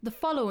The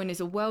following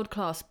is a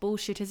world-class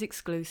Bullshitters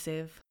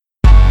exclusive.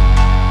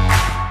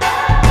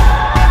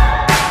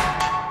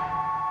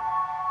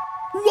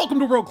 Welcome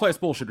to World Class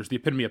Bullshitters, the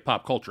epitome of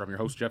pop culture. I'm your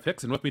host, Jeff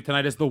Hicks, and with me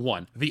tonight is the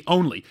one, the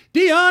only,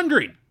 Dion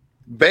Green.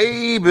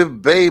 Baby,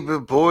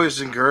 boys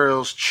and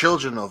girls,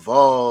 children of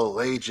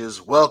all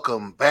ages,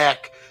 welcome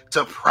back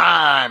to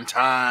Prime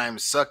Time,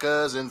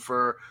 suckers. And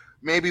for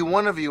maybe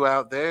one of you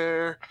out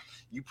there,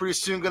 you pretty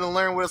soon going to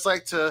learn what it's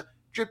like to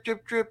drip,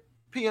 drip, drip,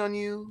 pee on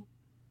you.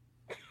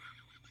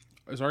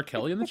 Is R.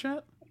 Kelly in the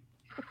chat?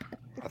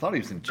 I thought he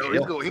was in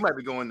jail. No, he might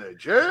be going to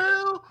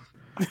jail.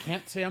 I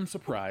can't say I'm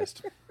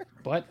surprised,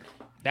 but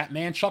that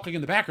man chuckling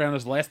in the background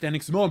is the last standing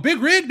Samoan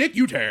Big Rig, Nick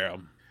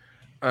Utam.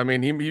 I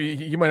mean,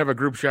 he might have a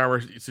group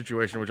shower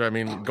situation, which I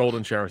mean,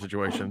 golden shower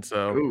situation.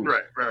 So,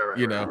 Right.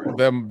 You know,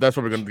 that's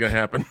probably going to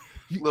happen.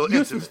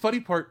 This is the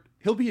funny part.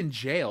 He'll be in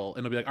jail,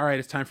 and he'll be like, all right,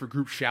 it's time for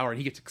group shower. And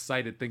he gets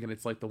excited thinking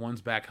it's like the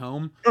ones back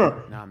home.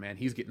 Nah, man,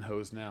 he's getting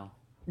hosed now.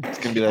 It's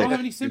gonna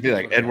be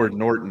like Edward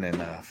Norton in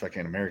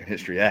fucking American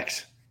History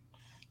X.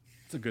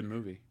 It's a good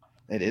movie.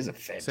 It is a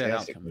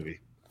fantastic movie.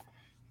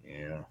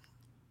 Yeah.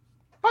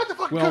 What the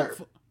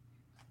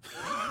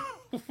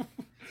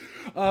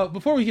fuck?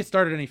 Before we get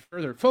started any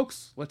further,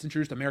 folks, let's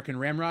introduce American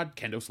Ramrod,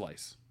 Kendo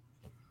Slice.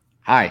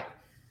 Hi.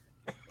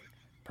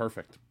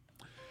 Perfect.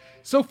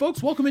 So,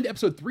 folks, welcome into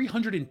episode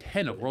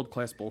 310 of World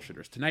Class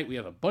Bullshitters. Tonight we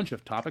have a bunch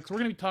of topics. We're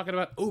going to be talking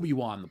about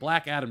Obi-Wan, the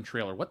Black Adam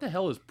trailer, what the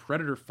hell is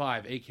Predator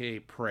 5, aka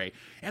Prey,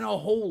 and a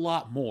whole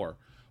lot more.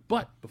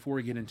 But before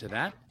we get into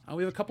that,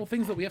 we have a couple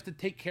things that we have to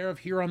take care of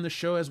here on the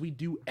show as we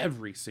do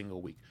every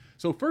single week.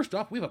 So first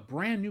off, we have a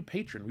brand new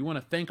patron. We want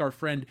to thank our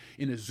friend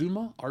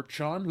Inazuma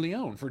Archon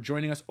Leon for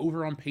joining us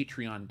over on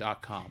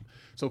patreon.com.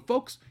 So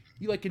folks,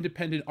 you like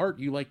independent art,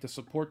 you like to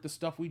support the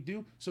stuff we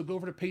do, so go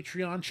over to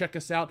Patreon, check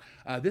us out.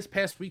 This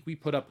past week, we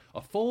put up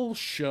a full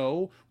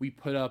show. We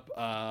put up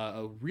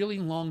a really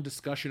long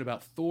discussion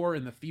about Thor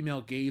and the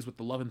female gaze with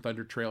the Love and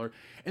Thunder trailer.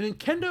 And then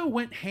Kendo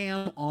went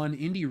ham on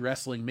indie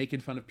wrestling,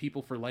 making fun of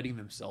people for lighting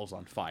themselves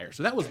on fire.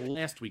 So that was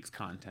last week's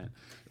content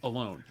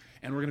alone.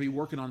 And we're going to be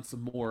working on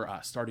some more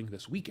starting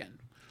this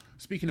weekend.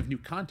 Speaking of new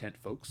content,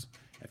 folks,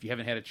 if you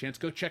haven't had a chance,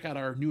 go check out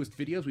our newest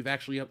videos. We've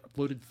actually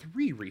uploaded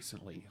 3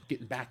 recently,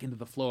 getting back into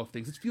the flow of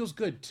things. It feels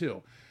good,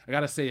 too. I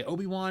gotta say,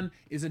 Obi-Wan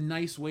is a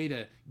nice way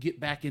to get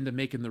back into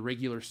making the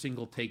regular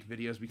single-take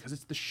videos because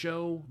it's the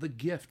show, the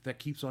gift that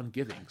keeps on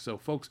giving. So,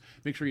 folks,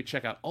 make sure you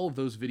check out all of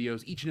those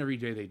videos each and every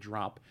day they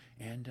drop,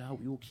 and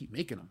we will keep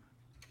making them.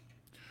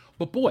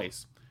 But,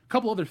 boys, a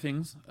couple other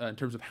things in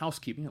terms of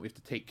housekeeping that we have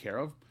to take care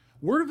of.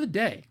 Word of the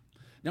day.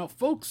 Now,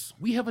 folks,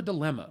 we have a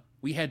dilemma.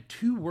 We had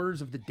 2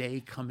 words of the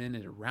day come in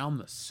at around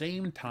the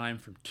same time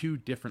from 2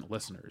 different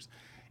listeners,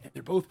 and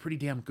they're both pretty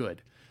damn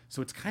good.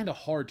 So it's kind of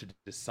hard to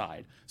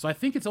decide. So I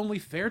think it's only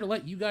fair to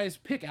let you guys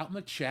pick out in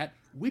the chat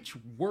which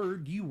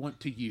word you want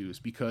to use,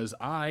 because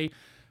I'm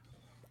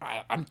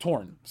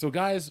torn. So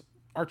guys,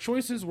 our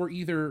choices were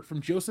either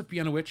from Joseph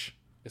Bianowicz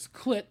as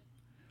clit,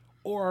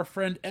 or our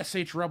friend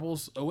SH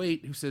Rebels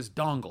 08 who says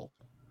dongle.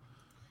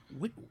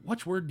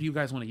 Which word do you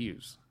guys want to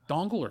use?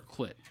 Dongle or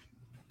clit?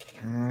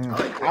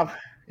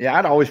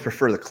 I'd always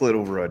prefer the clit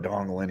over a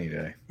dongle any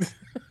day.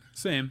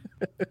 Same.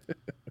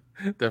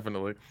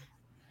 Definitely.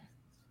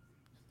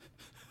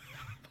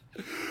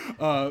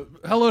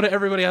 Hello to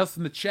everybody else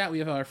in the chat. We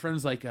have our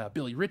friends like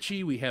Billy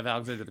Ritchie. We have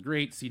Alexander the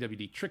Great,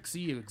 CWD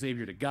Trixie,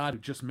 Xavier to God, who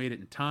just made it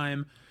in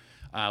time.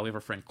 We have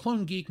our friend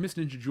Clone Geek, Miss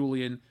Ninja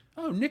Julian.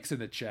 Oh, Nick's in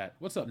the chat.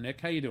 What's up,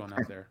 Nick? How you doing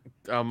out there?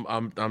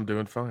 I'm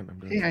doing fine.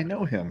 I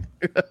know him.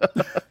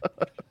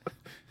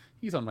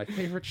 He's on my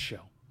favorite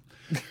show.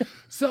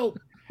 So,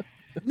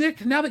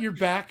 Nick, now that you're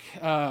back,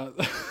 I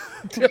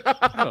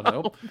don't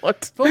know.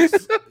 What?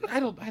 Folks, I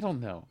don't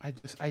know.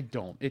 I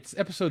don't. It's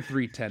episode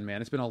 310,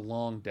 man. It's been a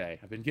long day.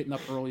 I've been getting up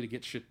early to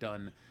get shit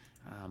done.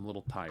 I'm a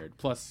little tired.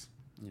 Plus,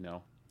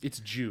 it's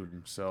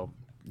June, so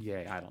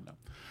yay, I don't know.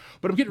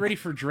 But I'm getting ready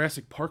for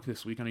Jurassic Park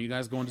this week. Are you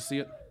guys going to see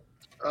it?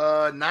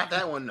 Not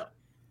that one, no.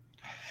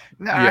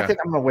 No, yeah. I think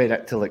I'm gonna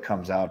wait till it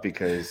comes out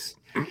because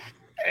the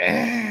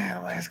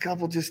last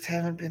couple just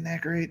haven't been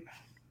that great.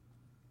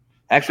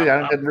 Actually,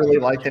 I haven't really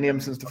liked any of them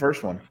since the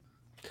first one.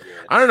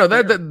 I don't know.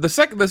 The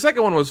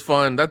second one was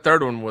fun. That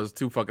third one was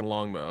too fucking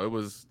long, though. It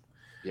was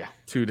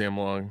too damn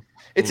long.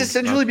 It's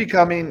essentially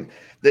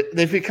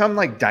they've become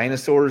like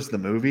dinosaurs, the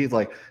movie.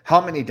 Like,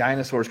 how many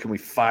dinosaurs can we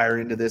fire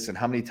into this, and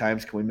how many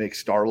times can we make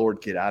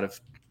Star-Lord get out of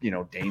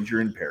danger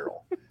and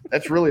peril?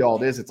 That's really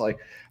all it is. It's like,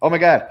 oh my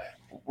god,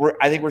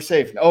 I think we're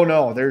safe. Oh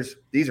no,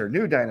 these are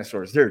new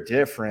dinosaurs. They're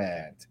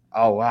different.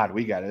 Oh wow,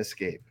 we gotta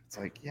escape. It's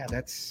like, yeah,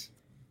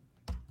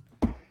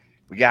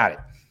 we got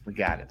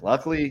it.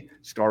 Luckily,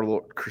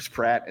 Star-Lord Chris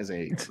Pratt is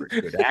a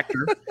good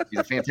actor. He's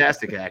a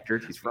fantastic actor.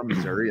 He's from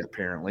Missouri,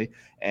 apparently.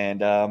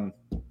 And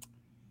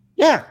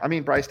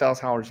Bryce Dallas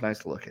Howard's nice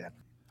to look at.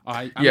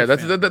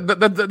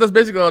 That's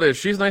basically all it is.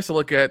 She's nice to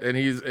look at, and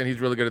he's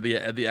really good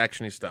at the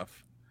actiony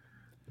stuff.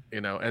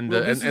 And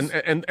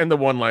the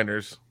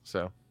one-liners.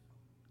 So,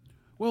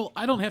 well,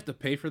 I don't have to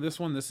pay for this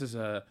one. This is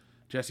a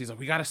Jesse's like,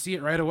 we got to see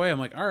it right away. I'm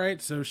like, all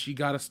right. So she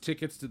got us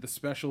tickets to the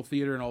special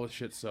theater and all this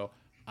shit. So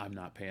I'm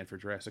not paying for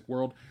Jurassic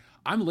World.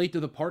 I'm late to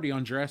the party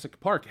on Jurassic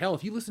Park. Hell,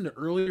 if you listen to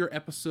earlier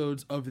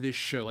episodes of this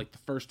show, like the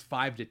first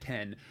 5 to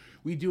 10,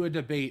 we do a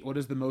debate. What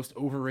is the most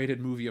overrated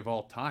movie of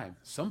all time?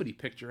 Somebody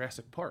picked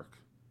Jurassic Park.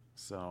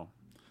 So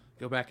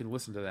go back and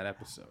listen to that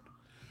episode.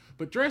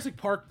 But Jurassic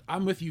Park,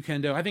 I'm with you,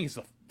 Kendo. I think it's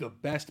the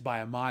best by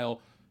a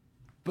mile.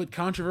 But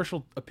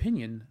controversial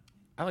opinion,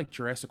 I like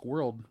Jurassic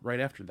World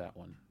right after that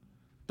one.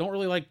 Don't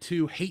really like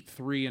 2, hate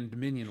 3, and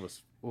Dominion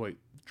was... Wait,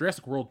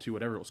 Jurassic World 2,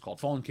 whatever it was called.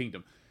 Fallen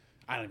Kingdom.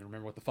 I don't even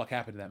remember what the fuck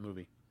happened to that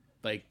movie.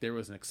 Like, there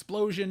was an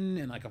explosion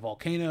and, like, a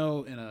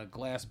volcano and a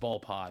glass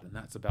ball pod, and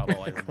that's about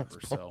all I remember,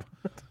 so...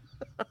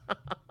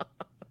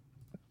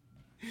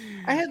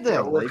 I had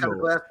the What kind Lego. of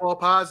glass ball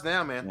pods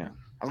now, man? Yeah.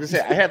 I was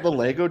gonna say I had the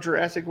Lego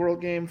Jurassic World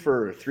game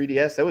for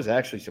 3DS. That was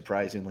actually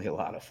surprisingly a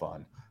lot of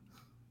fun.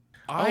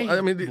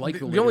 I mean, like the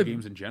the Lego only-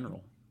 games in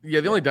general.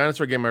 Yeah, the only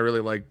dinosaur game I really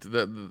liked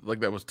that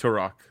was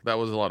Turok. That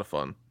was a lot of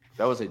fun.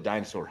 That was a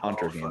dinosaur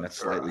hunter game. fuck, That's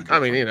sure. slightly I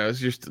different. mean, it's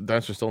just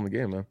dinosaurs still in the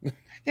game, man.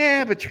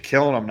 Yeah, but you're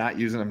killing them, not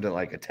using them to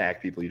like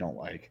attack people you don't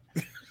like.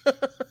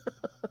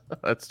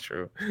 That's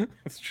true.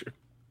 That's true.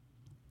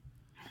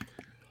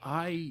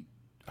 I'm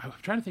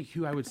trying to think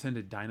who I would send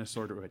a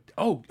dinosaur to.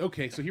 Oh,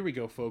 okay. So here we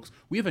go, folks.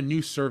 We have a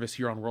new service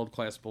here on World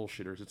Class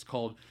Bullshitters. It's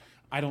called,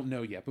 I don't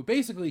know yet, but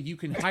basically you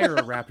can hire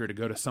a raptor to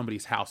go to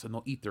somebody's house and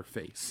they'll eat their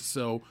face.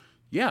 So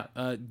yeah,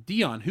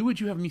 Dion, who would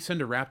you have me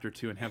send a raptor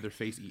to and have their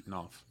face eaten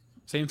off?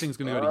 Same thing's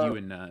going to go to you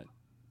and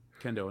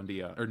Kendo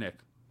and or Nick.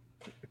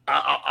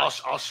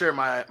 I'll share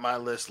my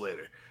list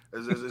later.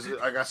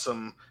 I got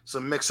some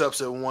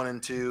mix-ups at 1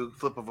 and 2,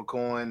 flip of a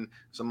coin.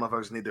 Some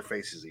motherfuckers need their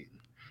faces eaten.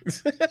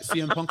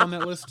 CM Punk on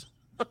that list?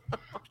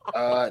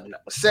 No.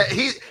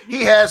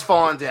 He has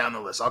fallen down the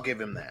list. I'll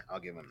give him that.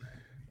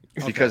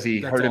 Because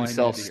he that's hurt all I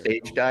himself need to hear.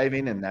 stage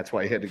diving, and that's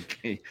why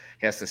he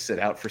has to sit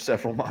out for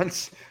several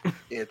months.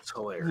 It's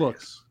hilarious. Look.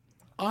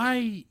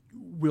 I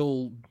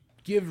will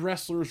give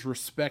wrestlers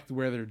respect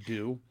where they're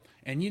due.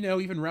 And,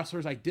 even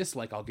wrestlers I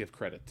dislike, I'll give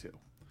credit to.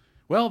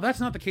 Well,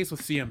 that's not the case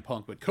with CM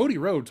Punk, but Cody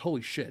Rhodes,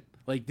 holy shit.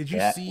 Like, did you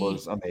That see?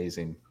 was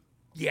amazing.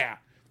 Yeah.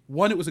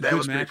 One, it was a That good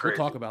was pretty match. We'll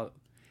crazy. talk about it.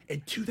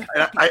 And two, that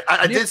And fucking...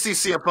 I Nick- did see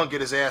CM Punk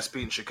get his ass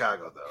beat in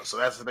Chicago though, so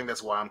that's the thing.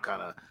 That's why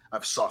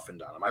I've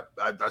softened on him.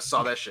 I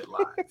saw that shit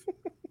live.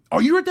 Oh,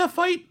 you were at that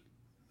fight?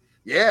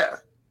 Yeah,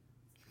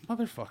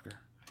 Motherfucker.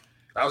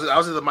 I was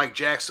at the Mike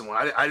Jackson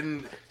one. I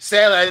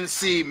didn't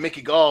see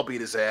Mickey Gall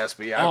beat his ass,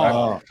 but yeah,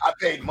 Oh. I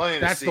paid money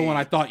to That's see. the one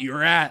I thought you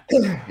were at.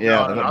 Yeah,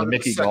 No, the no,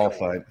 Mickey the second Gall one.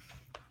 fight.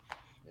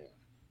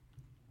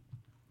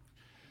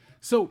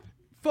 So,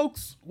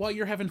 folks, while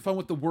you're having fun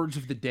with the words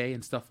of the day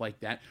and stuff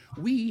like that,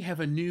 we have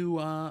a new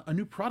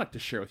product to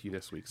share with you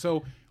this week.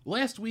 So,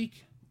 last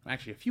week,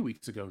 actually a few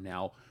weeks ago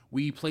now,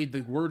 we played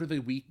the Word of the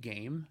Week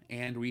game,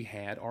 and we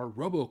had our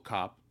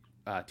RoboCop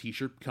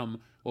t-shirt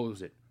become, what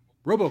was it?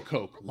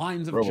 RoboCoke,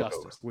 Lines of RoboCoke.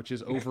 Justice, which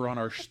is over on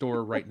our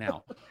store right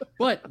now.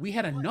 But we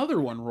had another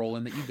one roll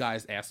in that you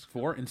guys asked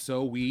for, and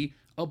so we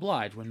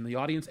oblige. When the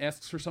audience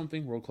asks for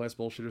something, World Class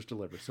Bullshitters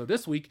deliver. So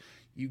this week,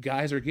 you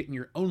guys are getting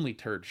your Only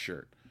Turd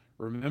shirt.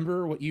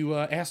 Remember what you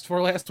asked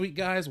for last week,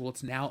 guys? Well,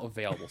 it's now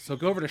available. So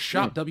go over to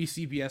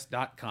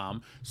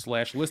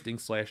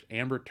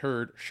shopwcbs.com/listing/Amber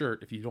Turd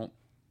shirt if you don't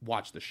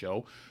watch the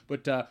show.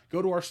 But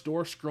go to our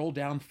store, scroll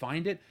down,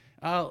 find it.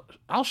 I'll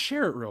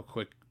share it real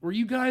quick. Were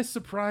you guys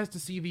surprised to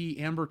see the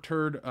Amber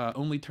Turd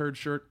Only Turd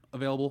shirt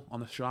available on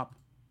the shop?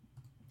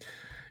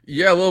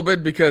 Yeah, a little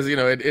bit because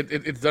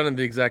it's done in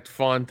the exact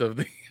font of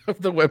the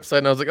website,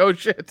 and I was like, oh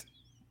shit.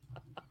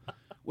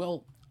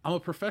 Well, I'm a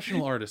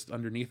professional artist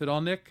underneath it all,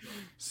 Nick,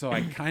 so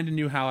I kind of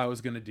knew how I was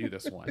going to do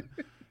this one.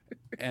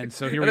 And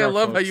so here And we I are,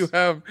 love how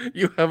folks.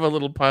 you have a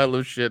little pile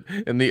of shit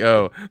in the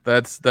O.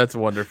 That's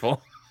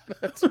wonderful.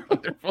 That's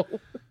wonderful.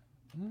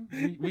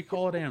 We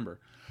call it Amber.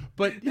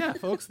 But yeah,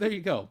 folks, there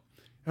you go.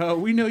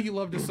 We know you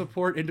love to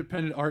support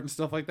independent art and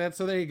stuff like that,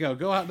 so there you go.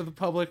 Go out into the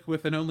public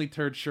with an Only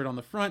Turd shirt on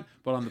the front,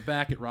 but on the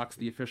back it rocks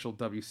the official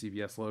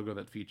WCBS logo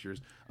that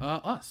features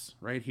us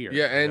right here.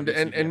 Yeah, and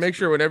WCBS. make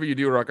sure whenever you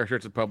do rock our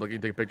shirts in public, you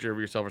take a picture of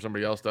yourself or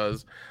somebody else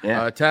does.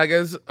 Yeah. Tag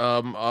us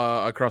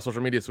across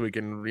social media so we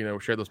can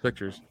share those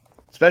pictures.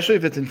 Especially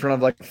if it's in front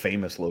of like a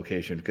famous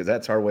location, because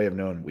that's our way of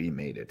knowing we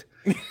made it.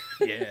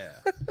 Yeah.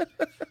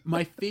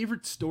 My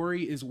favorite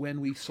story is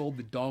when we sold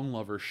the Dong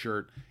Lover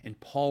shirt and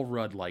Paul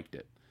Rudd liked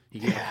it. He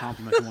gave a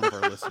compliment to one of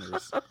our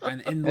listeners.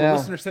 And the Yeah.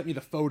 listener sent me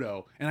the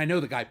photo. And I know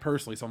the guy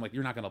personally, so I'm like,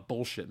 you're not going to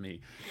bullshit me.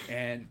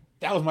 And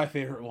that was my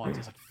favorite one. I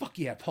was like, fuck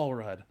yeah, Paul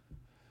Rudd.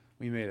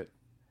 We made it.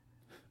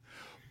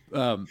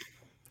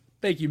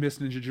 Thank you, Miss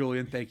Ninja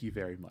Julian. Thank you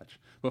very much.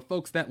 But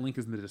folks, that link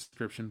is in the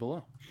description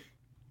below.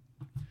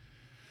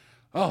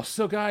 Oh,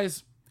 so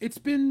guys, it's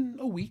been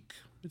a week.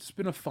 It's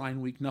been a fine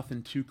week.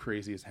 Nothing too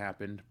crazy has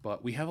happened,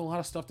 but we have a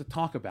lot of stuff to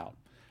talk about.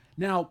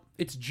 Now,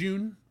 it's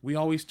June. We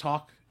always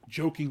talk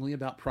jokingly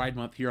about Pride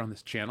Month here on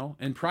this channel,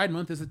 and Pride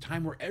Month is a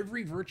time where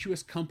every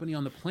virtuous company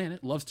on the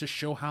planet loves to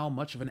show how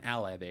much of an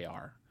ally they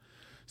are.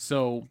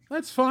 So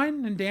that's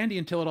fine and dandy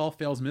until it all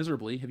fails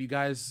miserably. Have you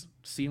guys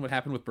seen what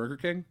happened with Burger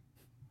King?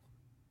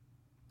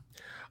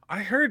 I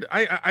heard.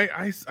 I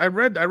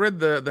read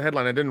the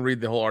headline. I didn't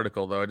read the whole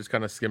article though. I just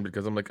kind of skimmed it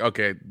because I'm like,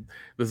 okay,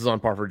 this is on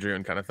par for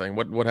June kind of thing.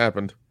 What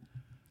happened?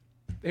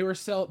 They were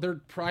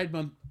their Pride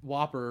Month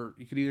Whopper.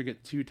 You could either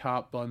get 2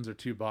 top buns or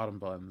 2 bottom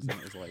buns, and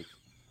it was like,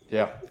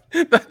 Yeah.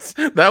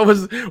 that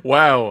was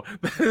wow.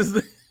 That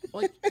is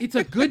like it's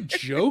a good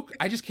joke.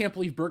 I just can't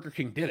believe Burger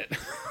King did it.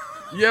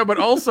 yeah, but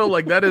also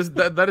like that is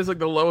like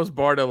the lowest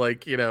bar to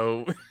like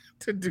to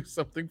do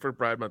something for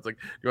Pride Month. Like,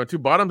 you want 2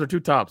 bottoms or 2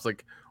 tops?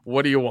 Like,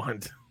 what do you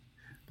want?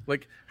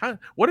 Like, how?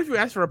 What if you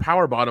ask for a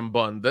power bottom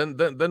bun?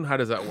 Then how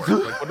does that work?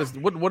 Like,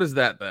 what is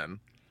that then?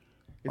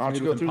 Why don't It's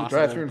you go with through the Impossible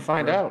drive-thru and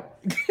find bread. out?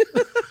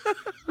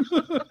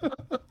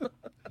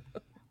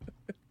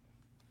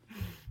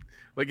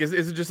 Like, is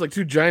it just like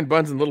 2 giant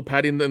buns and a little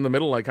patty in the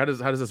middle? Like, how does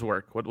this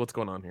work? What's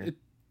going on here?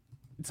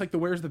 It's like the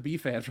Where's the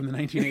Beef ad from the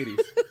 1980s.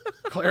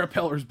 Clara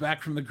Peller's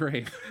back from the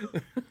grave.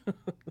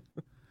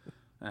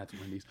 That's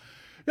Wendy's.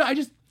 No,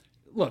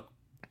 look,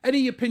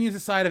 any opinions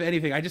aside of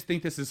anything, I just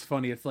think this is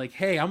funny. It's like,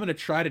 hey, I'm going to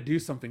try to do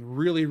something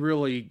really,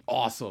 really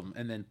awesome,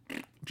 and then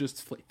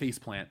just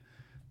faceplant.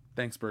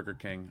 Thanks, Burger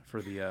King,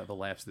 for the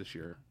laughs this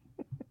year.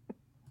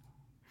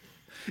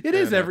 It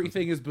is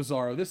everything is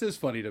Bizarro. This is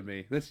funny to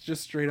me. That's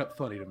just straight up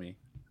funny to me.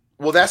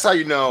 Well, that's how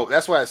you know.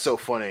 That's why it's so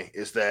funny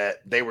is that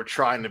they were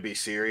trying to be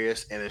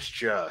serious, and it's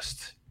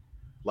just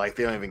like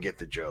they don't even get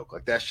the joke.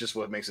 Like that's just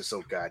what makes it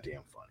so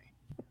goddamn funny.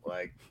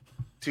 Like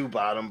 2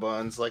 bottom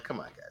buns. Like,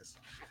 come on, guys.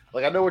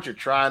 Like I know what you're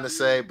trying to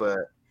say,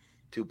 but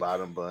 2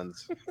 bottom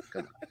buns.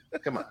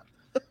 Come on.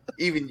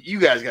 Even you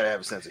guys gotta have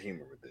a sense of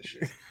humor with this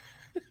shit.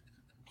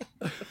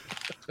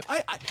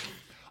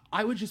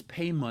 I would just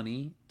pay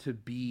money to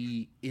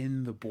be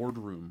in the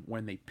boardroom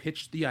when they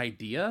pitched the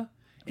idea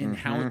and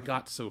how it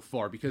got so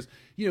far. Because,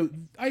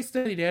 I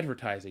studied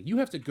advertising. You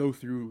have to go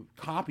through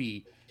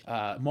copy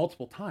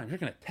multiple times. You're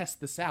going to test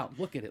this out,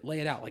 look at it, lay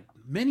it out. Like,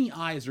 many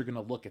eyes are going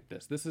to look at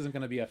this. This isn't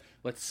going to be a,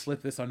 let's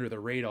slip this under the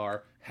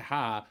radar.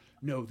 Haha.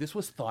 No, this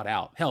was thought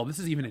out. Hell, this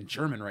is even in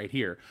German right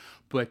here.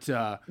 But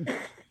I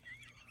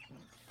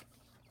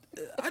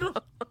don't...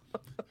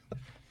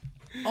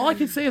 All I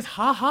can say is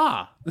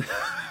ha.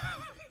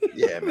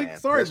 Yeah, man.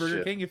 Sorry, That's Burger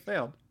shit. King, you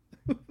failed.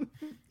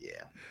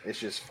 Yeah, it's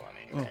just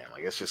funny, man.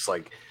 Like it's just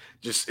like,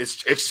 it's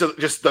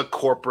just the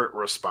corporate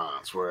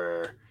response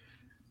where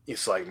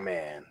it's like,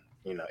 man,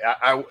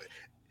 I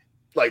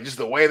like just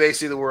the way they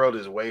see the world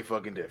is way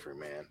fucking different,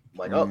 man.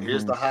 Like, oh,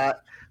 here's the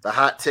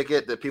hot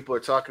ticket that people are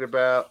talking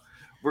about.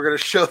 We're gonna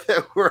show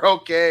that we're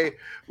okay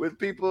with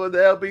people in the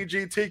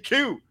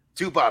LGBTQ.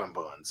 2 bottom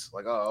buns.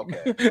 Like, oh,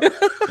 okay.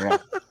 Yeah.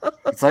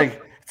 It's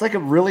like a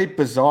really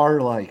bizarre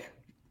like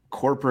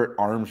corporate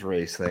arms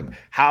race thing.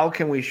 How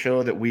can we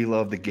show that we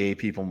love the gay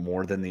people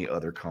more than the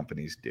other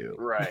companies do?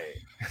 Right.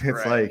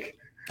 It's right. like,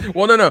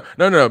 Well,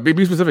 no.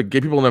 Be specific.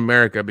 Gay people in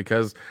America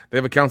because they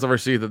have accounts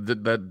overseas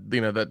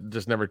that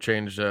just never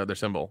change their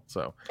symbol.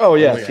 So. oh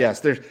yes.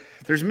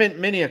 There's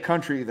many a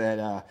country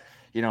that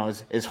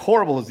as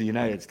horrible as the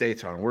United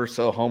States are, and we're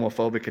so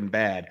homophobic and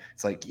bad.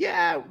 It's like,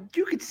 yeah,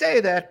 you could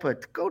say that,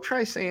 but go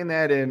try saying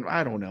that in,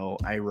 I don't know,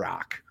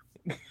 Iraq.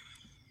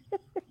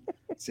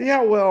 See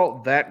how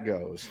well that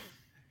goes.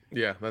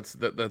 Yeah, that's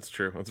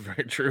true. That's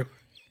very true.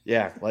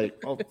 Yeah,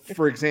 like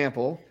for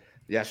example,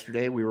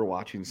 yesterday we were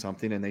watching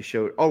something and they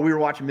showed. Oh, we were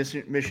watching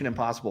Mission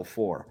Impossible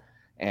 4,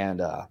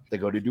 and they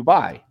go to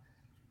Dubai.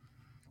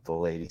 The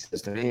lady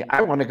says to me,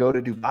 "I want to go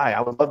to Dubai.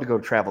 I would love to go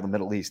travel the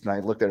Middle East." And I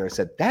looked at her and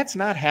said, "That's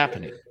not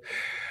happening."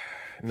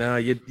 No,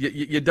 you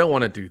don't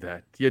want to do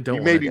that. You don't.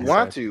 You maybe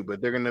want to,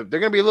 but they're gonna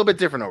be a little bit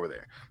different over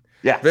there.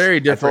 Yeah,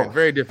 very different.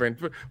 Very different.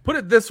 Put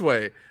it this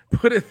way.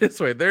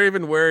 They're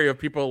even wary of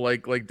people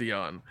like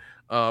Dion,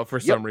 for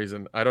some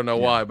reason. I don't know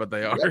why, but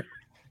they are. Yep.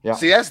 Yeah.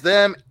 See, that's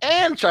them,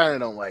 and China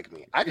don't like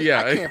me. I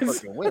can't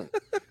fucking win.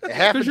 And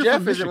half of you're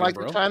Jeff from isn't Michigan, like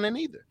bro. China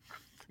neither.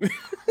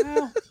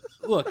 Well,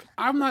 look,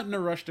 I'm not in a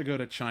rush to go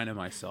to China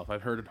myself.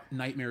 I've heard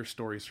nightmare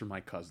stories from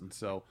my cousin.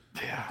 So,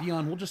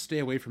 Dion, we'll just stay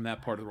away from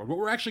that part of the world. What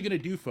we're actually going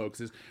to do,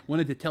 folks, is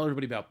wanted to tell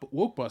everybody about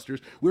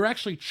Wokebusters. We're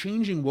actually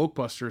changing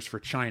Wokebusters for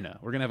China.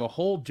 We're going to have a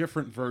whole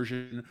different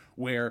version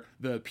where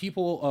the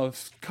people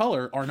of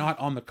color are not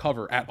on the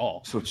cover at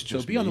all. So it's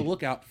just be on the me.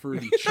 lookout for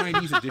the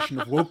Chinese edition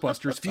of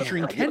Wokebusters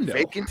featuring Kendo.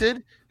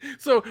 Vacanted?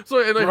 So and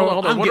like, Bro,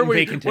 hold on. I'm What are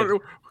we? getting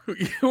vacanted.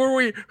 Who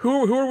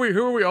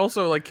are we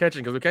also like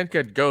catching? Because we can't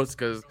catch ghosts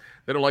because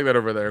they don't like that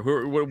over there. What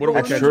are we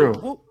That's catching? true.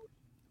 Well,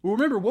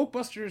 remember, the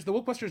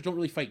Wokebusters don't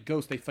really fight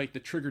ghosts. They fight the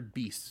triggered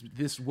beasts.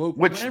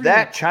 Which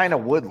that China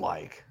would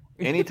like.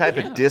 Any type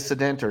of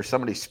dissident or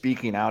somebody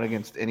speaking out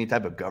against any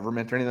type of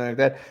government or anything like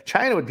that,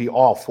 China would be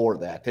all for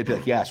that. They'd be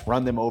like, yes,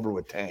 run them over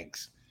with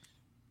tanks.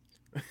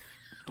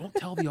 Don't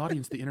tell the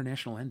audience the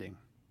international ending.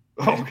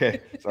 Okay,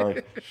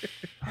 sorry.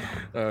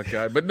 Oh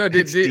god, but no,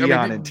 It's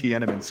Dion in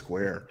Tiananmen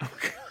Square.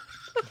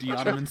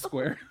 Diananmen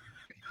Square.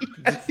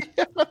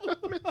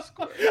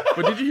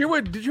 But did you hear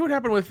what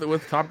happened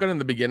with Top Gun in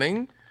the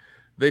beginning?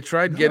 They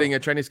tried getting a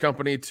Chinese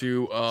company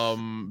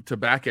to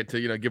back it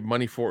to give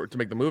money to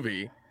make the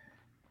movie,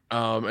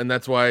 And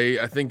that's why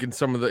I think in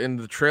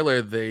the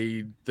trailer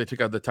they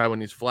took out the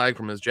Taiwanese flag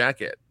from his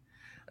jacket,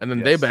 and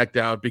then they Yes. backed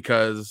out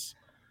because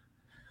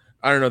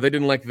I don't know, they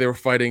didn't like they were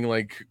fighting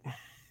like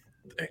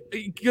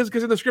because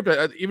in the script,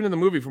 even in the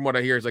movie, from what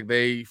I hear, is like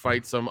they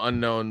fight some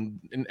unknown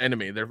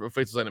enemy, their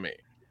faceless enemy,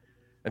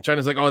 and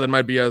China's like, oh, that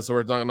might be us, so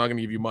we're not going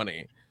to give you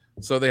money.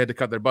 So they had to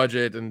cut their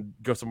budget and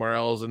go somewhere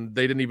else, and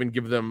they didn't even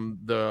give them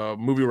the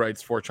movie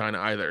rights for China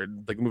either.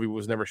 Like the movie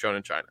was never shown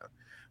in China,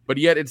 but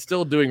yet it's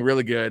still doing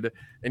really good,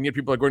 and yet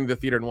people are going to the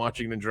theater and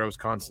watching it in droves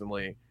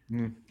constantly.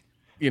 Mm.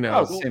 You know,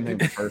 Oh, same thing with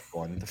the first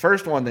one. The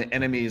first one, the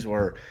enemies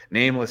were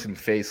nameless and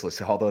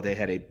faceless, although they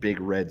had a big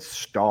red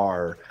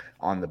star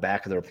on the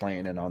back of their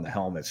plane and on the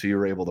helmet. So you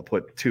were able to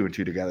put two and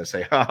two together and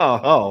say,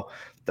 oh,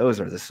 those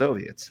are the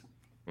Soviets.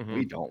 Mhm.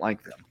 We don't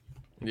like them.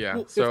 Yeah.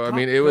 Well, So if I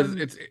mean, Top Gun-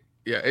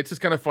 it's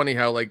just kind of funny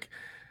how like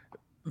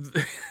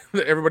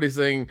everybody's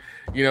saying,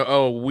 you know,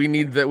 oh, we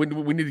need that. We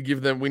need to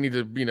give them. We need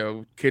to, you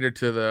know, cater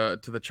to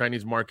the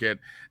Chinese market,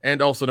 and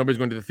also nobody's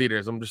going to the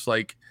theaters. I'm just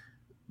like,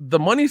 the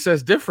money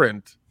says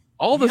different.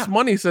 All this Yeah.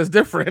 money says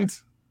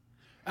different.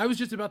 I was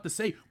just about to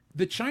say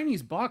the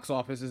Chinese box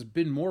office has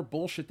been more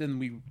bullshit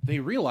than they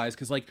realize.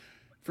 Because, like,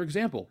 for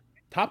example,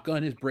 Top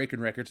Gun is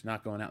breaking records,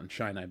 not going out in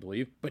China, I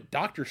believe. But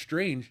Doctor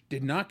Strange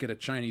did not get a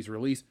Chinese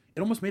release.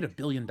 It almost made $1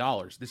 billion.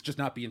 It's just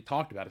not being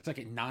talked about. It's like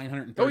at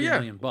 $930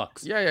 million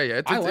bucks.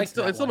 Yeah. I like it's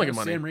still making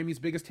money. Sam Raimi's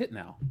biggest hit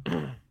now.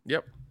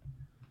 Yep.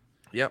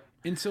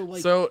 And so,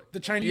 like, So, the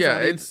Chinese yeah,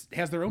 audience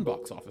has their own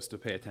box office to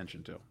pay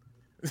attention to.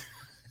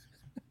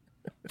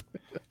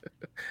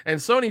 And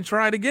Sony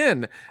tried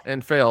again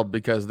and failed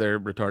because they're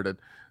retarded.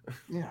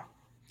 Yeah.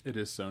 It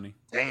is Sony.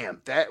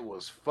 Damn, that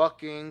was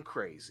fucking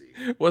crazy.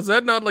 Was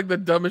that not like the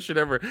dumbest shit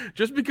ever?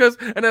 Just because,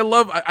 and I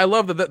love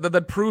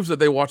that proves that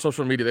they watch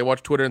social media, they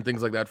watch Twitter and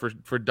things like that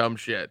for dumb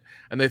shit,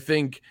 and they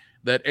think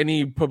that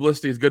any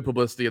publicity is good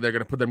publicity, and they're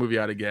gonna put their movie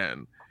out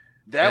again.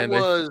 That And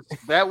was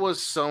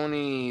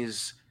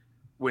Sony's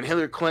when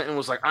Hillary Clinton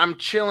was like, "I'm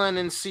chilling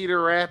in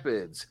Cedar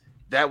Rapids."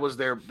 That was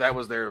their that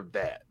was the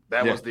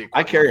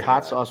I carry equivalent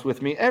hot for that. sauce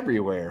with me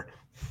everywhere.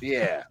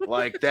 Yeah,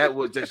 like that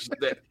was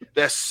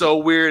that's so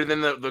weird.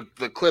 And then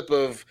the clip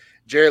of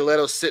Jared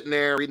Leto sitting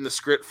there reading the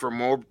script for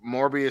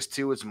Morbius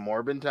 2, it's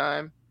Morbin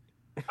time.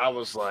 I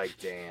was like,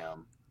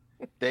 damn,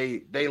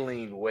 they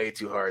leaned way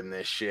too hard in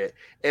this shit.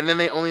 And then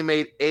they only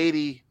made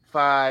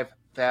 $85,000,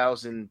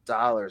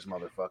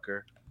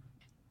 motherfucker.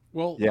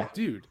 Well, Yeah.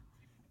 dude,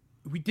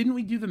 we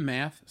do the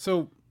math.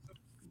 So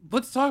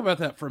let's talk about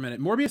that for a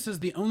minute. Morbius is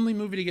the only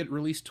movie to get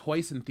released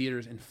twice in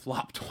theaters and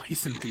flop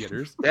twice in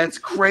theaters. That's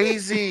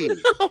crazy.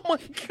 Oh my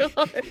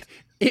god!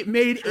 It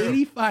made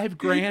 85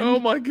 grand. Oh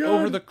my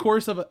God. Over the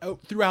course of it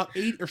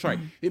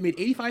made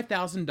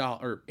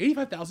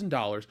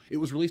 $85,000. It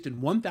was released in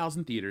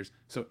 1,000 theaters,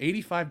 so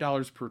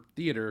 $85 per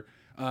theater.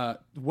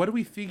 What do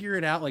we figure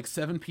it out? Like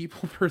 7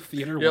 people per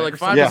theater. Yeah, went like or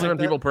 5 something to 7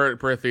 that? people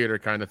per theater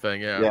kind of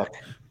thing. Yeah.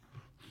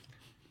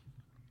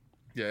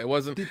 Yeah, it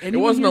wasn't. Did It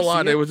anyone wasn't a here see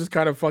lot. it? It was just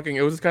kind of fucking.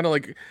 It was just kind of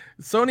like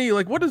Sony.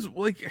 Like, what is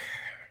like?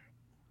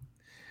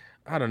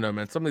 I don't know,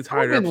 man. Some of these I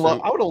higher ups.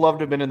 would have loved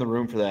to have been in the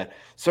room for that.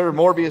 Sir,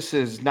 Morbius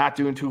is not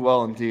doing too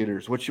well in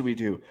theaters. What should we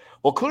do?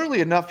 Well,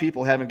 clearly enough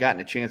people haven't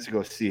gotten a chance to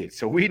go see it.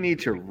 So we need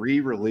to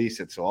re-release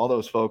it. So all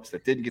those folks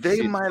that didn't get to They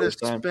see it might the have first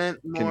time, spent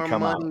can more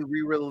come money out.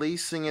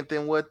 re-releasing it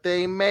than what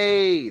they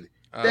made.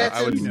 That's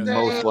I would. insane.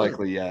 most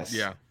likely, yes.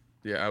 Yeah,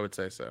 I would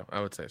say so.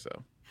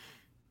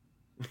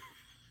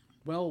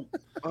 Well,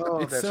 Oh,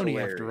 it's that's Sony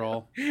hilarious. after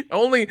all.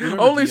 Only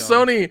Remember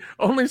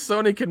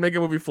Sony can make a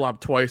movie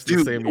flop twice the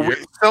Dude, same year.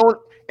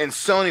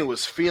 Sony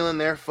was feeling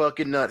their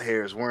fucking nut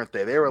hairs, weren't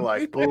they? They were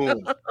like,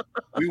 boom.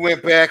 We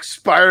went back.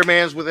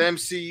 Spider-Man's with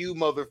MCU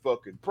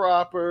motherfucking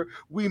proper.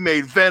 We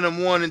made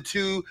Venom 1 and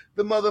 2.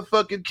 The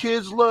motherfucking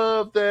kids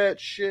love that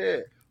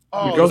shit.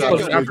 Oh,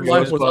 Ghostbusters yeah,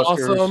 Afterlife was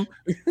Ghostbusters. awesome.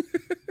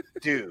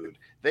 dude.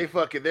 They're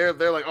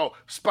like, oh,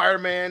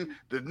 Spider-Man,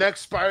 the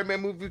next Spider-Man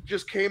movie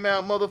just came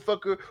out,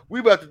 motherfucker. We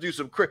about to do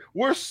some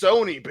we're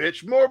Sony,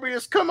 bitch.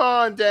 Morbius, come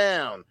on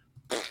down.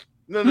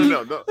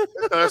 No,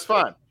 that's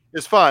fine.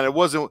 It's fine.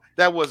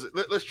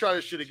 Let's try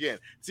this shit again.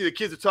 See, the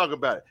kids are talking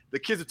about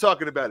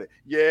it.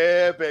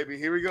 Yeah, baby,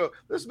 here we go.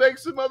 Let's make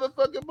some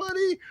motherfucking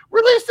money.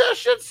 Release that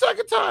shit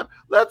second time.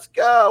 Let's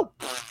go.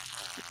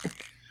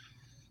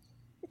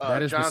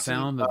 That is the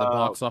sound that the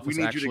box office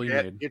we need actually you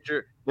to made. get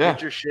your Yeah.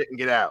 get your shit and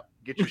get out.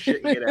 Get your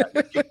shit and get out.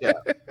 Get kicked out.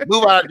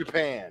 Move out of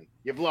Japan.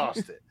 You've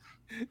lost it.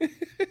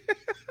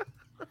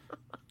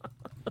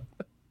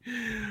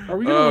 Are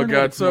we going to Oh, learn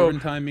God, what so-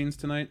 Morbin time means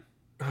tonight?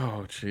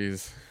 Oh,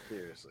 jeez.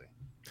 Seriously.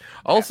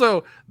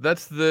 Also,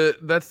 that's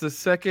the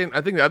second.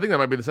 I think that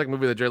might be the second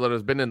movie that Jared Leto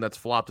has been in that's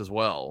flopped as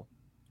well.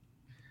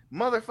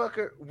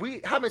 Motherfucker,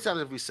 how many times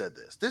have we said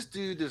this? This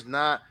dude does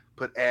not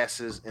put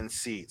asses in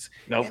seats.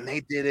 Nope. And they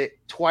did it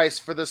twice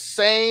for the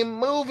same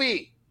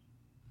movie.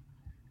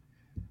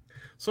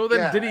 So then,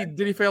 Yeah.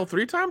 did he fail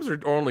 3 times or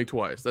only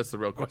twice? That's the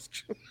real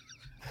question.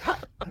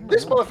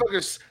 This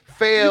motherfucker's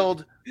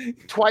failed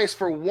twice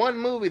for one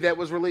movie that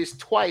was released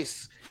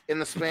twice in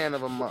the span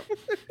of a month.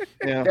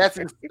 Yeah.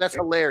 That's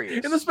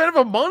hilarious. In the span of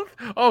a month?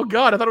 Oh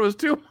God, I thought it was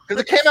 2.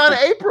 Because it came out in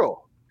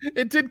April.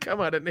 It did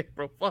come out in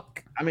April.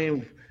 Fuck. I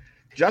mean,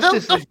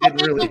 Justice League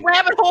didn't really. The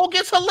rabbit hole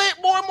gets more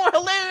and more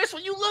hilarious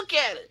when you look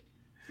at it.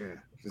 Yeah.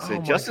 Say, Oh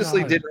my Justice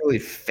League God. didn't really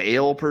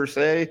fail per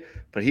se,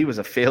 but he was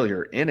a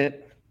failure in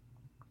it.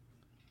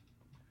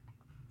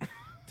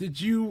 Did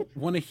you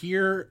want to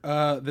hear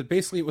that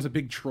basically it was a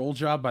big troll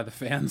job by the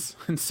fans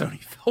and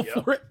Sony fell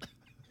for it?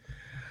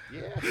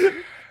 Yeah.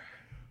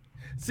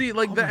 See,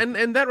 like that,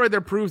 and that right there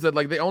proves that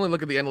like they only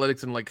look at the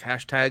analytics and like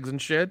hashtags and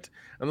shit,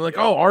 and they're like,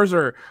 oh, ours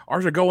are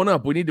going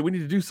up. We need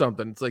to do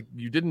something. It's like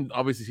you didn't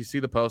obviously see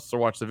the posts or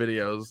watch the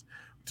videos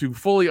to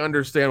fully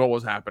understand what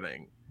was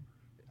happening,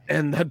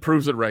 and that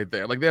proves it right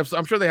there. Like they have,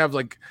 I'm sure they have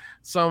like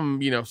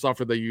some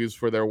software they use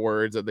for their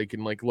words that they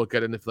can like look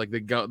at, and if like they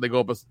go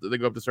up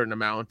to a certain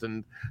amount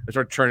and they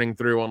start churning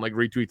through on like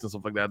retweets and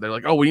stuff like that, they're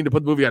like, oh, we need to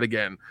put the movie out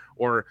again,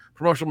 or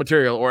promotional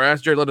material, or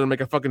ask Jared Leto to make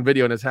a fucking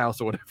video in his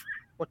house or whatever.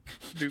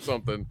 Do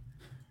something.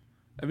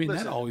 I mean,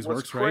 Listen, that always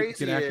what's works, right?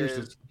 crazy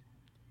is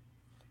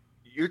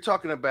you're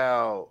talking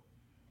about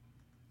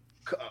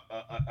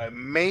a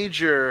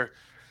major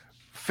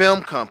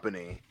film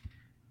company,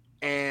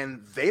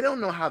 and they don't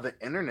know how the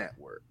internet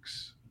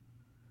works.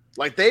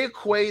 Like they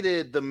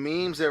equated the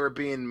memes that were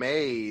being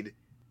made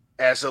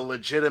as a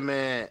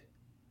legitimate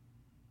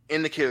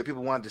indicator that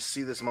people wanted to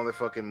see this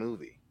motherfucking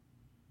movie.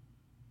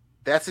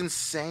 That's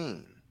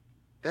insane.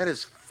 That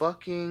is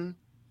fucking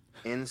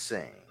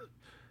insane.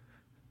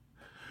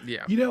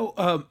 Yeah.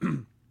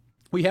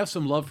 We have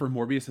some love for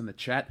Morbius in the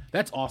chat.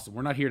 That's awesome.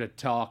 We're not here to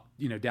talk,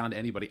 down to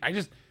anybody. I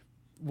just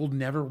will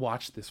never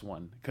watch this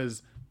one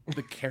because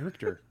the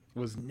character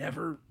was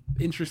never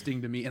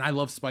interesting to me. And I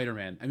love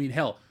Spider-Man. I mean,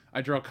 hell,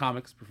 I draw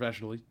comics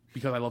professionally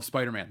because I love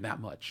Spider-Man that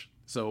much.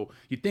 So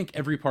you'd think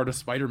every part of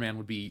Spider-Man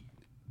would be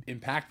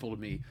impactful to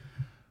me.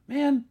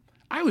 Man,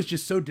 I was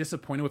just so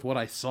disappointed with what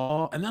I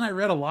saw. And then I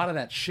read a lot of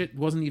that shit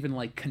wasn't even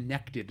like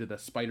connected to the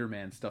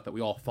Spider-Man stuff that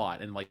we all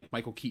thought. And like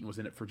Michael Keaton was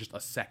in it for just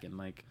a second.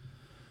 Like,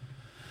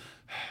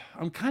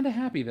 I'm kind of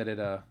happy that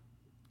it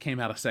came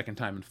out a second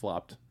time and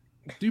flopped.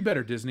 Do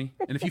better, Disney.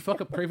 And if you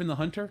fuck up Kraven the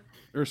Hunter,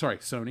 or sorry,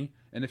 Sony,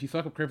 and if you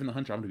fuck up Kraven the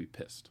Hunter, I'm gonna be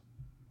pissed.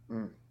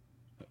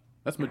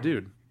 That's my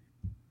dude.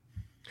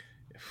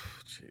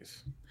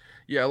 Jeez.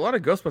 Yeah, a lot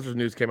of Ghostbusters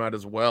news came out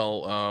as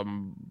well.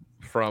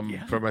 From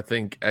I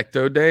think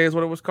Ecto Day is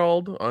what it was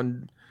called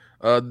on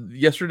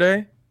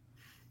yesterday.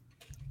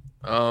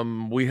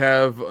 We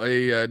have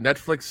a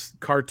Netflix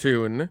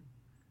cartoon,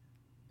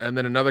 and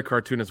then another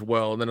cartoon as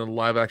well, and then a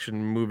live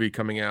action movie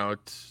coming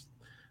out.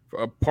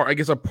 Another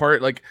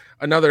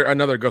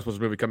Ghostbusters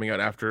movie coming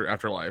out after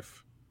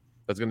Afterlife.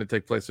 That's going to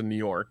take place in New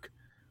York.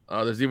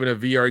 There's even a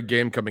VR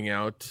game coming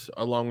out,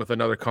 along with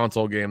another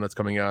console game that's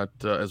coming out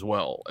as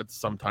well at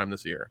some time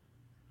this year.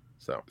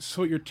 So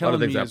what you're telling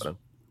me is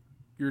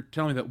you're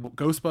telling me that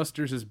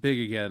Ghostbusters is big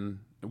again,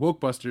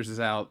 Wokebusters is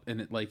out,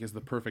 and it like is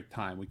the perfect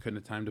time. We couldn't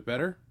have timed it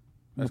better.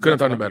 We couldn't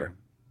have timed it better.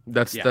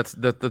 That's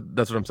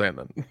what I'm saying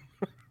then.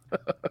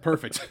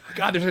 Perfect.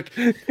 God,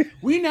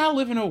 we now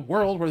live in a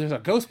world where there's a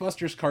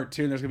Ghostbusters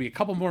cartoon. There's gonna be a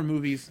couple more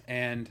movies,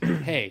 and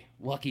hey,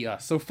 lucky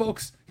us. So,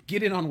 folks,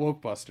 get in on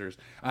Wokebusters.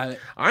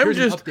 Here's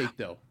an update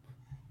though.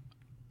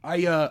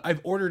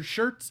 I've ordered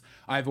shirts.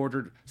 I've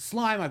ordered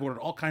slime. I've ordered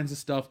all kinds of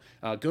stuff.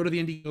 Go to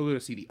the Indiegogo to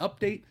see the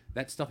update.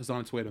 That stuff is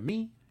on its way to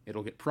me.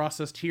 It'll get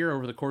processed here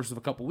over the course of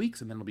a couple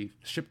weeks, and then it'll be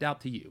shipped out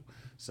to you.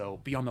 So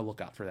be on the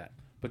lookout for that.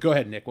 But go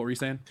ahead, Nick. What were you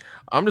saying?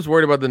 I'm just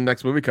worried about the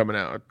next movie coming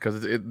out because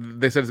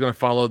they said it's going to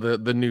follow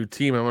the new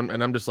team,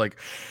 and I'm just like,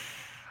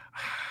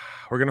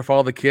 we're going to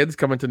follow the kids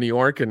coming to New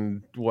York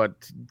and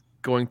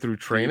going through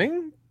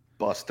training.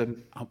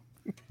 Busted.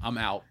 I'm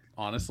out.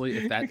 Honestly,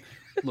 if that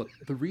look,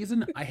 the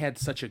reason I had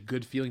such a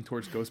good feeling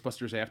towards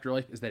Ghostbusters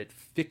Afterlife is that it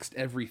fixed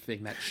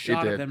everything. That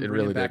shot of them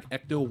bringing back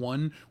Ecto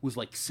 1 was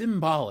like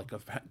symbolic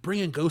of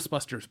bringing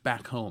Ghostbusters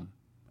back home,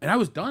 and I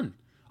was done.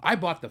 I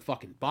bought the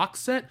fucking box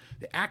set,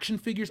 the action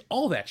figures,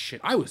 all that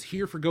shit. I was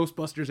here for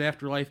Ghostbusters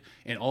Afterlife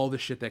and all the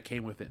shit that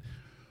came with it.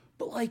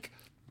 But like,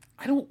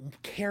 I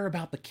don't care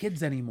about the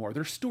kids anymore.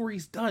 Their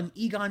story's done.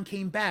 Egon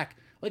came back.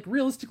 Like,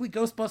 realistically,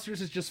 Ghostbusters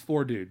is just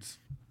 4 dudes.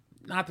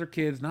 Not their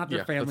kids, not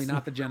their family,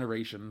 not the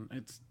generation.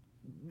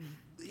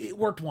 It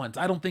worked once.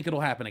 I don't think it'll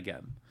happen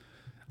again.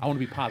 I want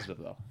to be positive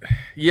though.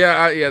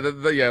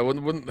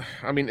 When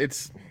I mean,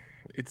 it's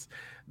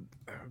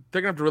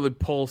they're gonna have to really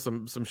pull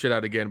some shit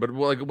out again. But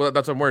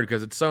that's why I'm worried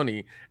because it's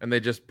Sony and they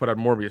just put out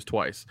Morbius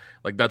twice.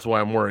 Like that's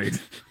why I'm worried.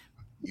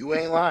 You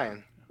ain't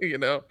lying.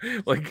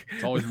 Like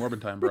it's always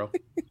Morbid time, bro.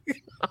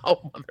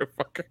 Oh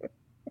motherfucker.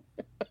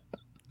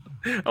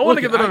 I want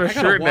to get that on a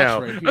shirt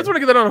now. I just want to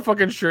get that on a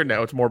fucking shirt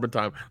now. It's Morbid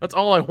time. That's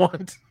all I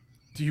want.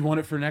 Do you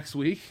want it for next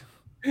week?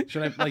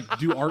 Should I like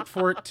do art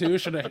for it too?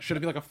 Should it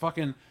be like a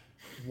fucking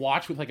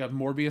watch with like a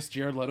Morbius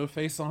Jared Leto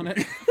face on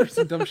it or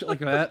some dumb shit like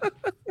that?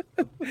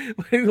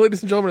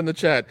 Ladies and gentlemen in the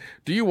chat,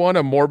 do you want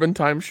a Morbid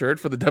time shirt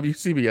for the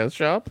WCBS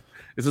shop?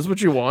 Is this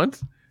what you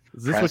want?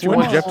 Is this what you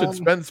want Jeff to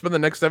spend the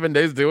next 7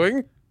 days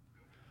doing?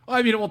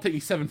 I mean, it won't take me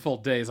 7 full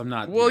days. I'm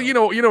not. Well, you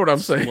know what I'm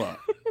saying. slow.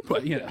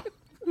 But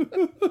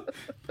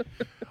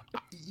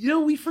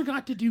we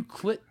forgot to do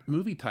clit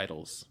movie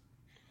titles.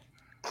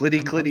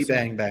 Clitty, clitty,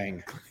 bang,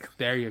 bang.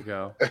 There you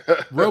go.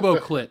 Robo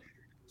clit.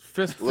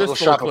 Little Fistful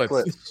shop of of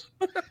clits.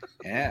 clits.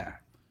 Yeah.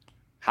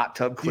 Hot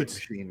tub clit Dude.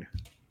 machine.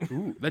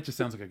 Ooh, that just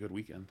sounds like a good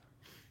weekend.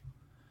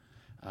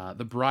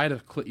 The Bride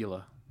of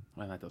Clitula.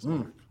 Well, that doesn't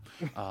work.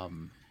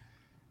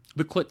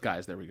 The Clit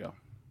Guys. There we go.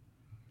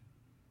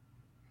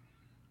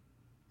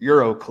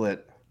 Euro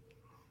clit.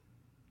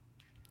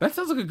 That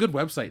sounds like a good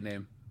website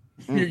name.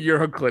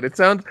 You're a clit. It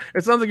sounds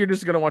like you're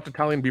just gonna watch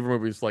Italian beaver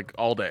movies like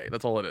all day.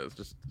 That's all it is.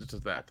 Just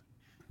that.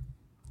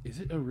 Is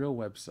it a real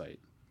website?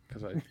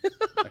 Because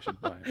I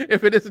should buy it.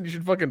 If it isn't, you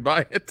should fucking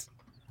buy it.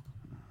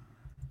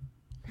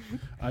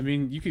 I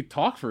mean, you could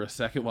talk for a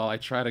second while I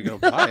try to go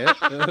buy it.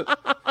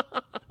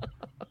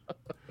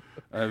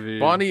 I mean,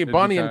 Bonnie it'd be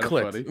and kinda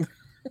Clit. funny.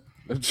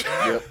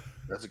 Yep,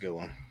 that's a good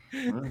one.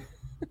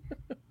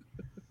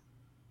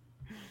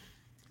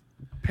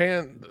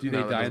 Do they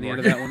No, that die in doesn't the end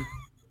of work. that one?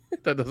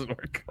 That doesn't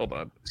work. Hold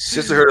on.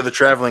 Sisterhood of the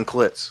Traveling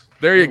Clits.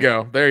 There you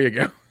go.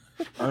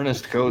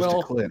 Ernest goes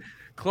Well, to clit.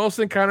 Close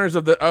Encounters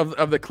of the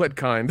clit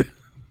kind.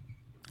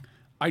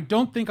 I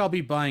don't think I'll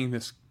be buying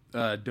this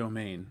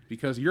domain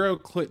because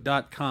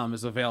Euroclit.com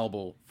is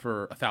available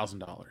for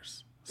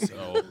 $1,000.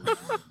 So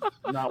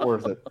Not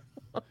worth it.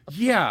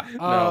 yeah,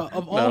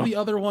 of all no. the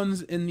other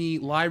ones in the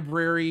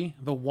library,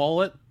 the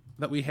wallet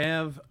that we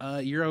have,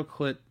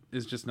 Euroclit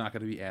is just not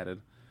going to be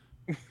added.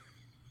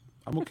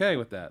 I'm okay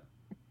with that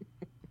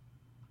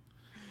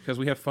because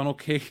we have funnel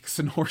cakes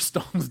and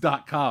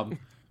horsestones.com.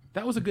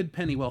 That was a good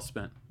penny well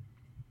spent.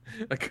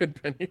 A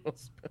good penny well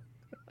spent.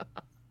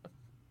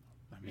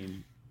 I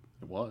mean,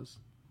 it was.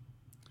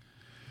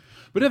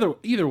 But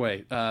either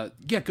way,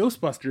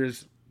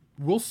 Ghostbusters.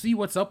 We'll see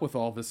what's up with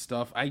all this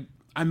stuff.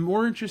 I'm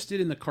more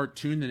interested in the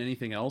cartoon than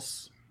anything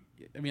else.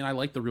 I mean, I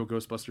like the real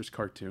Ghostbusters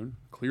cartoon.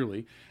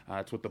 Clearly,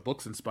 it's what the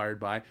book's inspired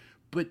by.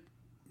 But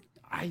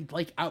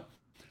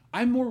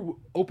I'm more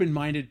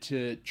open-minded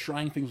to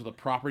trying things with a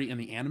property in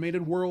the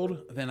animated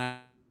world than I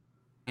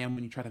am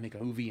when you try to make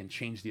a movie and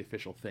change the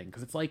official thing.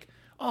 Because it's like,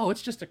 oh,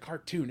 it's just a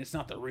cartoon. It's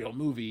not the real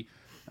movie.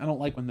 I don't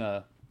like when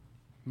the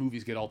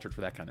movies get altered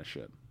for that kind of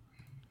shit.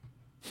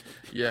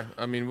 Yeah,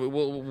 I mean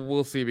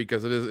we'll see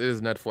because it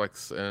is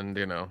Netflix, and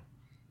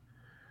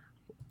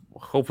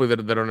hopefully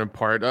they don't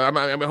impart. I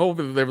mean,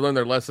 hopefully they've learned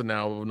their lesson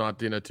now of not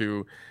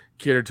to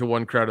cater to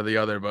one crowd or the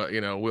other. But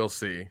we'll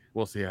see.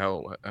 We'll see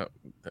how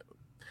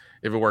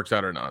if it works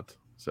out or not.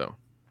 So,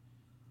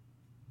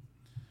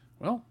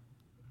 well,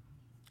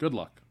 good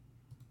luck.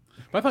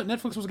 But I thought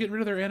Netflix was getting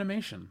rid of their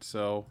animation,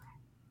 so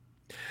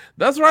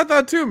that's what I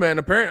thought too, man.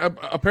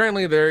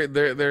 Apparently, they're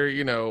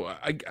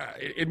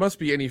it must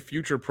be any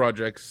future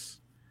projects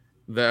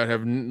that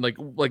have any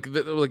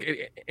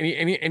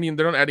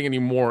they're not adding any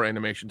more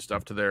animation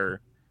stuff to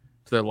their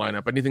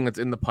lineup. Anything that's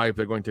in the pipe,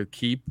 they're going to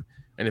keep,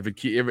 and if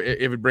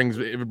it brings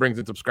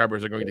in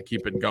subscribers, they're going to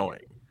keep it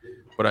going.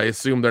 But I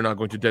assume they're not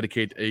going to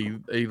dedicate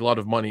a lot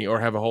of money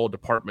or have a whole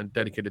department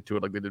dedicated to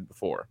it like they did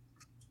before.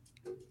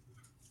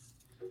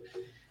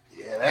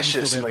 Yeah, that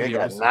shit seems like it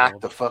got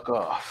knocked the fuck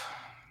off.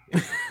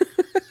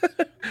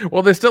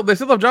 Well, they still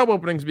have job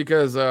openings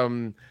because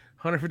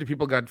 150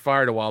 people got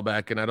fired a while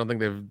back, and I don't think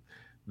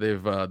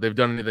they've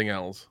done anything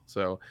else.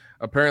 So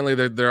apparently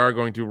they are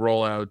going to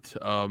roll out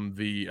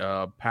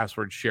the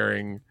password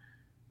sharing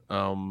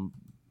thing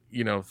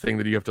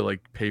that you have to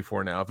like pay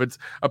for now. If it's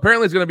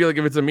going to be like,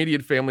 if it's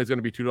immediate family, it's going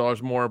to be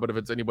 $2 more, but if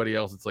it's anybody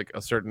else, it's like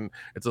a certain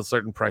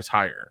price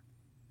higher.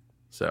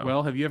 So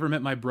well, have you ever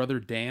met my brother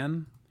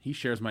Dan? He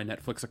shares my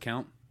Netflix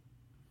account.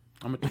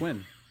 I'm a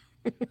twin.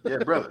 Yeah,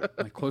 brother.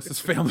 My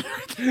closest family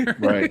right there.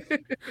 Right.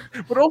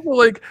 But also,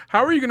 like,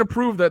 how are you going to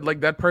prove that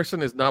like that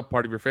person is not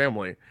part of your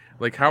family?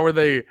 Like, how are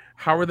they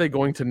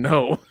going to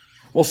know?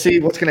 Well, see,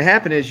 what's going to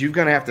happen is you're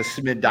going to have to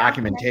submit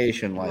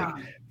documentation like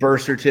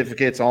birth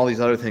certificates, all these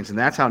other things. And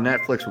that's how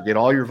Netflix will get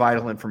all your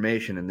vital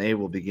information and they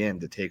will begin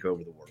to take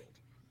over the world.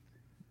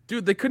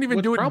 Dude, they couldn't even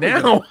What's do it probably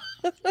now.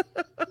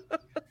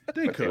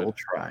 They But they could. will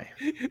try.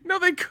 No,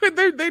 they could.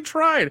 They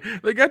tried.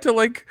 They got to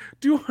like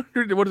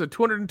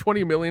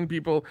 220 million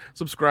people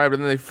subscribed,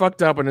 and then they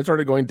fucked up, and it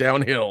started going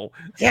downhill.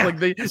 Yeah. Like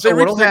they So reached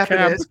what'll their happen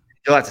cap. is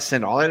you'll have to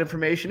send all that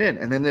information in,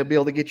 and then they'll be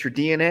able to get your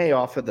DNA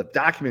off of the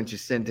documents you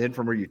sent in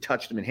from where you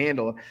touched them and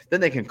handled them.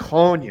 Then they can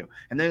clone you,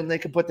 and then they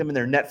can put them in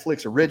their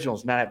Netflix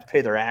originals, not have to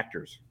pay their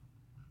actors.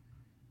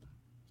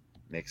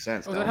 Makes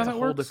sense. Oh, is don't that how it? that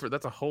works?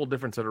 That's a whole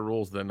different set of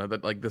rules. Then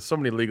that like there's so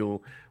many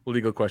legal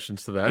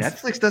questions to that.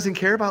 Netflix doesn't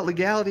care about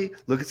legality.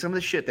 Look at some of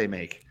the shit they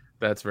make.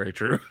 That's very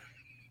true.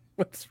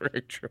 That's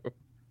very true.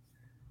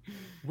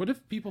 What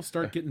if people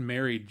start getting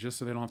married just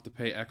so they don't have to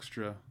pay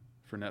extra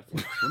for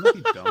Netflix?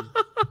 Wouldn't that be dumb?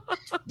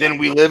 Then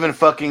we live in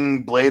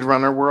fucking Blade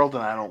Runner world,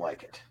 and I don't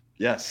like it.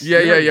 Yes.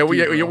 Yeah. We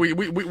do, we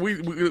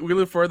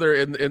live further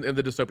in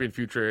the dystopian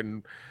future,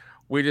 and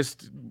we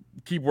just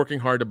keep working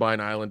hard to buy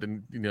an island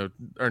and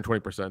earn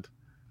 20%.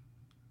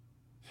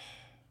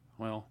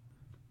 Well,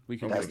 We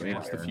can That's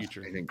finance the the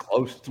future. Anything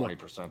close to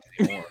 20%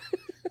 anymore.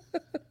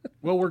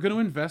 Well, we're going to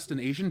invest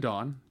in Asian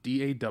Dawn,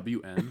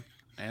 DAWN,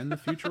 and the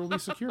future will be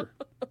secure.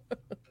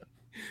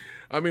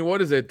 I mean, what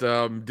is it?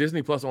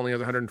 Disney Plus only has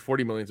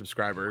 140 million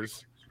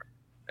subscribers,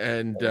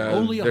 and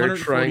Only they're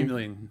 140 trying.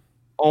 million.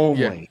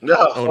 Only. No,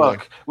 Oh,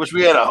 fuck. Wish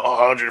we had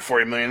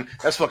 140 million.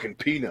 That's fucking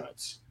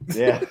peanuts.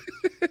 Yeah.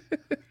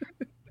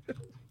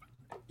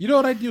 You know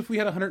what I'd do if we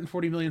had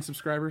 140 million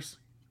subscribers?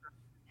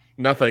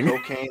 Nothing.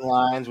 Cocaine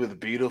lines with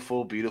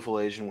beautiful, beautiful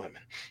Asian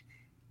women.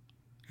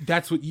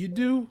 That's what you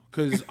do?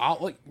 Because I'll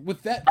like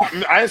with that.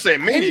 I didn't say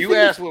me. You Anything-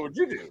 asked what would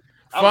you do?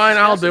 Fine,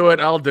 I'll do it.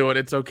 I'll do it.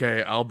 It's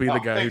okay. I'll be the Oh,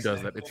 guy who thanks, does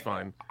man. that. It's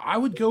fine. I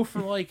would go for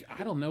like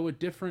I don't know a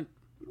different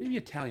maybe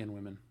Italian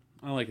women.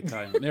 I like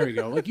Italian. There we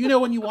go. Like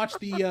when you watch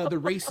the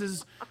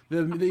races,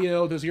 the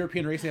those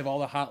European races, they have all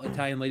the hot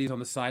Italian ladies on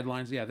the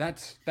sidelines. Yeah,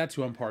 that's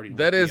who I'm partying.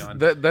 That with, is Dion.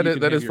 that You is can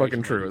that have is your fucking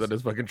Asian true. ladies. That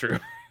is fucking true.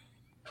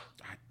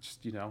 I just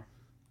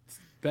it's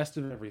best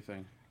of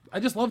everything. I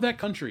just love that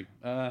country.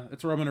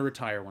 That's where I'm gonna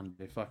retire one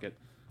day. Fuck it.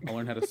 I'll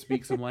learn how to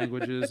speak some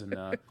languages and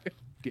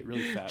get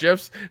really fat.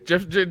 Jeff's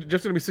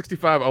gonna be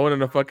 65.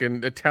 Owning a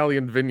fucking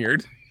Italian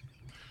vineyard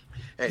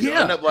Hey, you'll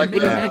Yeah, end up like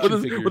and Yeah. action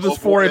with figures. his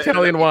 4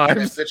 Italian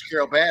wives. Bitch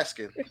Carol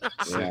Baskin.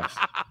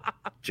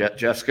 Yeah.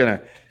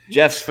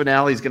 Jeff's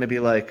finale is gonna be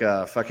like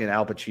fucking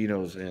Al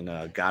Pacino's in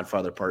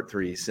Godfather Part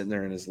 3. He's sitting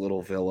there in his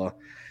little villa,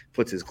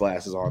 puts his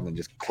glasses on, and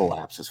just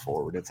collapses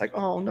forward. It's like,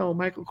 oh no,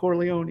 Michael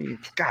Corleone.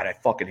 God, I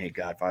fucking hate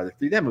Godfather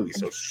 3. That movie's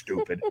so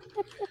stupid.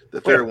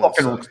 The third one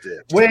Fucking sucks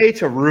dick. Way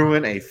to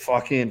ruin a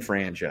fucking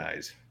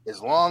franchise.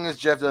 As long as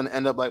Jeff doesn't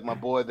end up like my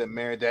boy that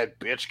married that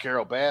bitch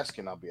Carol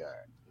Baskin, I'll be all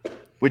right.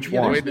 Which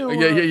Yeah, one? there's no,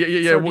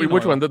 Yeah. sardine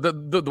Which oil. one?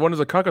 The one who's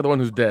a cuck or the one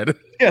who's dead?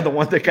 Yeah, the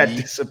one that got Ye-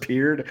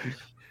 disappeared.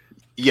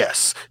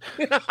 Yes.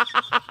 I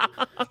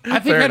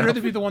think Fair I'd enough. rather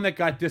be the one that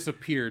got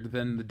disappeared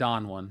than the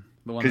Don one.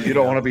 Because you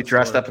don't want to be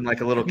dressed up in like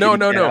a little No,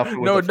 kitty cat outfit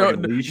with a no,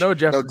 fucking leash. no,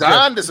 Jeff. No,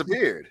 Don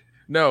disappeared.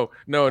 No.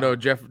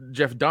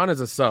 Jeff Don is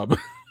a sub.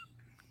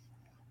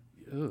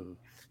 Ugh.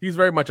 He's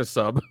very much a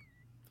sub.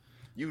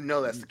 You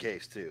know that's the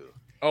case too.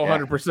 Oh, Yeah.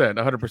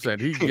 100%.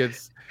 He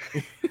gets.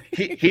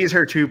 He's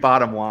her two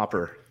bottom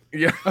whopper.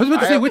 Yeah. I was about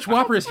to I say, have- which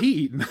Whopper is he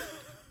eating?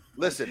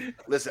 Listen.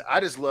 I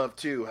just love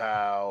too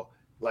how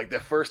like the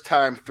first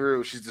time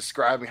through, she's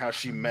describing how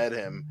she met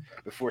him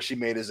before she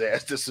made his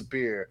ass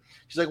disappear.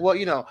 She's like,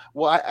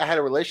 well, I had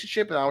a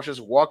relationship and I was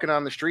just walking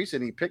on the streets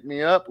and he picked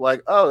me up.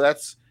 Like, oh,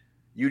 that's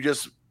you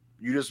just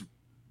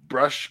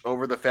brush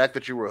over the fact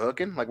that you were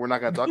hooking. Like, we're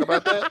not gonna talk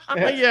about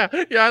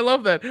that. yeah, I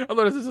love that. I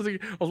love this. I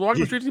was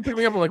walking the streets, he picked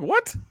me up. I'm like,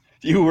 what?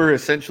 You were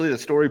essentially the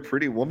story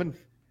Pretty Woman.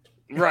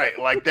 Right,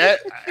 like that.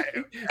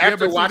 After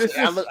but see, watching, this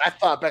it, is- I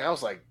thought back. I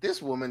was like,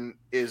 "This woman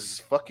is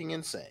fucking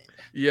insane."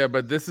 Yeah,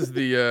 but this is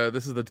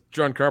the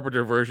John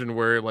Carpenter version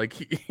where like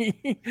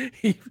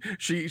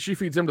she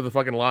feeds him to the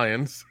fucking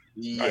lions.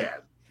 Yeah.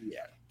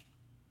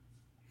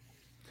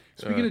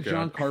 Speaking Oh, of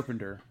John God.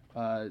 Carpenter,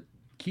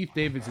 Keith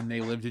David's in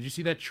They Live. Did you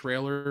see that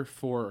trailer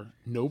for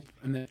Nope?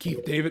 And then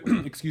Keith David,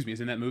 excuse me,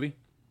 is in that movie.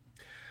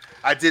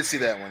 I did see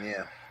that one.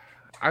 Yeah,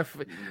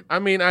 I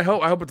mean, I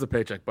hope it's a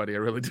paycheck, buddy. I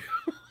really do.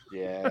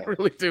 yeah. I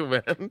really do,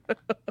 man.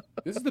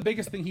 This is the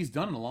biggest thing he's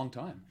done in a long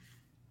time.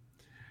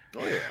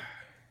 Oh yeah.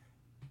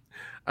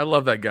 I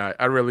love that guy.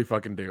 I really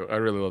fucking do. I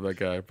really love that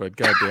guy. But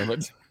god damn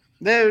it.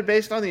 Dude,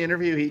 based on the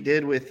interview he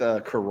did with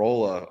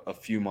Corolla a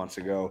few months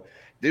ago,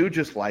 dude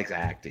just likes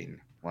acting.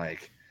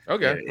 Like,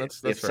 Okay, yeah,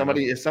 that's if fair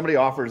somebody enough. if somebody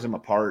offers him a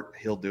part,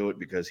 he'll do it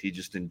because he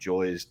just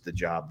enjoys the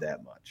job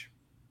that much.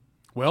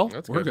 Well,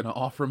 That's we're good. going to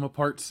offer him a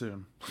part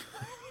soon.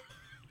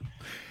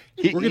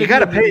 You gonna got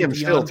to give pay him him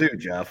still Dion- too,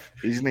 Jeff.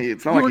 It's not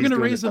We're like he's gonna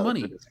doing raise this the all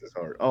money. because it's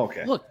hard. Oh,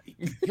 okay. Look,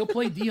 he'll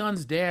play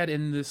Dion's dad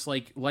in this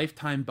like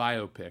Lifetime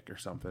biopic or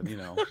something, you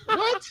know.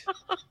 What?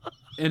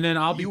 And then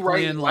I'll be You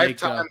playing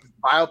write like lifetime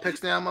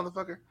biopics now,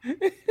 motherfucker?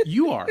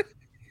 you are.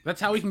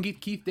 That's how we can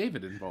get Keith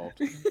David involved.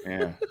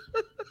 Yeah.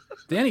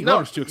 Danny No,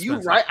 Glover's too you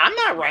expensive. write. I'm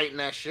not writing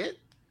that shit.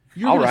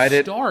 You're I'll gonna write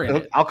it. star in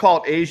it. I'll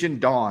call it Asian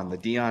Dawn, the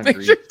Dion Green.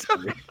 Asian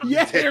Dawn.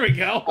 Yeah, there we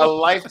go. A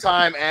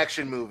lifetime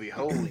action movie.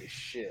 Holy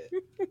shit.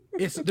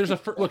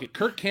 Look at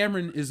Kirk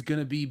Cameron is going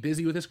to be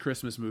busy with his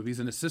Christmas movies,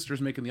 and his sister's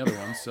making the other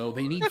ones, so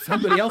they need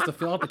somebody else to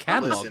fill out the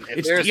catalog. Listen, if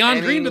It's there's Dion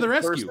any Green to the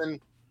rescue. person-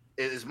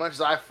 as much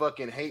as I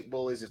fucking hate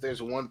bullies, if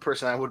there's one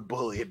person I would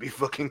bully, it'd be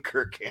fucking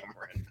Kirk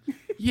Cameron.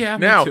 Yeah,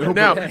 me Now, too,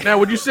 now, but hey. now,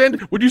 would you send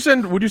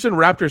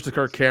Raptors to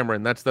Kirk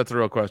Cameron? That's a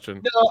real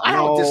question. No, I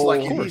don't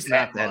dislike him. it's He's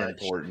not that that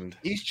much. important.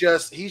 He's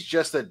just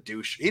a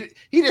douche.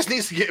 He just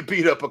needs to get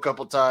beat up a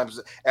couple times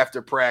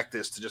after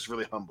practice to just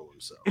really humble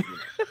himself. You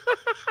know?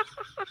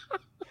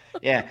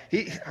 Yeah,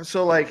 he's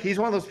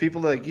one of those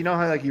people that, like, you know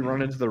how like you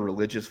run into the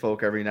religious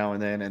folk every now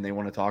and then, and they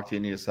want to talk to you,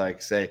 and you just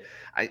like say,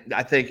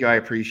 I thank you, I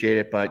appreciate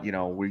it, but you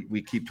know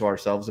we keep to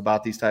ourselves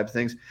about these type of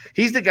things.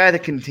 He's the guy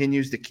that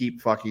continues to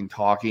keep fucking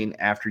talking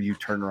after you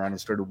turn around and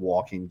started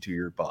walking to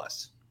your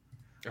bus.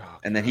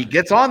 And then he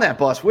gets on that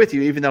bus with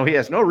you, even though he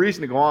has no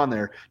reason to go on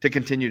there to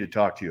continue to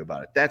talk to you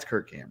about it. That's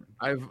Kirk Cameron.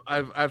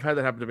 I've had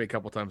that happen to me a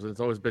couple times, and it's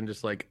always been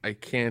just like, I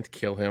can't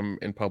kill him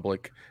in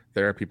public.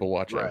 There are people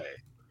watching.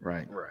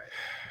 Right.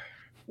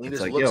 He It's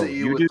just like, looks yo, at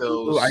you you with do,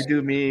 those, I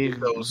do me,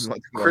 with those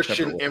let's go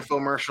Christian separate ways.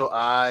 infomercial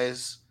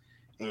eyes,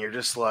 and you're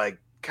just like,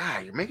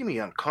 God, you're making me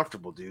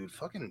uncomfortable, dude.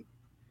 Fucking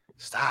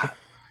stop.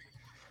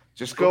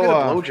 Just Go go, get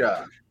a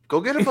blowjob. Go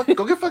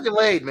get fucking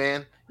laid,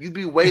 man. You'd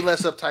be way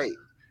less uptight.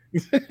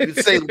 You'd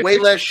say way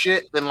less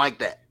shit than like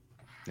that.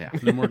 Yeah.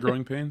 No more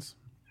growing pains.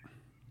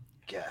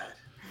 God,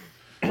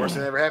 worst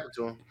thing that ever happened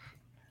to him.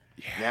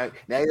 Yeah.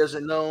 Now he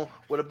doesn't know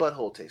what a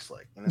butthole tastes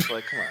like, and it's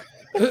like, come on,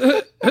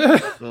 man.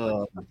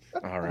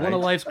 All right. One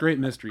of life's great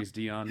mysteries,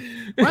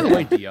 Dion. By the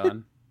way,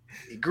 Dion,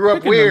 He grew up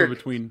pick a number weird.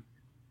 between.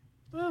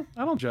 Well,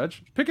 I don't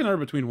judge. Pick a number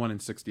between 1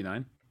 and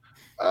 69.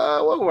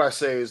 What do I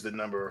say is the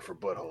number for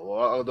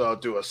butthole? I'll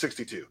do a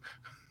 62.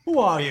 Who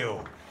are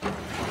you?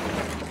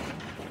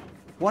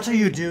 What are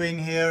you doing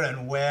here,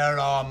 and where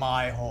are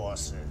my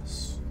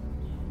horses?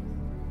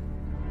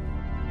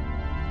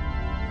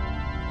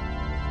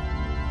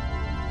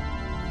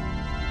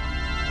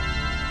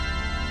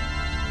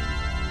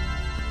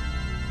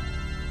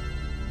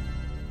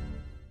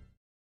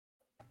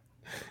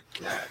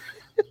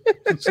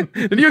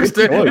 Did you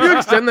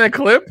extend that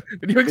clip?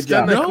 Did you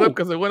extend that job. clip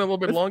because it went a little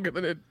bit longer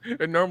than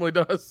it normally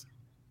does?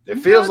 It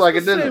feels No, like it,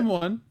 it's the didn't same it?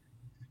 one.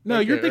 No,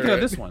 Okay, you're thinking of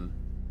alright. this one.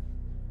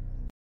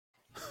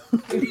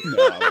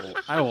 No,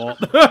 I won't.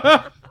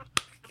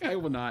 I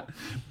will not.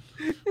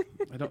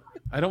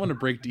 I don't want to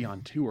break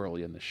Dion too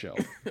early in the show.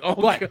 Oh,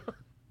 But God.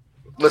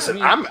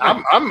 Listen, I'm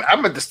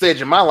at the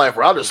stage in my life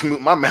where I'll just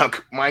mute my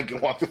mic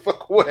and walk the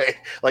fuck away.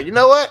 Like, you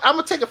know what? I'm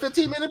gonna take a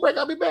 15-minute break.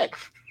 I'll be back.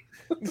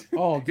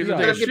 oh, Get Dion,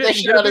 your Let him shit get that and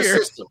shit get a out of the beer.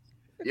 system.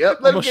 Yep,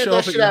 I'm let him gonna get show that up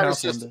at shit your out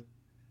of the house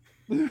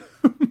one system. day.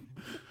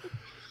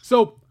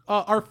 So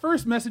our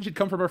first message had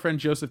come from our friend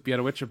Joseph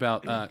Biedowicz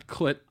about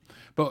Clit,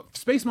 but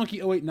Space Monkey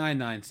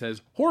 0899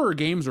 says horror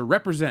games are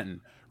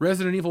representing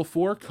Resident Evil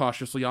 4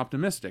 cautiously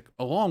optimistic,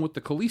 along with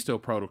the Callisto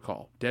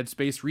Protocol, Dead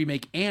Space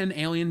remake, and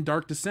Alien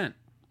Dark Descent.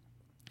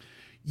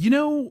 You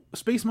know,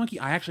 Space Monkey,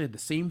 I actually had the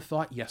same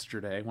thought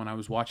yesterday when I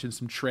was watching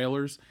some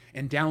trailers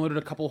and downloaded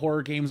a couple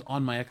horror games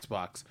on my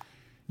Xbox.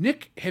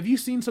 Nick, have you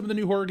seen some of the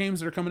new horror games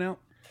that are coming out?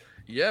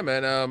 Yeah,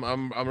 man.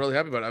 I'm really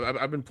happy about it.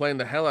 I've been playing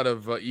the hell out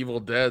of Evil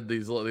Dead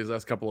these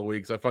last couple of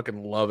weeks. I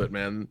fucking love it,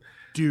 man.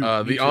 Dude, me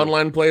The too.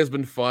 online play has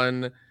been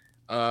fun.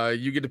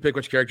 You get to pick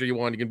which character you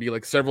want. You can be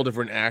like several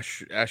different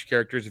Ash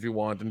characters if you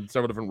want, and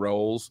several different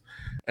roles.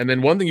 And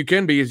then one thing you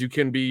can be is you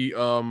can be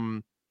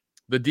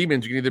the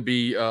demons. You can either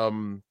be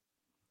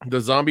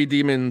the zombie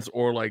demons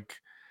or like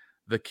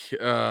the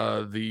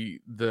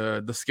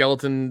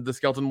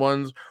skeleton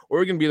ones,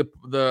 or you can be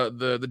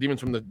the demons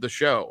from the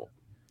show.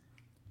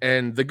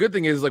 And the good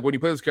thing is, like, when you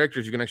play those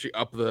characters, you can actually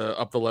up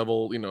the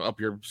level, up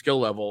your skill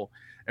level,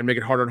 and make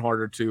it harder and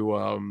harder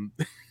to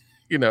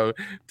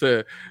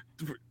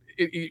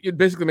it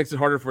basically makes it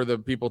harder for the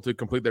people to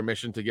complete their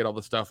mission to get all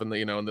the stuff in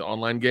the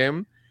online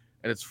game.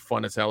 And it's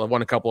fun as hell. I've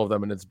won a couple of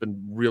them, and it's been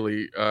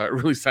really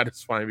really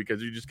satisfying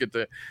because you just get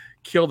to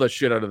kill the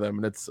shit out of them,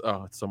 and it's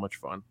so much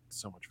fun. It's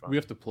so much fun. We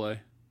have to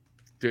play.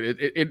 Dude,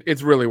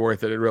 it's really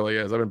worth it. It really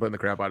is. I've been playing the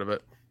crap out of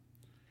it.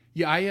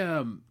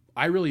 Yeah,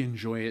 I really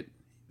enjoy it.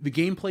 The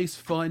gameplay's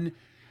fun.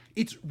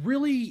 It's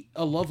really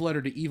a love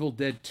letter to Evil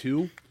Dead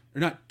 2,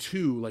 or not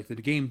 2 like the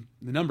game,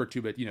 the number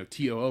 2, but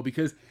TOO,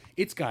 because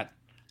it's got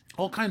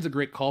all kinds of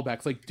great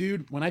callbacks. Like,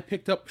 dude, when I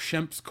picked up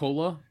Shemp's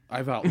Cola,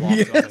 I've outlawed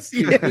it. I was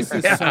like, dude, this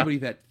is somebody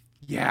that,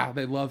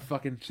 they love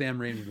fucking Sam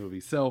Raimi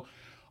movies. So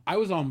I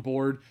was on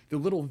board. The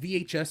little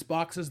VHS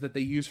boxes that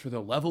they use for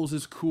the levels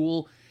is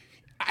cool.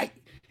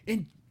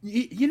 And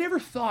you never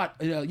thought,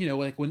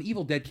 like when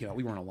Evil Dead came out,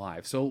 we weren't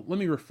alive. So let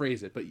me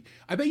rephrase it. But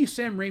I bet you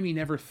Sam Raimi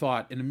never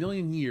thought in a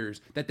million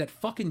years that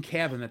fucking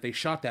cabin that they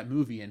shot that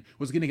movie in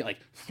was going to get like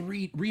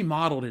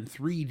remodeled in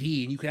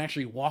 3D, and you could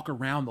actually walk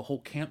around the whole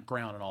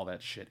campground and all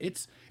that shit.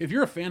 If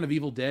you're a fan of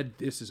Evil Dead,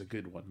 this is a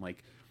good one.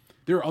 Like,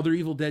 there are other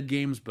Evil Dead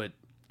games, but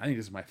I think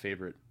this is my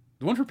favorite.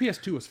 The one for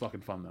PS2 was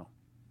fucking fun though.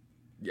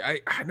 Yeah,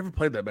 I never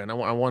played that, man. I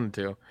wanted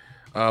to,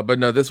 but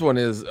no, this one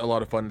is a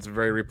lot of fun. It's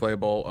very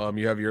replayable.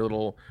 You have your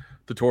little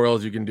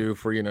tutorials you can do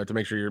for to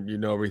make sure you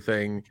know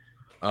everything.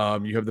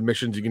 You have the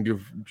missions you can do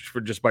for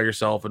just by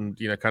yourself, and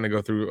kind of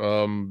go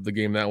through the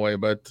game that way.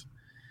 But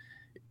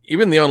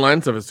even the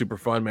online stuff is super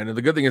fun, man. And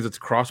the good thing is it's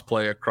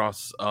cross-play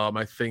across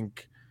I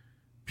think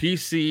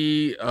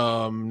PC,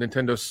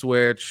 Nintendo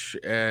Switch,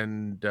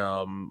 and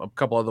a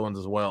couple other ones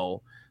as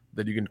well,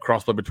 that you can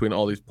cross-play between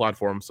all these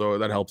platforms, so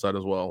that helps out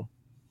as well.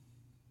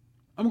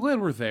 I'm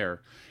glad we're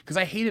there, because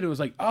I hated it. It was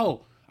like,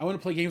 oh, I want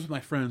to play games with my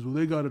friends. Well,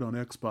 they got it on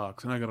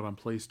Xbox and I got it on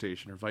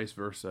PlayStation, or vice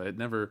versa. It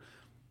never.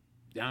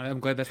 I'm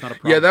glad that's not a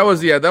problem. Yeah,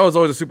 that was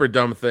always a super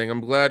dumb thing. I'm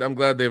glad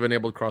they've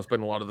enabled crossplay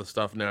in a lot of the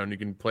stuff now, and you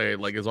can play it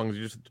like as long as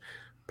you just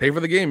pay for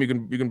the game, you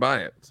can buy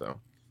it. So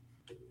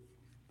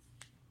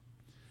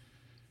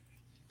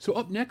So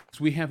up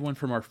next, we have one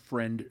from our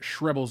friend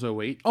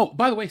Shrebbles08. Oh,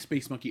 by the way,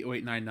 Space Monkey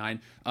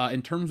 0899,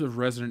 in terms of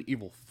Resident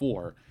Evil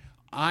 4,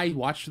 I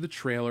watched the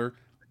trailer.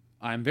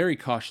 I'm very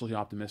cautiously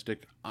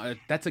optimistic.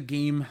 That's a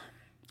game,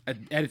 at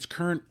its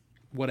current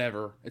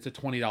whatever, it's a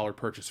 $20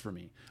 purchase for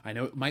me. I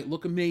know it might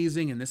look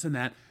amazing and this and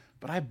that,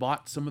 but I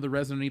bought some of the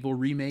Resident Evil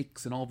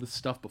remakes and all this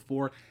stuff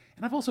before,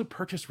 and I've also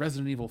purchased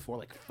Resident Evil 4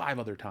 like 5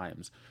 other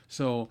times.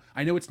 So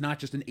I know it's not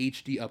just an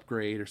HD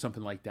upgrade or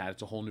something like that.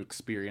 It's a whole new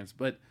experience,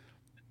 but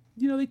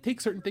you know, they take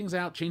certain things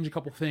out, change a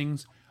couple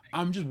things.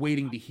 I'm just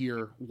waiting to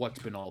hear what's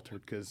been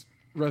altered, because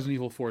Resident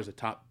Evil 4 is a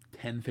top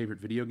 10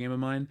 favorite video game of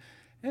mine,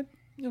 and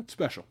you know, it's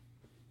special.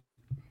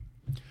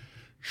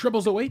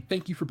 Shrebbles08,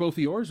 thank you for both of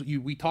yours.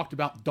 We talked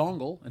about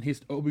Dongle, and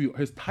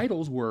his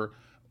titles were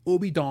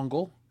Obi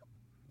Dongle,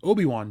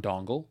 Obi-Wan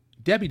Dongle,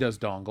 Debbie Does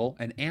Dongle,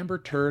 and Amber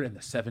Turd and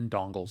the 7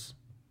 Dongles.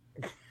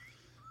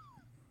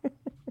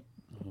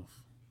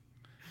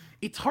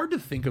 It's hard to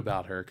think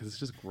about her because it's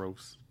just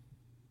gross.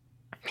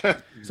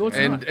 So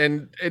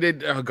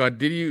oh god,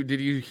 did you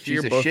hear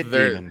She's a both shit of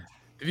their demon.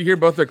 did you hear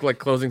both their like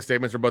closing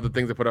statements for both the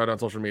things they put out on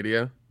social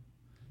media?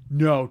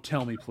 No,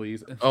 tell me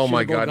please. Oh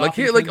my god! Like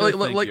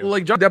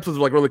John Depp's was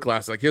like really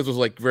classy. Like his was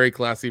like very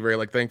classy, very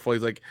like thankful.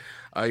 He's like,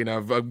 you know,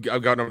 I've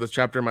gotten over this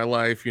chapter in my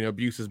life. You know,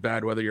 abuse is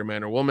bad whether you're a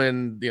man or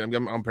woman. You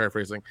know, I'm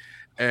paraphrasing,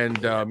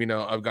 and you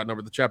know, I've gotten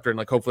over the chapter, and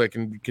like hopefully I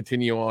can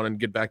continue on and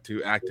get back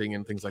to acting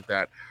and things like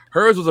that.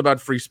 Hers was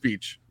about free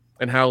speech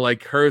and how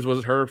like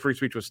her free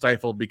speech was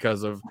stifled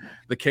because of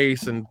the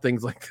case and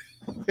things like.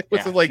 It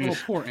was like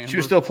she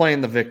was still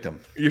playing the victim.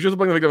 You're just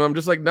playing the victim. I'm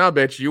just like, nah,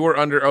 bitch. You were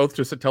under oath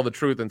to tell the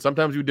truth, and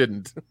sometimes you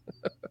didn't.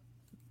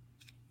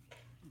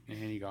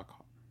 And you got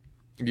caught.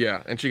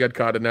 Yeah, and she got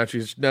caught, and now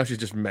she's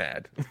just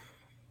mad.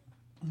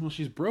 Well,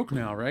 she's broke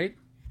now, right?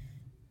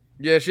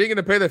 Yeah, she ain't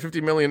gonna pay that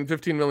 15 million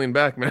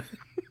back, man.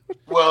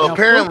 Well, Now,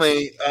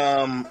 apparently,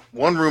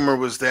 one rumor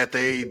was that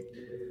they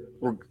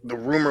were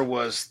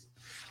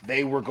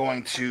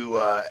going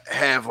to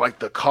have like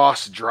the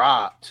cost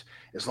dropped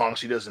as long as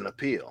she doesn't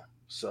appeal.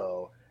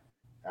 So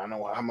I don't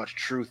know how much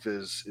truth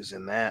is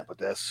in that, but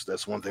that's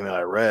one thing that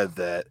I read,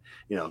 that,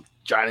 you know,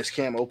 Giannis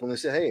Cam openly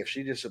said, hey, if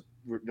she just,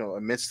 you know,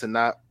 admits to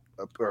not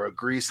or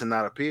agrees to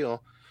not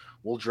appeal,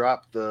 we'll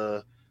drop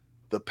the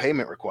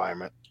payment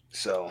requirement.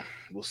 So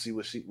we'll see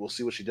what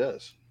she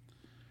does.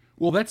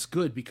 Well, that's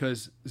good,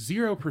 because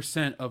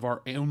 0% of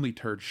our Only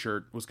Turd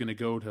shirt was going to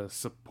go to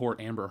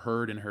support Amber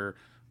Heard in her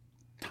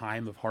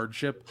time of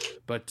hardship.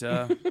 But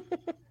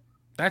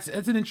that's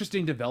an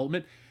interesting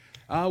development.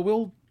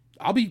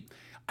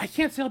 I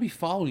can't say I'll be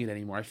following it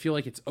anymore. I feel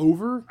like it's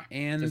over,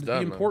 and It's done,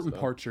 the man. important It's done.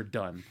 parts are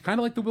done. Kind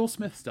of like the Will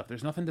Smith stuff.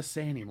 There's nothing to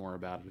say anymore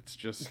about it. It's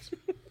just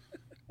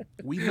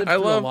we lived through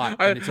a lot.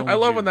 And it's only I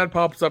love June. when that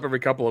pops up every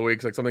couple of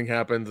weeks, like something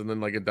happens and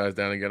then like it dies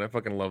down again. I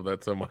fucking love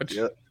that so much.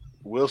 Yeah.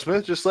 Will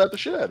Smith just slapped the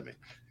shit out of me.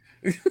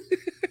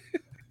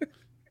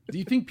 Do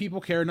you think people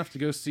care enough to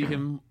go see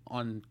him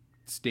on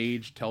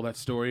stage tell that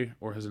story,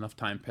 or has enough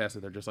time passed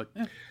that they're just like,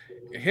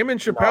 Him and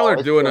Chappelle are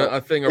it's doing still-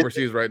 a thing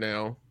overseas right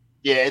now.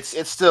 Yeah,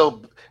 it's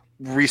still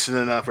recent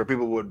enough where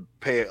people would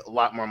pay a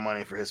lot more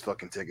money for his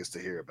fucking tickets to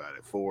hear about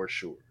it, for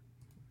sure.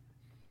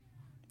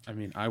 I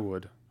mean, I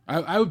would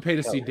pay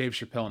to see Dave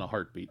Chappelle in a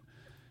heartbeat.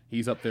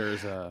 He's up there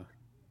as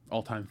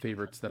all-time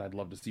favorites that I'd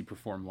love to see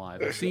perform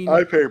live.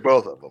 I pay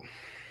both of them.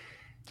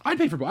 I'd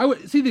pay for both.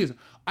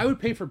 I would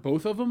pay for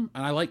both of them,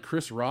 and I like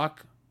Chris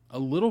Rock a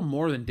little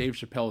more than Dave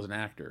Chappelle as an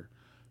actor,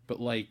 but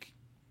like,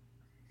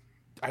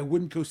 I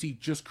wouldn't go see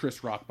just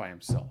Chris Rock by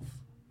himself.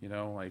 You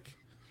know, like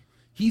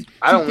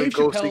I only Dave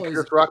go Chappelle see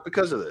Chris Rock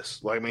because of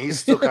this. Like, I mean, he's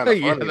still kind of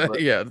funny.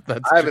 but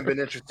That's I haven't been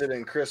interested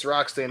in Chris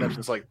Rock stand up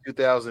since like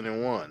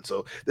 2001.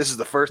 So this is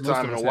the first Most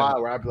time of in a us while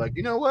haven't. where I'd be like,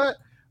 you know what?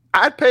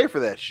 I'd pay for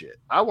that shit.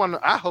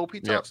 I hope he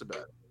talks about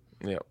it.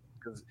 Yeah.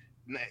 Because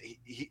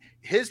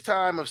his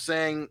time of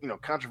saying, you know,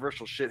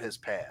 controversial shit has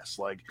passed.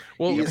 Like,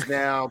 Well, he is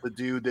now the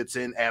dude that's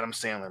in Adam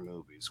Sandler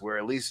movies, where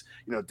at least,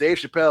 you know, Dave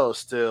Chappelle is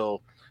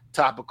still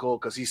topical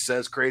because he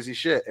says crazy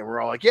shit, and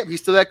we're all like, yep,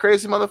 he's still that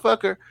crazy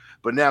motherfucker.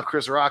 But now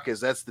Chris Rock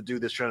that's the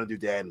dude that's trying to do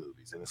dad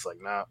movies, and it's like,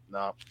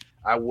 no,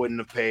 I wouldn't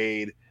have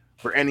paid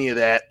for any of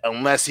that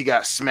unless he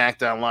got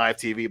smacked on live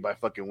TV by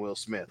fucking Will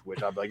Smith,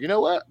 which I'd be like, you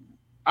know what,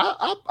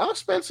 I'll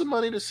spend some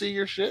money to see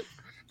your shit.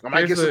 I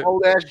might get some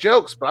old ass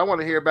jokes, but I want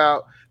to hear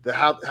about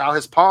how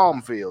his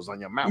palm feels on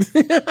your mouth.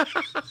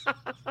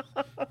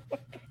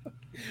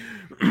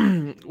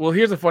 Well,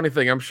 here's a funny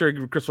thing. I'm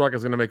sure Chris Rock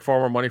is going to make far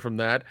more money from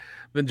that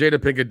than Jada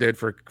Pinkett did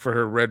for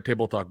her Red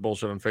Table Talk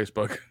bullshit on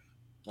Facebook.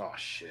 Oh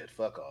shit!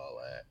 Fuck all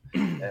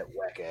that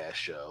whack ass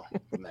show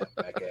from that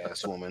whack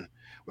ass woman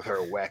with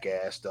her whack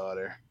ass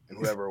daughter and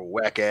whoever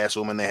whack ass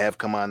woman they have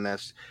come on.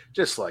 That's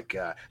just like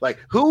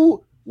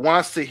who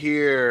wants to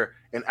hear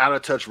an out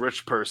of touch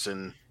rich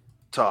person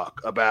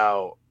talk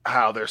about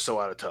how they're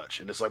so out of touch?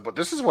 And it's like, but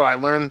this is what I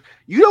learned.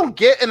 You don't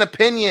get an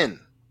opinion.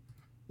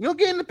 You don't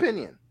get an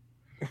opinion.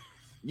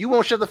 You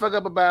won't shut the fuck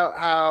up about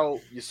how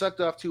you sucked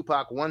off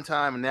Tupac one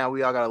time and now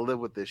we all got to live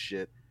with this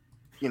shit.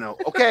 You know,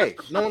 okay,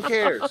 no one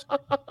cares.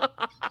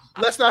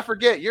 let's not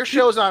forget your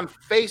show's on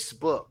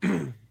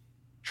Facebook.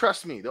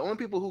 Trust me, the only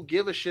people who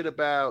give a shit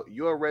about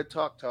your Red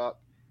Talk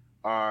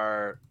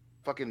are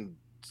fucking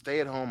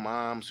stay-at-home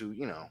moms who,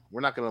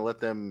 we're not going to let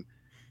them,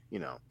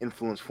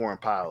 influence foreign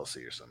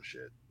policy or some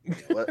shit.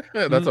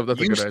 That's a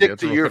good stick idea.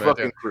 to your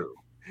fucking crew.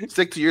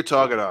 Stick to your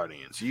target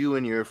audience. You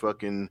and your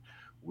fucking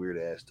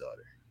weird-ass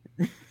daughter.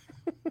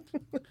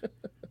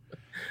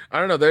 I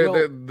don't know. I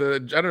don't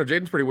know.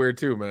 Jaden's pretty weird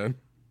too, man.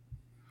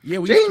 Yeah,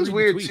 Jaden's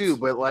weird too,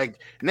 but like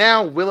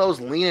now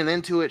Willow's leaning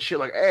into it. Shit,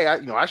 like, hey,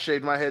 I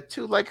shaved my head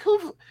too. Like,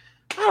 who?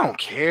 I don't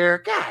care.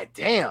 God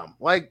damn.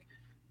 Like,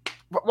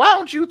 why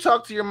don't you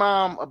talk to your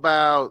mom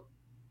about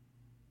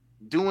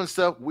doing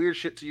stuff, weird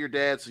shit to your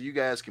dad, so you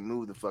guys can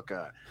move the fuck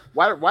on?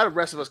 Why the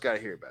rest of us got to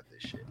hear about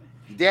this shit?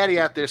 Your daddy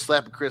out there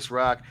slapping Chris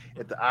Rock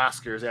at the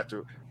Oscars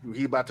after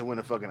he about to win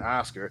a fucking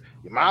Oscar.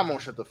 Your mom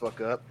won't shut the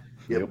fuck up.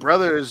 Your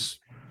brother's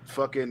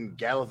fucking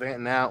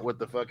gallivanting out with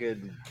the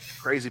fucking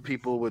crazy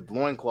people with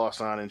loincloths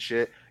on and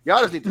shit.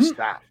 Y'all just need to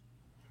stop.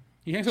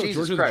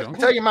 Jesus Christ.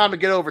 Tell your mom to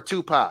get over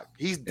Tupac.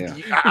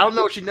 I don't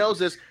know if she knows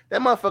this.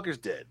 That motherfucker's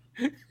dead.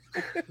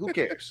 Who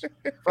cares?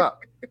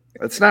 Fuck.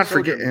 Let's not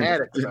forget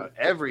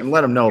everything. And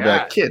let them know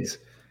that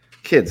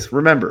kids,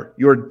 remember,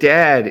 your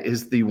dad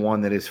is the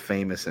one that is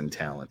famous and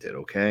talented,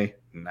 okay?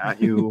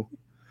 Not you,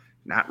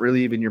 not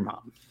really even your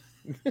mom.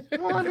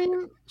 Well, I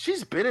mean,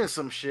 she's been in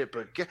some shit,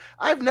 but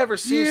I've never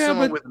seen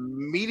someone with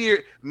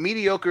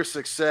mediocre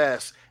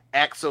success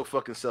act so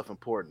fucking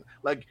self-important.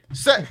 Like,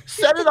 Set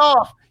It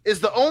Off is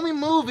the only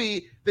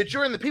movie that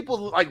you're in the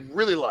people like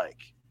really like.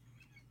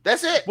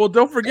 That's it. Well,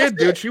 don't forget,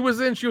 dude. She was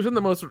in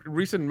the most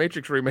recent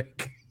Matrix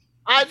remake.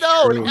 I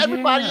know.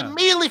 Everybody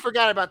immediately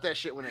forgot about that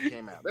shit when it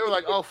came out. They were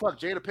like, "Oh fuck,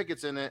 Jada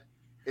Pickett's in it.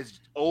 It's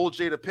old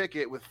Jada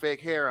Pickett with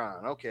fake hair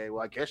on." Okay,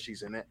 well, I guess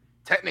she's in it.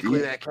 Technically,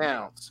 that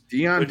counts.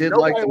 Dion did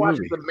like the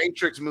movie. The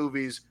Matrix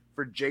movies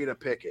for Jada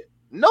Pickett.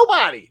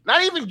 Nobody,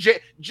 not even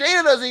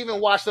Jada doesn't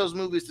even watch those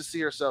movies to see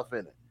herself in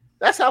it.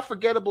 That's how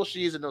forgettable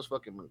she is in those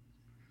fucking movies.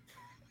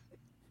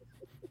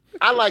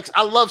 I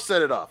love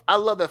Set It Off. I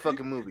love that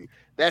fucking movie.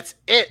 That's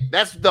it.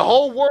 That's the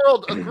whole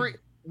world agree.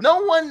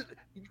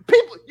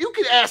 People, you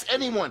could ask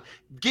anyone,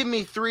 give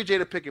me 3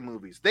 Jada Pickett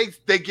movies.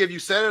 They give you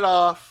Set It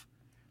Off.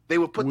 They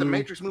would put the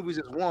Matrix movies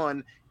as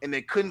one, and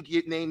they couldn't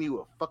name you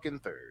a fucking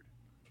third.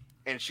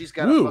 And she's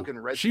got a fucking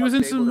red. She was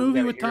in some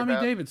movie with Tommy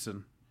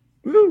Davidson.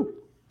 Woo.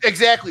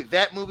 Exactly,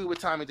 that movie with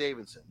Tommy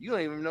Davidson. You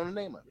don't even know the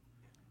name of it.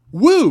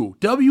 Woo,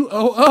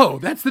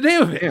 WOO. That's the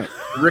name of it. Yeah.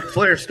 Ric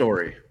Flair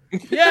story.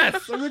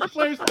 Yes, a Ric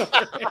Flair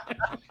story.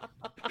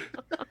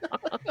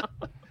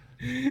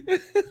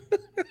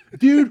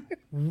 Dude,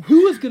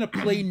 who is going to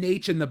play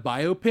Nate in the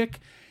biopic?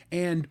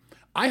 And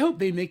I hope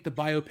they make the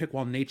biopic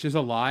while Nate is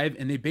alive,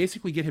 and they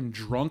basically get him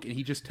drunk, and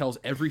he just tells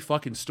every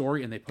fucking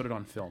story, and they put it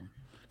on film.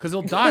 Because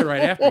he'll die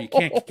right after. You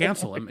can't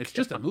cancel him. It's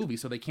just a movie,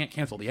 so they can't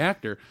cancel the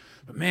actor.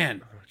 But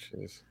man,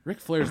 Ric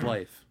Flair's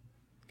life.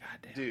 God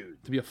damn.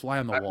 Dude. To be a fly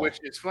on the wall. Which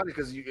it's funny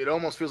because it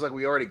almost feels like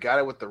we already got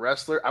it with the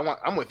wrestler.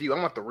 I'm with you. I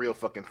want the real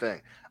fucking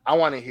thing. I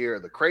want to hear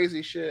the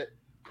crazy shit.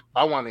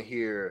 I want to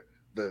hear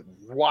the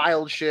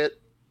wild shit.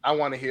 I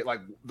want to hear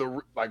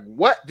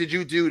what did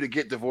you do to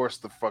get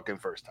divorced the fucking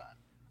first time?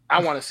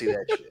 I want to see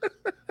that shit.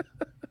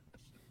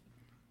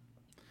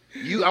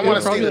 I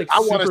want to see that. I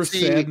want to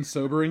see sad and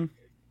sobering.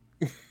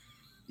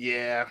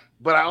 Yeah,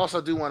 but I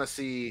also do want to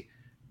see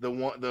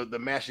the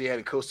match they had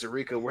in Costa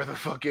Rica where the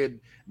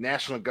fucking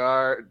National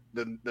Guard,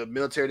 the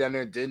military down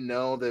there didn't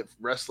know that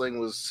wrestling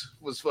was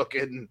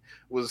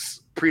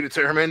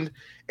predetermined,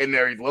 and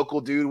their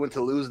local dude went to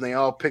lose, and they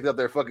all picked up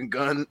their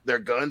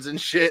guns and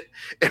shit.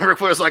 And Ric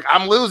Flair's like,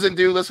 "I'm losing,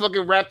 dude. Let's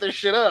fucking wrap this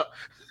shit up."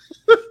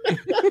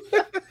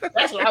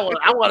 That's what I want.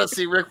 I want to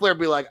see Ric Flair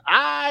be like,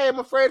 "I am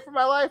afraid for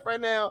my life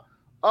right now.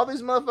 All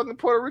these motherfucking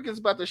Puerto Ricans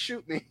about to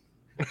shoot me.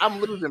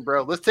 I'm losing,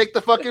 bro. Let's take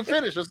the fucking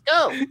finish. Let's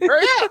go.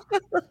 Hurry up."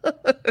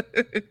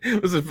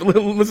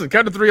 Listen,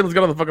 count to 3 and let's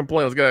get on the fucking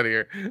plane. Let's get out of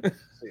here.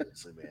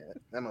 Seriously, man.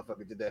 That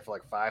motherfucker did that for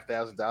like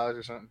 $5,000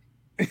 or something.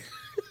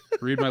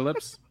 Read my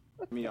lips.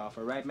 Me off,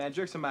 all right, man.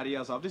 Jerk somebody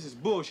else off. This is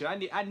bullshit. I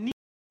need. I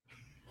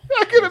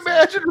can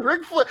imagine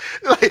Ric Flair.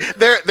 Like,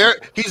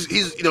 he's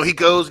he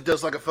goes and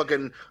does like a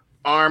fucking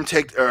arm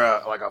take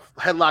or like a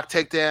headlock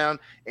takedown,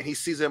 and he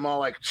sees them all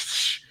like.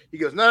 He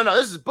goes, no,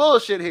 this is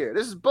bullshit here.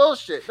 This is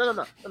bullshit.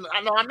 No.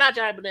 I'm not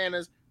giant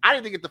bananas. I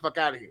need to get the fuck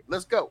out of here.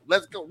 Let's go.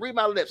 Read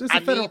my lips. This is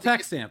a federal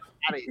tax stamp.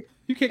 Out of here.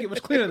 You can't get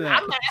much clearer than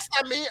that. That's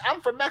not me. I'm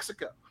from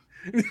Mexico.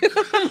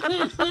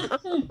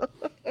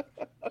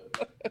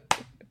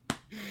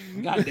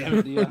 God damn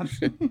it, Dion.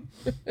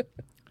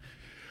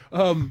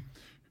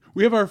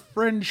 We have our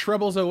friend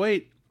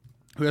Shrebbles08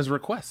 who has a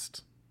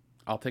request.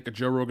 I'll take a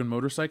Joe Rogan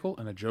motorcycle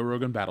and a Joe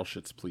Rogan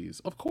battleships, please.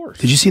 Of course.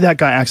 Did you see that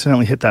guy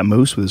accidentally hit that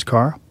moose with his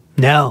car?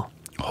 No.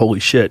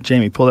 Holy shit.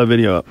 Jamie, pull that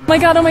video up. Oh my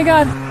god, oh my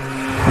god.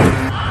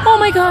 Oh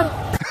my god.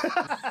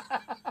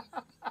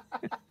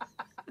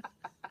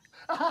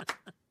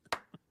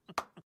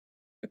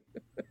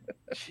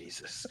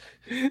 Jesus.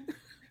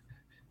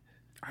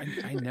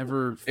 I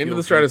never into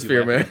the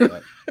stratosphere,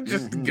 man.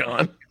 Just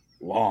gone.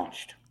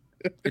 Launched.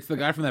 It's the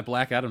guy from that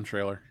Black Adam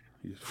trailer.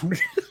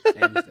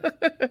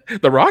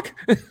 The Rock?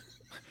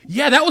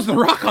 Yeah, that was The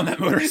Rock on that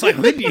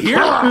motorcycle. Didn't you hear?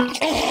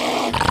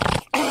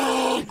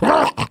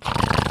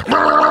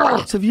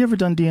 So have you ever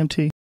done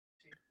DMT?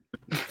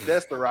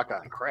 That's The Rock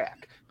on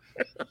crack.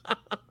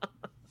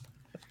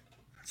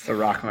 It's The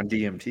Rock on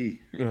DMT.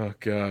 Oh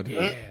God.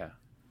 Yeah.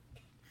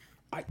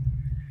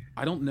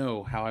 I don't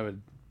know how I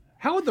would.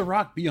 How would The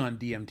Rock be on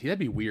DMT? That'd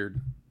be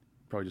weird.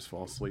 Probably just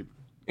fall asleep.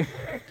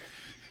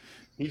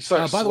 He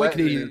starts By the way,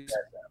 sweating. Canadians.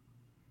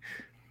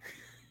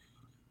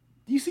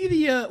 Do you see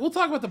the? We'll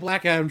talk about the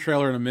Black Adam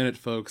trailer in a minute,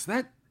 folks.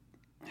 That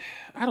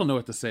I don't know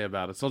what to say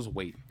about it, so I'll just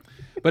wait.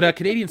 But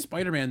Canadian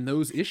Spider-Man,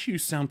 those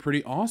issues sound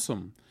pretty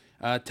awesome.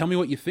 Tell me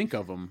what you think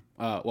of them.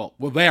 Well,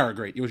 they are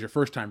great. It was your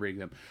first time reading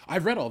them.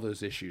 I've read all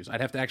those issues.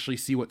 I'd have to actually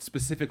see what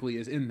specifically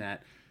is in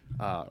that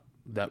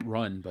that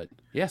run. But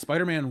yeah,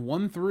 Spider-Man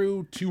 1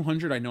 through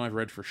 200, I know I've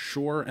read for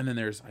sure. And then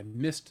I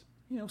missed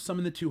some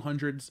in the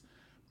 200s,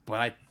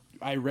 but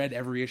I read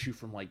every issue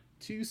from like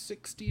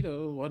 260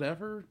 to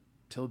whatever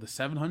till the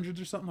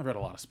 700s or something. I've read a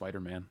lot of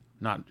Spider-Man.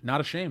 Not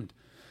ashamed.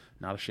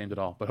 Not ashamed at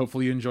all. But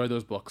hopefully you enjoy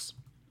those books.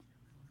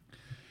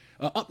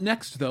 Up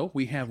next, though,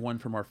 we have one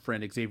from our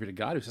friend Xavier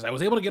DeGod, who says, I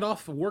was able to get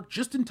off of work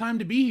just in time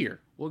to be here.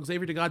 Well,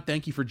 Xavier DeGod,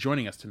 thank you for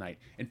joining us tonight.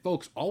 And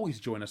folks, always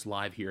join us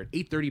live here at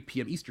 8:30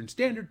 p.m. Eastern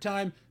Standard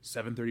Time,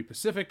 7:30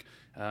 Pacific,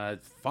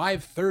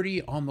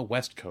 5:30 on the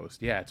West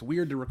Coast. Yeah, it's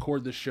weird to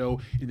record this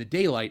show in the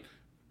daylight,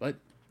 but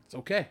it's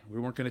okay. We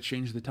weren't going to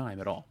change the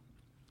time at all.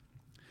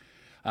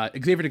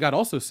 Xavier DeGod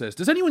also says,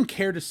 does anyone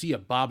care to see a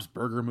Bob's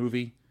Burger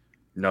movie?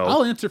 No.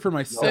 I'll answer for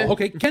myself.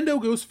 Okay, Kendo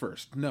goes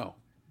first. No.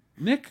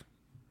 Nick?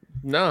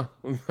 No,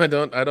 I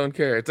don't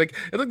care. It's like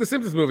the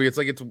Simpsons movie. It's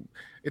like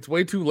it's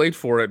way too late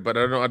for it, but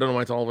I don't know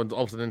why it's all of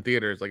a sudden in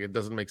theaters. Like it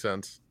doesn't make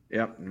sense.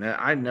 Yep.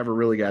 I never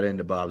really got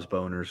into Bob's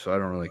Boners, so I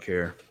don't really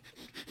care.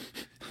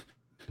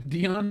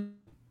 Dion?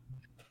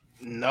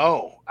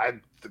 No,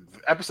 the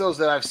episodes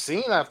that I've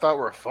seen I thought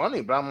were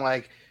funny, but I'm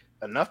like,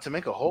 enough to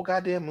make a whole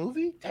goddamn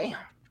movie? Damn.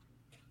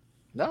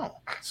 No.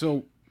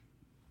 So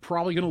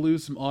probably going to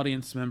lose some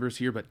audience members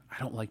here, but I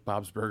don't like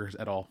Bob's Burgers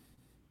at all.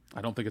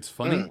 I don't think it's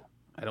funny.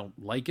 I don't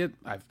like it.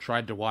 I've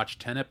tried to watch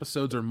 10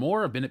 episodes or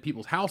more. I've been at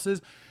people's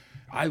houses.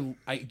 I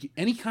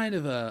any kind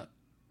of a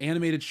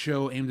animated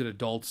show aimed at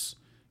adults,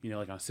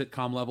 like on a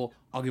sitcom level,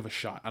 I'll give a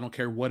shot. I don't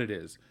care what it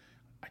is.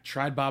 I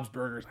tried Bob's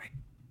Burgers. I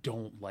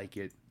don't like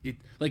it.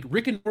 Like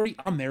Rick and Morty,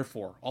 I'm there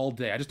for all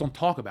day. I just don't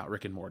talk about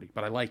Rick and Morty,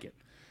 but I like it.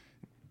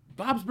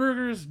 Bob's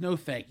Burgers, no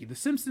thank you. The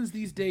Simpsons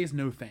these days,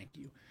 no thank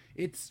you.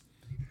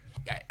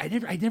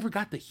 I never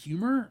got the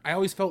humor. I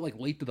always felt like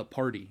late to the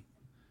party.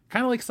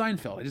 Kind of like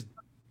Seinfeld.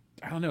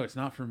 I don't know. It's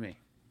not for me.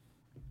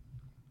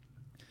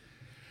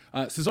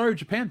 Cesario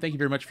Japan, thank you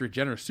very much for your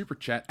generous super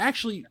chat.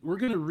 Actually, we're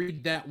going to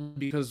read that one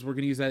because we're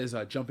going to use that as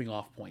a jumping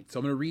off point. So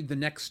I'm going to read the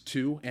next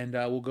two, and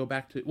we'll go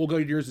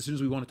to yours as soon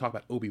as we want to talk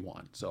about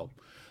Obi-Wan. So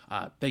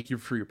thank you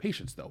for your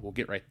patience, though. We'll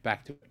get right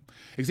back to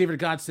it. Xavier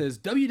God says,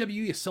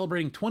 WWE is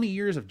celebrating 20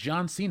 years of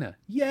John Cena.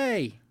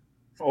 Yay!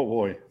 Oh,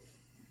 boy.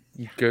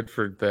 Good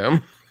for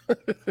them.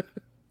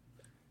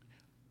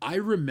 I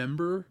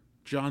remember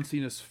John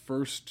Cena's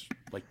first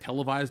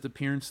televised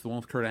appearance, the one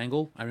with Kurt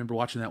Angle. I remember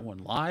watching that one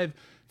live,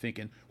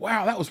 thinking,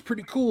 "Wow, that was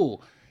pretty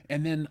cool."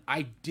 And then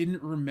I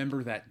didn't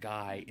remember that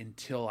guy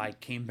until I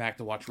came back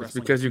to watch wrestling.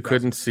 It's because you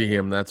couldn't see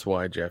him. That's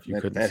why, Jeff. You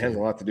couldn't. That see has him.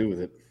 a lot to do with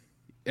it.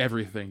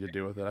 Everything to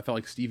do with it. I felt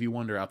like Stevie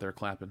Wonder out there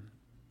clapping.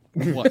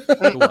 What?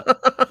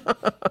 What?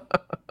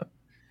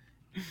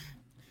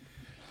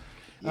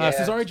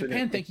 Cesario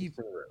Japan, thank you.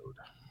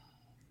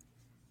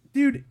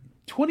 Dude,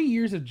 20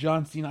 years of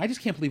John Cena. I just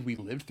can't believe we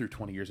lived through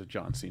 20 years of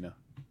John Cena.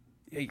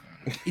 Hey,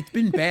 it's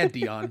been bad,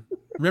 Dion.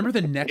 Remember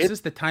the Nexus,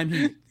 the time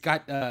he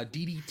got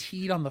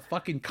DDT'd on the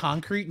fucking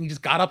concrete and he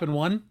just got up and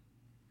won?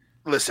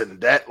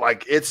 Listen,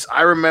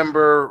 I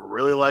remember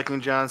really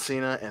liking John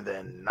Cena and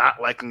then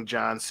not liking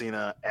John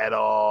Cena at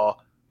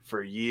all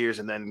for years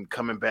and then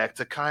coming back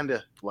to kind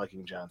of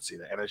liking John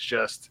Cena. And it's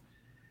just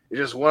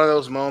one of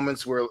those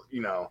moments where,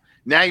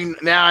 now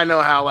I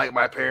know how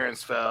my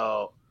parents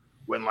felt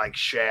when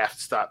Shaft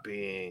stopped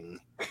being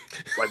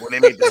when they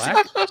made this.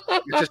 It's just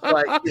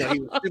he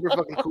was super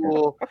fucking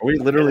cool. We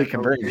literally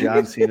converted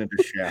John Cena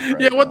to Shaft.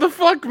 Right yeah, what the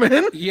fuck,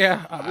 man?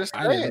 Yeah, I'm just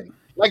saying.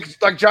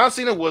 John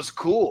Cena was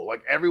cool,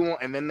 everyone,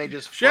 and then they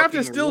just Shaft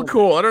is still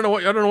cool. I don't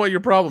know what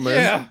your problem is.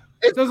 Yeah,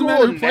 it doesn't cool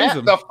matter who plays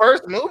him. The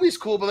first movie's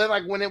cool, but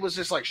then when it was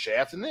just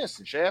Shaft in this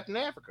and Shaft in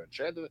Africa,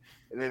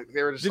 and then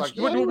they were just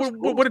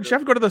what did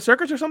Shaft go to the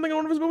circus or something in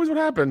one of his movies? What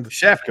happened?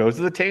 Shaft goes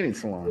to the tanning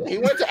salon. He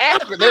went to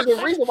Africa. There's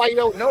a reason why you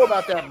don't know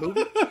about that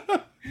movie.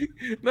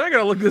 Now I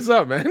gotta look this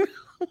up, man.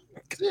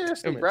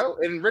 Seriously, bro.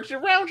 And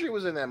Richard Roundtree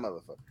was in that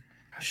motherfucker.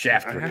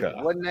 Shaft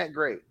wasn't that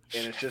great,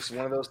 and it's just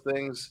one of those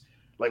things.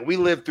 We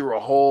lived through a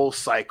whole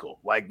cycle.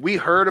 We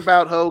heard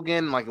about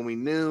Hogan, and we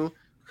knew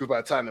because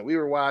by the time that we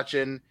were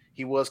watching,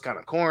 he was kind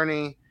of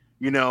corny,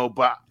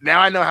 but now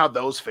I know how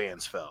those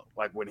fans felt.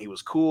 When he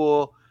was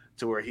cool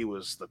to where he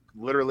was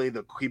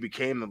he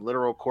became the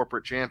literal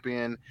corporate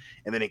champion,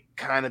 and then he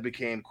kind of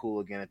became cool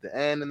again at the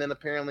end, and then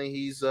apparently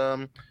he's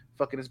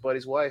fucking his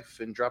buddy's wife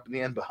and dropping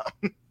the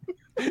N-bomb.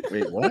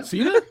 Wait, what?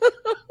 Cena?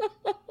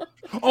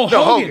 Oh,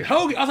 No,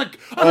 Hogan. I was like,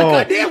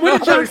 God damn, when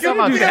did John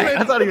Cena do that?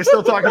 I thought he was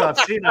still talking about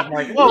Cena. I'm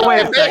like, whoa,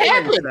 wait a If that second. Wait a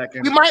happened,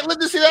 second. we might live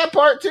to see that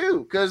part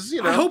too, because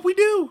I hope we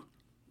do.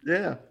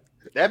 Yeah.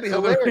 that'd be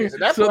hilarious.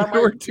 And that's So what I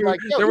there were might be two. like,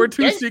 yo, There were you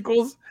two gangster.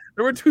 sequels.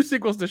 There were two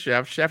sequels to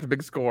Shaft. Shaft: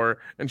 Big Score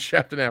and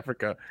Shaft in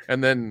Africa,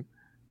 and then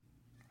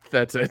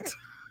that's it.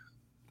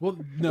 Well,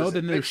 no, Listen,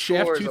 then Big there's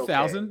Shaft Score is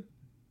 2000.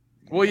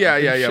 Well, yeah.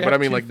 Shaft But I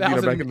mean, like, back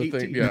in the thing,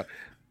 2018. yeah.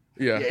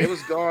 Yeah, it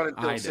was gone I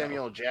until know.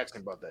 Samuel L.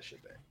 Jackson brought that shit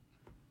back.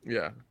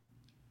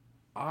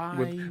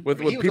 With He was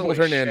Peoples always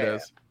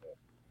Hernandez. Shaft.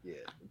 Yeah,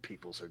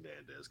 Peoples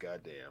Hernandez.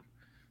 Goddamn.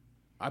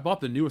 I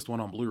bought the newest one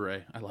on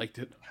Blu-ray. I liked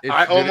it.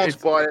 I Dude,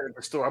 almost bought it at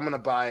the store. I'm gonna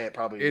buy it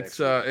probably. It's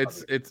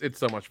next week, it's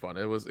so much fun.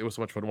 It was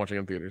so much fun watching it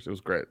in theaters. It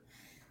was great.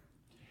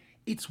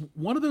 It's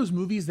one of those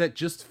movies that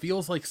just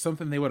feels like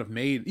something they would have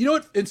made. You know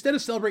what? Instead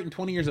of celebrating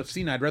 20 years of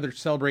Cena, I'd rather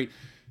celebrate.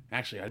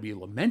 Actually, I'd be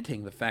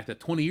lamenting the fact that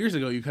 20 years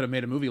ago you could have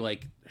made a movie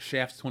like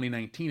Shaft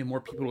 2019 and more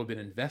people would have been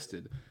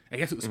invested. I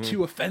guess it was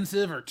too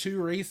offensive or too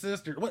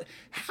racist or what?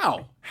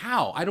 How?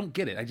 I don't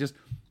get it.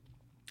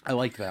 I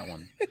liked that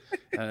one.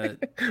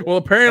 Well,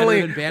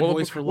 apparently, Better than Bad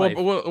Boys for Life.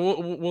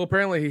 Well,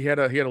 apparently he had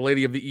a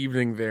lady of the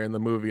evening there in the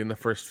movie in the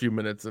first few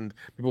minutes, and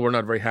people were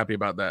not very happy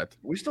about that.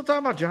 We still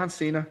talking about John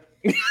Cena?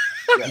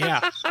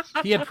 Yeah,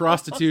 he had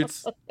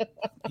prostitutes.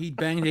 He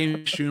banged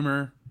Amy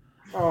Schumer.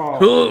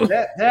 Oh,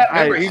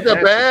 Remember, he's a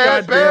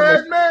bad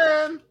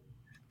man.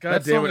 God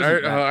That damn song it!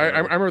 isn't bad, I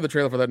though. remember the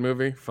trailer for that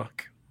movie.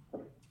 Fuck,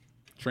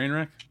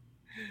 Trainwreck.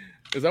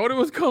 is that what it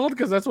was called?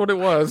 Because that's what it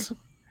was.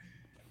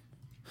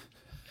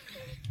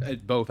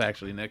 Both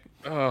actually, Nick.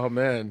 Oh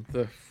man,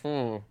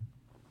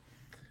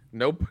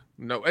 nope,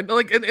 no, and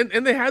like,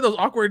 and they had those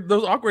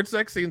awkward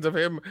sex scenes of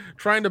him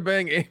trying to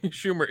bang Amy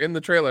Schumer in the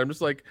trailer. I'm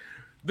just like,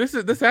 this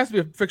has to be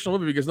a fictional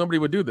movie because nobody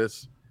would do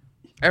this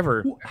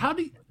ever. Well, how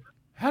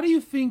do you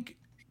think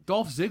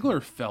Dolph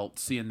Ziggler felt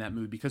seeing that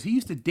movie? Because he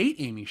used to date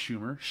Amy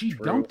Schumer. She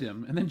dumped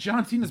him, and then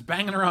John Cena's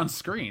banging her on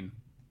screen.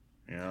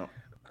 Yeah.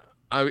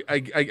 I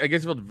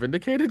guess he felt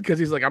vindicated because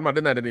he's like, I'm not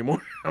in that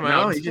anymore. I'm No,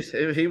 out.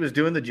 he was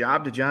doing the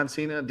job to John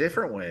Cena a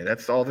different way.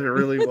 That's all there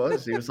really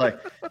was. He was like,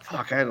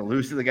 fuck, I had to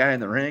lose to the guy in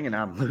the ring, and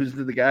I'm losing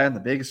to the guy on the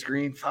big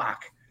screen.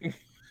 Fuck.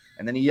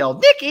 And then he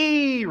yelled,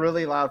 Nikki,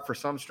 really loud for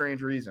some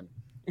strange reason.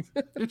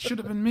 It should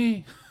have been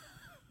me.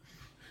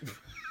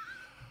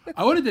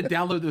 I wanted to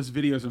download those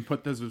videos and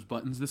put those as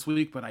buttons this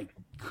week, but I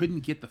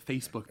couldn't get the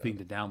Facebook thing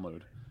to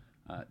download.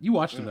 You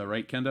watched them though,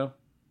 right, Kendo?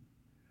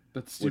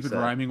 That stupid that?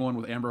 rhyming one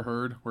with Amber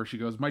Heard, where she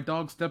goes, "My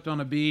dog stepped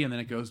on a bee," and then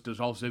it goes to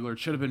Dolph Ziggler. It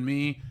should have been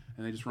me,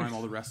 and they just rhyme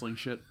all the wrestling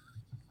shit.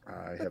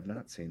 I have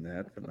not seen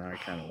that, but now I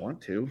kind of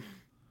want to.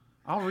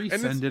 I'll And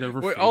resend it over.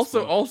 wait,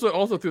 Facebook.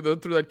 also through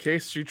that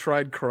case, she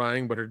tried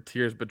crying, but her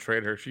tears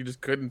betrayed her. She just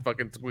couldn't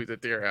fucking squeeze a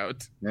tear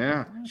out.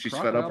 Yeah, she's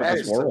fed up with That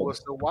this is still, world. was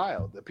still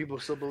wild. That people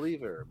still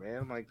believe her,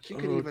 man. Like she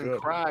couldn't Oh, even God.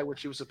 cry when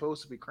she was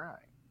supposed to be crying.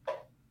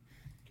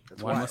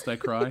 That's Why why. must I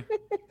cry?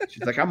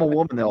 She's like, I'm a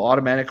woman. They'll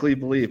automatically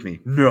believe me.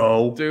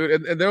 No.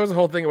 Dude, and there was a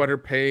whole thing about her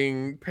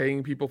paying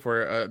people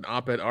for an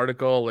op-ed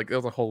article. Like there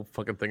was a whole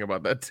fucking thing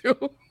about that too.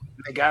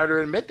 They got her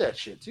to admit that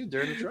shit too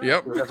during the trial.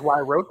 Yep. That's why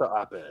I wrote the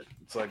op-ed.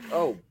 It's like,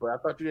 oh, but I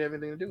thought you didn't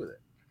have anything to do with it.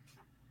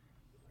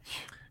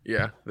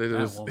 Yeah, it That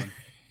was, woman.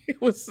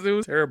 it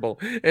was terrible.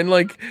 And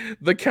like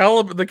the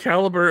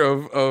caliber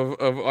of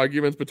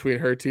arguments between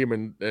her team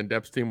and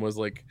Depp's team was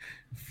like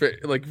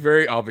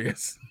very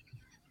obvious.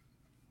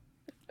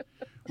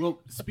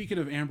 Well, speaking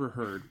of Amber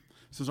Heard,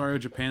 Cesario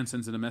Japan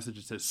sends in a message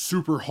that says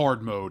 "Super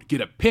hard mode.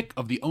 Get a pic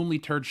of the only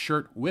turd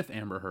shirt with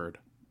Amber Heard."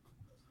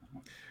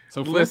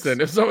 So folks,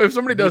 Listen, if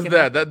somebody does make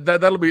it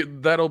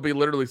that'll be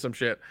literally some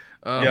shit.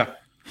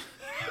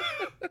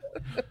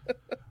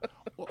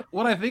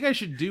 what I think I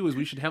should do is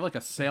we should have like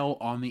a sale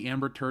on the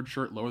Amber Turd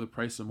shirt, lower the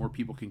price so more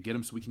people can get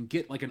them, so we can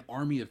get like an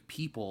army of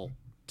people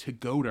to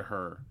go to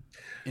her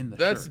in the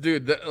That's shirt.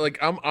 dude. Like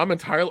I'm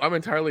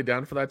entirely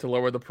down for that, to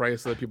lower the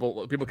price so that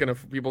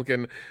people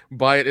can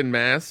buy it in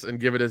mass and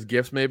give it as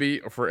gifts, maybe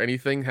for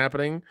anything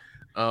happening.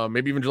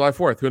 Maybe even July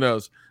 4th. Who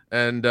knows?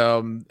 And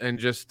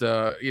just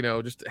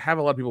just have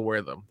a lot of people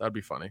wear them. That'd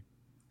be funny.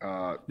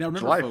 Now remember,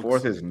 July folks,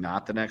 4th is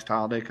not the next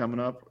holiday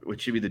coming up,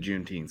 which should be the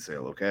Juneteenth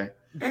sale, okay?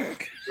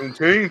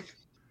 Juneteenth.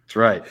 That's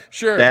right.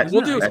 Sure, That- we'll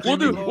do that should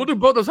be-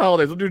 both those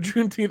holidays. We'll do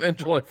Juneteenth and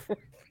July 4th.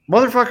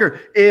 Motherfucker,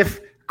 if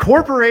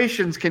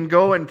corporations can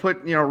go and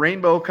put,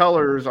 rainbow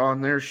colors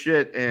on their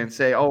shit and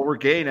say, oh, we're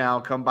gay now,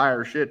 come buy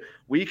our shit,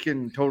 we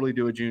can totally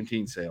do a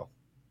Juneteenth sale.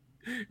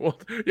 Well,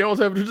 yeah, we'll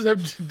just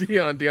have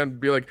Dion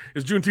be like,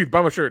 "It's Juneteenth,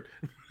 buy my shirt."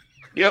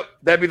 Yep,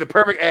 that'd be the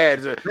perfect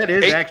ad. That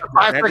is Eight- actually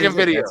five that freaking is it.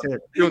 video. That's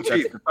it.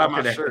 Juneteenth, That's the buy my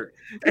fucking ad. shirt.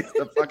 That's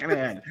the fucking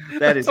ad.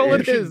 That is That's all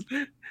it. it is.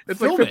 It's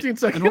film like it, 15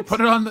 seconds. and we'll put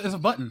it on as a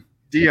button.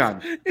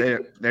 Dion,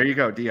 there you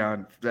go,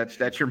 Dion.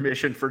 That's your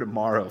mission for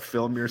tomorrow.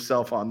 Film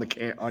yourself on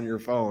your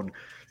phone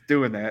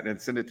doing that and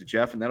send it to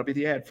Jeff, and that'll be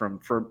the ad for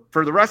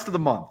the rest of the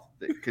month.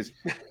 Because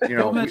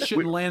Film that shit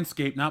in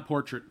landscape, not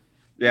portrait.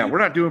 Yeah, we're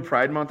not doing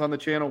Pride Month on the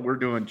channel. We're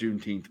doing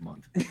Juneteenth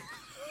month.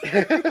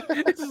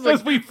 It's just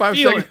like we 5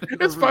 feel seconds. it.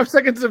 It's 5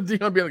 seconds of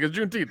Dion being like, "It's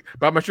Juneteenth."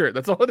 Buy my shirt.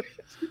 That's all it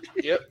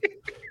is. Yep.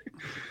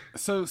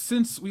 So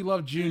since we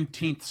love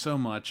Juneteenth so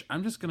much,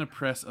 I'm just gonna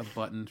press a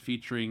button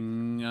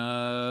featuring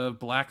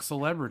black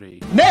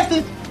celebrity.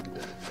 Message!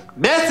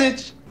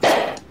 Message!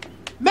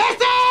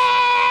 Message!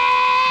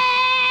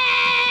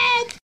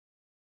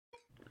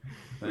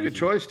 Good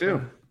choice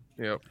too.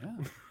 Yep.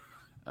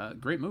 Yeah.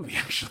 Great movie,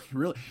 actually.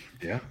 Really.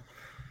 Yeah.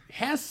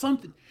 Has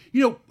something.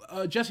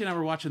 Jesse and I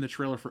were watching the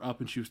trailer for Up,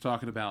 and she was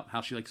talking about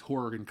how she likes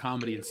horror and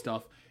comedy and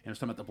stuff, and I was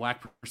talking about the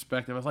black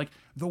perspective. I was like,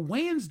 the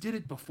Wayans did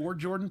it before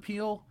Jordan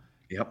Peele.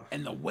 Yep.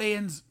 And the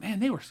Wayans, man,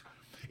 they were.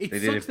 They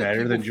did it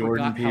better than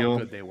Jordan Peele. How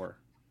good they were.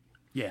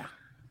 Yeah.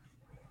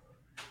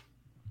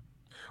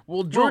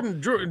 Well,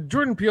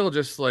 Jordan Peele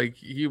just like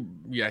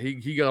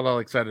he got all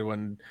excited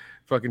when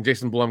fucking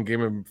Jason Blum gave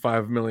him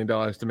 $5 million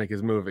to make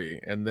his movie,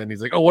 and then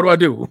he's like, "Oh, what do I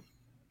do?"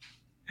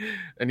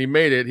 And he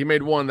made it. He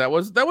made one that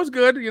was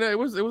good. It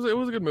was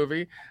a good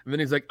movie. And then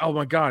he's like, "Oh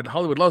my God,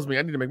 Hollywood loves me.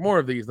 I need to make more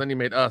of these." And then he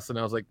made Us, and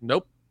I was like,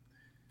 "Nope."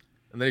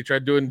 And then he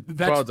tried doing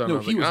Frauds on. No,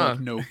 he was like,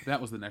 "Nope."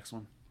 That was the next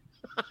one.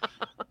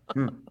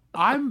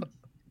 I'm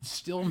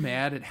still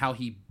mad at how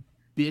he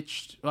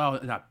bitched. Well,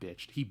 not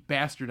bitched. He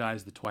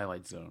bastardized the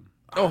Twilight Zone.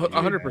 Oh,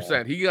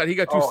 100%. He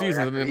got two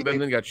seasons and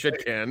then got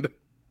shit canned.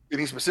 And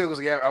he specifically was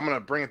like, I'm going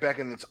to bring it back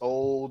in its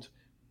old,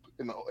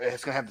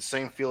 it's going to have the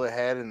same feel it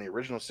had in the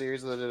original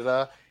series,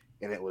 and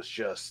it was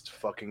just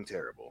fucking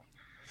terrible.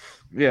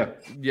 Yeah.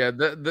 Yeah,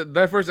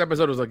 that first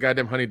episode was a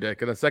goddamn honey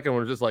dick, and the second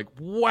one was just like,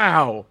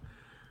 wow.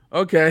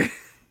 Okay.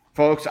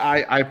 Folks,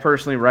 I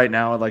personally right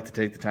now would like to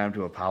take the time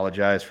to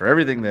apologize for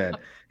everything that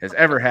has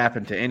ever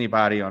happened to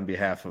anybody on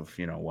behalf of,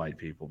 white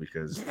people,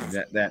 because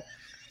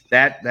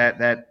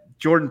that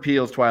Jordan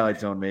Peele's Twilight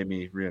Zone made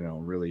me,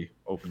 really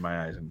open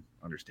my eyes and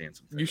understand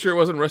some things. You sure it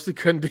wasn't Rusty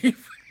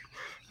Cundiff?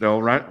 No,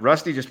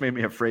 Rusty just made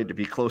me afraid to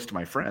be close to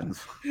my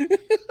friends.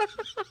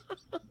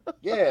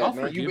 Yeah,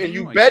 man.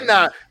 You bet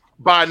not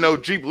buy no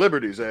Jeep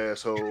Liberties,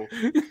 asshole.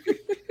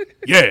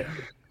 Yeah,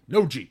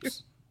 no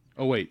Jeeps.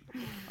 Oh wait,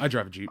 I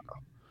drive a Jeep.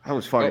 I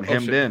was fucking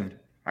hemmed in.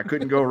 I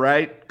couldn't go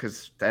right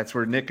because that's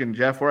where Nick and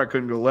Jeff were. I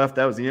couldn't go left.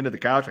 That was the end of the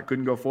couch. I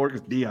couldn't go forward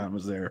because Dion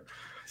was there.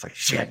 It's like,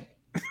 shit,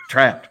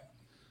 trapped.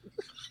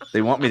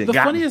 They want me to. The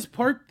funniest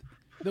part,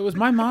 that was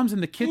my mom's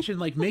in the kitchen,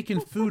 like making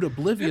food,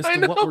 oblivious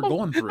to what we're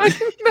going through.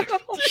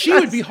 She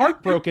would be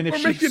heartbroken if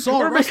she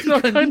saw Rusty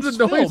all kinds of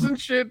noise film. and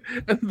shit,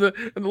 and the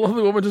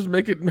lovely woman just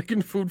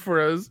making food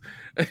for us.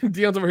 And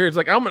Dion's over here. It's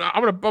like I'm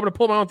gonna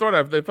pull my own throat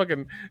out if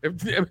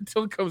Emmett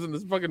Till comes in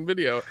this fucking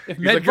video. If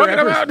he's like, Medgar fucking him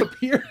Evers out.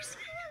 appears,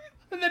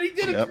 and then he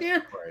did appear.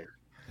 Right.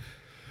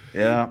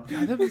 Yeah.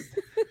 God, that was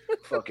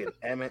Fucking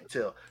Emmett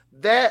Till.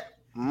 That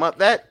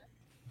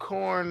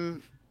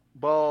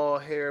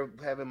cornball hair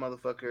having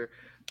motherfucker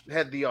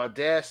had the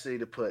audacity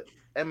to put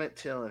Emmett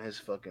Till in his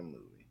fucking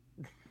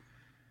movie.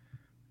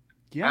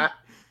 yeah.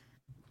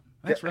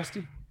 Thanks,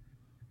 Rusty.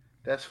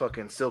 That's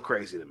fucking still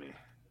crazy to me.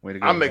 Way to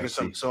go, I'm making Rusty.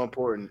 something so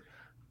important.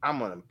 I'm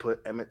gonna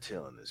put Emmett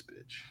Till in this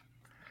bitch.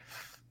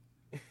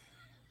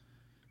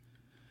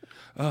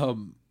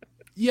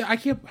 Yeah, I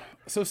can't.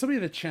 So somebody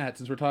in the chat,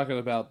 since we're talking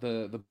about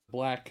the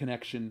black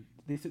connection,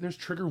 they said there's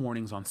trigger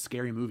warnings on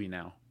Scary Movie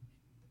now.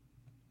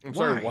 I'm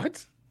sorry, Why?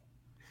 what?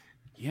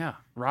 Yeah,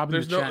 Rob in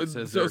There's the chat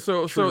says there's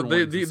so trigger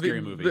warnings the in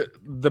Scary Movie.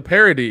 the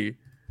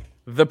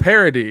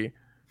parody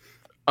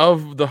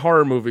of the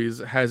horror movies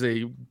has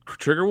a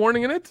trigger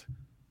warning in it.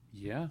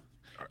 Yeah,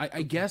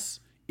 I guess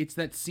it's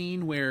that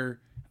scene where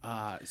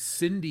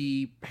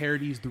Cindy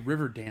parodies the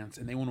River Dance,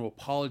 and they want to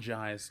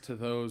apologize to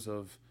those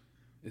of.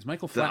 Is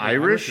Michael Flatley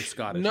Irish or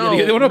Scottish? No,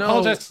 yeah, they want to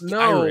apologize to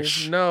no,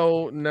 Irish.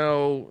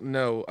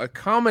 no. A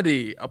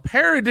comedy, a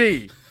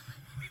parody,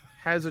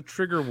 has a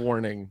trigger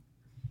warning.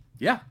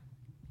 Yeah.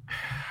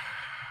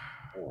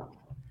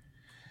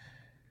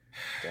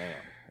 Damn.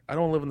 I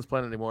don't live on this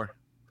planet anymore.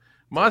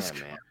 Musk,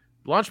 Damn, man.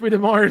 launch me to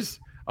Mars.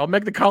 I'll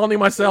make the colony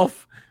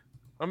myself.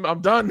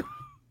 I'm done.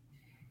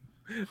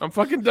 I'm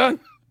fucking done.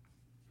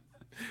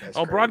 That's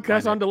I'll crazy.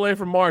 broadcast on delay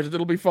from Mars.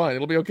 It'll be fine.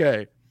 It'll be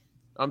okay.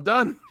 I'm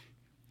done.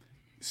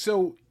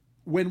 So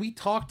when we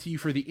talk to you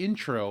for the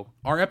intro,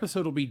 our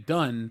episode will be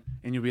done,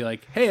 and you'll be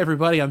like, "Hey,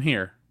 everybody, I'm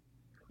here."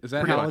 Is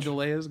that Pretty how much. a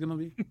delay is going to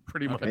be?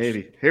 Pretty much.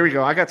 Maybe. Here we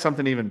go. I got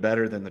something even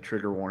better than the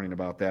trigger warning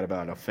about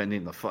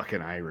offending the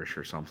fucking Irish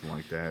or something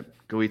like that.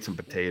 Go eat some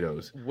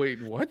potatoes. Wait,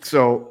 what?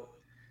 So,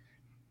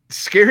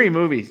 Scary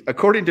Movie,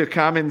 according to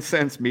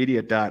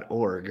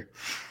commonsensemedia.org,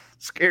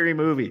 Scary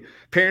Movie.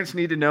 Parents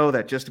need to know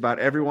that just about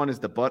everyone is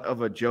the butt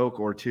of a joke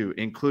or two,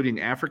 including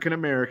African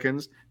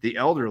Americans, the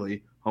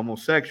elderly,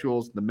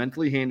 homosexuals, the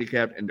mentally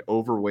handicapped, and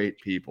overweight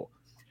people.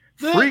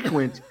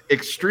 Frequent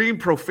extreme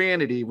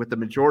profanity, with the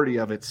majority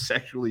of it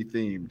sexually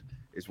themed,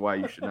 is why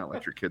you should not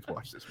let your kids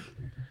watch this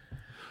movie.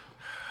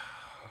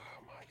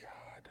 Oh my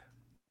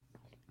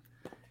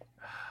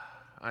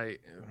god.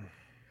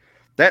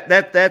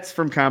 That's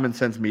from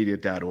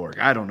commonsensemedia.org.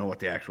 I don't know what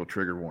the actual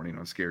trigger warning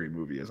on Scary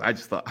Movie is. I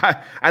just thought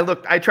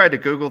I tried to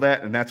Google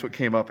that, and that's what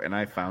came up, and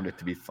I found it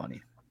to be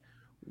funny.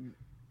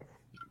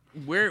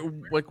 Where,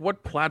 like,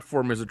 what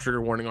platform is a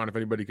trigger warning on? If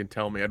anybody can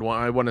tell me,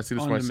 I want to see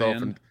this On myself.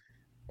 demand.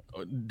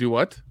 And do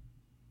what?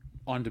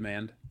 On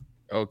demand.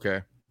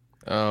 Okay.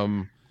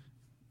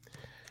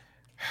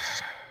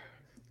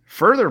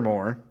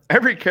 Furthermore,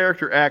 every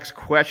character acts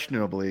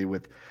questionably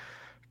with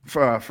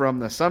from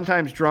the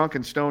sometimes drunk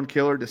and stoned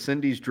killer to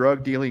Cindy's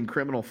drug-dealing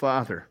criminal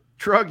father.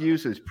 Drug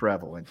use is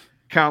prevalent.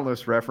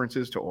 Countless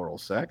references to oral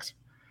sex,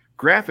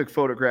 graphic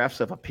photographs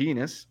of a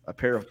penis, a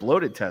pair of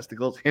bloated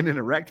testicles, and an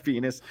erect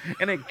penis,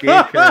 and a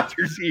gay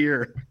character's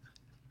ear.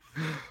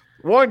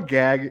 One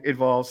gag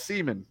involves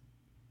semen,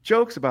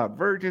 jokes about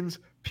virgins,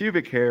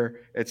 pubic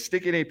hair, and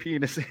sticking a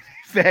penis in a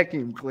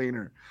vacuum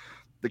cleaner.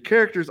 The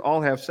characters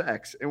all have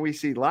sex, and we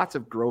see lots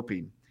of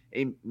groping.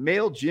 A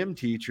male gym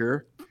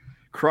teacher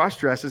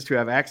cross-dresses to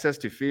have access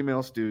to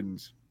female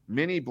students.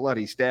 Many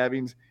bloody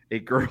stabbings. A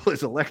girl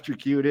is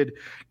electrocuted.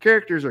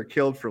 Characters are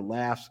killed for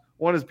laughs.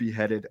 One is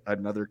beheaded.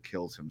 Another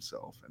kills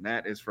himself. And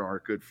that is from our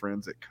good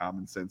friends at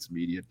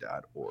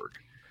commonsensemedia.org.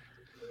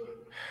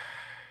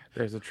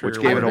 There's a trigger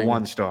Which gave warning. it a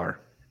 1 star.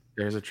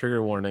 There's a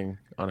trigger warning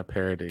on a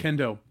parody.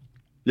 Kendo,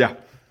 Yeah.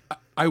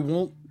 I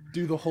won't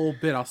do the whole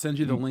bit. I'll send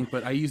you the link,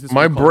 but I use this.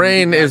 My one called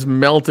brain Movie Guide. is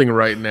melting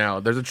right now.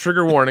 There's a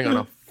trigger warning on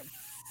a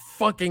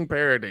fucking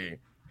parody.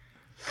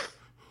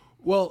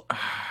 Well,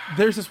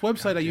 there's this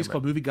website I use it.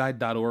 called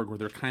movieguide.org where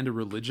they're kind of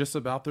religious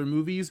about their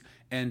movies.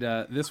 And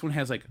this one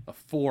has like a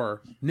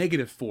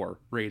 -4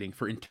 rating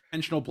for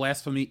intentional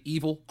blasphemy,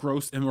 evil,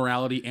 gross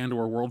immorality, and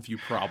or worldview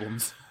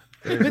problems.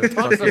 It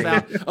talks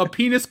about a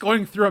penis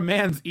going through a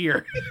man's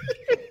ear.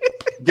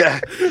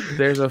 Yeah.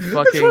 There's a That's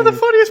one of the fucking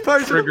funniest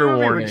parts of the trigger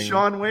movie warning when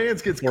Sean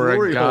Wayans gets for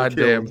glory a hole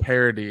goddamn killed.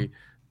 parody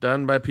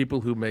done by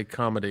people who make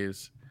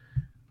comedies.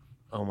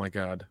 Oh my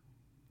god.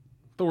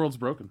 The world's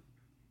broken.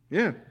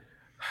 Yeah.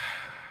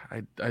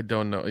 I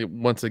don't know.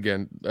 Once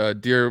again,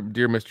 dear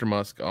Mr.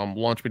 Musk,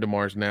 launch me to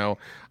Mars now.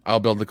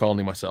 I'll build the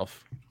colony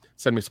myself.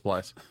 Send me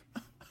supplies.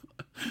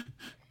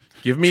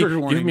 Give me Trigger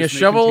warning, a this may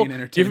shovel.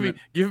 contain Give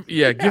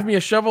entertainment. me a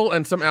shovel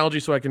and some algae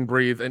so I can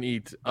breathe and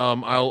eat.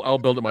 I'll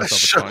build it A myself. It's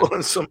shovel fine.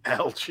 and some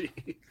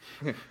algae.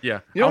 Yeah,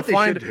 You know what they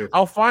should do?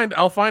 I'll find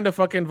a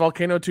fucking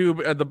volcano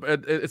tube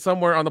at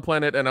somewhere on the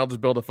planet, and I'll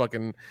just build a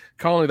fucking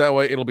colony that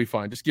way. It'll be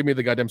fine. Just give me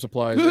the goddamn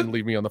supplies and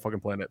leave me on the fucking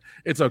planet.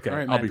 It's okay. All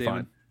right, I'll Matt be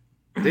Damon.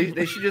 fine.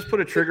 They should just put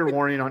a trigger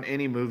warning on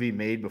any movie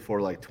made before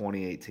like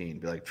 2018.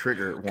 Be like,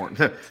 trigger warning.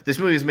 This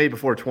movie is made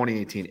before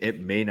 2018. It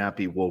may not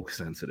be woke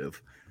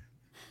sensitive.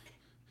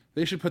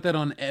 They should put that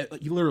on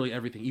literally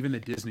everything, even the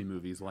Disney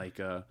movies like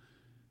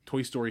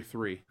Toy Story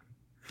 3.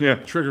 Yeah.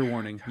 Trigger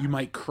warning. You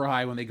might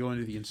cry when they go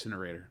into the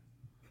incinerator.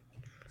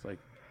 It's like,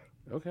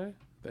 okay,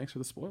 thanks for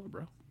the spoiler,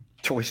 bro.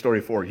 Toy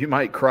Story 4. You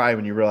might cry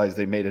when you realize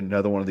they made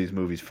another one of these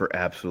movies for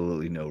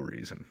absolutely no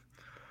reason.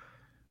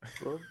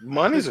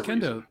 Money's a Kendo.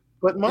 reason.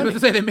 But I was money. about to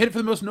say they made it for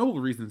the most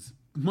noble reasons: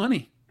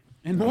 money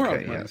and more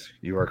Okay, of money. yes,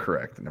 you are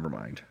correct. Never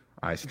mind.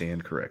 I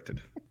stand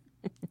corrected.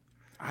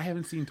 I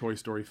haven't seen Toy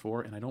Story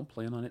 4, and I don't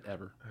plan on it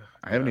ever.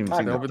 I haven't even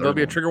seen the There'll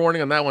be a third trigger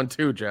warning on that one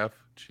too, Jeff.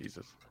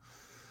 Jesus.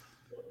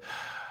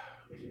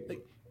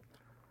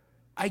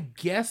 I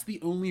guess the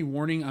only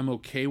warning I'm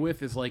okay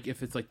with is like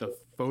if it's like the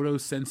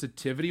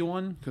photosensitivity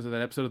one because of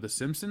that episode of The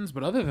Simpsons.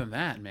 But other than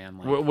that, man,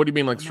 like, What do you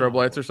mean, like strobe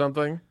lights or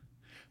something?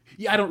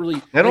 yeah, I don't really.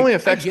 That like, only I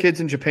affects get- kids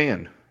in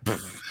Japan.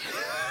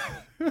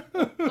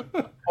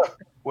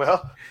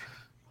 Well,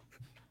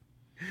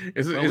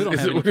 Is it? Well, we don't is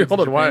have it? any kids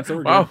Hold in on. Why? Japan, so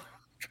we're Wow.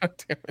 God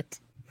damn it.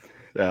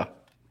 Yeah.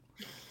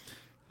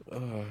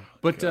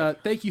 But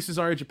thank you,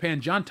 Cesario Japan.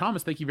 John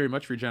Thomas, thank you very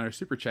much for your generous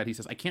super chat. He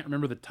says, I can't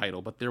remember the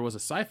title, but there was a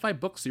sci-fi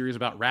book series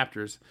about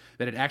raptors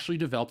that had actually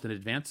developed an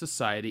advanced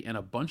society, and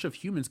a bunch of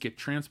humans get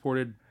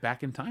transported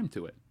back in time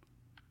to it.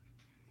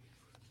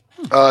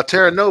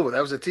 Terra Nova.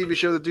 That was a TV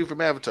show the dude from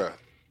Avatar.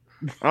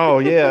 Oh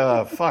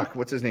yeah. Fuck.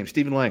 What's his name?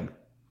 Stephen Lang.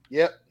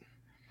 Yep.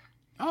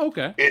 Oh,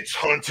 okay. It's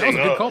That was hunting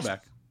a good us. callback.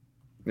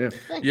 Yeah.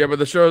 Yeah, but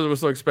the show was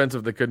so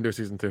expensive they couldn't do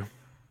season 2.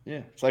 Yeah.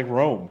 It's like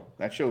Rome.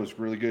 That show was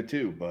really good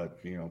too,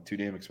 but too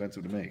damn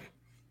expensive to make.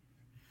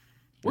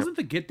 Wasn't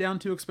the Get Down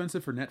too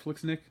expensive for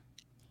Netflix, Nick?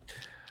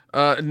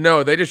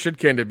 No, they just shit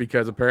canned it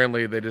because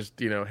apparently they just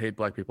hate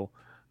black people.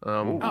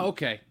 Oh,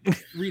 okay.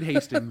 Reed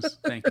Hastings.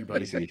 Thank you,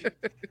 buddy. Easy.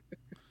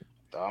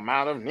 The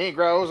amount of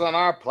Negroes on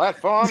our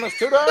platform is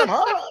too damn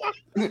high.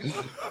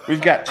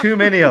 We've got too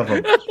many of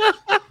them.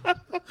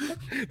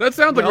 That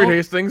sounds like Well- Reed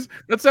Hastings.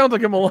 That sounds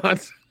like him a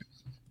lot.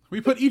 We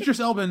put Idris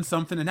Elba in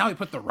something, and now we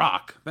put The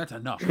Rock. That's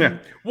enough. Yeah.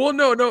 Well,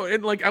 no,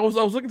 and like I was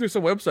looking through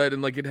some website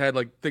and like it had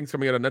like things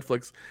coming out on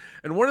Netflix,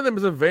 and one of them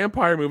is a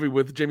vampire movie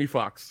with Jamie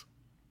Foxx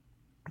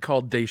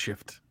called Day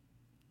Shift.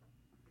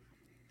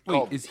 Wait,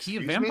 Oh, is he a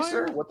excuse vampire? Me,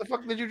 sir? What the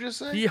fuck did you just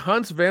say? He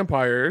hunts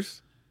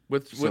vampires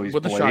with So he's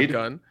with a Blade?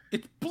 shotgun.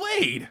 It's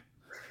Blade.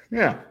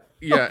 Yeah.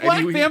 Yeah, a black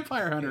and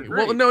vampire hunter.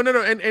 Well, Great. no,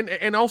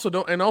 and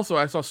also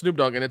I saw Snoop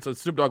Dogg, and it's a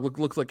Snoop Dogg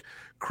looks like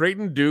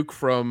Creighton Duke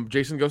from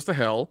Jason Goes to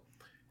Hell,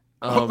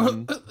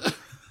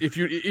 If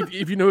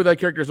you know who that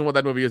character is and what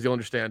that movie is, you'll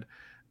understand.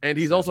 And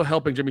he's also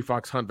helping Jimmy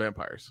Fox hunt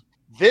vampires.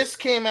 This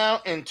came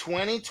out in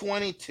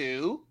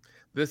 2022.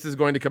 This is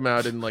going to come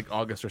out in like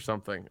August or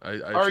something. I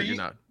shit you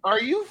not. Are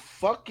you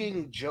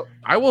fucking joking?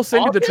 I will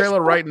send you the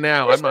trailer right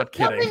now. I'm not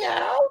kidding. Coming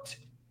out?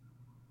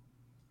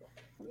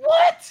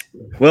 What?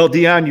 Well,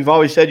 Dion, you've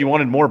always said you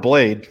wanted more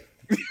Blade.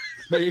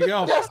 There you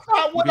go. That's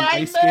not what You can I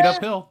ice skate meant.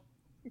 uphill.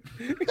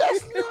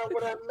 That's not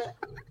what I meant.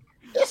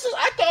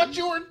 I thought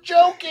you were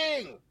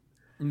joking.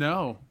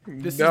 No.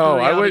 This No,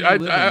 is the reality you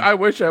live in. I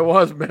wish I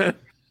was, man.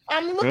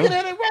 I'm looking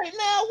at it right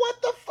now.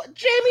 What the fuck?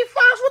 Jamie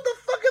Foxx, what the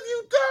fuck have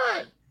you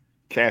done?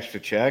 Cash the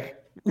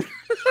check.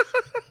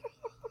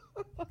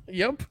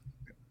 Yep.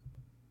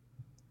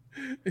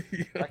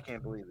 I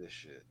can't believe this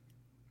shit.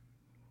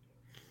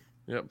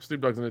 Yep,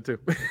 Snoop Dogg's in it too.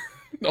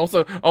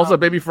 also,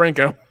 Baby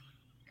Franco.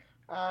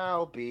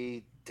 I'll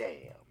be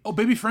damned. Oh,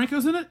 Baby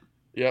Franco's in it?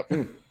 Yep.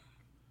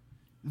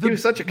 He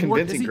was such a more-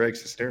 is convincing he- Greg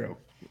Sestero.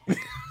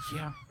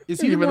 Yeah. Is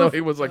he Even more though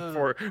he was like uh,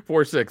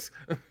 4'6".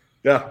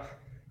 Yeah.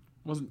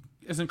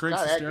 Isn't Greg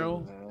Not acting,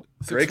 Sestero? man.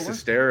 Greg 6'4"?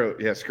 Sestero.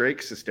 Yes, Greg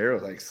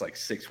Sestero like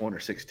 6'1" or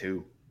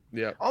 6'2".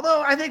 Yeah.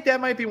 Although I think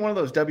that might be one of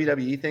those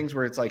WWE things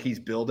where it's like he's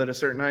billed at a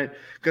certain night.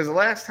 Because the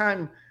last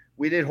time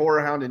we did Horror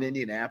Hound in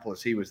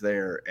Indianapolis, he was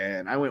there,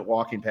 and I went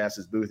walking past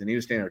his booth, and he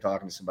was standing there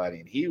talking to somebody,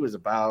 and he was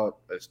about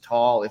as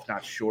tall, if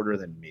not shorter,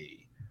 than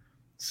me.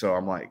 So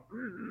I'm like,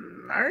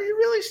 are you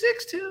really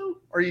 6'2",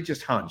 or are you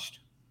just hunched?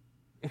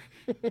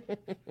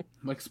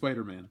 Like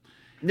Spider-Man.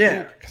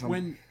 Yeah.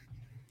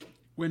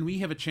 When we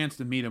have a chance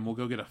to meet him, we'll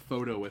go get a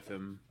photo with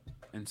him.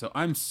 And so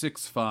I'm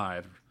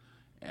 6'5",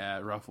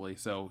 roughly.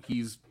 So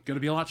he's going to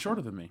be a lot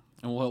shorter than me.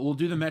 And we'll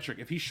do the metric.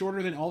 If he's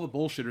shorter than all the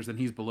bullshitters, then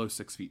he's below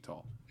 6 feet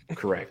tall.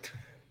 Correct.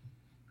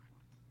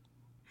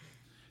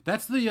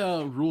 That's the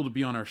rule to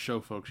be on our show,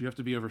 folks. You have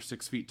to be over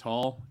 6 feet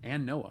tall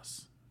and know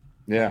us.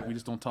 Yeah. We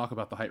just don't talk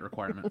about the height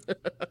requirement.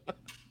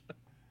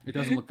 It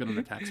doesn't look good on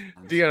the tax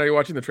forms. Dion, are you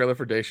watching the trailer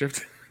for Day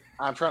Shift?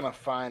 I'm trying to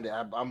find it.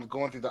 I'm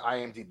going through the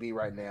IMDb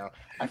right now.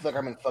 I feel like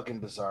I'm in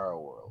fucking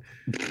Bizarro World.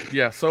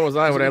 Yeah, so was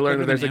I Does when it I look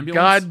learned that like there's an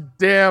a ambulance?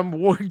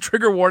 goddamn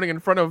trigger warning in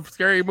front of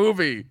Scary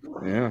Movie.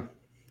 Yeah.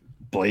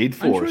 Blade I'm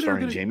 4 sure they're starring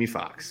gonna- Jamie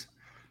Foxx.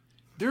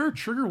 There are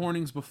trigger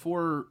warnings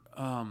before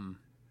one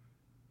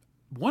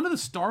of the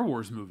Star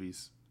Wars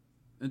movies.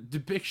 A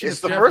depiction It's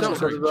of the Jeff- first no, one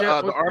sorry, because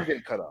Jeff- the arm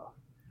getting cut off.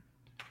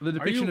 the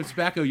depiction you- of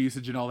tobacco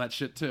usage and all that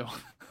shit too.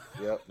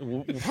 Yep.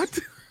 What?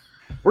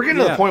 We're getting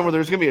to Yeah. the point where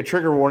there's going to be a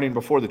trigger warning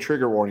before the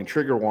trigger warning.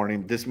 Trigger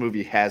warning. This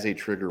movie has a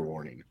trigger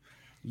warning.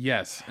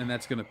 Yes, and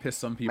that's gonna piss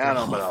some people I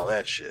don't off. know about all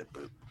that shit,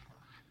 but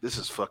this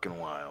is fucking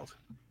wild.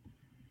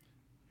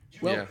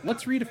 Well, Yeah.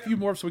 let's read a few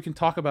more so we can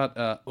talk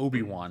about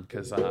Obi-Wan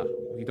because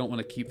we don't want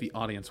to keep the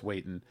audience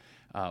waiting.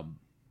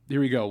 Here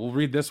we go. We'll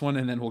read this one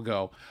and then we'll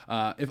go.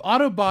 If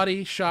auto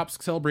body shops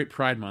celebrate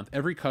Pride Month,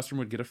 every customer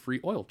would get a free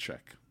oil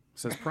check,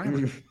 says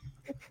Primer.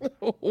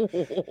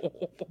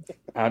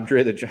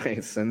 Andre the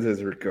Giant sends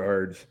his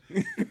regards.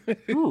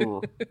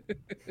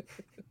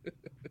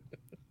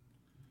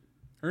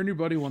 Her new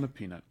buddy won a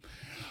peanut.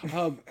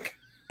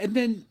 And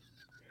then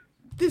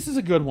this is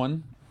a good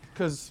one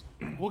because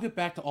we'll get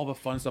back to all the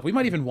fun stuff. We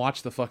might even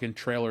watch the fucking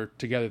trailer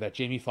together, that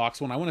Jamie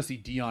Foxx one. I want to see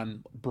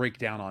Dion break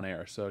down on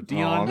air. So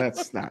Dion, Oh,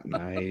 that's not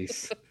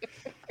nice.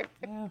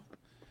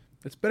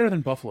 it's better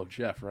than Buffalo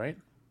Jeff, right?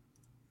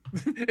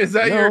 Is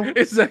that No. your if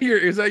That's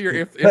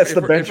if,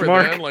 the if or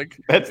benchmark. then, like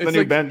That's the it's new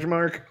like-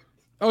 benchmark.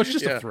 Oh, it's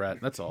just Yeah. a threat.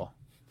 That's all.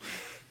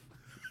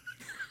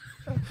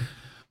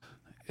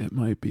 It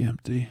might be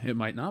empty. It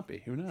might not be.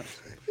 Who knows?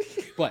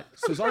 But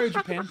Cesario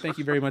Japan, thank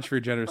you very much for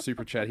your generous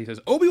super chat. He says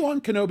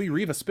Obi-Wan Kenobi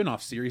Reva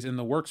spin-off series in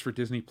the works for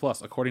Disney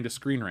Plus, according to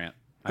Screen Rant.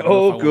 I don't know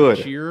if I want to good.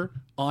 cheer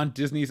on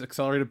Disney's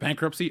accelerated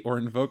bankruptcy or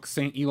invoke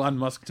Saint Elon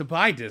Musk to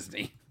buy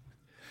Disney.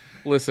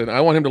 Listen,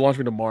 I want him to launch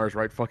me to Mars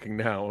right fucking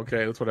now.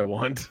 Okay, that's what I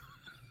want.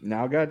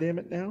 Now, goddamn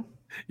it, now.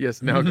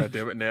 Yes, now,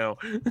 goddamn it, now.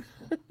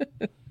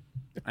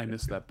 I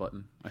missed that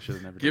button. I should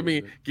have never. Give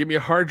me deleted it. a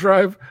hard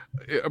drive,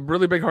 a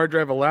really big hard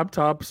drive, a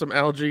laptop, some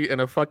algae, and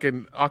a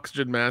fucking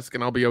oxygen mask,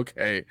 and I'll be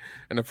okay.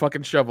 And a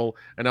fucking shovel,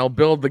 and I'll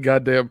build the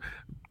goddamn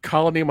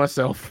colony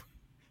myself.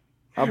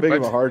 How big of a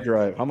But- hard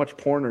drive? How much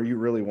porn are you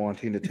really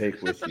wanting to take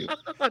with you?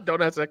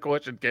 Don't ask that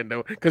question,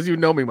 Kendo, because you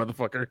know me,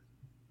 motherfucker.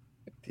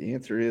 The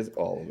answer is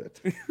all of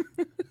it.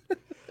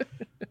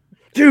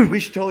 Dude, we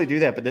should totally do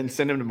that, but then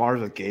send him to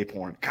Mars with gay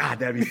porn. God,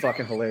 that'd be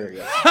fucking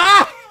hilarious.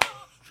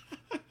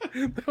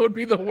 That would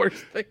be the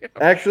worst thing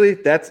ever. Actually,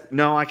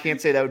 I can't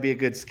say that would be a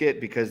good skit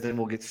because then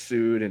we'll get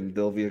sued and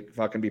they'll be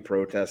fucking be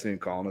protesting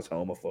and calling us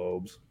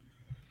homophobes.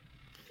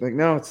 Like,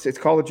 no, it's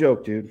called a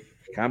joke, dude.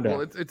 Calm down.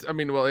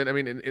 Well,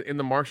 in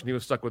The Martian, he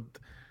was stuck with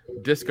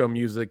disco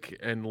music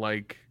and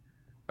like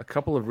a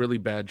couple of really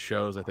bad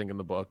shows. I think in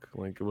the book,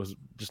 like it was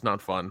just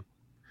not fun.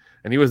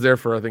 And he was there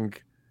for I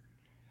think,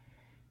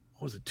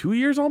 what was it, 2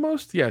 years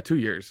almost? Yeah, 2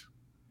 years.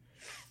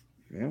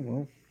 Yeah,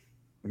 well,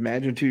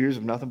 imagine 2 years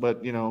of nothing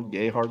but gay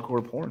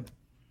hardcore porn.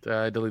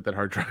 Delete that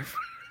hard drive.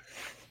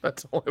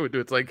 That's all I would do.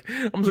 It's like I'm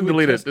just You gonna would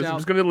delete it. test I'm out-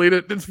 just gonna delete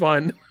it. It's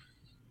fine.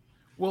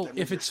 Well, Let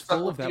me if it's just start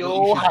full of with that, the what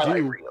old you should highlight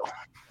do, reel.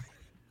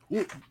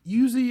 well,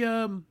 use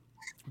the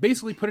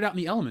basically put it out in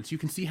the elements. You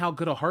can see how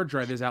good a hard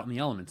drive is out in the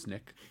elements,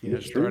 Nick. You know,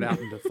 just throw it out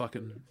into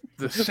fucking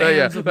the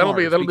sands of that'll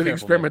be Mars. the careful,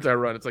 experiment Nick. I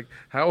run. It's like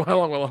how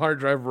long will a hard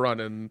drive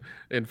run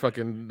in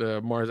fucking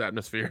Mars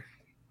atmosphere?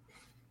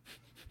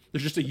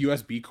 There's just a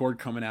USB cord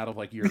coming out of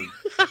like your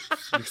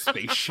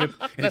spaceship,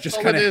 and it That's just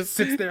all kind it of is.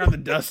 sits there on the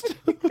dust.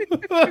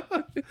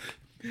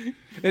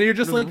 And you're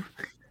just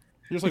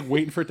like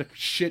waiting for it to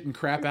shit and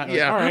crap out. You're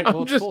Yeah, like, all right, I'm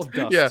well, it's just full of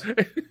dust.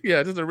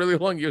 yeah, just a really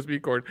long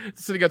USB cord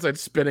sitting outside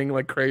spinning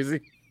like crazy.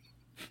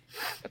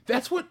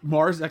 That's what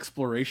Mars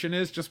exploration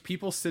is. Just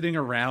people sitting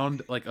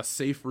around like a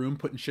safe room,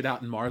 putting shit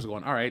out in Mars,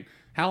 going, all right,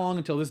 how long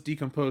until this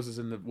decomposes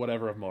in the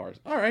whatever of Mars?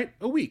 All right,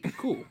 a week.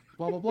 Cool.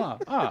 Blah blah blah.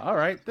 All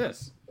right,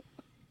 this.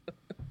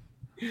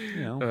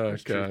 You know, Oh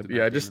there's truth god, to that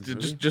yeah, being a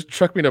movie. just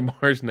chuck me to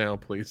Mars now,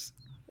 please.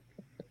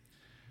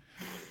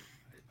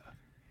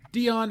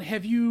 Dion,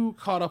 have you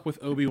caught up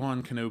with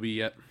Obi-Wan Kenobi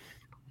yet?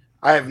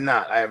 I have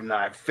not.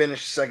 I've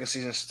finished second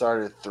season,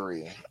 started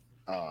 3.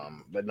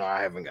 But no,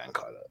 I haven't gotten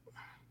caught up.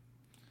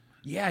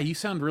 Yeah, you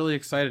sound really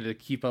excited to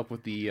keep up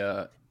with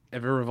the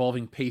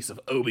ever-evolving pace of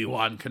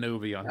Obi-Wan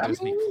Kenobi on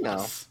Disney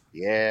Plus.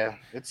 Yeah,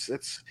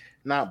 it's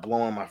not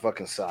blowing my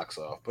fucking socks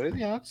off, but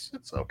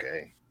it's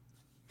okay.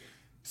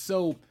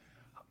 So,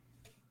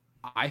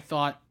 I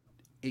thought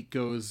it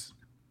goes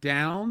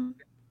down,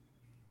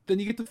 then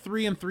you get to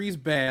 3, and 3's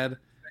bad,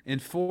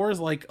 and 4 is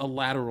like a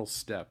lateral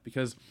step,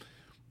 because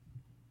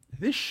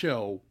this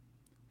show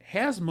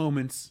has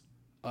moments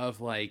of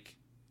like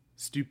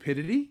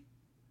stupidity,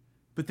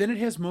 but then it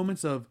has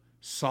moments of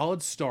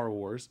solid Star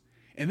Wars,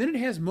 and then it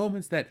has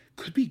moments that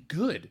could be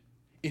good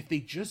if they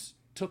just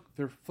took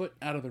their foot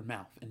out of their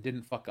mouth and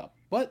didn't fuck up.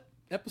 But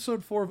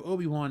episode 4 of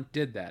Obi-Wan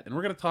did that, and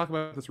we're going to talk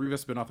about this Reva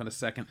spinoff in a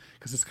second,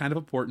 because it's kind of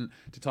important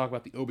to talk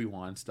about the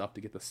Obi-Wan stuff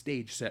to get the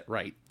stage set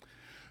right.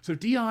 So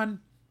Dion,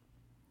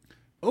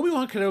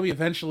 Obi-Wan Kenobi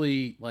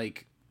eventually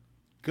like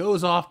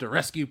goes off to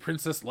rescue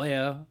Princess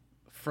Leia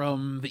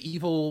from the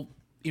evil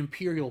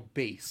Imperial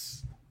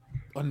base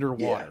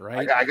underwater,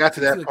 right? I got to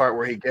that Like, part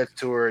where he gets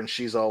to her and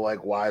she's all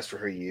like wise for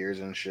her years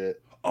and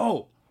shit.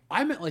 oh,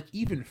 I meant like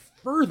even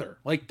further.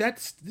 Like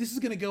this is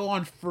gonna go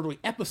on for like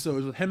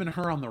episodes with him and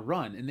her on the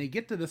run, and they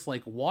get to this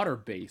like water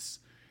base,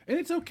 and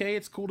it's okay.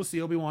 It's cool to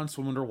see Obi-Wan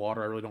swim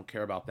underwater. I really don't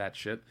care about that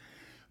shit.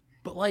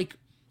 But like,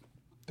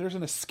 there's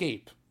an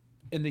escape,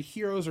 and the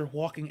heroes are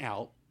walking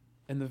out,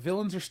 and the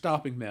villains are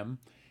stopping them,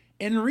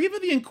 and Reva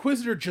the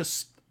Inquisitor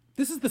just.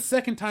 This is the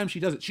second time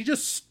she does it. She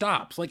just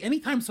stops. Like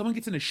anytime someone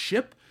gets in a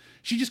ship,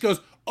 she just goes,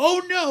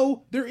 oh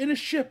no, they're in a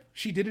ship.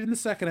 She did it in the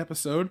second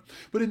episode.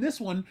 But in this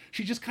one,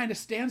 she just kind of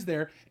stands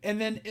there and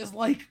then is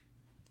like,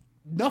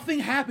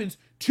 nothing happens.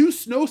 2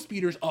 snow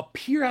speeders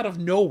appear out of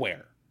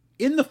nowhere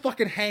in the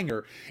fucking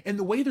hangar. And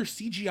the way they're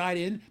CGI'd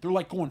in, they're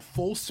like going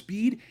full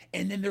speed.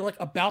 And then they're like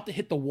about to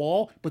hit the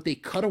wall, but they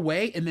cut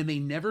away. And then they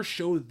never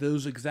show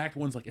those exact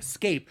ones like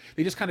escape.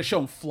 They just kind of show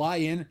them fly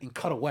in and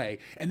cut away.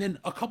 And then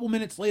a couple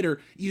minutes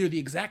later, either the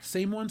exact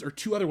same ones or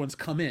 2 other ones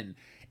come in.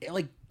 It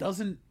like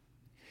doesn't.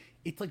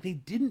 It's like they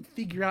didn't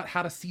figure out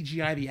how to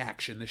CGI the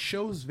action. The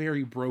show's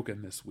very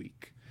broken this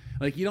week.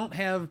 Like you don't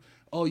have,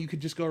 oh, you could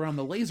just go around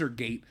the laser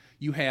gate.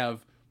 You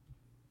have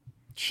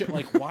shit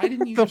like, why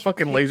didn't you The just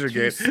fucking take laser 2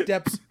 gate.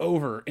 steps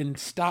over and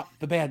stop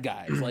the bad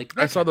guys? Like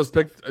I saw those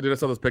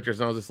pictures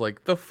and I was just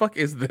like, the fuck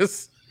is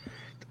this?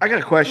 I got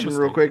a question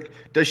real quick.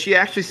 Does she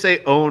actually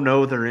say, oh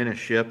no, they're in a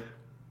ship?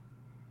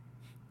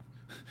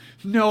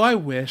 No, I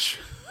wish.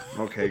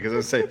 Okay, because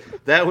I say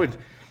that would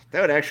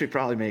actually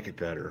probably make it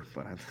better,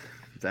 but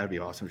that'd be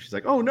awesome. She's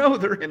like, oh no,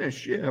 they're in a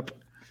ship.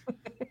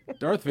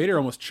 Darth Vader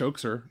almost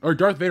chokes her, or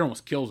Darth Vader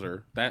almost kills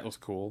her. That was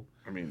cool.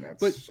 I mean, that's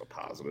But- a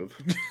positive.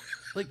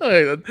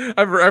 I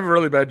have a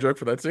really bad joke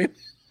for that scene.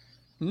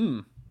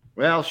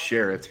 Well,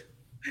 share it.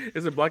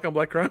 Is it black on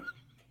black crime?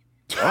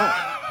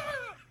 Darth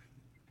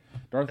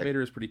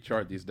Vader is pretty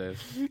charred these days.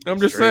 I'm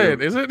just Straight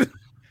saying, is it?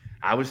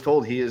 I was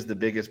told he is the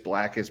biggest,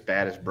 blackest,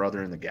 baddest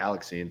brother in the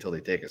galaxy until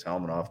they take his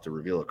helmet off to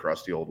reveal a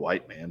crusty old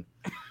white man.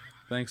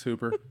 Thanks,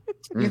 Hooper.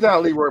 You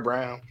thought Leroy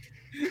Brown.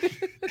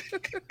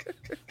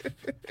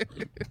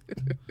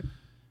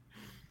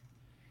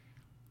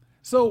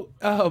 So,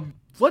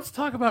 let's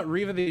talk about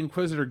Reva the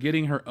Inquisitor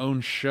getting her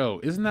own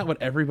show. Isn't that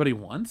what everybody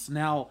wants?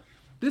 Now,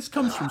 this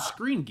comes from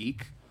Screen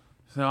Geek,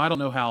 so I don't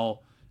know how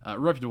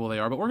reputable they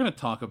are, but we're going to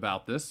talk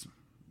about this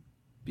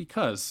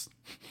because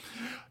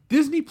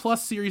Disney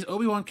Plus series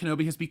Obi-Wan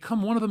Kenobi has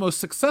become one of the most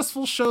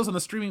successful shows on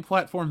the streaming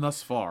platform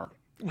thus far.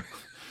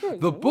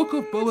 The Book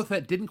of Boba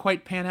Fett didn't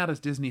quite pan out as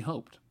Disney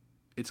hoped.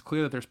 It's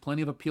clear that there's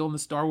plenty of appeal in the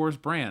Star Wars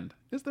brand.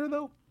 Is there,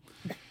 though?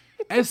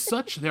 As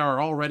such, there are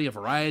already a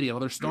variety of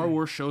other Star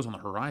Wars shows on the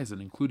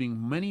horizon,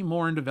 including many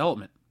more in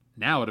development.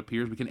 Now it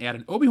appears we can add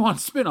an Obi-Wan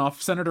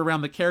spin-off centered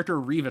around the character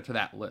Reva to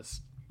that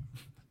list.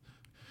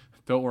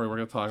 Don't worry, we're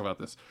going to talk about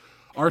this.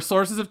 Our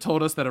sources have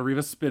told us that a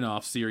Reva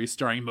spin-off series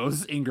starring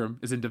Moses Ingram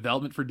is in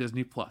development for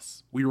Disney+.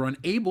 We were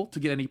unable to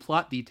get any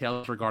plot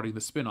details regarding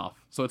the spin-off,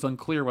 so it's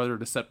unclear whether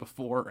it is set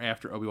before or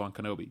after Obi-Wan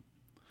Kenobi.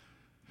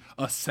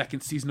 A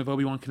second season of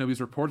Obi-Wan Kenobi is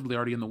reportedly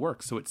already in the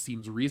works, so it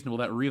seems reasonable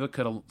that Reva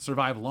could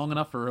survive long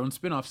enough for her own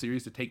spin-off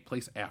series to take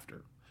place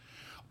after.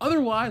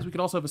 Otherwise, we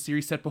could also have a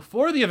series set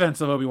before the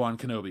events of Obi-Wan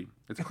Kenobi.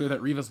 It's clear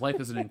that Reva's life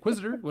as an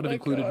Inquisitor would have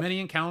included many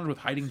encounters with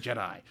hiding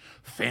Jedi.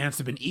 Fans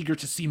have been eager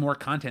to see more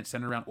content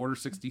centered around Order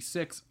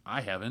 66.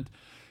 I haven't.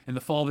 And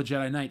the Fall of the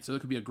Jedi Knight, so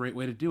it could be a great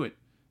way to do it.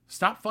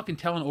 Stop fucking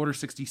telling Order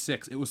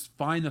 66. It was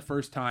fine the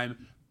first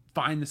time,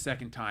 fine the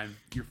second time.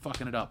 You're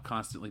fucking it up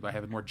constantly by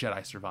having more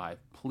Jedi survive.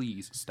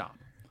 Please stop.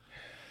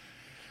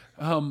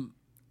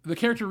 The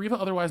character Reva,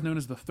 otherwise known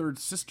as the Third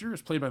Sister,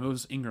 is played by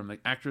Moses Ingram. The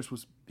actress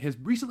has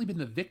recently been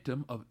the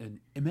victim of an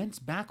immense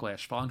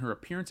backlash following her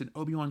appearance in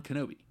Obi-Wan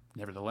Kenobi.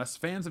 Nevertheless,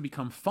 fans have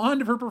become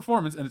fond of her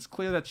performance, and it's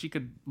clear that she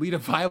could lead a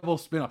viable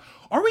spin-off.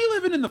 Are we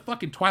living in the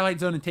fucking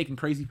Twilight Zone and taking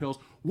crazy pills?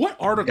 What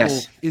article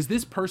is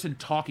this person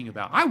talking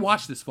about? I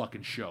watched this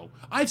fucking show.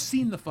 I've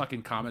seen the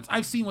fucking comments.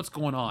 I've seen what's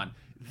going on.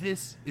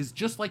 This is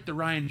just like the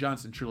Rian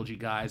Johnson trilogy,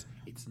 guys.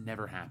 It's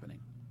never happening.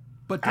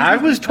 But I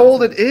was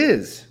told it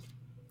is.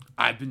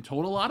 I've been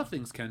told a lot of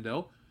things,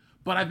 Kendo,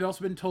 but I've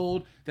also been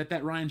told that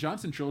Rian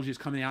Johnson trilogy is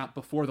coming out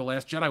before The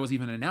Last Jedi was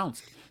even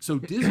announced. So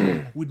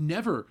Disney would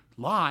never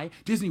lie.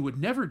 Disney would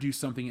never do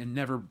something and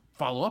never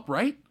follow up,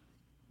 right?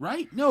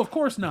 Right? No, of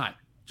course not.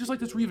 Just like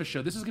this Reva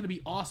show. This is going to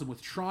be awesome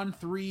with Tron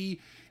 3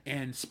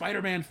 and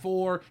Spider-Man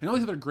 4 and all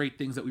these other great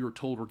things that we were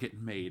told were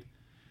getting made.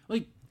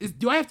 Like,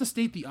 do I have to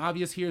state the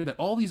obvious here that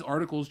all these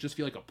articles just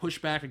feel like a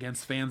pushback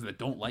against fans that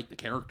don't like the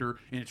character,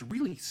 and it's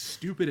really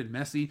stupid and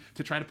messy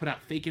to try to put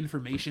out fake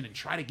information and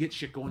try to get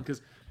shit going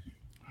because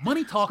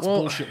money talks,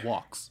 bullshit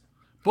walks.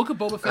 Book of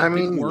Boba Fett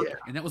didn't work,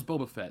 and that was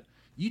Boba Fett.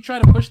 You try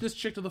to push this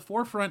chick to the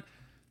forefront,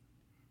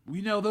 we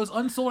know those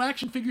unsold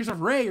action figures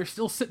of Rey are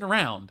still sitting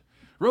around.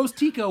 Rose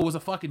Tico was a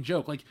fucking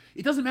joke. Like,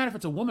 it doesn't matter if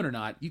it's a woman or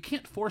not. You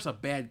can't force a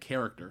bad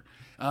character.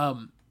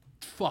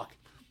 Fuck.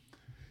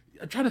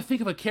 I'm trying to think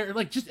of a character,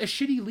 like, just a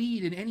shitty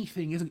lead in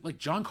anything isn't, like,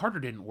 John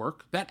Carter didn't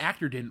work. That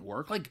actor didn't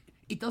work. Like,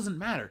 it doesn't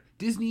matter.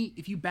 Disney,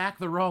 if you back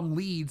the wrong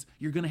leads,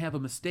 you're going to have a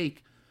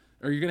mistake,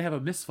 or you're going to have a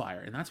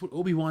misfire, and that's what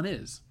Obi-Wan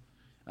is.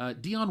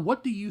 Dion,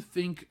 what do you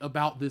think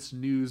about this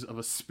news of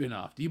a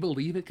spinoff? Do you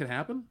believe it could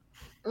happen?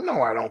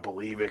 No, I don't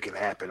believe it can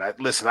happen.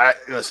 Listen.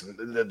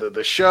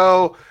 The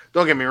show.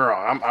 Don't get me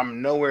wrong.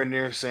 I'm nowhere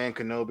near saying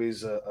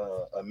Kenobi's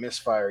a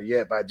misfire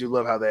yet, but I do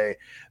love how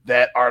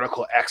that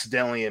article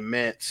accidentally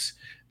admits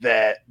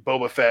that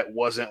Boba Fett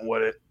wasn't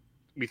what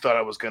we thought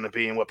it was going to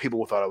be and what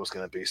people thought it was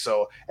going to be.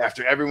 So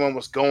after everyone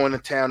was going to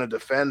town to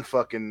defend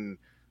fucking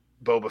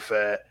Boba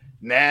Fett,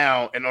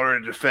 now in order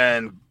to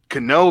defend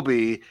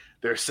Kenobi,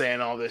 they're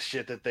saying all this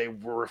shit that they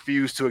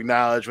refused to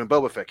acknowledge when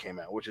Boba Fett came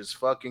out, which is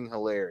fucking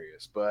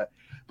hilarious. But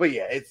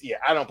yeah,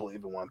 I don't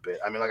believe it one bit.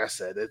 I mean, like I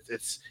said,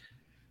 it's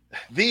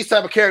these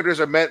type of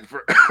characters are meant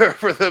for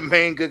for the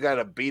main good guy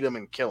to beat him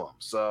and kill him.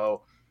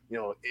 So, you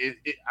know,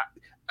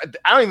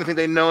 I don't even think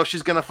they know if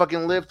she's gonna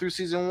fucking live through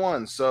season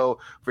 1. So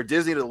for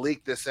Disney to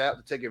leak this out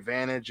to take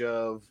advantage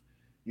of,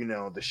 you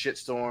know, the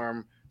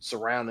shitstorm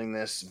surrounding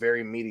this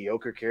very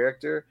mediocre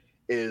character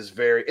is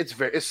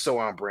it's so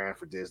on brand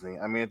for Disney.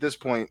 I mean, at this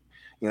point,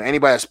 you know,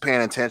 anybody that's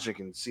paying attention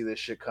can see this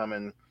shit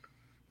coming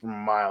from a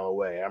mile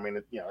away. I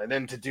mean, you know, and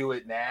then to do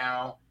it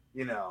now,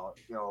 you know,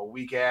 a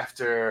week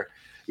after,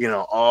 you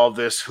know, all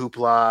this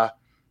hoopla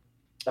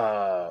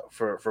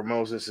for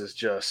Moses is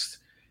just.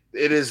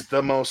 It is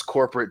the most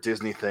corporate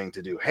Disney thing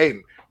to do. Hey,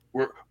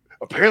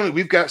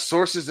 we've got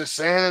sources that are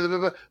saying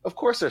it. Of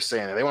course they're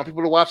saying it. They want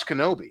people to watch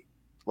Kenobi.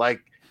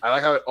 Like, I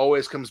like how it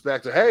always comes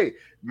back to, hey,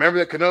 remember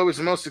that Kenobi's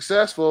the most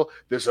successful.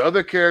 This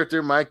other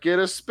character might get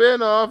a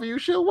spinoff. You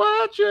should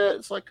watch it.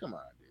 It's like, come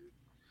on, dude.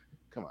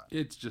 Come on.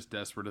 It's just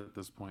desperate at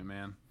this point,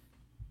 man.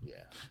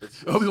 Yeah.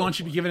 Obi-Wan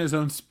should be given his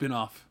own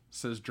spinoff,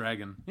 says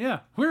Dragon. Yeah,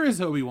 where is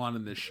Obi-Wan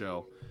in this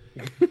show?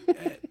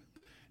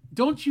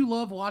 Don't you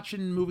love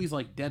watching movies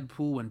like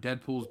Deadpool when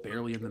Deadpool's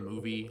barely in the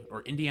movie,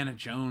 or Indiana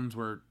Jones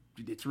where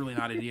it's really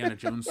not Indiana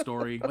Jones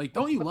story? Like,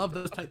 don't you love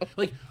those type?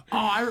 Like,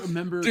 I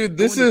remember. Dude,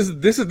 this is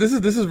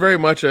very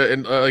much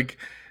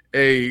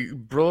a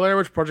Blair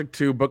Witch Project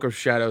 2 Book of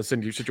Shadows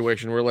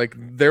situation where like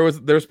there was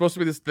supposed to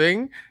be this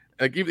thing,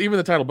 like even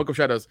the title Book of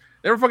Shadows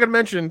never fucking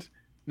mentioned,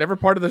 never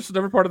part of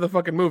the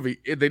fucking movie.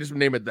 They just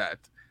name it that,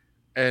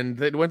 and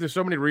they went through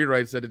so many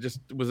rewrites that it just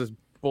was this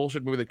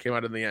bullshit movie that came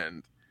out in the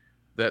end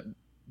that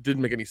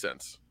didn't make any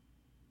sense.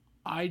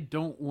 I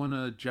don't want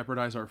to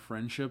jeopardize our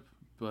friendship,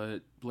 but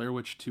Blair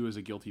Witch 2 is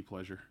a guilty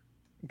pleasure.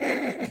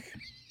 I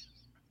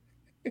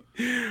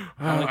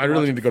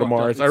really need to go to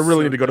Mars. I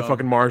really need to go to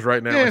fucking Mars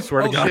right now. I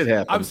swear to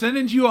God. I'm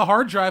sending you a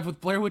hard drive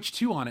with Blair Witch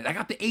 2 on it. I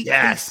got the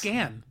 8K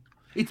scan.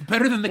 It's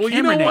better than the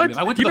camera negative.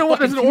 I went to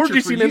There's an orgy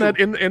scene in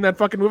that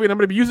fucking movie, and I'm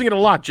going to be using it a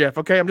lot, Jeff.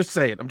 Okay, I'm just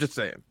saying.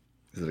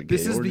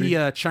 This is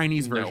the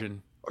Chinese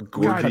version.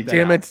 God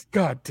damn it.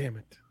 God damn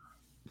it.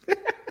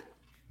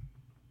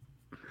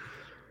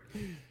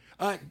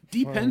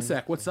 D.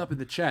 Pensek, what's up in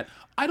the chat?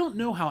 I don't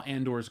know how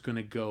Andor's going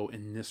to go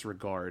in this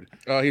regard.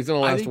 He's in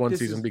the last one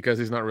season because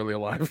he's not really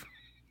alive.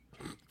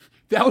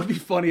 That would be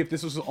funny if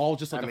this was all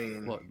just like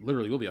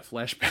literally will be a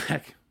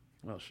flashback.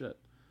 Well, shit.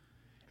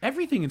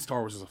 Everything in Star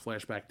Wars is a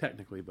flashback,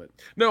 technically, but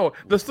No,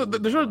 the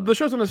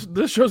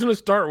show's gonna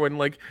start when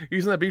like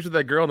he's on that beach with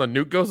that girl and the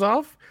nuke goes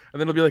off, and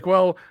then it'll be like,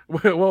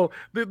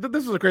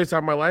 this was a crazy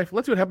time in my life.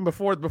 Let's see what happened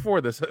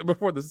before this,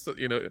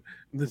 you know,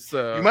 this.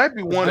 You might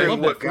be I wondering love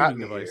what that got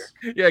framing me device.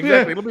 here. Yeah,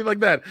 exactly. It'll be like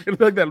that. It'll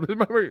be like that.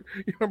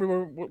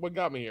 Remember what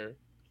got me here?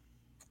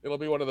 It'll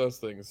be one of those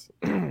things.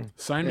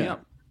 Sign me Yeah.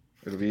 up.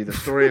 It'll be the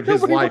story of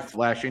his life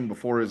flashing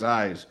before his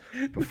eyes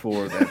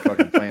before that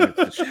fucking planet's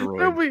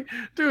destroyed.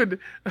 Dude.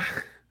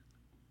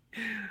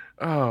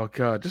 Oh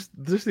god, just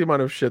the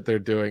amount of shit they're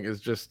doing is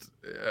just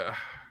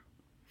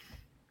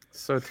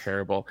so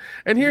terrible.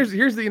 And here's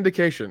the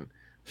indication: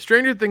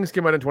 Stranger Things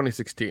came out in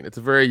 2016. It's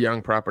a very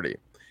young property.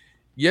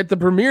 Yet the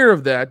premiere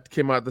of that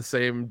came out the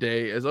same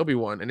day as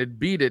Obi-Wan, and it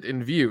beat it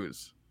in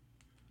views.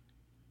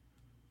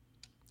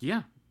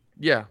 Yeah.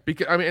 Yeah,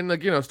 because I mean, and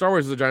like, you know, Star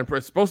Wars is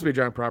it's supposed to be a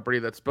giant property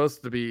that's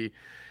supposed to be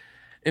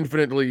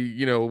infinitely,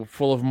 you know,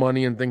 full of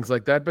money and things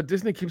like that, but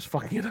Disney keeps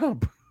fucking it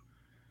up.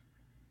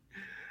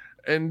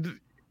 And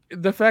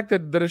the fact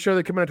that a show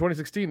that came out in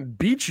 2016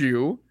 beat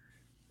you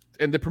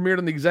and they premiered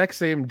on the exact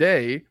same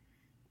day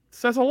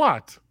says a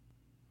lot.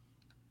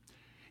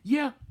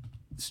 Yeah.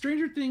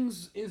 Stranger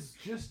Things is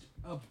just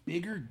a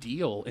bigger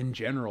deal in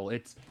general.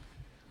 It's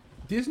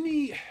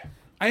Disney.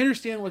 I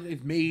understand what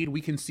they've made. We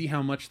can see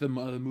how much the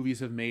movies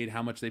have made,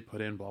 how much they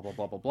put in, blah, blah,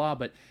 blah, blah, blah.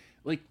 But,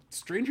 like,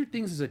 Stranger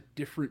Things is a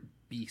different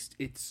beast.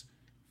 It's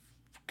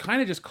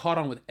kind of just caught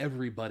on with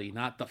everybody,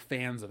 not the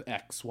fans of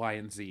X, Y,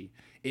 and Z.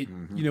 It,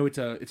 you know, it's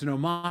an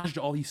homage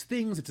to all these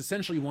things. It's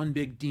essentially one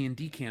big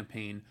D&D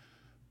campaign,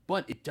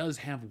 but it does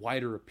have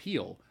wider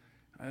appeal.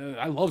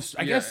 I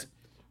guess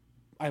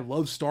I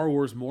love Star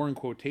Wars more in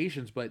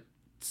quotations, but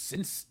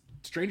since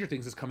Stranger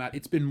Things has come out,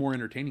 it's been more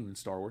entertaining than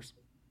Star Wars.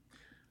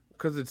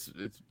 Because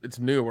it's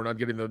new. We're not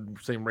getting the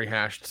same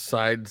rehashed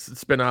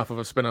spin-off of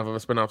a spin-off of a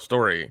spin-off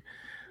story.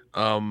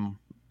 And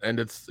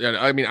it's,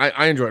 I mean,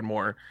 I enjoy it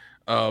more.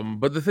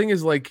 But the thing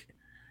is, like,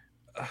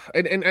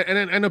 and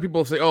I know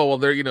people say, oh, well,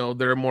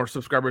 there are more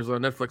subscribers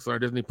on Netflix than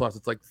on Disney Plus.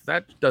 It's like,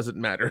 that doesn't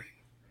matter.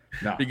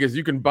 No. Because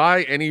you can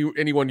buy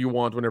anyone you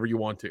want whenever you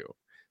want to.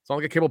 It's not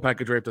like a cable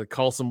package where you have to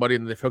call somebody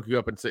and they hook you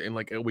up and sit in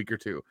like a week or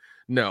two.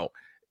 No.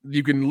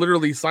 You can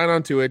literally sign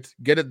on to it,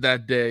 get it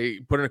that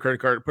day, put in a credit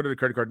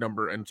card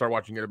number, and start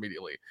watching it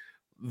immediately.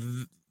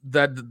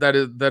 That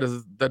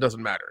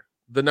doesn't matter.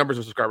 The numbers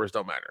of subscribers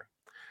don't matter.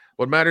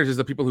 What matters is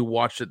the people who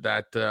watched it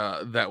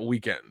that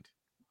weekend.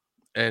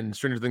 And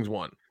Stranger Things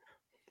won.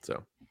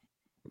 So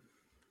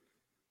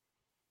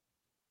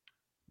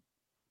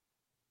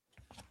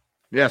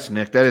Yes,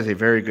 Nick, that is a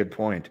very good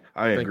point.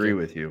 I agree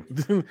with you.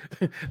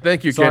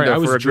 Thank you, Sorry, I Kendo,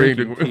 was for agreeing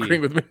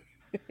drinking with me.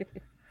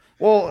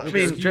 Well, I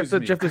mean, Jeff,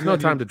 there's no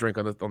time to drink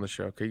on the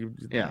show. Okay,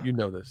 you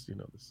know this. You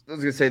know this. I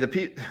was gonna say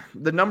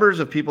the numbers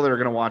of people that are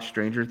gonna watch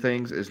Stranger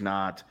Things is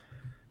not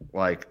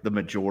like the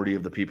majority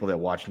of the people that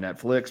watch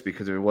Netflix,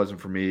 because if it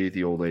wasn't for me,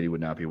 the old lady would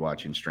not be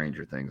watching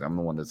Stranger Things. I'm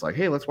the one that's like,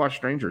 hey, let's watch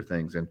Stranger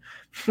Things. And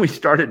we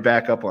started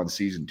back up on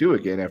season 2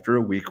 again after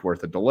a week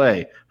worth of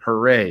delay.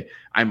 Hooray.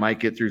 I might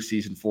get through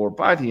season 4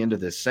 by the end of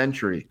this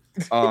century.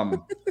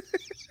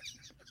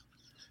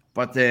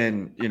 But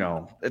then, you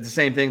know, it's the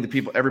same thing.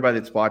 Everybody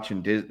that's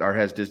watching or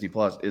has Disney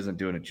Plus isn't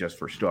doing it just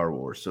for Star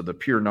Wars. So the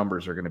pure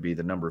numbers are going to be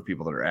the number of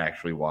people that are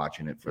actually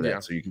watching it for that. Yeah.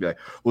 So you can be like,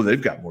 well,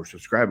 they've got more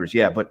subscribers.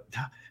 Yeah, but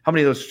how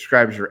many of those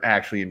subscribers are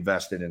actually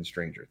invested in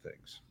Stranger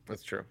Things?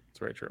 That's true. It's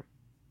very true.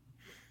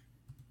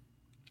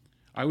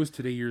 I was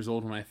today years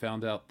old when I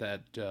found out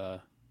that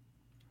the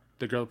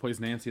girl that plays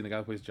Nancy and the guy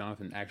that plays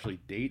Jonathan actually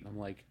date. I'm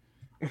like,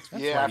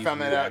 Yeah, I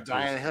found that out.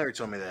 Diana Hillary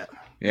told me that.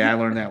 Yeah, I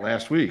learned that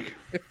last week.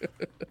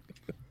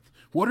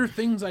 What are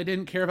things I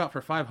didn't care about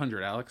for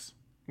 500, Alex?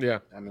 Yeah.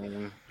 I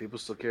mean, people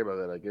still care about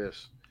that, I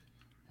guess.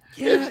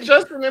 Yeah, It's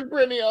Justin and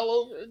Brittany all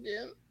over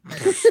again.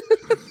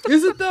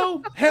 is it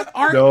though?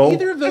 Are No.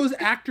 either of those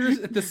actors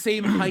at the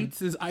same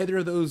heights as either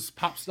of those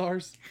pop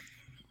stars?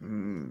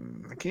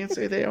 I can't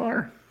say they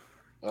are.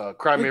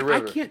 Cry Me a Like, I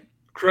River.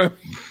 can't.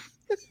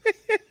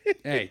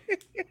 Hey,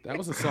 that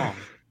was a song.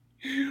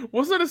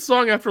 Wasn't that a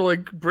song after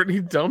like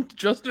Britney dumped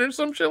Justin or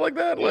some shit like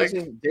that? It was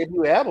Like, his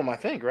debut album, I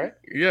think, right?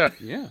 yeah.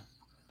 Yeah,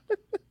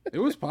 it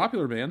was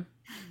popular, man.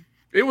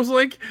 It was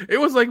like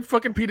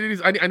fucking P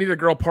Diddy's I Need a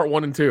Girl Part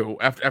 1 and 2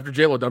 after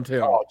J-Lo dumped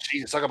him. Oh,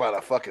 Jesus, talk about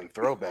a fucking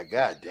throwback.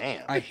 God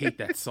damn. I hate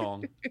that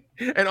song.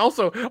 And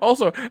also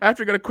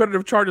after he got acquitted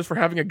of charges for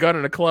having a gun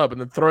in a club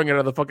and then throwing it out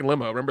of the fucking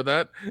limo. Remember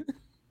that?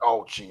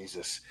 Oh,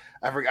 Jesus.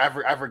 I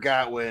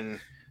forgot when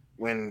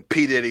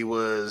P. Diddy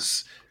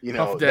was, you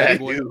know, Puff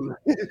Daddy. that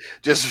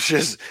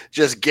dude.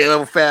 just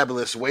ghetto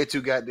fabulous way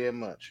too goddamn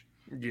much.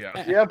 Yeah.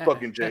 Yeah, I'm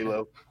fucking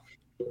J-Lo.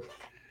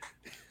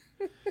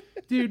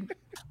 Dude,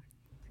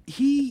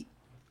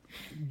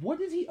 what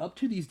is he up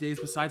to these days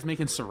besides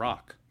making Ciroc?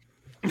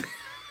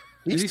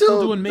 Is he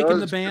still doing Making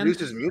the Band?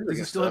 Produces music Does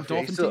he and still have stuff.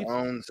 Yeah, he dolphin still teeth?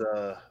 owns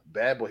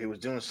Bad Boy. He was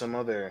doing some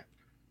other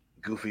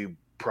goofy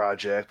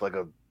project, like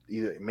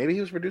maybe he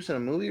was producing a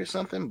movie or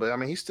something. But I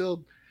mean, he's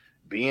still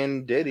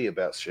being Diddy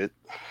about shit.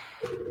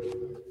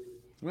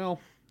 Well,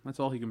 that's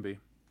all he can be.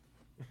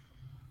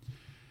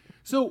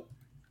 So,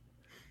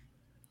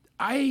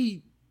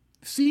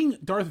 seeing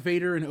Darth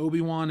Vader and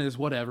Obi-Wan is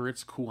whatever.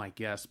 It's cool, I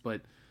guess,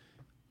 but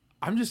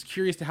I'm just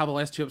curious to how the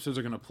last 2 episodes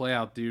are going to play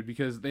out, dude,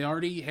 because they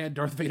already had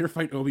Darth Vader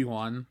fight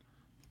Obi-Wan.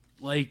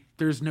 Like,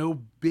 there's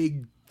no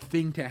big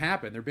thing to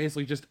happen. They're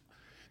basically just...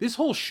 This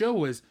whole show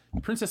was,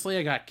 Princess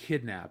Leia got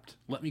kidnapped.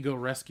 Let me go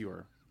rescue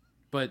her.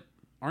 But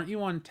aren't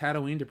you on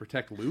Tatooine to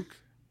protect Luke?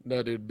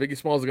 No, dude. Biggie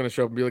Smalls is going to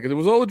show up and be like, it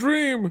was all a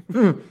dream.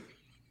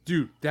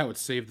 Dude, that would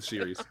save the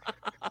series.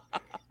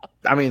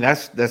 I mean,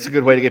 that's a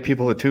good way to get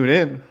people to tune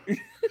in.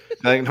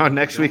 Like on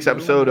next week's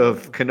episode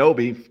of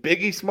Kenobi,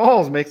 Biggie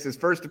Smalls makes his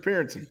first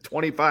appearance in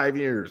 25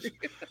 years.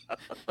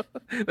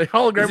 They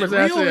hologram Is his it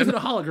ass real or is in. it a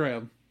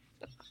hologram?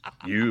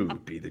 You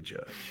be the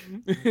judge.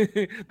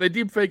 They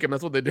deep fake him.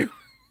 That's what they do.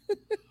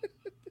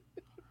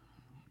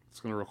 It's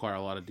going to require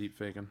a lot of deep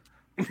faking.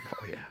 Oh,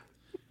 yeah.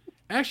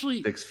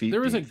 Actually, 6 feet there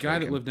was a deep guy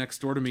that faking. lived next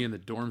door to me in the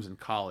dorms in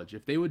college.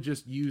 If they would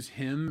just use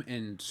him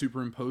and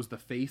superimpose the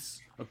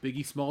face of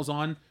Biggie Smalls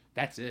on,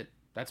 that's it.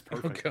 That's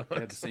perfect. God. They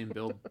had the same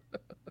build.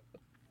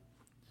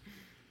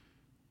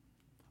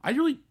 I'm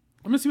going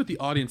to see what the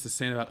audience is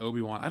saying about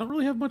Obi-Wan. I don't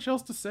really have much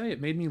else to say. It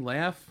made me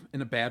laugh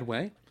in a bad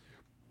way.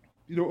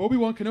 You know,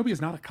 Obi-Wan Kenobi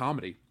is not a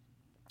comedy.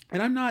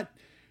 And I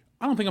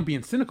don't think I'm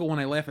being cynical when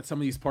I laugh at some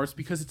of these parts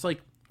because it's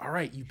like, all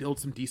right, you build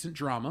some decent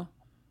drama.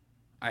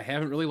 I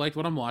haven't really liked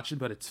what I'm watching,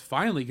 but it's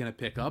finally going to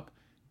pick up.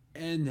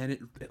 And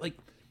then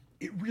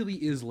it really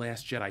is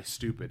Last Jedi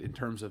stupid in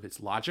terms of its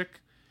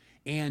logic.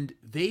 And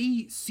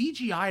they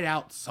CGI'd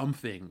out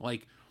something.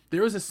 Like,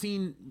 there was a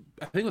scene,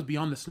 I think it was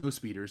Beyond the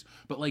Snowspeeders,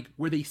 but like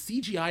where they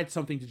CGI'd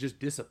something to just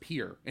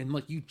disappear. And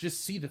like you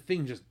just see the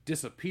thing just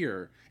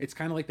disappear. It's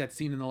kind of like that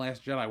scene in The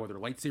Last Jedi where they're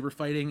lightsaber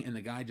fighting and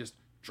the guy just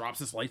drops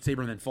his lightsaber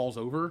and then falls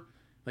over.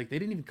 Like, they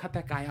didn't even cut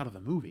that guy out of the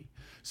movie.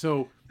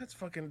 So That's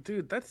fucking,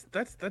 dude. That's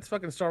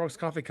fucking Starbucks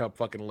coffee cup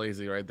fucking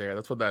lazy right there.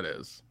 That's what that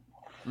is.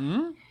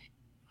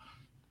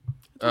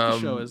 that's what the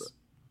show is.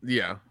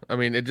 Yeah, I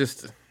mean, it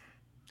just.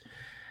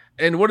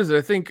 And what is it?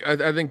 I think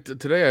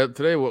today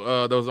there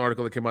was an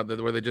article that came out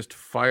where they just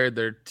fired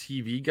their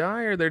TV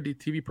guy or their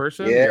TV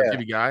person, their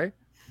TV guy.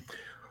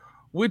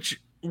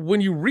 Which,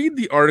 when you read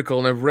the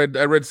article, and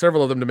I read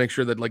several of them to make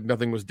sure that like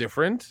nothing was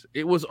different.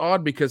 It was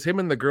odd because him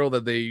and the girl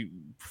that they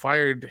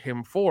fired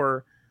him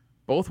for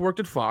both worked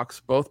at Fox,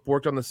 both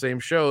worked on the same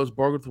shows,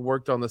 both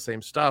worked on the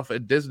same stuff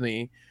at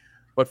Disney.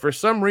 But for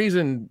some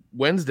reason,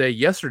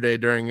 yesterday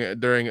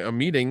during a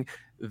meeting,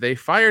 they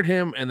fired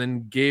him and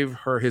then gave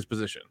her his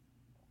position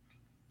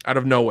out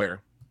of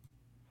nowhere.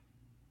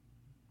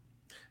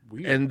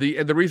 Weird. And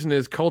the reason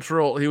is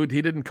cultural.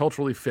 He didn't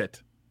culturally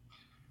fit.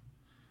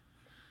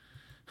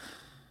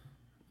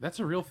 That's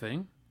a real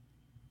thing.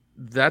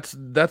 That's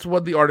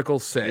what the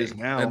articles say. It is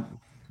now. And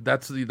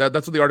that's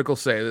what the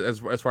articles say. As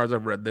far as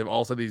I've read, they've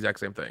all said the exact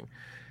same thing.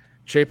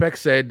 Chapek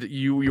said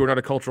you were not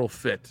a cultural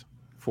fit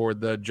for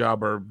the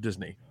job or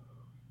Disney.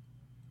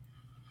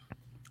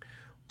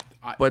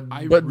 But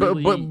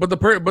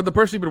the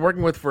person you've been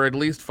working with for at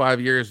least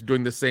 5 years,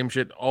 doing the same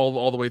shit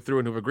all the way through,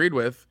 and who've agreed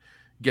with,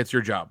 gets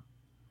your job.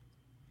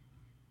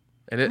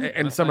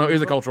 And somehow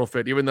is a cultural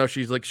fit, even though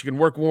she's like she can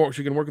work more,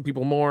 she can work with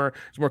people more,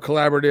 she's more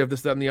collaborative,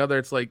 this, that, and the other.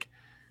 It's like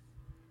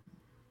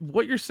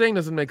what you're saying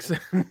doesn't make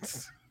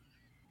sense.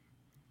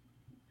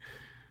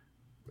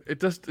 It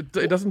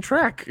doesn't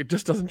track. It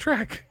just doesn't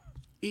track.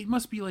 It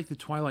must be like the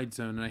Twilight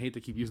Zone, and I hate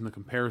to keep using the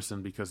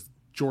comparison because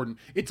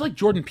it's like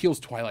Jordan Peele's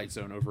Twilight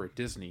Zone over at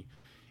Disney.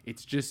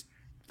 It's just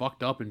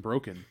fucked up and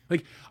broken.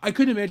 Like, I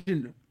couldn't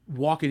imagine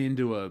walking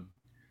into a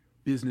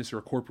business or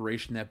a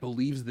corporation that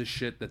believes the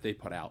shit that they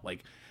put out.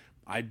 Like,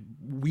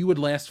 we would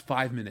last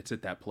 5 minutes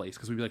at that place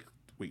because we'd be like,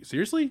 wait,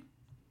 seriously?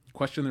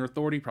 Question their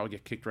authority, probably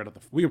get kicked right out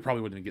we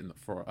probably wouldn't even get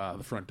in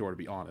the front door, to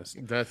be honest.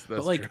 That's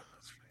but like, true.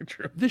 That's very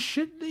true. The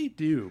shit they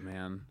do,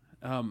 man.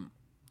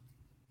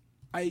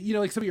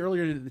 Like somebody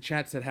earlier in the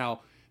chat said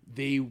how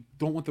they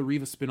don't want the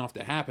Reva spinoff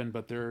to happen,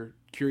 but they're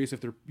curious if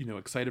they're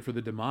excited for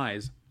the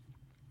demise.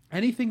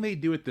 Anything they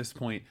do at this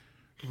point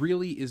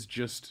really is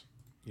just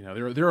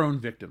their own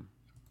victim.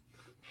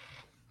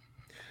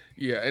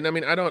 Yeah, and I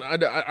mean, I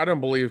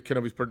don't believe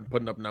Kenobi's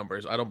putting up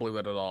numbers. I don't believe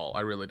that at all.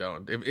 I really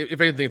don't. If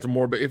anything, it's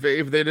more. But if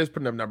it is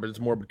putting up numbers, it's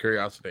morbid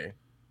curiosity.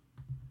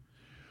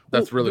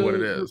 That's really what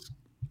it is.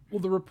 Well,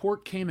 the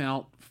report came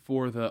out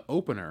for the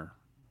opener,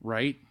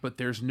 right? But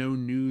there's no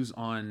news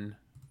on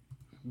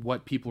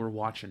what people are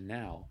watching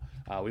now.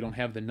 We don't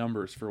have the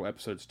numbers for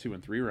episodes 2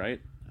 and 3,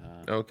 right?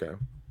 Okay.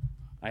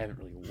 I haven't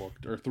really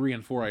looked, or 3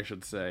 and 4, I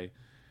should say,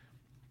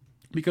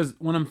 because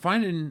what I'm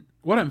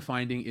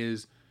finding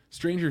is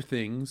Stranger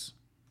Things.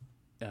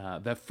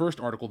 That first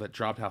article that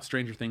dropped, how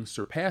Stranger Things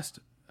surpassed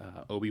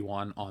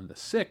Obi-Wan on the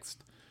 6th,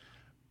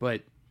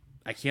 but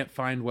I can't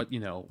find what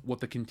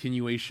the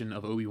continuation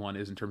of Obi-Wan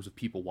is in terms of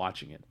people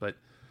watching it. But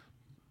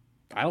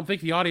I don't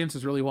think the audience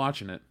is really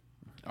watching it.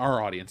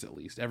 Our audience, at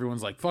least.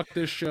 Everyone's like, "Fuck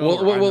this show."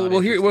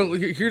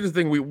 Here's the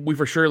thing we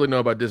for surely know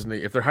about Disney.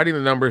 If they're hiding the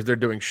numbers, they're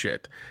doing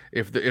shit.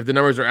 If the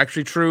numbers are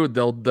actually true,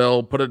 they'll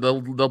put it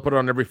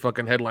on every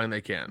fucking headline they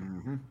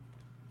can.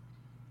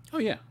 Oh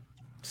yeah,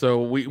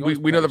 So we always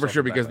know pat that for yourself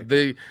sure on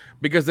the back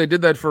because they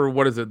did that for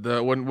what is it?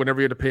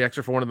 Whenever you had to pay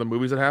extra for one of the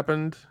movies that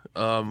happened.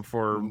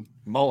 For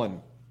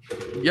Mullen.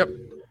 Yep,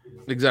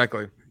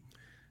 exactly.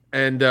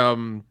 And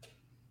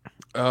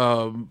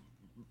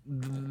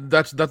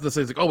that's the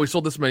same. It's like, oh, we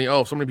sold this many.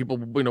 Oh, so many people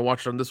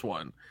watched on this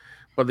one.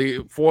 But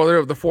the four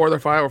or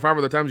five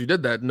other times you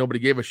did that, nobody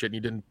gave a shit.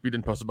 And you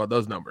didn't post about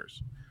those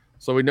numbers.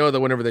 So we know that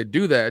whenever they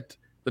do that,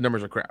 the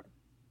numbers are crap.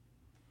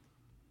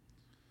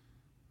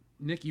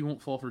 Nick, you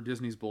won't fall for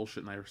Disney's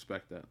bullshit, and I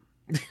respect that.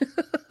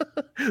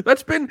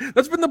 That's been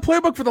the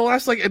playbook for the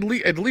last at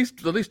least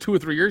 2 or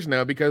 3 years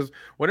now. Because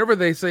whenever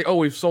they say, "Oh,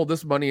 we've sold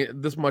this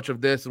much of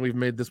this, and we've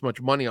made this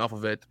much money off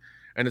of it,"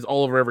 and it's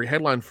all over every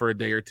headline for a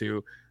day or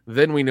two,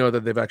 then we know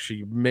that they've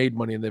actually made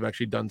money and they've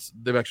actually done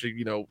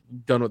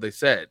what they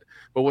said.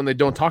 But when they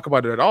don't talk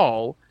about it at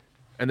all,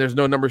 and there's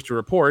no numbers to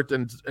report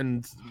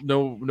and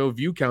no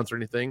view counts or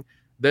anything,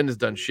 then it's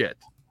done shit.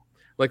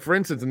 Like for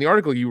instance, in the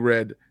article you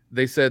read,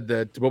 they said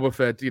that Boba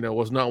Fett,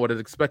 was not what it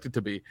expected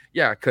to be.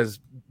 Yeah, because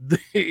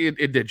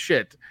it did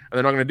shit, and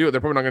they're not going to do it. They're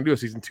probably not going to do a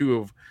season 2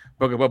 of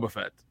Boba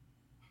Fett.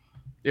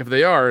 If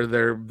they are,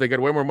 they get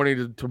way more money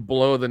to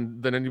blow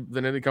than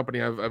any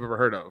company I've ever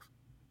heard of.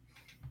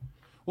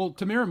 Well,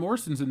 Tamara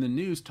Morrison's in the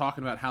news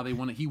talking about how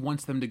he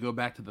wants them to go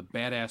back to the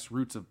badass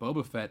roots of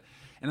Boba Fett,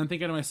 and I'm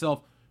thinking to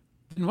myself,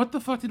 then what the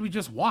fuck did we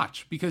just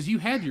watch? Because you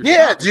had your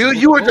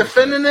dude, you were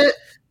defending it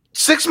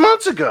 6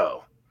 months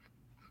ago.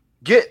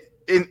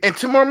 And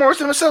Tamara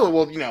Morrison himself,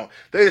 well,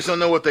 they just don't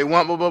know what they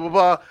want, blah, blah, blah,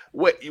 blah.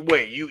 Wait,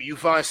 you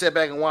finally sat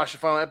back and watched the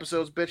final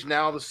episodes, bitch.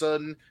 Now all of a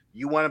sudden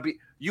you want to be.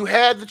 You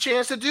had the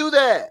chance to do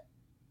that.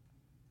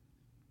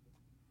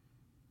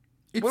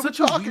 It's what such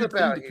are we a talking weird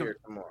about thing to here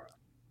tomorrow?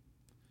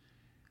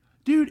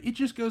 Dude, it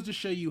just goes to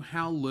show you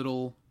how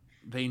little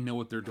they know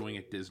what they're doing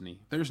at Disney.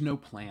 There's no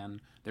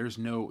plan. There was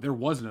no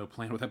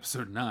plan with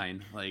episode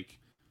 9. Like,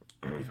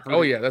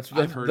 oh yeah, that's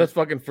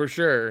fucking for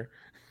sure.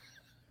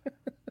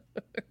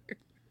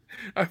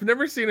 I've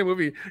never seen a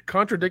movie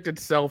contradict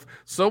itself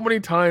so many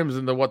times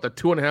in the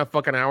 2.5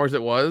 fucking hours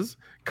it was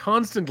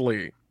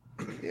constantly.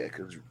 Yeah,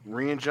 because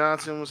Rian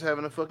Johnson was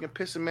having a fucking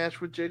pissing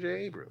match with J.J.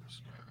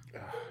 Abrams.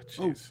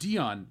 Oh,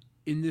 Dion,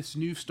 in this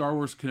new Star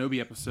Wars Kenobi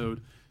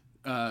episode,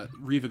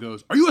 Reva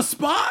goes, "Are you a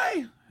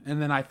spy?"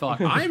 And then I thought,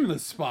 I'm the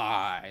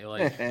spy.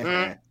 Like,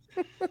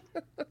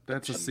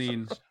 that's a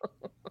scene.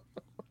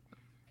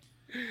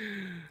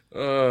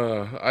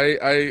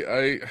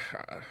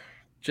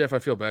 Jeff, I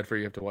feel bad for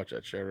you. You have to watch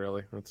that show.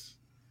 Really, it's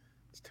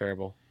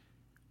terrible.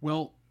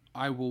 Well,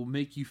 I will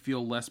make you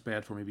feel less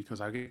bad for me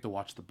because I get to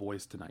watch The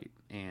Boys tonight,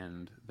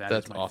 and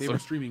that's my awesome.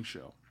 favorite streaming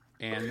show.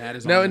 And that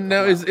is now.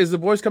 Is The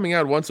Boys coming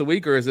out once a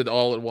week or is it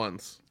all at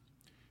once?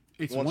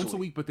 It's once a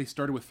week, but they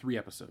started with 3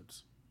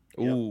 episodes.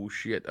 Ooh,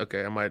 shit.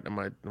 Okay, I might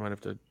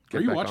have to. Get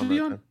Are you back watching, on that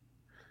Dion? then.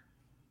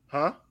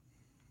 Huh?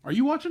 Are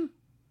you watching?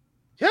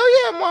 Hell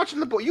yeah, I'm watching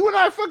the boy. You and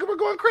I fucking were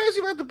going crazy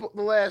about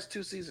the last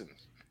 2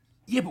 seasons.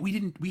 Yeah, but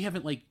we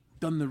haven't like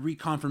done the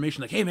reconfirmation.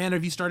 Like, hey man,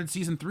 have you started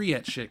season 3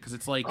 yet? Shit, because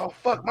it's like, oh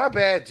fuck, my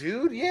bad,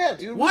 dude. Yeah,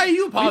 dude. Why are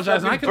you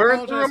apologizing? I can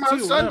burn through apologize them on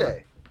too,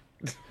 Sunday.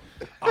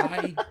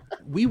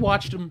 We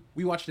watched them.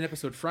 We watched an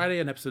episode Friday,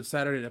 an episode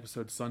Saturday, an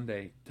episode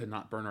Sunday to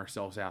not burn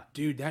ourselves out.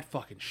 Dude, that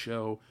fucking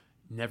show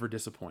never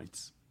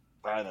disappoints.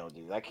 I know,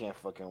 dude. I can't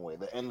fucking wait.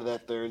 The end of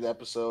that 3rd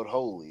episode,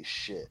 holy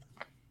shit.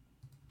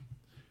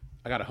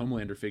 I got a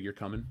Homelander figure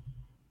coming.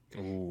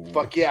 Ooh.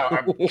 Fuck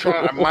yeah.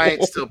 I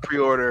might still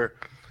pre-order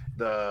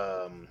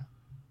the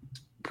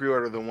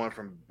one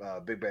from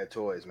Big Bad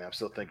Toys, man. I'm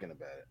still thinking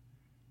about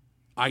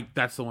it.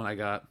 That's the one I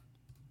got.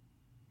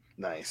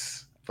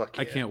 Nice. Fuck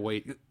yeah. I can't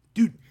wait.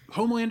 Dude,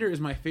 Homelander is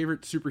my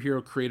favorite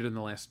superhero created in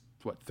the last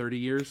 30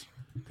 years?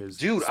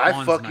 Dude,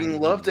 I fucking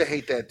love to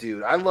hate that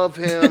dude. I love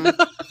him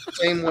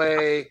same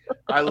way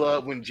I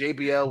love when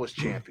JBL was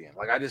champion.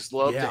 Like, I just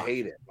love to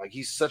hate it. Like,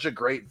 he's such a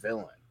great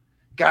villain.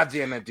 God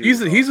damn that dude.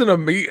 He's an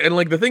amazing, and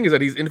like the thing is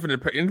that he's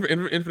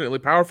infinitely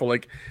powerful.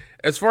 Like,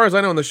 as far as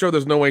I know in the show,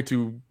 there's no way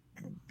to,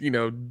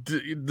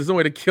 there's no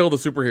way to kill the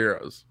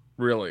superheroes,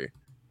 really.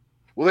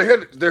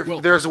 Well,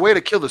 there's a way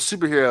to kill the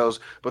superheroes,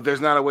 but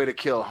there's not a way to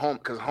kill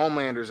because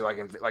Homelander's like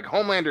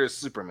Homelander is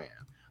Superman.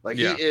 Like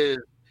he is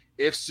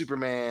if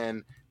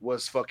Superman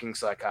was fucking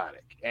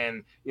psychotic,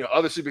 and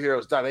other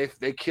superheroes die.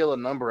 They kill a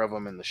number of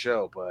them in the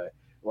show, but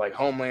like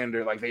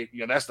Homelander, like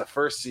that's the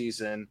first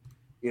season.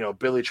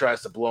 Billy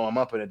tries to blow him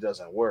up and it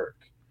doesn't work,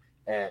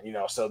 and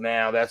so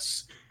now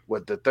that's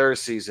what the 3rd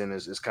season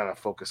is kind of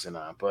focusing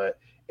on. But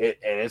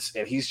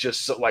he's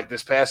just so, like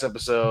this past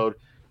episode.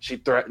 She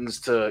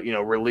threatens to,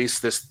 release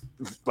this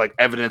like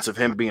evidence of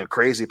him being a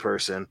crazy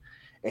person,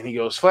 and he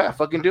goes, "Fine,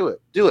 fucking do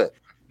it,"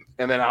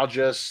 and then I'll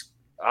just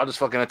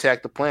fucking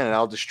attack the planet.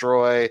 I'll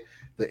destroy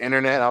the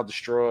internet. I'll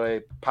destroy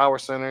power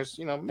centers.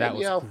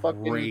 Maybe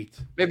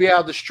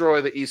I'll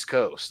destroy the East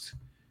Coast.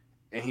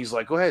 And he's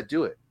like, "Go ahead,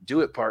 do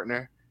it,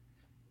 partner."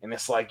 And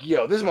it's like,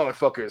 yo, this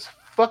motherfucker is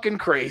fucking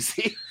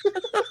crazy.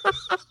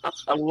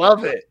 I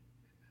love it.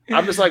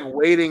 I'm just like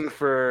waiting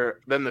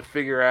for them to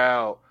figure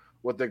out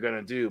what they're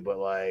gonna do. But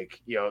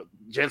like,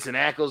 Jensen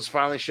Ackles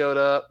finally showed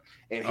up,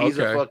 and he's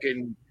a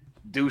fucking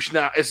douche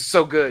now. It's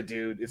so good,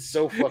 dude. It's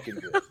so fucking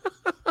good.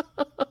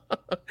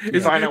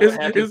 Is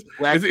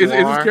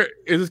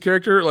his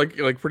character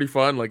like pretty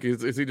fun? Like,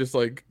 is he just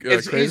like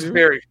crazy? He's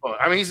very fun.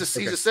 I mean, he's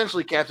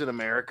essentially Captain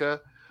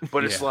America,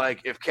 but it's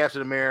like if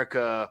Captain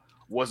America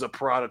was a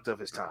product of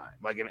his time,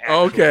 like an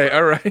actual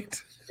all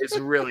right. It's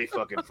really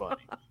fucking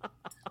funny.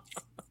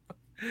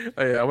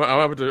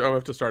 I'll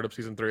have to start up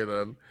season 3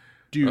 then.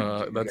 Dude,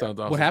 that sounds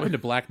awesome. What happened to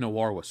Black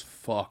Noir was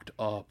fucked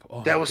up.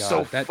 Oh, that was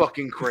God. so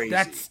fucking crazy.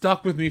 That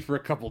stuck with me for a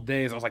couple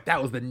days. I was like,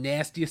 that was the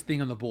nastiest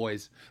thing on The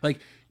Boys. Like,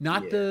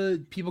 not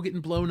the people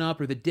getting blown up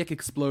or the dick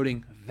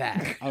exploding.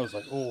 That I was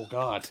like, oh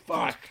God,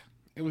 fuck.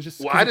 It was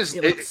just. Well,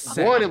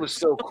 it was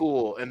so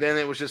cool, and then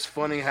it was just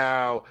funny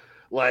how.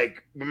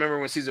 Like, remember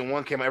when season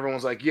 1 came out, everyone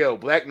was like, yo,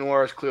 Black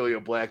Noir is clearly a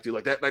black dude.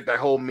 Like that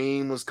whole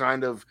meme was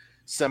kind of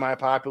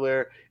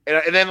semi-popular.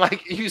 And then,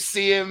 like, you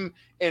see him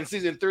in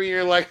season 3,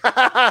 you're like,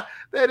 that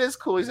is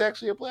cool. He's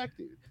actually a black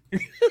dude.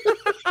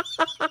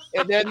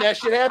 And then that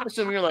shit happens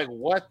to him, you're like,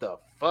 what the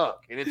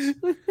fuck? And it's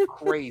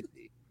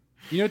crazy.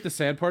 You know what the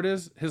sad part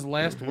is? His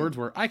last words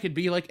were, I could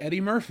be like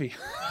Eddie Murphy.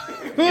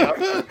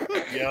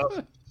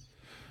 Yep.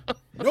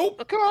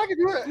 Nope. Come on, I can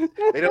do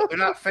it. They're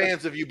not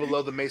fans of you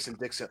below the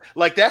Mason-Dixon.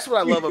 Like, that's what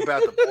I love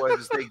about The Boys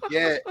is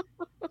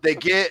they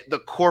get the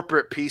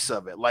corporate piece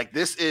of it. Like,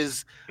 this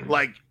is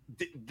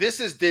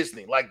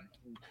Disney. Like,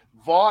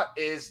 Vought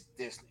is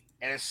Disney,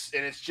 and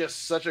it's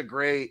just such a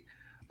great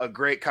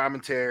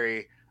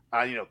commentary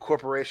on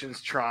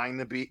corporations trying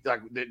to be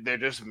like they're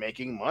just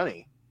making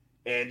money,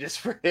 and just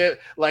for it,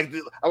 like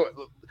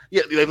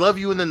they love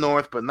you in the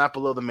North, but not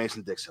below the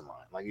Mason-Dixon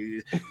line. Like,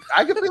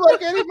 I could be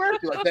like Eddie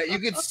Murphy, like that. You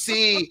could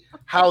see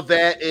how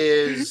that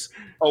is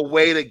a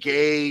way to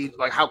gauge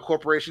like how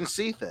corporations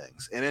see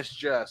things, and it's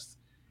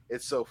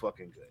so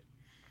fucking good.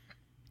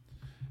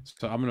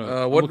 So I'm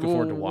looking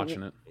forward to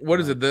watching it. What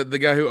is it? The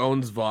guy who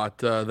owns Vought,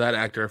 that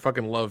actor, I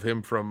fucking love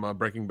him from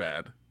Breaking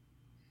Bad.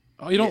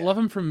 Oh, you don't love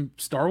him from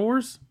Star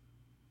Wars?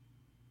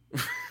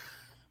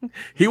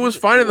 He was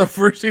fine in the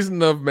first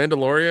season of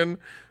Mandalorian,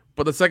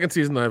 but the second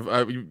season,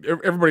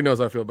 everybody knows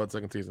how I feel about the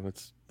second season.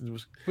 It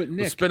was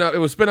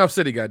spin-off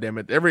City,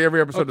 goddammit. Every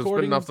episode is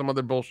spinning off some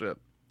other bullshit.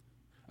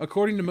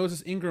 According to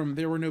Moses Ingram,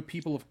 there were no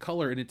people of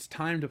color, and it's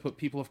time to put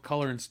people of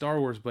color in Star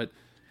Wars, but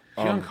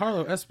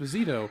Giancarlo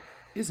Esposito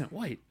isn't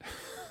white.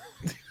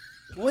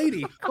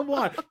 Lady, come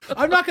on.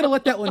 I'm not going to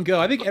let that one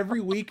go. I think every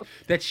week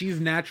that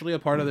she's naturally a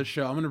part of the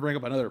show, I'm going to bring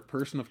up another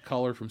person of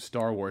color from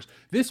Star Wars.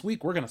 This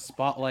week, we're going to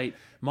spotlight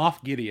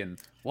Moff Gideon.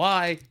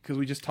 Why? Because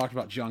we just talked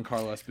about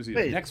Giancarlo Esposito.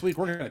 Wait. Next week,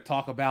 we're going to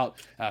talk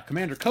about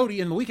Commander Cody,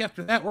 and the week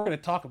after that, we're going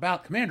to talk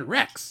about Commander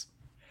Rex.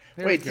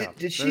 Wait,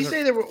 did she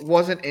say there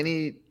wasn't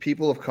any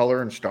people of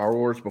color in Star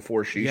Wars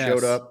before she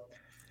showed up?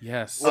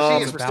 Yes.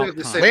 Well, she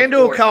specifically said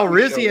Lando before she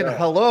showed Calrissian, up.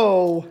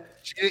 Hello.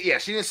 She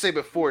didn't say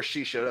before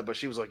she showed up, but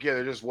she was like, "Yeah,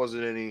 there just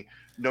wasn't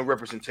no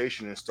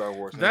representation in Star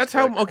Wars." And That's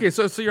how. Okay,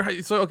 so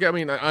okay. I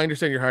mean, I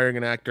understand you're hiring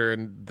an actor,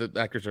 and the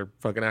actors are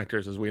fucking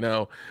actors, as we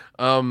know.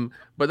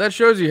 But that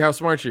shows you how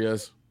smart she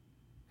is.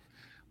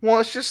 Well,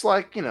 it's just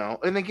like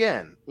and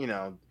again,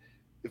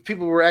 if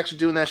people were actually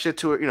doing that shit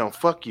to her,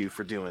 fuck you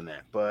for doing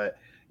that. But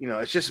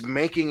it's just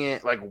making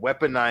it like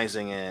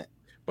weaponizing it.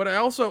 But I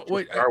also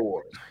Star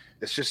Wars.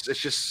 It's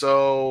just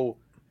so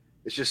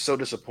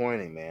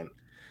disappointing, man.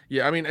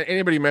 Yeah, I mean,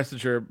 anybody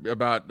message her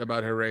about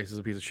her race is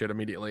a piece of shit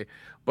immediately.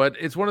 But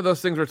it's one of those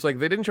things where it's like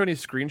they didn't show any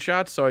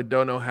screenshots, so I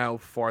don't know how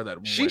far that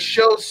went. She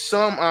showed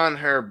some on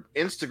her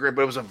Instagram,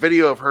 but it was a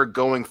video of her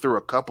going through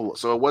a couple,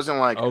 so it wasn't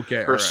like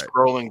her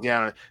scrolling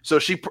down. So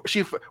she,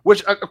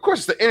 which of course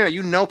it's the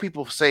internet.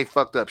 People say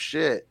fucked up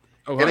shit,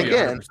 and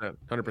again,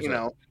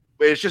 100%.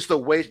 But it's just the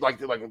way, like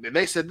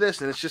they said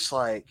this, and it's just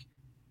like.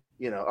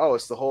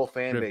 It's the whole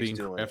fan base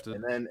doing it.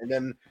 And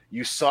then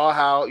you saw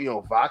how,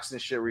 Vox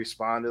and shit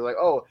responded like,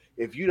 oh,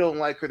 if you don't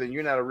like her, then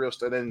you're not a real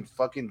star. Then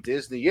fucking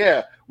Disney.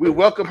 Yeah, we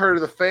welcome her to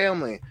the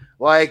family.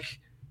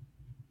 Like,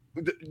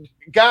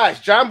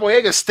 guys, John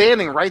Boyega's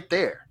standing right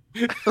there.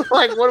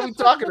 Like, what are we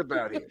talking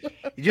about here?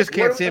 You just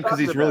can't see him because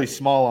he's really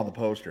small on the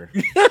poster.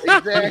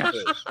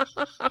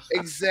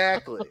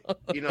 Exactly.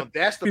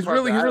 That's the he's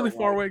part really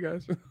far away,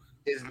 guys.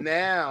 Is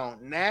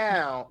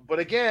now. But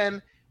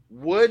again,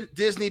 would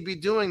Disney be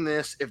doing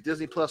this if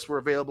Disney Plus were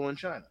available in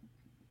China?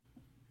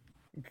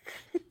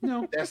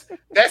 No. That's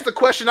the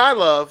question I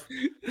love.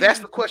 That's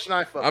the question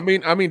I fuck. I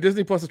mean,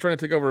 Disney Plus is trying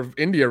to take over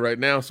India right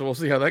now, so we'll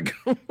see how that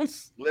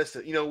goes.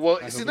 Listen,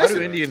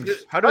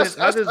 how does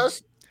the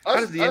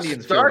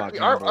Indians feel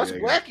about us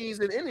blackies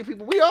and Indian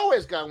people? We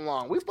always got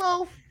along.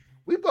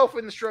 We both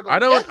in the struggle. I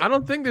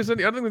don't think there's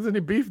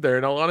any beef there.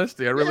 In all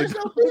honesty, I really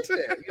don't. No beef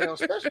there.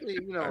 Especially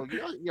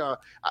the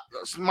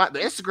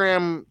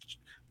Instagram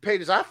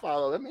pages I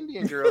follow, them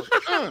Indian girls.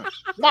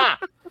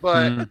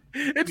 But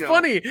it's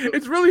funny.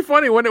 It's really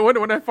funny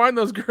when I find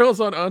those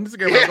girls on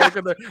Instagram.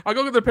 Yeah. I'll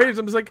go look at their pages.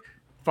 I'm just like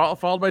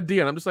followed by D,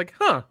 and I'm just like,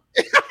 huh,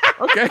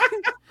 okay.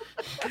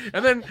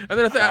 And then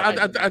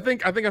I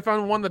think I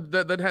found one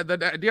that had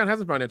that Dion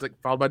hasn't found it. It's like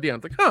followed by Dion.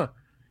 It's like, huh.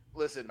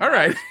 Listen, all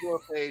right. My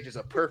Explore page is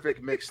a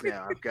perfect mix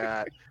now. I've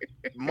got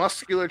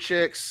muscular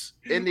chicks,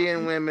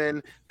 Indian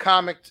women,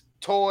 comic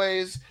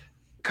toys,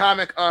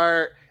 comic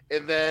art,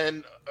 and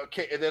then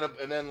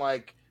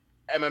like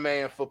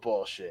MMA and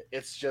football shit.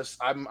 It's just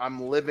I'm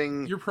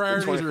living. Your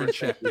priorities are in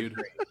check, dude.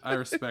 I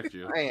respect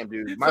you. I am,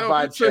 dude. My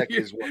vibe check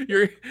is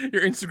your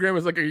Instagram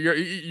is like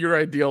your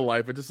ideal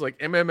life. It's just like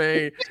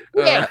MMA.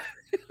 Yeah.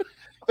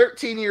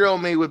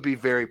 13-year-old me would be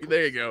very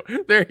pleased.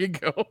 There you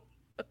go.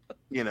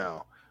 You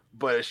know,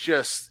 but it's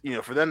just, you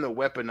know, for them to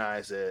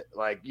weaponize it,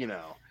 like, you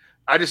know,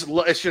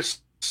 it's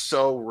just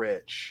so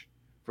rich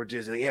for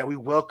Disney. Yeah, we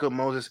welcome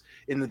Moses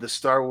into the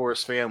Star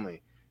Wars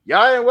family.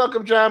 Y'all didn't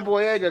welcome John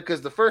Boyega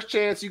because the first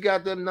chance you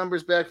got them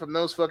numbers back from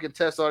those fucking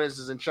test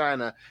audiences in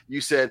China, you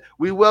said,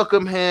 we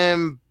welcome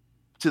him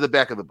to the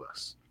back of the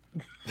bus.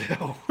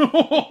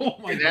 Oh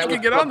my God. He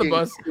can get on the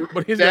bus,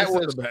 but he's going to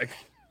sit in the back.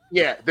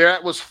 Yeah,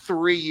 that was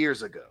 3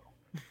 years ago.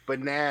 But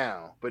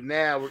now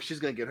she's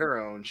going to get her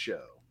own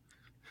show.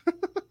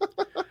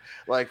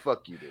 Like,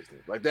 fuck you, Disney.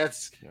 Like,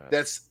 that's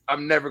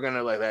I'm never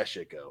gonna let that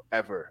shit go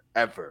ever.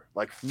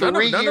 Like, none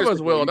of us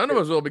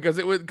will because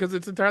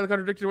it's entirely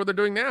contradictory to what they're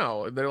doing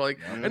now. They're like,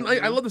 and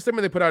I love the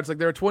statement they put out. It's like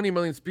there are 20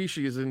 million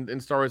species in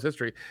Star Wars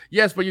history.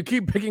 Yes, but you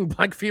keep picking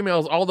black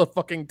females all the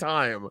fucking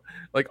time,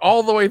 like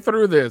all the way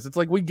through this. It's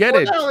like we get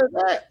it.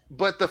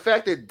 But the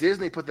fact that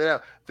Disney put that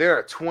out, there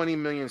are 20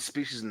 million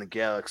species in the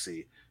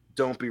galaxy.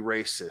 Don't be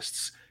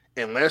racists.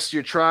 Unless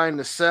you're trying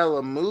to sell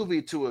a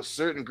movie to a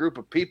certain group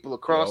of people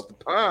across the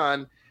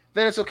pond,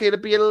 then it's okay to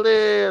be a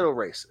little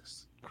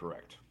racist.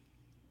 Correct.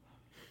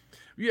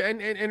 Yeah,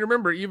 and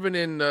remember, even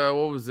in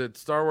what was it,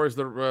 Star Wars: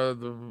 the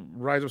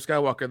Rise of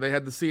Skywalker, they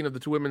had the scene of the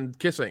two women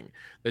kissing.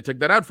 They took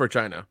that out for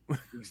China.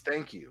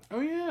 Thank you. Oh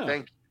yeah.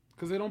 Thank you.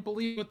 Because they don't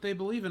believe what they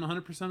believe in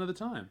 100% of the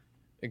time.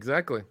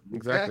 Exactly.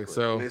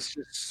 So and it's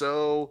just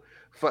so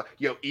fun.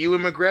 Yo,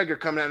 Ewan McGregor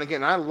coming out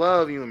again. I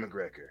love Ewan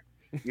McGregor.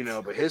 You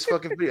know, but his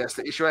fucking video, that's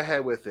the issue I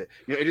had with it.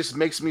 You know, it just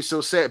makes me so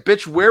sad.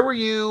 Bitch, where were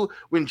you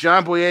when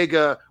John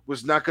Boyega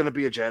was not going to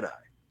be a Jedi?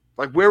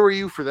 Like, where were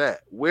you for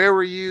that? Where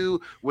were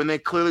you when they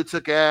clearly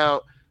took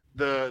out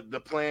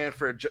the plan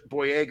for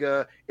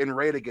Boyega and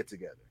Rey to get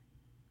together?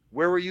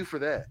 Where were you for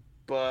that?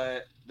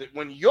 But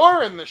when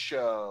you're in the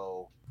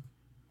show,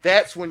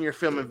 that's when you're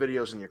filming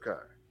videos in your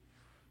car.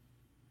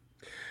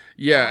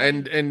 Yeah,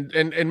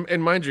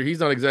 and mind you,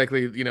 he's not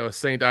exactly, you know, a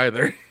saint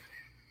either.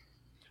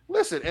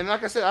 Listen, and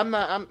like I said, I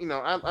love, you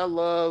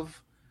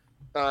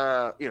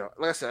know,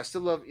 like I said, I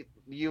still love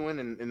Ewan,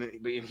 and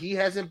he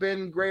hasn't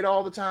been great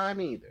all the time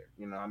either.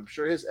 You know, I'm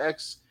sure his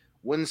ex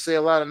wouldn't say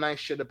a lot of nice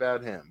shit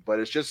about him, but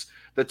it's just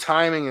the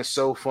timing is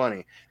so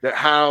funny that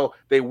how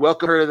they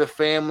welcome her to the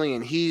family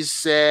and he's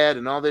sad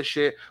and all this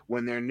shit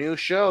when their new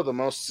show, the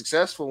most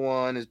successful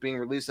one, is being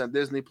released on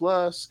Disney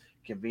Plus,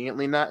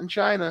 conveniently not in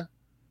China.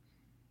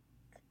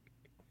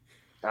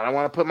 I don't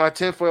want to put my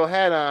tinfoil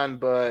hat on,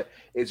 but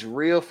it's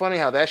real funny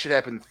how that shit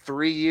happened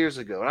 3 years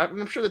ago. And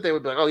I'm sure that they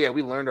would be like, oh, yeah,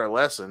 we learned our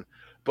lesson.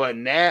 But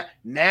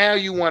now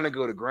you want to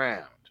go to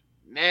ground.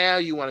 Now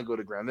you want to go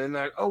to ground. Then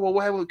they're like, oh, well,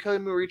 what happened with Kelly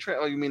Marie Tran?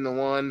 Oh, you mean the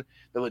one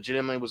that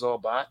legitimately was all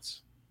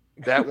bots?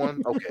 That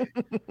one? Okay,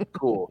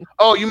 cool.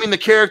 Oh, you mean the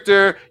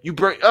character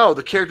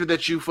the character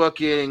that you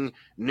fucking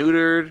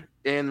neutered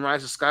in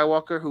Rise of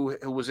Skywalker who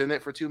was in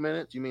it for 2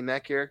 minutes? You mean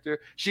that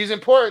character? She's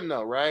important,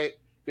 though, right?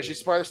 Because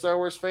she's part of the Star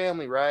Wars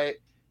family, right?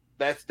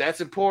 That's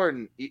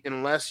important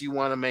unless you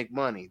want to make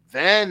money.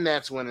 Then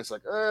that's when it's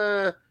like,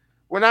 we're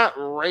not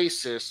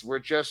racist. We're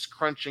just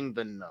crunching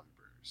the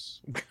numbers.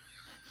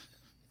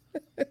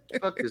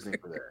 Fuck Disney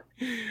for that.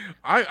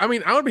 I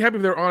mean, I would be happy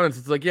if they're honest.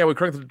 It's like, yeah, we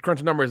crunch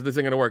the numbers. This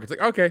ain't gonna work. It's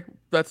like, okay,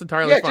 that's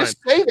entirely fine. Just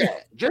say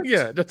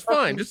that. That's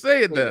fine. Just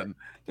say it then.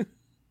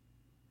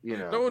 You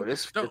know, don't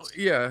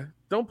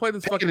play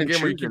this fucking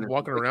game where you keep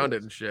walking around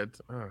it and shit.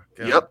 Oh,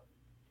 God.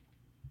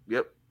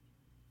 Yep.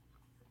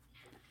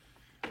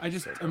 I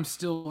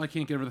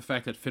can't get over the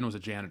fact that Finn was a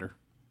janitor.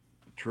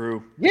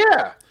 True.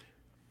 Yeah.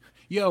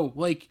 Yo,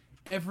 like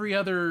every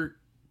other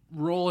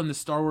role in the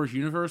Star Wars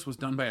universe was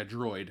done by a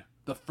droid.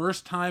 The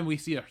first time we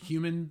see a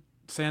human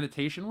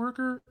sanitation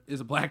worker is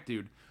a black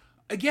dude.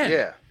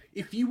 Again,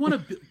 if you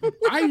want to,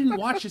 I didn't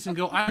watch this and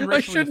go, I'm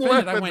racially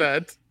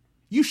offended.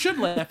 You should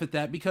laugh at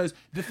that because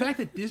the fact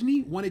that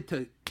Disney wanted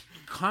to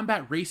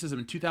combat racism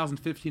in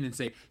 2015 and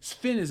say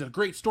Finn is a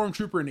great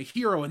stormtrooper and a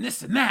hero and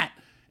this and that.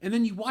 And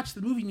then you watch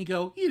the movie and you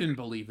go, you didn't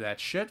believe that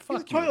shit.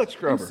 Fuck you. Toilet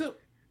scrubber.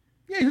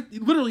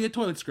 Literally a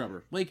toilet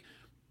scrubber. Like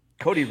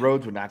Cody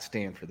Rhodes would not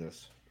stand for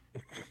this.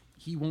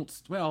 He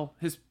won't. Well,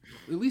 at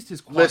least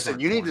his. Listen,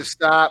 you need to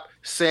stop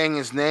saying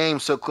his name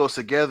so close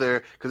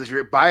together because if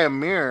you're by a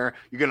mirror,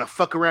 you're gonna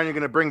fuck around. You're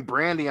gonna bring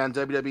Brandy on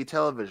WWE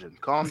television.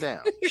 Calm down.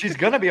 She's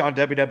gonna be on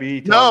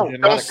WWE television.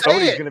 No, don't say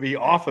Cody's it. gonna be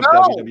off of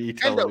WWE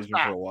television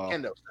for a while.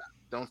 Kendo, stop.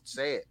 Don't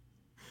say it.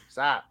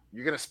 Stop.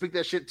 You're gonna speak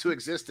that shit to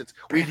existence.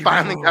 We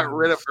finally got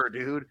rid of her,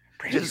 dude.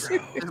 Just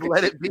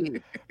let it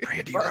be.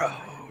 Brandy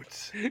Rhodes.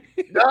 Rhodes.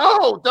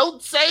 No,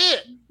 don't say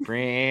it.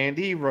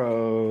 Brandy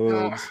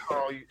Rhodes.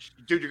 Oh,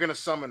 dude, you're gonna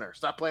summon her.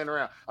 Stop playing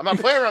around. I'm not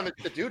playing around,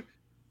 dude.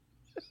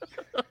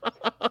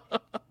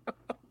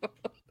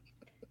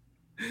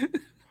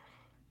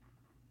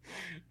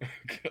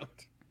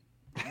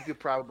 You could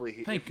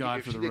probably. Thank God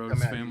if for she the did Rhodes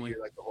come out, you'd family. hear,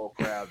 like the whole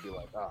crowd be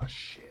like, "Oh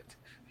shit,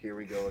 here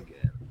we go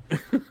again."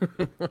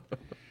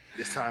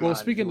 This time, Well, on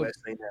speaking of-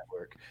 USA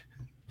Network.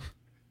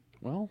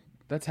 Well,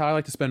 that's how I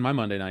like to spend my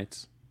Monday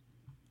nights.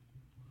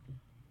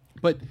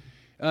 But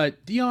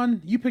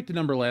Dion, you picked a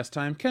number last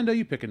time. Kendo,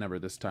 you pick a number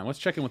this time. Let's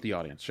check in with the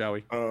audience, shall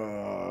we?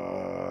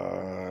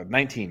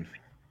 19.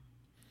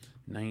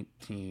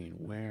 19.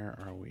 Where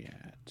are we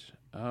at?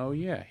 Oh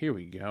yeah, here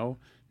we go.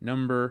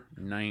 Number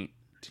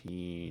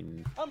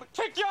 19. I'm gonna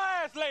kick your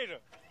ass later.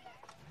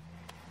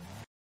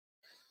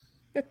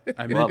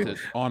 I meant it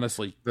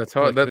honestly. That's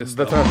how. click That's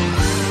this, how. though.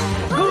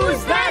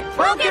 Who's that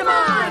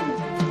Pokemon?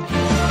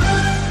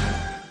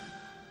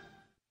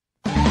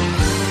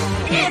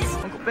 It's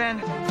Uncle Ben.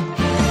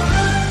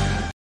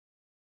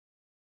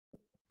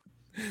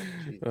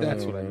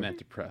 That's what I meant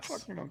to press.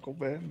 Fucking Uncle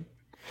Ben.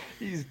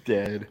 He's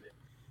dead.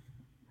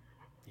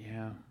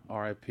 Yeah,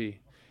 R.I.P.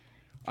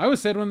 I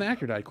was sad when the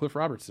actor died, Cliff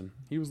Robertson.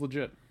 He was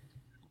legit.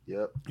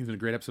 Yep. He was in a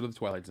great episode of The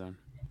Twilight Zone.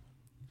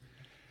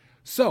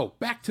 So,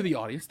 back to the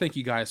audience. Thank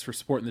you guys for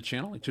supporting the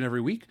channel each and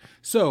every week.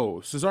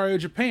 So, Cesario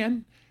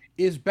Japan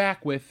is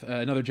back with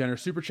another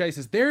generous super chat. He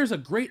says, there's a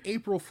great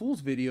April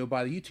Fool's video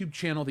by the YouTube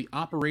channel The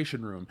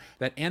Operation Room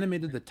that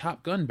animated the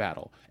Top Gun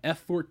battle,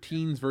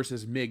 F-14s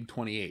versus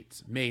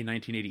MiG-28s, May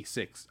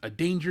 1986, a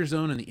danger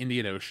zone in the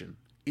Indian Ocean.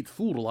 It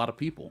fooled a lot of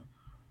people.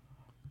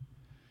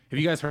 Have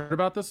you guys heard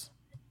about this?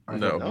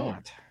 No.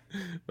 Not.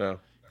 No.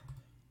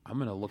 I'm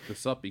going to look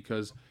this up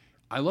because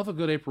I love a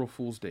good April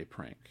Fool's Day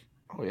prank.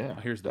 Oh, yeah.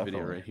 Here's the video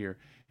definitely. right here.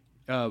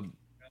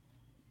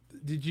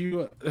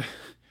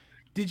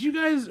 Did you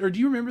guys, or do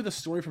you remember the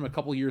story from a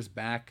couple years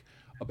back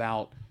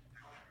about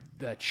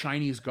the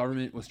Chinese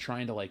government was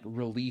trying to like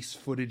release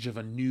footage of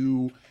a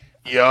new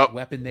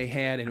weapon they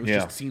had, and it was Yeah.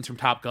 just scenes from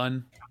Top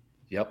Gun?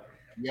 Yep.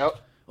 Yep.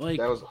 Like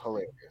That was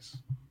hilarious.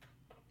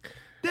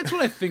 that's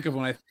what I think of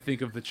when I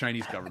think of the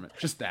Chinese government.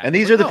 Just that. And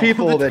these Like, are the oh,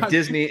 people that's that not-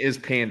 Disney is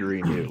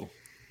pandering to.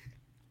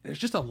 There's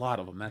just a lot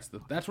of them.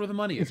 That's where the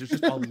money is. There's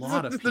just a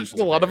lot of people. There's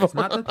just a lot of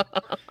there. It's them.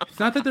 it's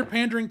not that they're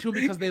pandering to them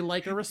because they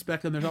like or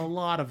respect them. There's a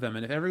lot of them.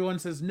 And if everyone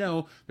says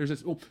no, there's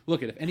this. Oh,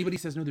 look, if anybody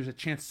says no, there's a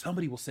chance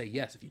somebody will say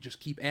yes if you just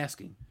keep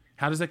asking.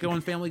 How does that go in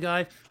Family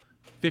Guy?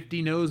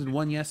 50 no's and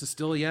 1 yes is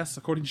still a yes,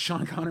 according to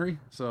Sean Connery.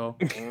 So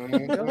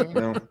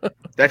No.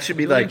 That should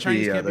be Really, like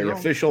Chinese can't be the wrong.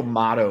 official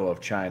motto of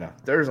China.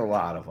 There's a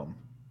lot of them.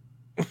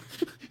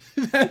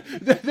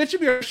 that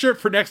should be our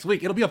shirt for next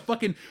week. It'll be a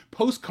fucking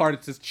postcard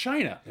that says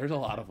China. There's a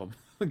lot of them.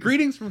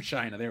 Greetings from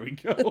China. There we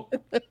go.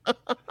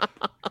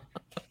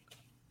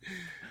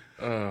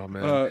 Oh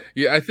man.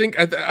 Yeah, I think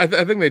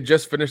they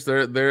just finished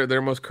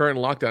their most current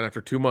lockdown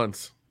after 2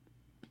 months.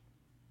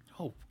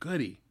 Oh,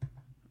 goody.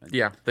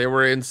 Yeah, they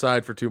were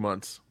inside for 2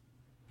 months.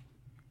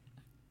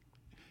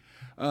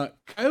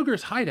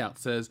 Kyogre's Hideout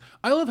says,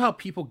 I love how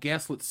people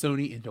gaslit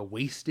Sony into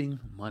wasting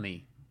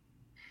money.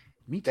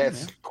 Me too,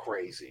 That's man.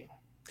 crazy.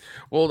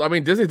 Well, I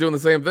mean, Disney's doing the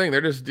same thing. They're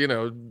just, at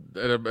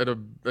a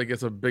I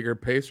guess a bigger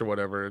pace or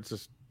whatever. It's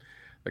just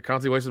they're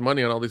constantly wasting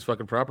money on all these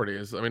fucking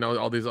properties. I mean,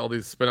 all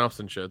these spin-offs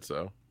and shit.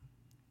 So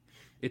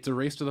It's a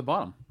race to the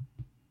bottom.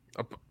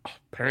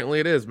 apparently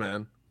it is,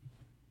 man.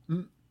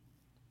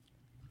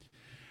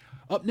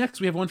 Up next,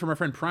 we have one from our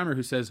friend Primer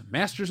who says,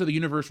 Masters of the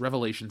Universe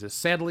Revelations is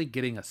sadly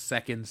getting a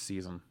second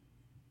season.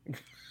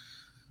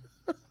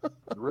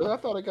 Really? I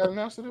thought it got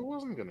announced that it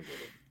wasn't going to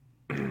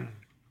get it.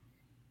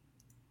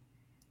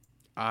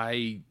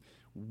 I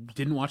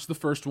didn't watch the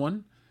first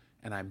one,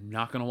 and I'm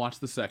not going to watch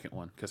the second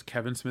one because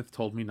Kevin Smith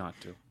told me not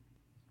to.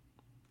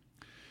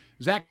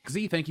 Zach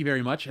Z, thank you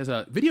very much, has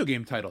a video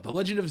game title, The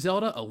Legend of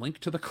Zelda, A Link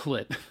to the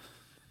Clit.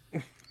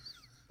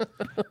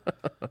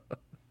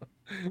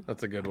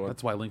 That's a good one.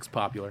 That's why Link's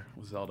popular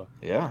with Zelda.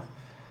 Yeah.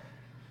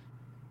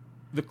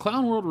 The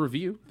Clown World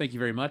Review, thank you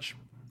very much.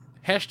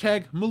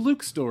 Hashtag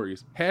Malouk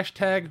Stories.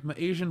 Hashtag my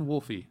Asian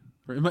Wolfie.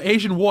 Or my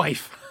Asian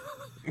wife.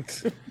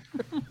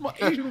 My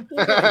Asian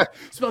wife.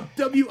 Spelled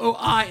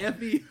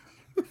W-O-I-F-E.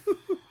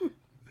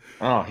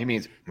 Oh, he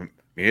means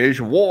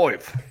Asian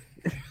wife.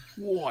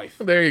 Wife.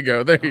 There you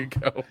go. There you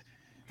go.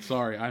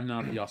 Sorry, I'm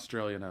not the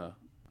Australian. I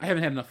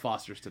haven't had enough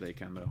Fosters today,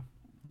 Ken, though.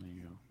 There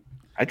you go.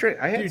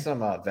 I had some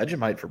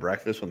Vegemite for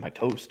breakfast with my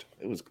toast.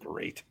 It was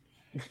great.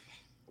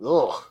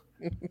 Ugh.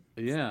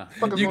 Yeah.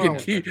 You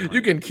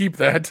can keep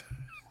that.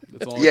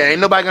 That's all Yeah, ain't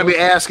nobody going to be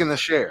asking to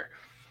share.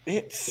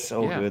 It's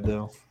so Yeah. good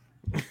though.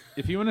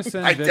 If you want to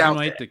send I doubt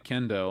Vegemite that. to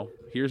Kendo,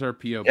 here's our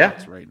P.O. Yeah.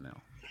 box right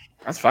now.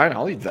 That's fine.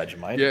 I'll eat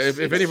Vegemite. Yeah, It's-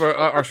 if any of our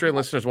Australian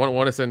listeners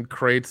want to send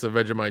crates of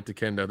Vegemite to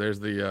Kendo, there's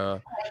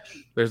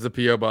the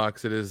PO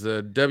box. It is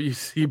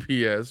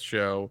WCBS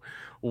show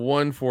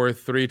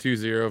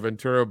 14320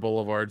 Ventura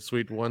Boulevard,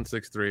 Suite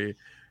 163,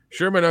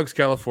 Sherman Oaks,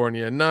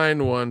 California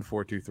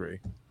 91423.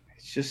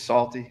 It's just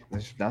salty.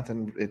 There's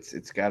nothing.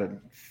 It's got a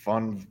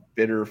fun,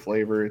 bitter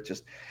flavor.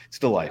 It's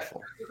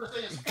delightful.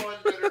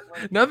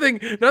 Nothing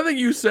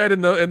you said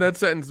in that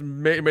sentence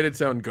made it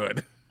sound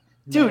good.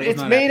 Dude, No,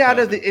 it's made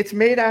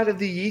out of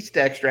the yeast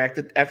extract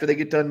after they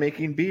get done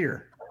making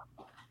beer.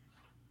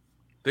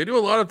 They do a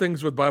lot of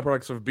things with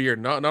byproducts of beer.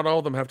 Not all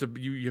of them have to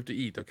you have to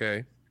eat.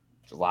 Okay,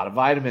 There's a lot of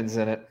vitamins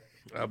in it.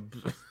 there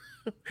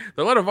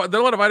are a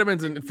lot of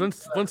vitamins and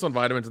Flintstone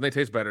vitamins, and they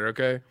taste better.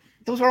 Okay,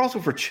 Those are also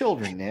for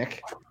children,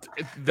 Nick.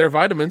 they're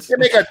vitamins. You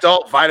make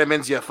adult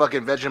vitamins, you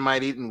fucking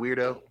Vegemite eating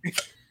weirdo.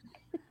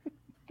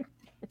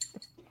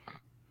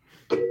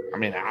 I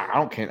mean, I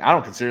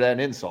don't consider that an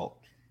insult.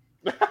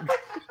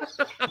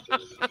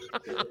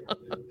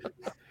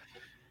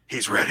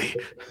 He's ready.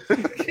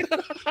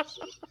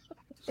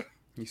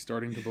 He's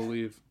starting to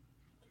believe.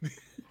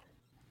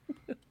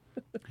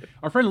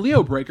 Our friend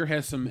Leo Breaker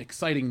has some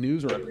exciting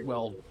news, or,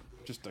 well,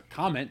 just a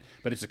comment,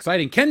 but it's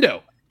exciting.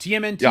 Kendo,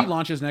 TMNT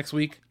launches next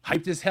week.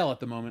 Hyped as hell at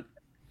the moment.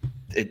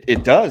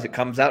 It does. It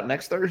comes out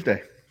next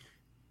Thursday.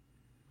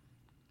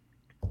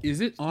 Is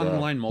it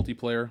online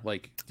multiplayer?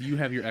 Like, do you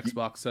have your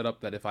Xbox set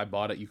up that if I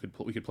bought it,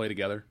 we could play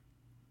together?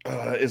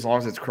 As long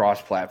as it's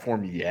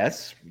cross-platform,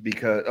 yes.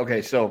 Because,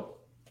 okay, so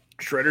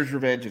Shredder's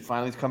Revenge, it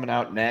finally is coming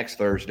out next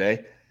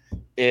Thursday.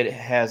 It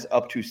has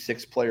up to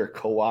 6-player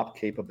co-op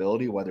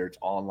capability, whether it's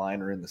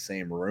online or in the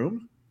same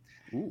room.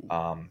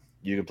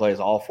 You can play as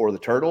all 4 of the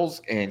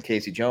Turtles and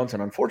Casey Jones.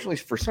 And unfortunately,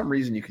 for some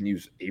reason, you can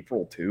use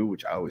April too,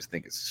 which I always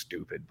think is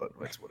stupid, but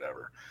it's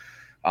whatever.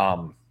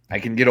 I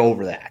can get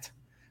over that.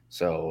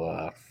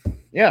 So,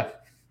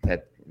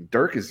 that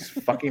Dirk is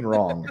fucking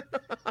wrong.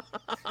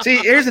 See,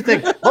 here's the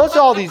thing. Most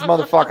all these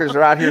motherfuckers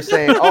are out here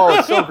saying, oh,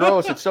 it's so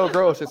gross, it's so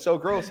gross, it's so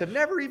gross. Have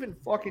never even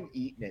fucking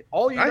eaten it.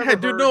 All you I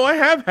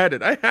have had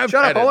it. Shut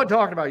up. I wasn't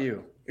talking about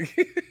you.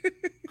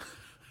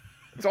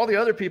 It's all the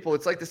other people.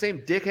 It's like the same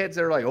dickheads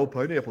that are like, oh,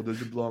 pineapple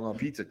doesn't belong on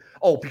pizza.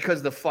 Oh,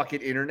 because the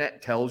fucking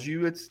internet tells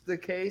you it's the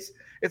case.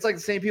 It's like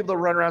the same people that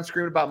run around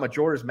screaming about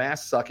Majora's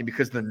Mask sucking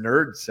because the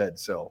nerd said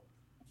so.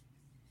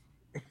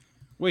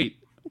 Wait,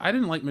 I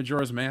didn't like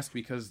Majora's Mask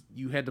because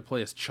you had to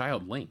play as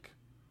Child Link.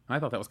 I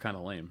thought that was kind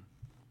of lame.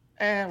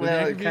 Well, Did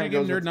it the kind of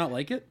game goes nerd with, not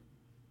like it?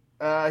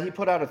 he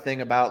put out a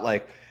thing about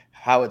like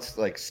how it's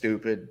like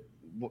stupid.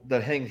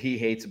 The thing he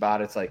hates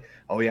about it's like,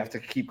 oh, you have to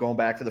keep going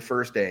back to the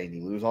first day and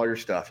you lose all your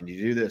stuff and you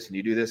do this and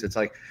you do this. It's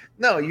like,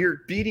 no,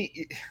 you're beating.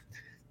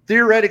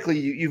 Theoretically,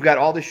 you've got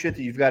all this shit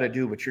that you've got to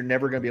do, but you're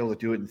never going to be able to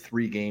do it in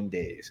 3 game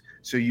days.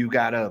 So you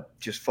got to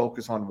just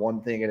focus on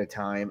one thing at a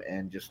time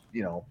and just,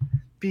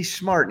 be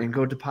smart and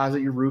go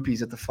deposit your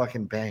rupees at the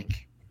fucking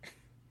bank.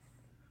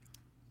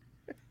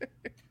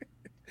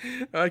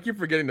 I keep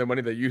forgetting the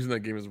money they use in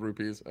that game is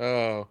rupees.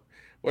 Oh,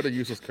 what a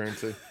useless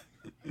currency.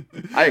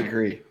 I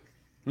agree.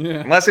 Yeah.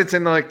 Unless it's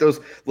in like those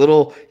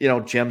little,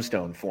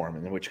 gemstone form,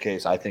 in which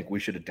case I think we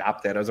should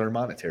adopt that as our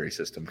monetary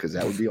system because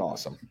that would be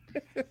awesome.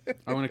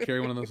 I want to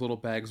carry one of those little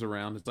bags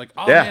around. It's like,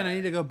 oh Yeah. man, I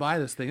need to go buy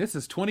this thing. This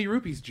is 20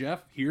 rupees,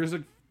 Jeff. Here's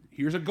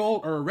a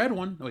gold or a red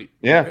one. Oh, wait,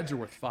 Yeah. reds are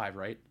worth 5,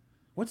 right?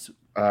 What's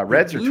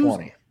Reds are blues?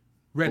 20.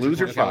 Reds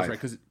Blues are 20. Okay, I was 5. right,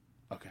 'cause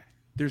okay.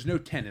 There's no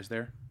 10, is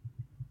there?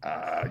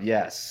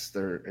 Yes,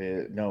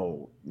 there.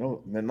 No,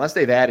 unless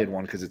they've added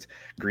one because it's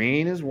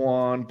green is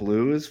 1,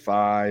 blue is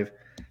 5,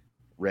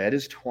 red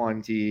is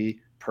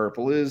 20,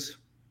 purple is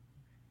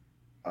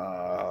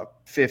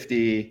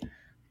 50,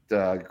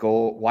 the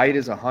white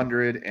is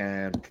 100,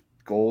 and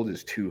gold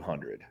is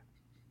 200.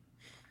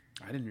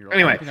 I didn't realize.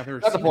 Anyway, I don't think I've ever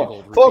that's the seen a gold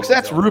point, rupee folks.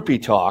 That's before. rupee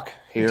talk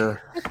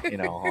here,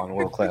 on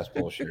World Class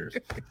Bullshitters.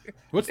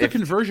 What's the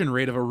conversion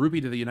rate of a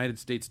rupee to the United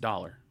States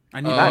dollar? I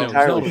need Not to know.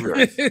 entirely Zelda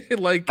sure. rupees.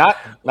 Like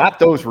Not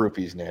those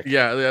rupees, Nick.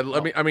 yeah.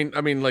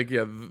 I mean, like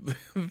yeah.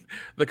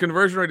 The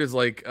conversion rate is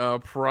like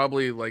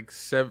probably like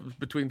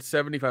between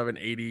 75 and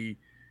 80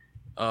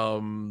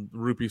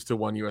 rupees to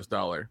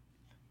 $1.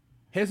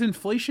 Has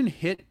inflation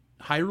hit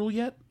Hyrule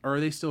yet, or are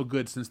they still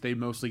good since they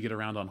mostly get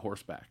around on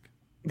horseback?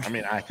 I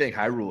mean, I think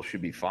Hyrule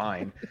should be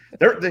fine.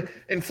 The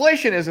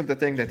inflation isn't the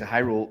thing that the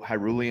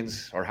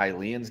Hyruleans or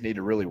Hylians need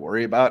to really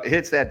worry about.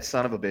 It's that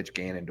son of a bitch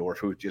Ganondorf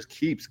who just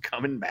keeps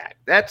coming back.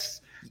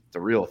 That's the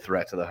real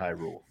threat to the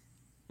Hyrule.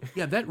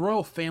 Yeah, that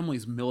royal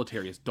family's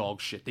military is dog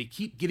shit. They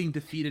keep getting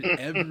defeated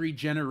every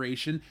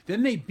generation.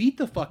 Then they beat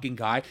the fucking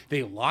guy.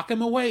 They lock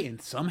him away,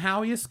 and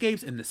somehow he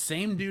escapes, and the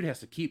same dude has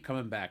to keep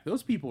coming back.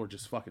 Those people are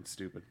just fucking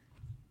stupid.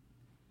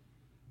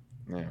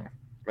 Yeah.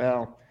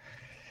 Well,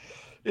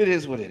 it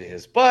is what it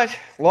is. But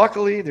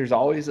luckily, there's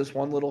always this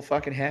one little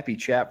fucking happy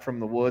chap from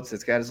the woods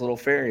that's got his little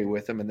fairy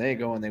with him, and they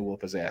go and they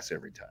whoop his ass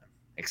every time.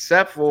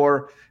 Except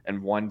for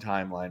in one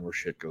timeline where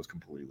shit goes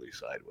completely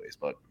sideways.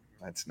 But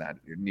that's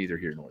neither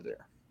here nor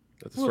there.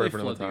 That's a Well, story they for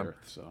another flood the time.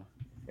 earth, so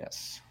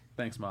Yes.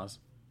 thanks, Maz.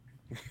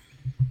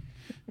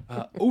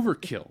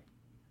 Overkill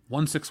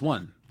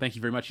 161. Thank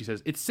you very much. He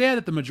says, it's sad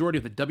that the majority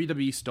of the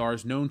WWE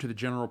stars known to the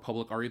general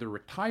public are either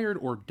retired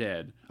or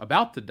dead,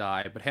 about to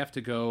die, but have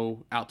to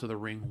go out to the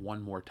ring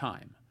one more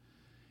time.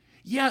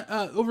 Yeah,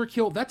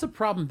 Overkill, that's a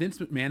problem Vince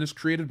McMahon has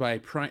created by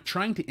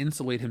trying to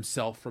insulate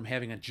himself from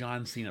having a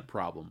John Cena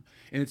problem.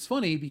 And it's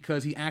funny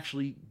because he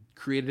actually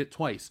created it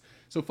twice.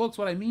 So, folks,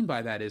 what I mean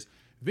by that is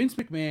Vince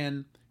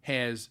McMahon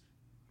has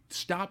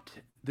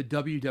stopped the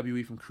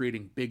WWE from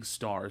creating big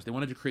stars. They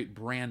wanted to create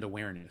brand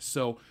awareness.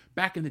 So,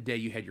 back in the day,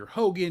 you had your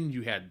Hogan,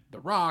 you had The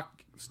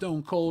Rock,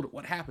 Stone Cold.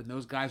 What happened?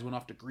 Those guys went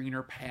off to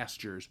greener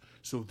pastures.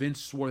 So, Vince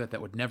swore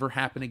that would never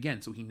happen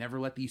again. So, he never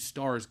let these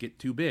stars get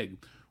too big.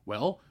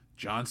 Well,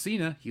 John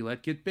Cena, he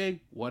let get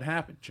big. What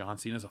happened? John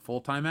Cena's a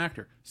full-time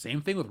actor.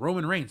 Same thing with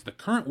Roman Reigns, the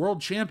current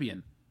world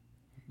champion,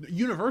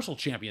 Universal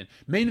champion,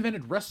 main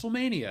evented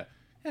WrestleMania.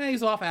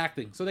 He's off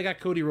acting. So they got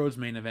Cody Rhodes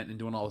main event and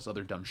doing all this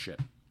other dumb shit.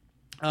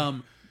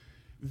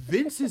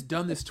 Vince has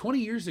done this 20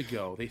 years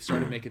ago. They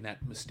started making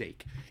that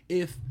mistake.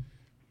 If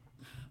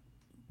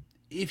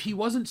he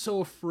wasn't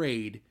so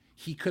afraid,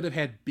 he could have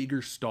had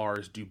bigger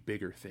stars do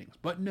bigger things.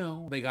 But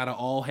no, they got to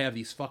all have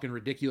these fucking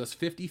ridiculous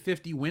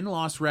 50-50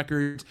 win-loss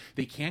records.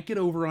 They can't get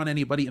over on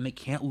anybody, and they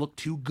can't look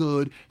too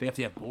good. They have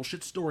to have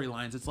bullshit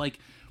storylines. It's like,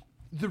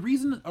 the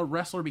reason a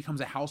wrestler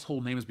becomes a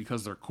household name is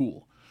because they're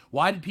cool.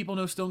 Why did people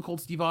know Stone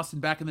Cold Steve Austin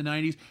back in the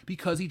 90s?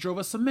 Because he drove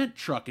a cement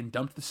truck and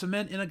dumped the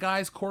cement in a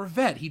guy's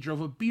Corvette. He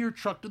drove a beer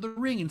truck to the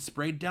ring and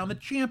sprayed down the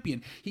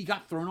champion. He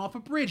got thrown off a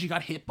bridge. He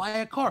got hit by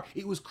a car.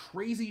 It was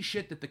crazy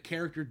shit that the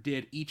character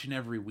did each and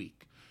every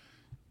week.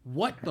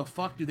 What the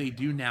fuck do they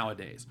do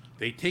nowadays?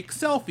 They take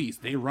selfies.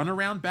 They run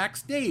around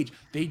backstage.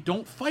 They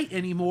don't fight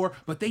anymore,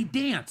 but they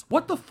dance.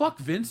 What the fuck,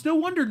 Vince? No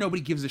wonder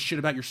nobody gives a shit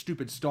about your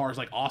stupid stars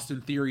like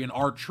Austin Theory and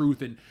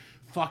R-Truth and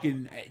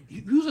fucking...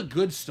 Who's a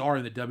good star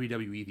in the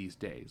WWE these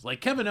days? Like,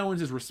 Kevin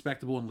Owens is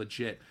respectable and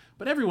legit,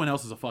 but everyone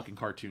else is a fucking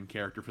cartoon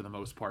character for the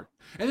most part.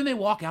 And then they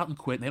walk out and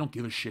quit, and they don't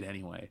give a shit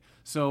anyway.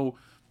 So,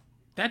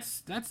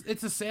 it's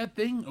a sad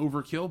thing,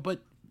 Overkill,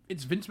 but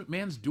it's Vince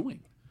McMahon's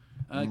doing.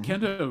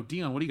 Kendo,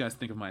 Dion, what do you guys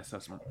think of my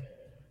assessment?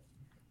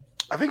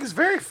 I think it's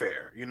very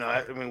fair. You know,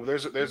 I mean,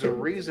 there's a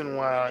reason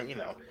why, you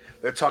know,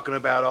 they're talking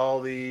about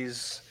all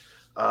these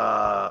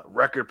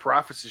record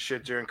profits and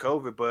shit during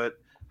COVID, but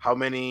how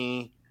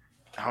many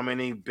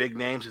big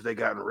names have they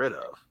gotten rid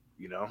of?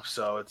 You know,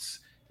 so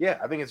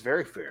I think it's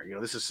very fair. You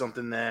know, this is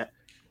something that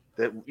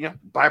you know,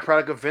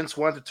 byproduct of Vince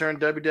wanted to turn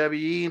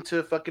WWE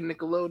into fucking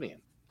Nickelodeon.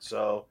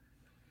 So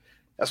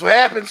that's what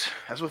happens.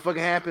 That's what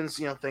fucking happens.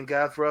 You know, thank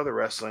God for other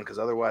wrestling, because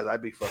otherwise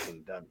I'd be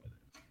fucking done with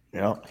it. You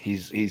know,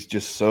 he's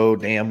just so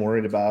damn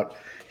worried about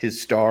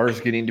his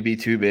stars getting to be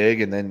too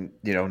big and then,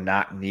 you know,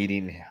 not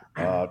needing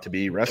to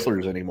be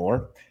wrestlers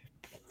anymore.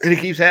 And it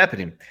keeps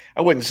happening.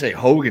 I wouldn't say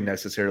Hogan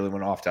necessarily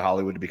went off to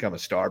Hollywood to become a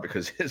star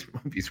because his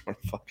movies were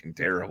fucking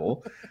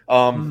terrible.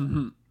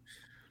 But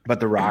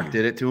The Rock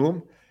did it to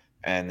him.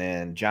 And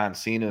then John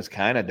Cena's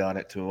kind of done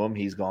it to him.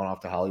 He's gone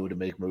off to Hollywood to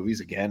make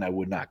movies again. I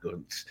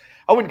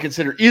wouldn't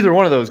consider either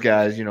one of those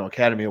guys, you know,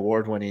 Academy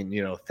Award winning,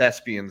 you know,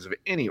 thespians of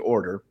any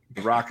order.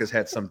 The Rock has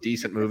had some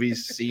decent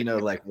movies, Cena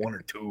like one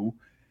or two.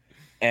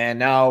 And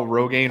now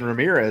Rogaine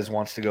Ramirez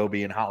wants to go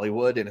be in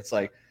Hollywood. And it's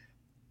like,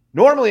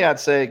 normally I'd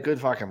say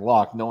good fucking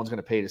luck. No one's going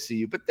to pay to see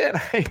you. But then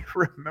I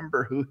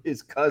remember who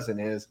his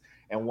cousin is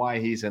and why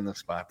he's in the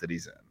spot that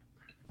he's in.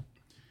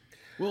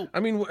 Well,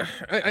 I mean,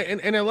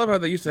 I love how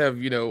they used to have,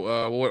 you know,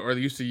 or they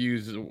used to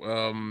use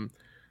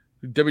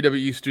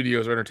WWE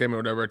studios or entertainment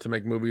or whatever to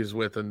make movies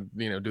with and,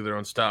 you know, do their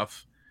own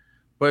stuff.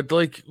 But,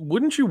 like,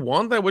 wouldn't you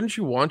want that? Wouldn't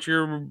you want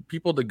your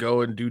people to go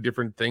and do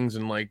different things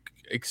and, like,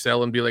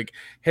 excel and be like,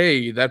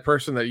 hey, that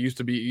person that used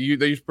to be you,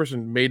 that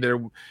person made their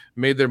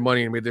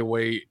money and made their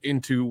way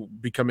into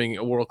becoming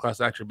a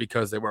world-class actor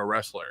because they were a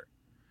wrestler.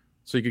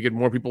 So you could get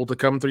more people to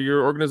come through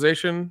your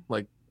organization?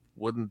 Like,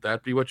 wouldn't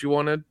that be what you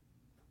wanted?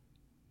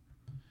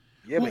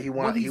 Yeah, but he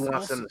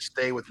wants them to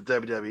stay with the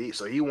WWE.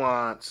 So he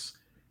wants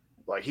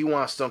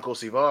Stone Cold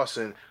Steve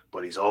Austin,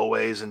 but he's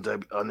always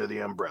under the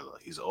umbrella.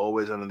 He's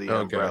always under the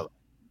umbrella.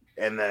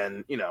 And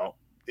then, you know,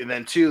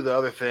 too, the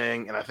other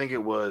thing, and I think it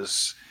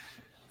was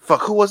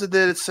who was it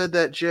that it said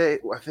that, Jay?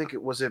 I think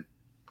it was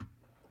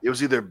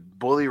either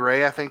Bully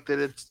Ray, I think, that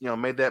it, you know,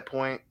 made that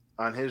point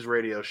on his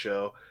radio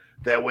show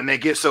that when they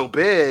get so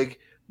big,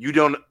 you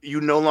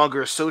no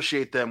longer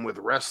associate them with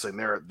wrestling.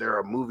 They're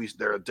a movies,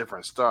 they're a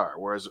different star.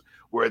 Whereas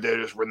when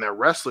they're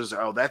wrestlers,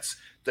 oh, that's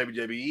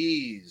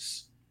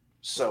WWE's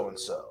so and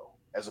so.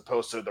 As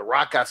opposed to The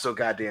Rock got so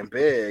goddamn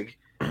big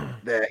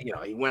that, you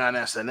know, he went on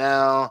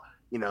SNL,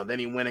 you know, then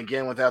he went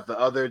again without the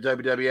other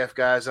WWF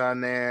guys on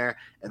there,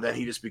 and then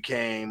he just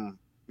became,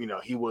 you know,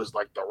 he was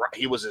like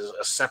he was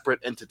a separate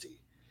entity.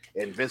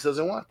 And Vince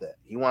doesn't want that.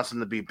 He wants them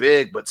to be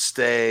big but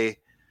stay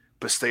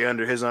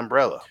under his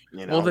umbrella.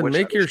 You know, well, then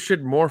make your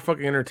shit more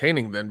fucking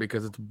entertaining then,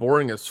 because it's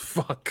boring as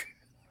fuck.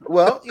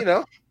 Well, you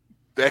know,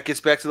 that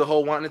gets back to the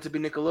whole wanting it to be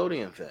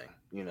Nickelodeon thing.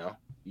 You know,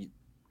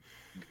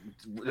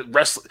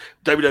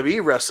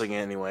 WWE wrestling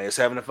anyway is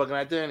having a fucking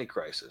identity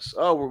crisis.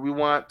 Oh, we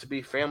want to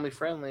be family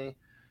friendly,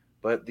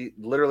 but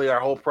literally our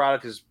whole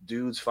product is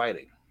dudes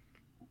fighting.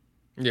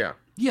 Yeah,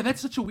 that's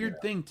such a weird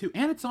thing too,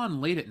 and it's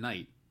on late at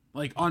night,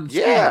 like on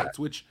nights,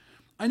 which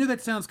I know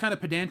that sounds kind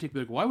of pedantic, but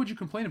like, why would you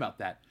complain about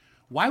that?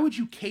 why would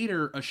you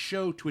cater a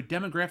show to a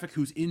demographic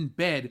who's in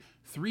bed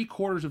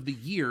 3/4 of the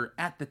year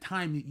at the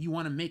time that you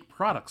want to make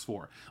products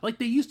for? Like,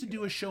 they used to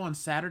do a show on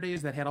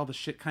Saturdays that had all the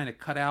shit kind of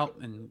cut out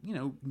and, you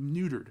know,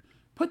 neutered.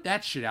 Put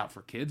that shit out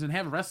for kids and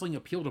have wrestling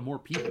appeal to more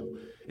people.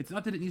 It's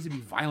not that it needs to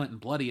be violent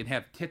and bloody and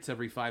have tits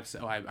every 5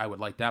 seconds. I would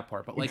like that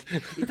part, but like,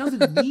 it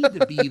doesn't need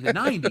to be the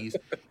 90s.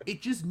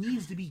 It just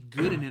needs to be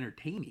good and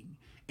entertaining.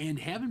 And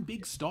having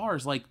big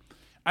stars, like,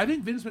 I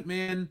think Vince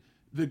McMahon,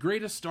 the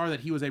greatest star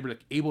that he was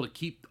able to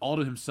keep all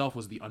to himself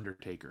was The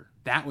Undertaker.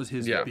 That was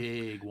his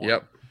big one.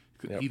 Yep.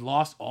 He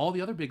lost all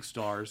the other big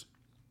stars,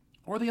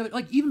 or the other,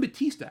 like even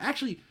Batista.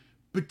 Actually,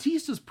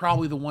 Batista's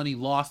probably the one he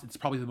lost. It's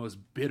probably the most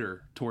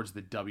bitter towards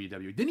the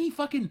WWE. Didn't he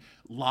fucking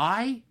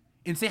lie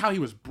and say how he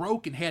was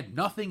broke and had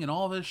nothing and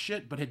all this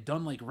shit, but had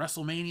done like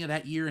WrestleMania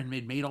that year and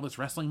made all this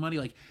wrestling money?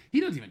 Like, he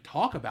doesn't even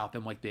talk about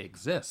them like they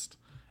exist.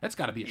 That's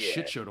got to be a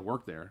shit show to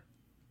work there.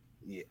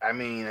 Yeah, I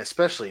mean,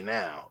 especially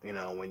now, you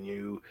know, when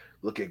you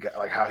look at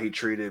like how he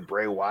treated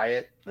Bray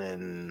Wyatt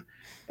and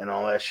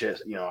all that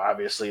shit. You know,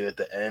 obviously at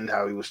the end,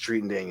 how he was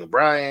treating Daniel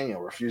Bryan, you know,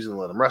 refusing to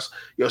let him wrestle.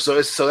 You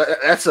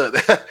know,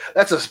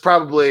 that's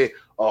probably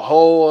a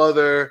whole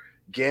other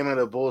gamut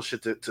of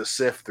bullshit to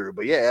sift through.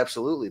 But yeah,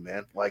 absolutely,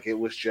 man. Like, it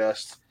was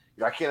just,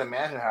 you know, I can't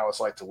imagine how it's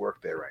like to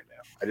work there right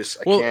now. I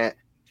can't,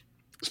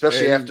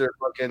 especially after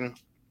fucking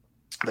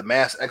the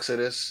mass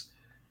exodus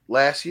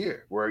last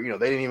year, where, you know,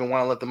 they didn't even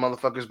want to let the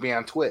motherfuckers be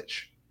on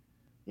Twitch.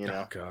 You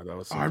know, God, that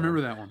was. I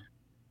remember that one.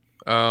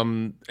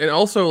 And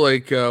also,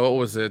 like, what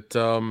was it?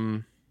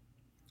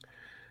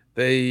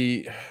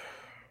 They,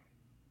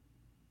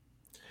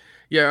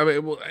 yeah, I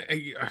mean, well,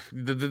 they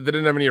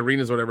didn't have any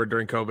arenas or whatever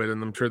during COVID,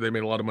 and I'm sure they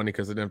made a lot of money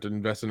because they didn't have to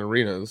invest in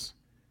arenas.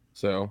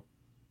 So,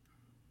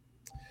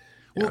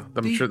 yeah,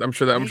 I'm sure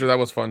that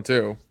was fun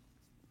too.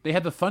 They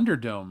had the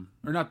Thunderdome,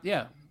 or not?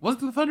 Yeah, was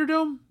it the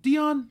Thunderdome,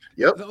 Dion?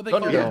 Yep. Is that what they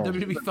call it?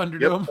 WWE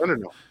Thunderdome. Yep.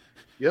 Thunderdome.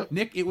 Yep.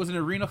 Nick, it was an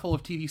arena full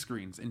of TV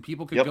screens, and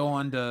people could go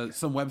on to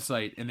some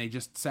website, and they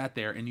just sat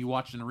there, and you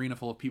watched an arena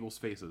full of people's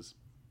faces.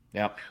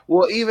 Yeah.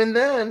 Well, even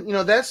then, you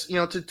know, that's, you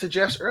know, to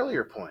Jeff's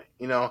earlier point,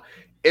 you know,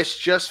 it's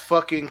just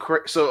fucking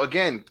crazy. So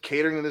again,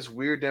 catering to this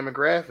weird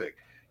demographic,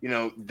 you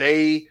know,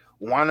 they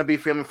want to be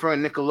family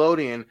friendly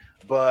Nickelodeon,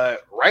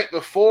 but right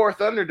before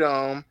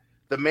Thunderdome,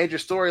 the major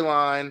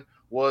storyline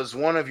was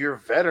one of your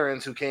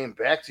veterans who came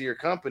back to your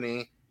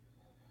company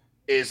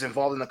is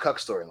involved in the cuck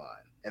storyline.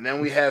 And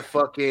then we have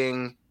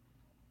fucking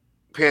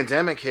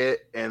pandemic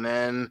hit, and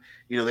then,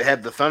 you know, they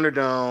had the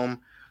Thunderdome,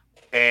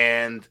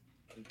 and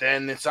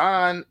then it's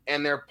on,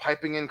 and they're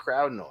piping in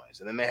crowd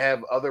noise. And then they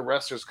have other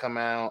wrestlers come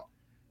out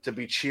to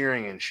be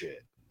cheering and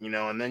shit, you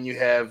know. And then you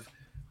have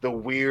the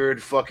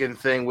weird fucking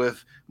thing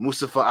with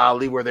Mustafa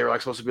Ali, where they were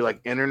like supposed to be like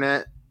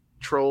internet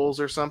trolls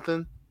or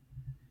something.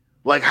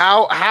 Like,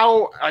 how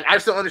I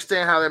just don't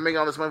understand how they're making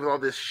all this money with all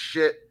this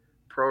shit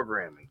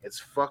programming. It's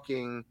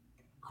fucking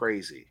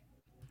crazy.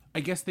 I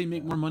guess they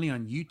make more money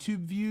on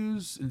YouTube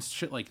views and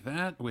shit like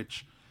that,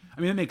 which, I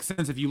mean, it makes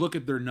sense if you look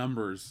at their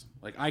numbers.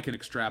 Like, I can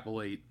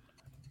extrapolate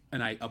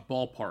a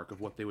ballpark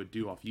of what they would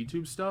do off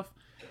YouTube stuff,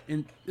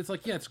 and it's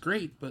like, yeah, it's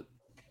great, but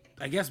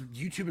I guess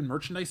YouTube and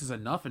merchandise is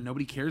enough, and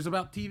nobody cares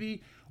about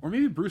TV. Or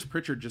maybe Bruce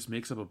Pritchard just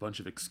makes up a bunch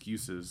of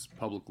excuses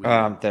publicly.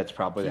 That's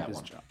probably that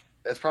one. Job.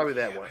 That's probably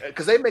that one,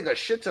 because they make a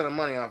shit ton of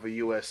money off of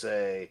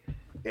USA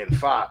and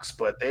Fox,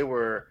 but they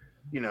were,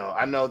 you know,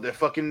 I know their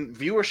fucking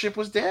viewership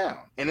was down,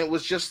 and it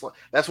was just like,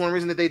 that's one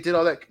reason that they did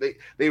all that.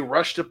 They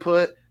rushed to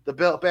put the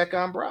belt back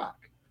on Brock,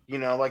 you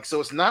know, like, so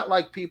it's not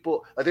like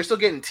people, like, they're still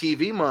getting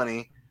TV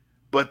money,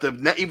 but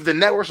even the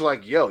networks are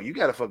like, yo, you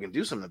got to fucking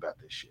do something about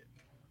this shit.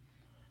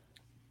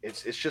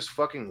 It's just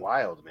fucking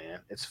wild, man.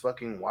 It's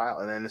fucking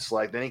wild. And then it's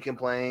like, then he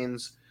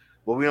complains,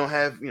 well, we don't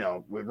have, you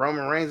know, when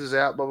Roman Reigns is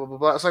out, blah, blah, blah,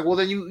 blah. It's like, well,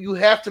 then you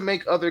have to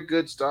make other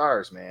good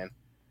stars, man.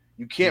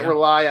 You can't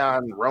rely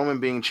on Roman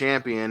being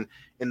champion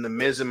and the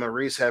Miz and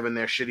Maurice having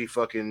their shitty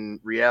fucking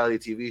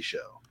reality TV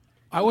show.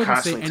 I wouldn't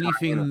say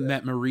anything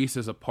that Maurice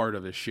is a part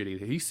of is shitty.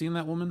 Have you seen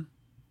that woman?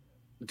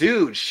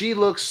 Dude, she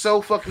looks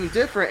so fucking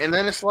different. And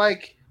then it's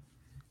like,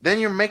 then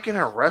you're making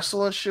her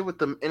wrestle and shit with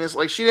them. And it's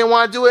like, she didn't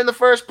want to do it in the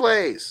first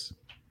place.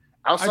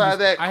 Outside of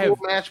that cool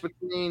match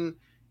between,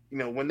 you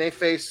know, when they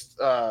faced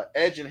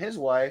Edge and his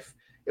wife,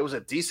 it was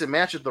a decent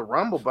match at the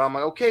Rumble. But I'm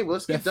like, okay, well,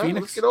 let's get done.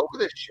 Let's get over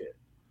this shit.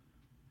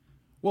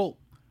 Well,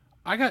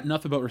 I got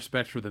nothing but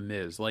respect for The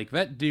Miz. Like,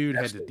 that dude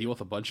had to deal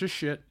with a bunch of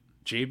shit.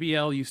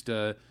 JBL used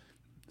to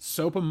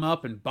soap him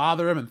up and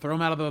bother him and throw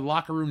him out of the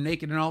locker room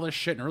naked and all this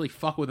shit and really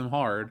fuck with him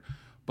hard.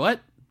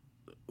 But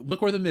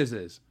look where The Miz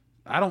is.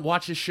 I don't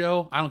watch his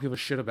show. I don't give a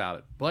shit about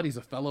it. But he's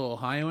a fellow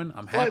Ohioan.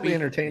 I'm happy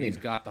entertaining. He's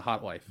got the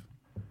hot wife.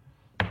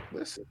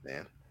 Listen,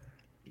 man.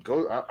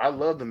 I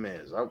love The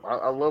Miz.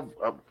 I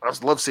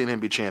love seeing him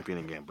be champion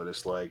again, but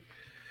it's like,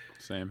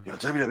 same. You know,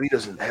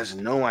 WWE has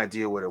no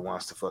idea what it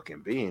wants to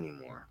fucking be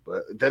anymore.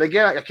 But then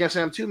again, I can't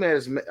say I'm too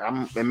mad.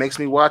 It makes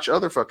me watch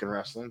other fucking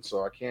wrestling,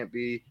 so I can't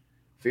be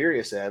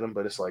furious at him.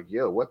 But it's like,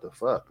 yo, what the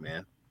fuck,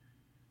 man?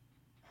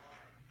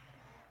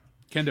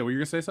 Kendo, were you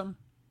gonna say something?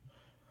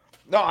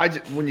 No,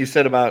 when you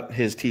said about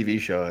his TV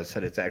show, I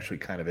said it's actually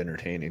kind of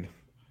entertaining.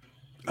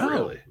 Oh.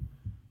 Really?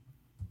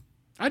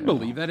 I'd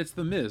believe that it's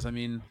The Miz. I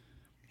mean,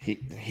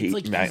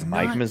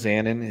 Mike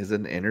Mizanin is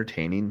an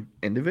entertaining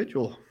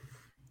individual.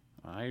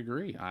 I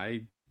agree.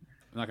 I'm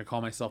not gonna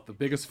call myself the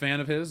biggest fan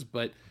of his,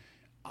 but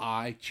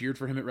I cheered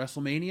for him at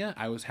WrestleMania.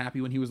 I was happy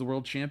when he was the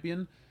world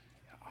champion.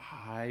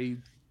 I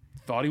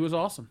thought he was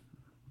awesome.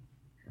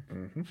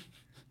 Mm-hmm.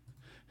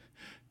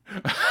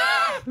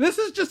 This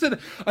is just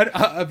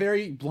a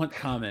very blunt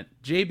comment.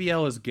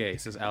 JBL is gay,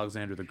 says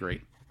Alexander the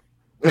Great.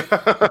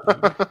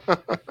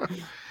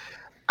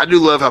 I do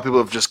love how people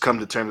have just come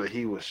to terms that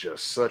he was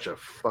just such a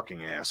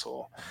fucking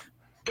asshole.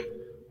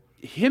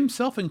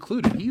 Himself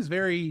included. He's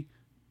very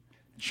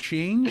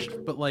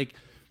changed, but like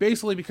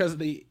basically because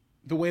the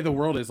way the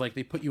world is, like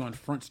they put you on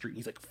Front Street.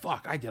 He's like,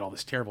 fuck, I did all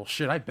this terrible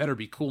shit. I better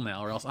be cool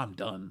now or else I'm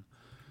done.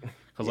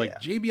 Because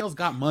like JBL's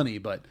got money,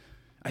 but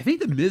I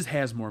think the Miz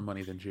has more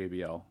money than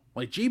JBL.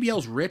 Like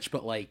JBL's rich,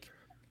 but like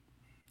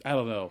I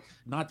don't know,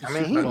 not the I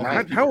mean, super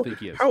wealthy people think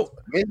he is.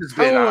 Miz has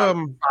been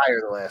on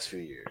fire the last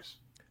few years.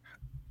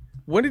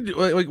 When did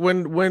like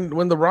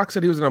when The Rock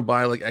said he was going to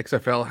buy like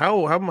XFL?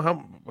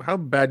 How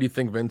bad do you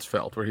think Vince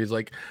felt? Where he's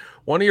like,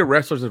 one of your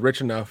wrestlers is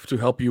rich enough to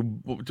help you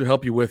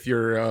with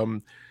your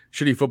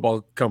shitty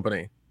football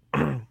company,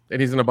 and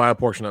he's going to buy a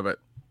portion of it.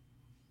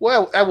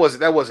 Well, that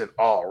wasn't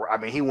all. I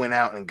mean, he went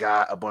out and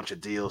got a bunch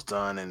of deals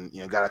done,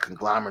 and got a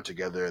conglomerate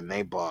together, and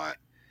they bought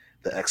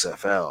the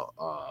XFL.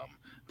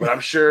 But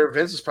I'm sure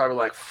Vince is probably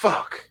like,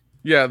 "Fuck."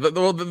 Yeah, the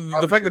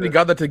fact that he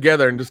got that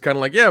together and just kind of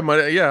like,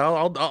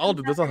 I'll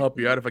do this. I'll help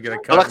you out if I get a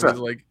cut. Alexa,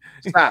 like,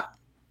 stop.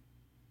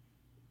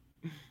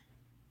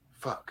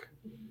 Fuck.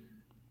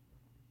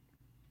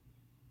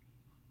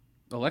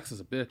 Alexa's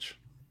a bitch.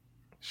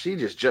 She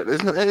just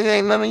it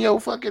ain't none of your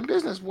fucking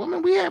business,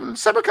 woman. We having a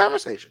separate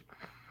conversation.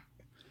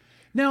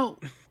 Now,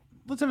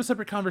 let's have a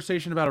separate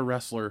conversation about a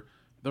wrestler.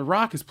 The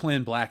Rock is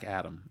playing Black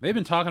Adam. They've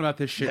been talking about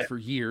this shit for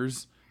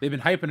years. They've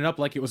been hyping it up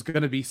like it was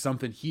going to be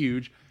something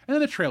huge. And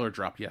then the trailer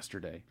dropped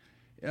yesterday.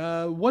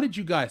 What did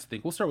you guys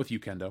think? We'll start with you,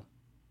 Kendo.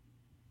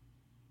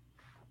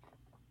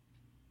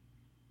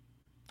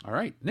 All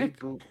right, Nick.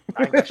 The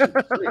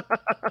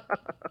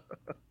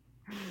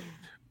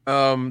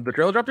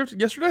trailer dropped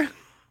yesterday?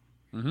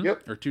 Mm-hmm.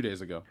 Yep. Or 2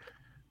 days ago.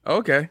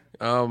 Okay.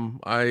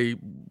 I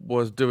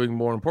was doing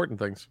more important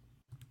things.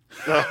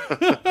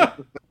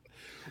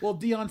 Well,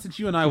 Dion, since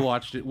you and I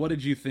watched it, what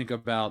did you think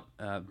about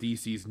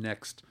DC's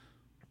next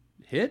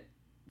hit?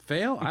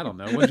 Fail? I don't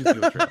know. What did you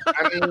think of the trailer?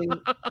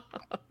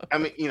 I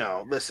mean,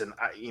 listen,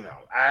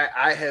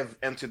 I have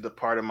entered the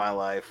part of my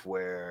life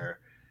where,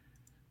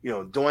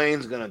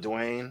 Dwayne's gonna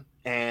Dwayne,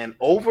 and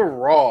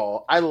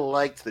overall, I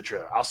liked the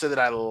trailer. I'll say that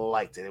I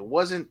liked it. It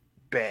wasn't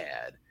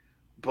bad,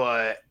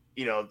 but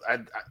it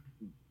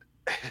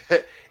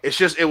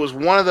was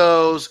one of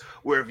those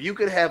where if you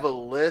could have a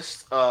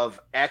list of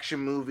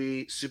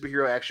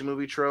superhero action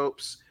movie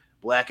tropes,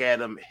 Black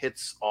Adam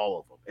hits all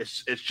of them.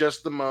 It's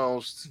just the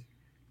most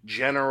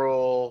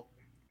general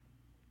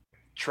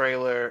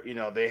trailer.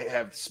 They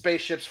have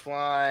spaceships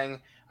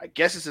flying. I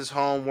guess it's his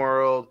home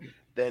world.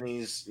 Then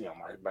he's,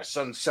 my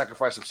son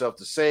sacrificed himself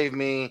to save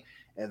me.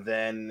 And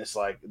then it's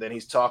like, then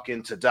he's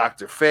talking to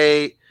Dr.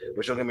 Fate,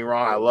 which don't get me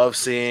wrong, I love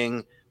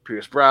seeing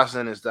Pierce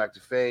Brosnan as Dr.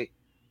 Fate.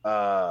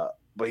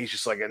 But he's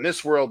just like, in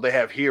this world, they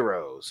have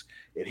heroes,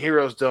 and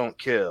heroes don't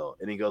kill.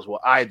 And he goes,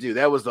 well, I do.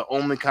 That was the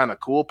only kind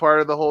of cool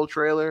part of the whole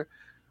trailer,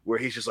 where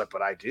he's just like,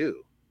 but I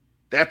do.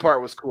 That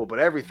part was cool, but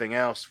everything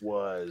else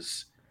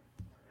was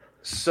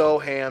so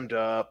hammed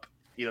up.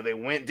 They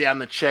went down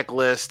the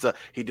checklist.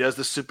 He does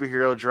the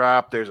superhero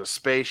drop. There's a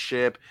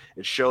spaceship.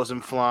 It shows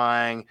him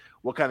flying.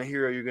 What kind of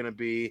hero you're going to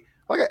be.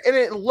 And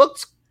it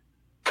looked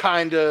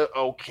kind of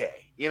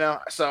okay.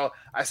 So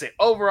I say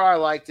overall I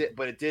liked it,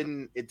 but it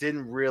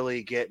didn't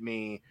really get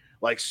me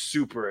like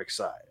super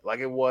excited. Like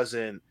it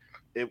wasn't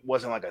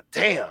like a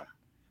damn,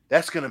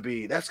 that's gonna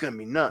be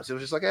nuts. It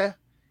was just like,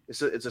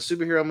 it's a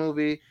superhero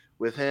movie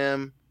with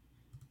him.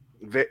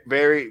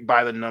 Very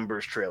by the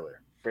numbers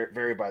trailer. Very,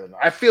 very by the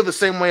numbers. I feel the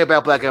same way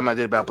about Black Adam I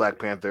did about Black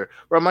Panther,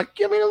 where I'm like,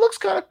 it looks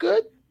kind of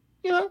good.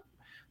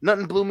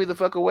 Nothing blew me the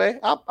fuck away.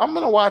 I'm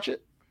gonna watch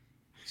it.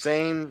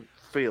 Same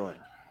feeling.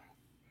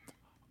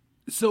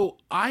 So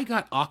I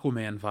got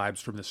Aquaman vibes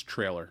from this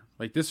trailer.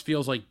 Like, this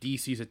feels like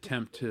DC's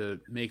attempt to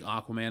make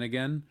Aquaman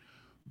again.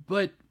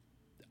 But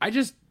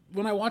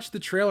when I watched the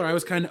trailer, I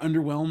was kind of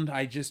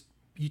underwhelmed.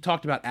 You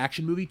talked about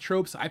action movie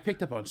tropes. I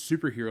picked up on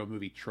superhero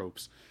movie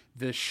tropes.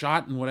 The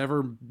shot in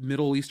whatever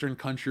Middle Eastern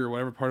country or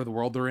whatever part of the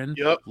world they're in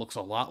looks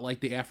a lot like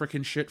the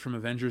African shit from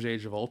Avengers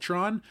Age of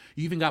Ultron.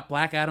 You even got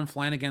Black Adam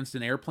flying against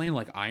an airplane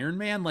like Iron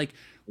Man. Like,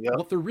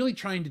 what they're really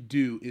trying to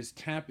do is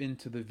tap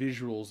into the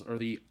visuals or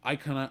the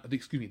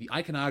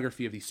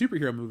iconography of these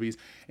superhero movies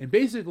and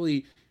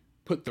basically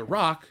put The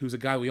Rock, who's a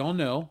guy we all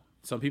know,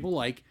 some people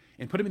like,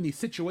 and put him in these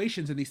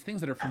situations and these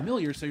things that are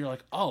familiar. So you're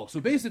like, oh, so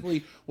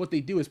basically what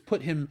they do is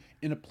put him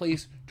in a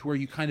place to where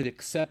you kind of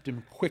accept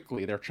him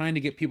quickly. They're trying to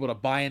get people to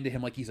buy into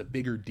him like he's a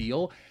bigger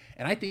deal.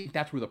 And I think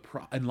that's where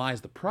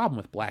lies the problem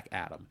with Black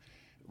Adam.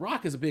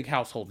 Rock is a big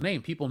household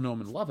name. People know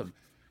him and love him.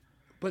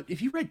 But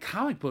if you read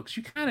comic books,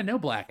 you kind of know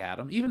Black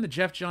Adam. Even the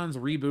Jeff Johns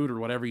reboot or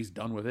whatever he's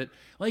done with it.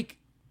 Like,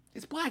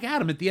 it's Black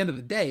Adam at the end of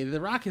the day. The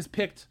Rock has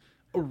picked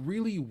a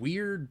really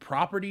weird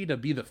property to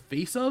be the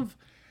face of.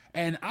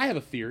 And I have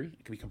a theory.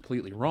 It could be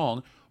completely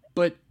wrong.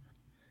 But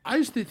I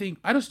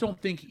just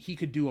don't think he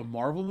could do a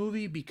Marvel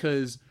movie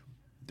because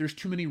there's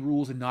too many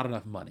rules and not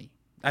enough money.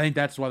 I think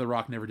that's why The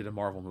Rock never did a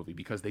Marvel movie,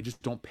 because they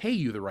just don't pay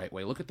you the right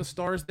way. Look at the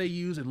stars they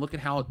use and look at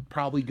how it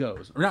probably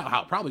goes. Or not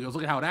how it probably goes,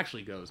 look at how it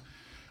actually goes.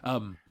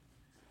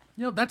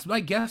 That's my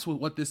guess with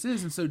what this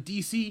is. And so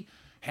DC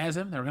has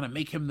him. They're going to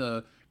make him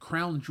the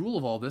crown jewel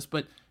of all this.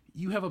 But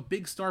you have a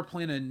big star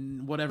playing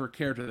in whatever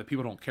character that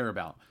people don't care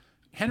about.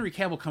 Henry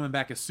Cavill coming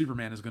back as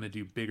Superman is going to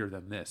do bigger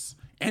than this.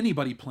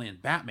 Anybody playing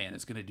Batman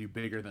is going to do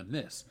bigger than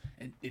this.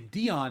 And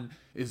Dion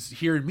is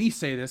hearing me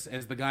say this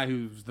as the guy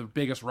who's the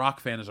biggest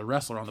Rock fan as a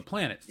wrestler on the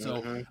planet.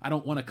 So I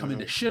don't want to come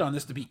into shit on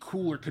this to be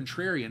cool or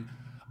contrarian.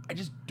 I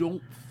just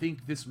don't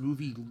think this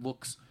movie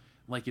looks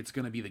like it's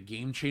going to be the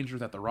game changer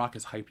that The Rock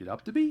has hyped it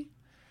up to be.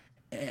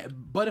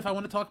 But if I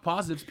want to talk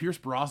positives, Pierce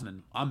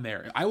Brosnan, I'm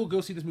there. I will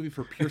go see this movie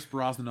for Pierce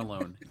Brosnan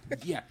alone.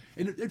 Yeah.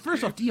 And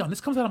first off, Dion,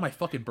 this comes out on my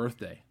fucking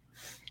birthhay.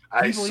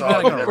 I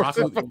saw it. Of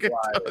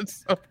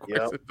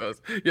course it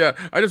does. Yeah,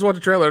 I just watched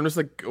the trailer. I'm just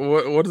like,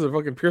 what is it,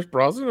 fucking Pierce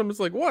Brosnan? I'm just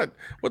like, what?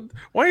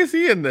 Why is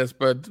he in this?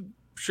 But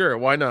sure,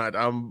 why not?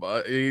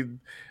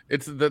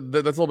 That's a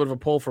little bit of a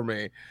pull for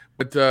me.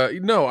 But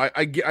no,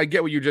 I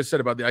get what you just said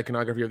about the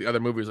iconography of the other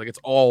movies. Like, it's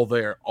all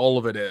there. All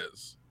of it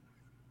is.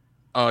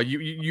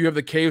 You have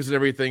the caves and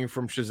everything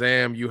from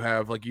Shazam. You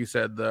have, like you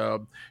said,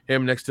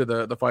 him next to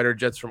the fighter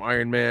jets from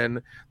Iron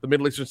Man. The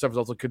Middle Eastern stuff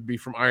also could be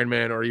from Iron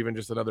Man or even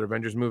just another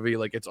Avengers movie.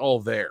 Like, it's all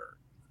there.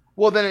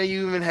 Well, then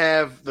you even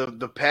have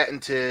the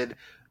patented,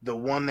 the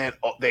one that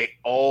they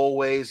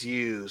always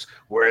use,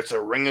 where it's a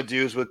ring of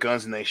dudes with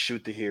guns and they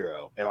shoot the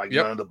hero and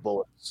none of the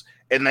bullets,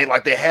 and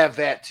they have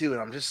that too.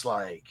 And I'm just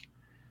like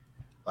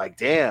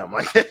damn,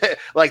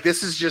 like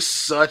this is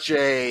just such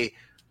a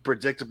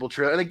predictable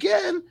trailer. And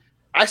again,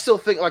 I still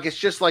think it's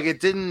just it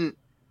didn't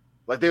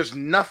there's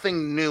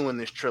nothing new in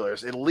this trailer.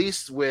 At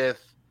least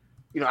with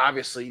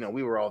obviously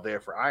we were all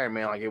there for Iron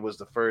Man. It was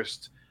the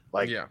first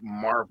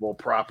Marvel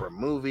proper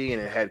movie,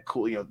 and it had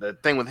cool the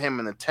thing with him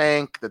in the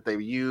tank that they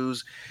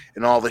use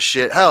and all the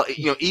shit. Hell,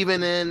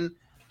 even in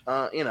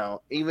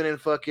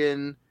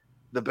fucking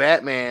the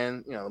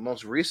Batman, the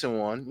most recent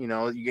one, you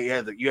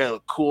had a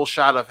cool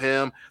shot of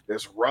him.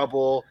 There's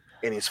rubble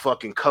and he's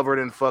fucking covered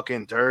in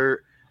fucking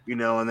dirt.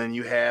 And then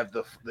you have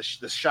the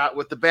shot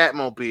with the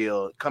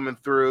Batmobile coming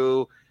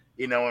through,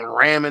 and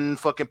ramming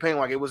fucking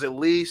paint. It was at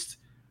least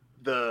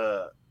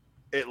the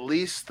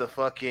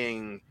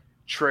fucking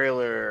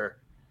trailer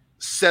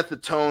set the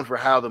tone for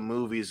how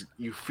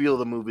you feel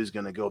the movie's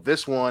gonna go.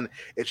 This one,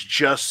 it's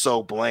just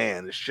so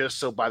bland. It's just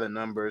so by the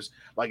numbers.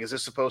 Is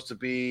this supposed to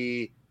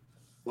be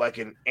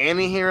an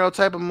anti-hero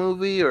type of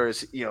movie, or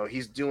is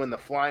he's doing the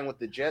flying with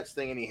the jets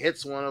thing and he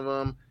hits one of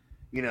them?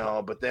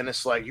 But then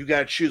it's you got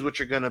to choose what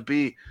you're going to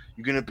be.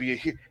 You're going to be a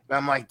hero. And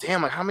I'm like,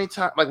 damn, how many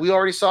times? We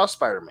already saw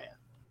Spider-Man.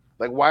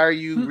 Why are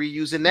you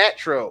reusing that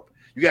trope?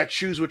 You got to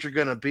choose what you're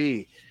going to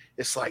be.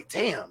 It's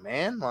damn,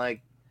 man.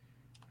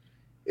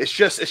 It's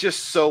just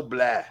so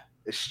blah.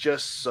 It's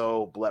just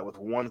so blah with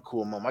one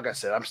cool moment. Like I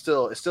said, it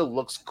still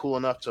looks cool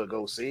enough to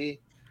go see.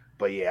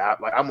 But yeah,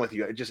 I'm with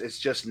you. It's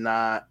just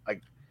not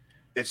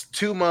it's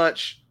too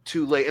much,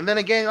 too late. And then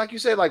again, like you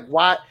said,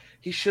 why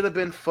he should have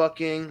been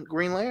fucking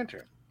Green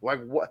Lantern.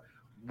 What?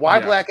 Why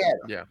Black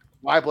Adam? Yeah.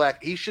 Why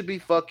Black? He should be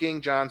fucking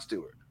Jon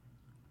Stewart.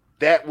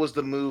 That was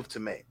the move to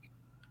make.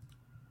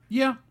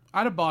 Yeah,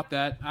 I'd have bought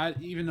that.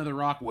 Even though The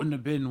Rock wouldn't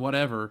have been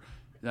whatever,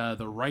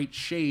 the right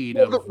shade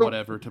of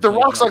whatever. To The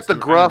Rock's Jon like the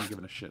Stewart. gruff.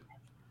 Giving a shit.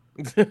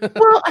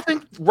 Well, I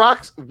think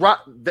Rock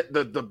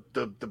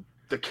the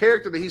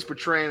character that he's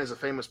portraying as a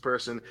famous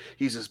person.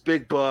 He's this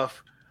big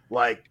buff,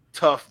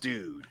 tough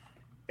dude,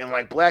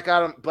 and Black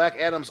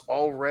Adam's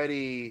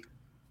already.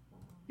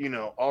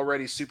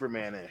 Already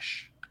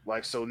Superman-ish.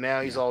 So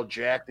now he's all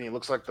jacked and he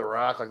looks like The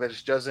Rock. That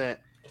just doesn't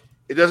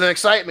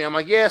excite me. I'm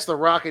it's The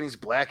Rock and he's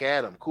Black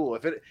Adam. Cool.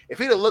 If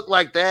he'd have looked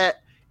like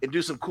that and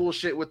do some cool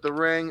shit with the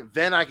ring,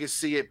 then I could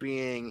see it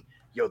being,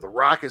 The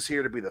Rock is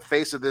here to be the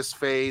face of this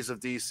phase of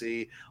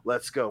DC.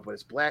 Let's go. But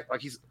it's Black.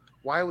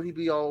 Why would he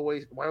be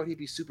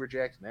super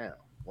jacked now?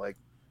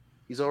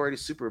 He's already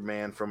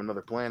Superman from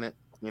another planet.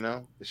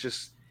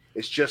 It's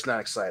just not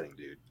exciting,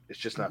 dude. It's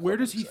just not. Where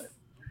does he? Exciting.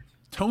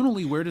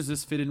 Tonally, where does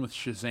this fit in with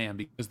Shazam?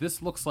 Because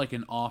this looks like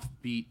an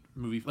offbeat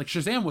movie.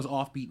 Shazam was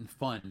offbeat and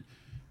fun,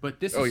 but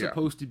this is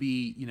supposed to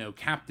be,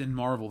 Captain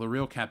Marvel, the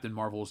real Captain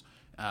Marvel's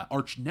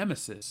arch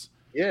nemesis.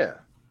 Yeah.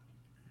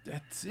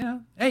 That's,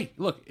 hey,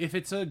 look, if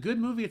it's a good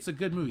movie, it's a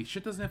good movie.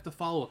 Shit doesn't have to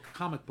follow a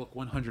comic book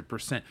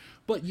 100%.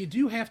 But you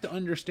do have to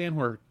understand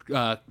where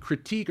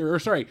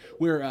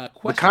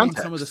questioning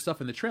some of the stuff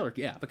in the trailer.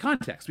 Yeah, the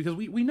context, because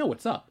we know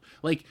what's up.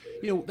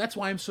 That's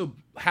why I'm so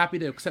happy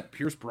to accept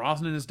Pierce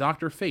Brosnan as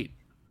Dr. Fate.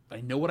 I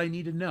know what I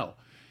need to know.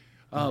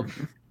 I'm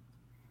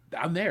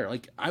there.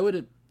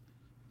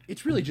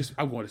 it's really just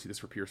I want to see this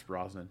for Pierce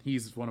Brosnan.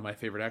 He's one of my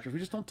favorite actors. We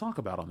just don't talk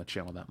about on the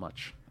channel that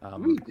much.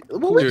 We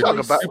Dude, talk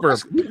about super,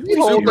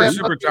 hold that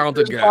super fucking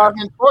talented Pierce guy.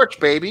 Brosnan torch,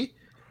 baby.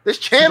 This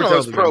channel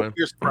is talented pro guy, man.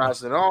 Pierce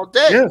Brosnan all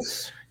day.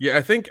 Yes. Yeah,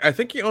 I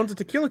think he owns a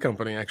tequila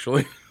company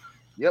actually.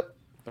 Yep.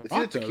 The It's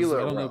either Rock does. tequila I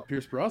or don't know rum. if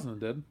Pierce Brosnan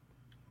did.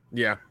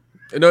 Yeah.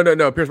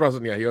 No. Pierce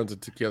Brosnan, yeah, he owns a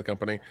tequila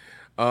company.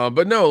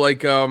 But no,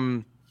 like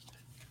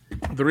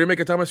the remake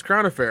of Thomas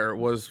Crown Affair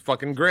was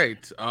fucking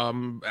great.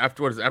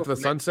 After the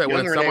Sunset with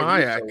Younger Selma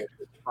Renee Hayek. Russo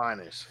is fine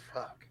as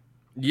fuck.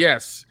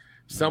 Yes,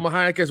 Selma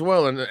Hayek as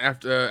well, and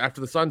after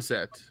the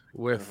Sunset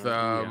with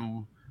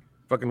fucking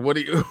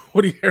Woody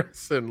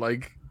Harrelson.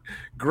 Like,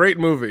 great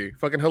movie,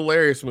 fucking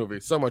hilarious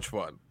movie, so much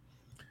fun.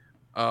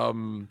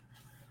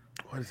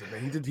 What is it,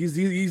 man?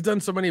 He's done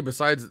so many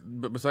besides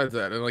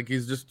that, and like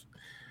he's just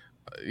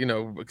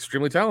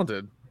extremely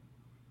talented.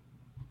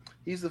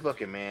 He's the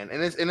fucking man,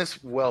 and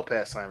it's well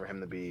past time for him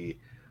to be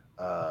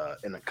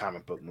in a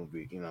comic book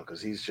movie,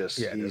 because he's just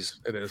It is.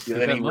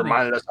 And he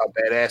reminded us how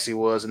badass he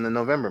was in the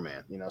November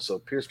Man, so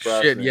Pierce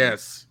Brosnan Shit,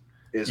 yes.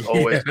 is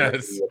always going to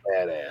be a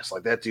badass.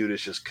 Like that dude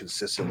is just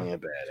consistently a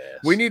badass.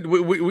 We need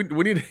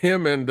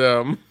him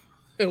and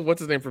what's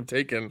his name from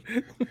Taken,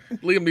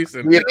 Liam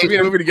Neeson. Liam To be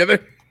in a movie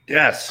together.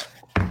 Yes.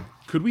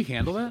 Could we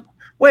handle that?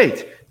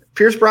 Wait,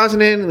 Pierce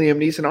Brosnan and Liam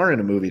Neeson are in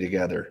a movie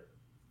together.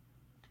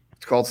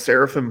 It's called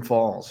Seraphim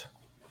Falls.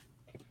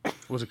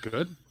 Was it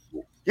good?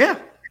 Yeah.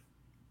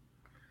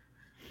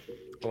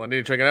 Well, I need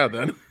to check it out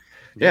then.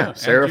 Yeah, add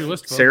to your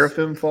list, folks.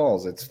 Seraphim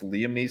Falls. It's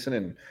Liam Neeson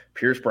and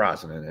Pierce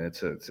Brosnan, and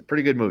it's a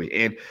pretty good movie.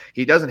 And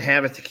he doesn't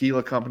have a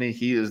tequila company.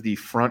 He is the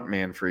front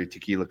man for a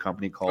tequila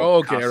company called Oh,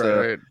 okay,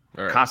 Casa,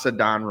 right. Casa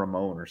Don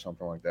Ramon or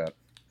something like that.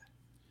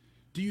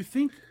 Do you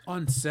think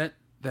on set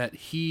that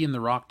he and The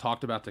Rock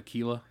talked about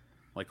tequila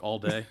like all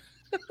day?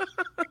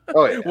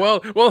 Oh yeah.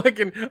 Well, I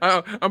can.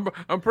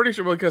 I'm pretty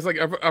sure because like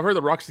I've heard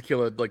the Rock's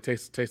tequila like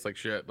tastes like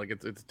shit. Like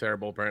it's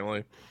terrible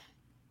apparently.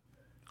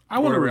 I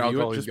want to Whatever review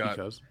alcohol it he's just got.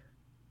 because.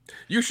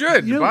 You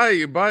should You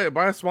know-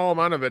 buy a small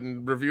amount of it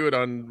and review it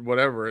on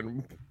whatever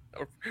and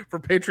for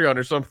Patreon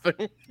or something.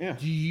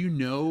 Do you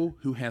know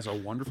who has a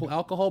wonderful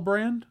alcohol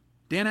brand?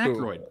 Dan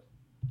Aykroyd.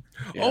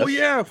 Oh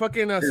yeah,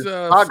 fucking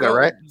vodka, Skull,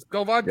 right?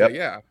 Skull vodka, Yep.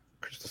 yeah.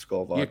 Crystal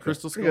Skull vodka. Yeah,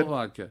 Crystal Pretty Skull good.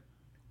 vodka.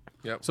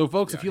 Yep. So,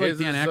 folks, if Yeah, you like his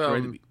Dan is,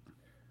 Aykroyd,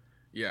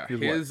 Yeah,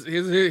 His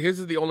his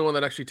is the only one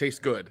that actually tastes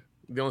good.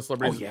 The only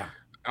celebrity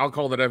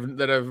alcohol that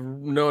I've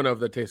known of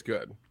that tastes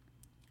good.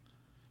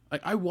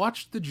 like I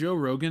watched the Joe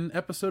Rogan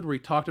episode where he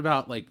talked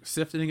about like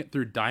sifting it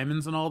through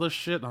diamonds and all this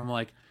shit. And I'm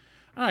like,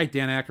 all right,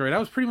 Dan Aykroyd, I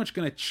was pretty much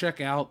gonna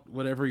check out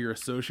whatever you're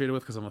associated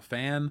with because I'm a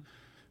fan.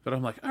 But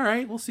I'm like, all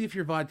right, we'll see if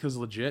your vodka's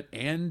legit,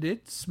 and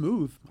it's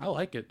smooth. I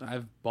like it.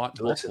 I've bought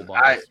multiple Listen,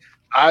 bottles.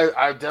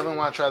 I definitely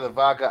want to try the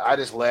vodka. I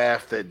just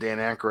laugh that Dan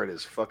Aykroyd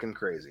is fucking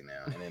crazy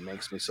now, and it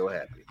makes me so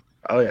happy.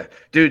 Oh yeah,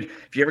 dude!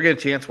 If you ever get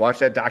a chance, watch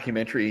that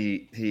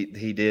documentary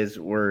he did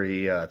where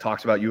he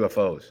talks about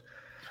UFOs.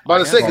 About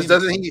to say, because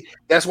doesn't he?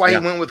 That's why Yeah.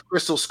 he went with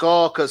Crystal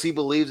Skull, because he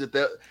believes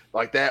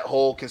that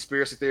whole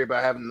conspiracy theory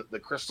about having the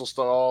Crystal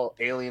Skull,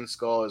 alien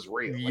skull, is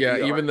real. Like, Yeah,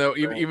 he even though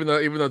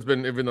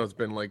 100% it's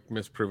been like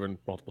misproven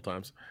multiple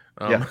times.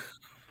 Yeah.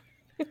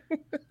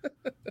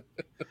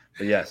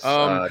 But yes,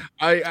 I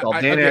it's called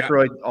Dan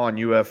Aykroyd on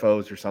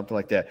UFOs or something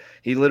like that.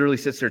 He literally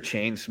sits there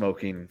chain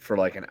smoking for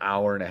like an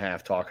hour and a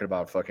half talking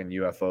about fucking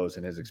UFOs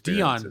and his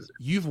Dion, experiences.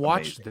 you've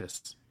watched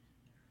this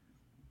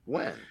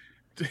When?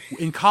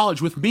 in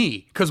college with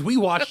me because we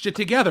watched it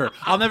together.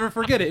 I'll never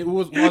forget it. It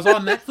was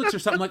on Netflix or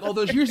something like all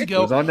those years ago.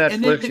 It was on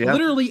and then Netflix,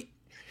 yeah.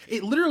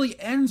 It literally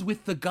ends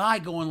with the guy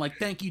going like,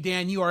 "Thank you,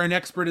 Dan. You are an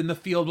expert in the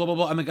field." Blah blah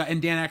blah. And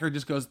Dan Aykroyd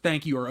just goes,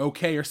 "Thank you," or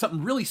 "Okay," or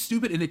something really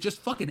stupid, and it just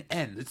fucking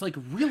ends. It's like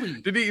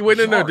really. Did he? Wait,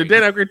 no. jarring. Did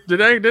Dan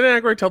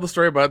Aykroyd tell the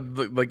story about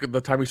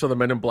the time he saw the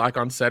Men in Black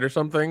on set or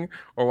something,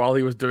 or while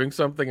he was doing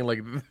something and like,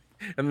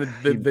 and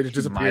they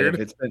just He might have.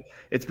 disappeared?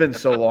 It's been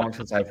so long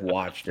since I've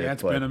watched it. Yeah,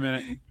 it's but been a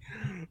minute.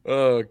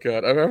 Oh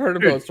god, I've heard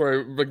him tell the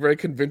story like very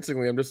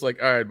convincingly. I'm just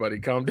like, all right, buddy,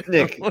 calm down.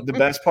 Nick, the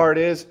best part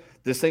is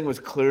this thing was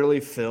clearly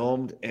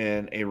filmed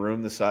in a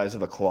room the size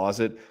of a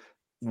closet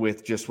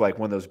with just like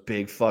one of those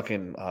big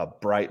fucking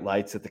bright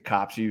lights that the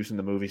cops use in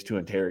the movies to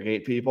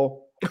interrogate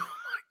people.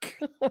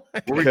 Were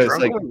we Because,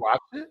 drunk like, when we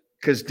watched it?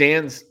 Because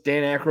Dan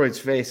Aykroyd's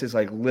face is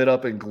like lit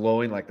up and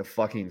glowing like the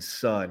fucking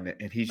sun,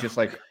 and he's just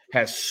like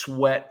has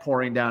sweat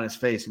pouring down his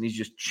face, and he's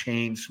just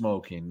chain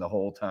smoking the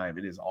whole time.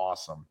 It is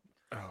awesome.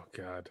 Oh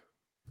god.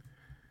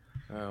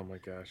 Oh my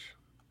gosh.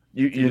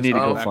 You need to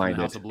go Back in find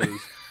the House it. of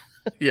Blues.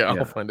 Yeah, Yeah.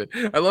 I'll find it.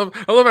 I love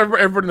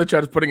everyone in the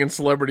chat is putting in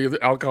celebrity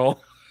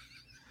alcohol.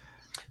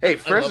 Hey,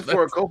 Francis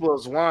Ford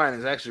Coppola's wine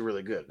is actually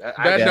really good. That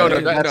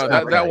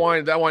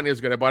wine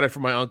is good. I bought it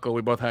from my uncle.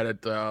 We both had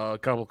it a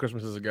couple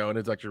Christmases ago, and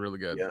it's actually really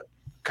good. Yeah. I got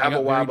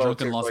Cabo very Wabo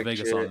drunk in tastes Las like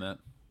Vegas shit. on that.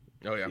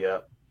 Oh yeah. Yeah.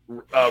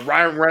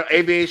 Ryan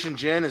Aviation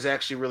Gin is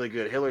actually really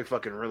good. Hillary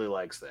fucking really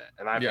likes that,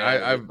 and I've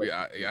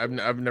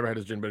I've never had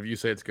his gin, but if you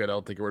say it's good,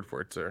 I'll take your word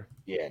for it, sir.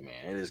 Yeah,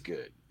 man, it is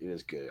good. It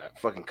is good.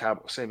 Fucking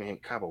Cabo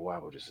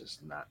Wabo just is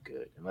not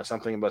good. Unless I'm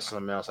thinking about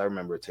something else, I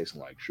remember it tasting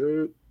like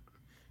shit.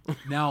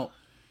 Now,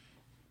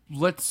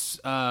 let's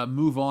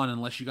move on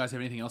unless you guys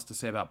have anything else to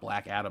say about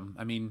Black Adam.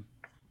 I mean,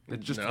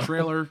 it's just a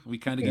trailer. We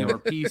kind of gave our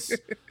piece.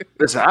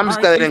 Listen, I'm just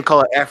glad they didn't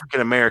call it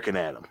African American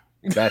Adam.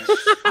 That's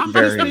I'm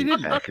pissed they very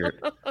didn't. accurate.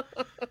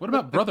 What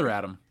about Brother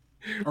Adam?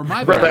 Or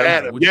My Brother Black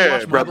Adam. Would you Yeah,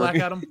 watch My brother. Black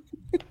Adam?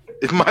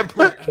 It's my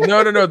black.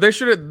 No. They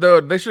should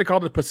have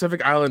called it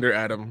Pacific Islander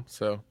Adam.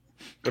 So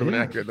would have been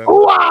accurate then.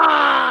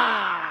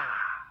 Wow.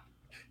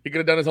 He could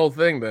have done his whole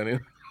thing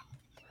then.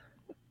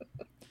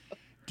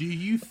 Do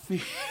you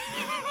think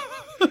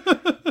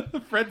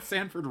Fred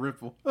Sanford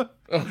Ripple?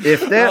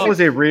 If that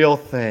was a real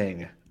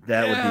thing,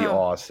 that would be Yeah.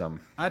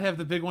 awesome. I'd have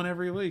the big one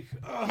every week.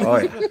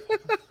 Oh,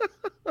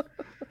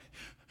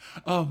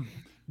 yeah.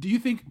 Do you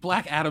think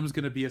Black Adam's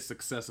going to be a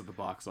success at the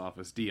box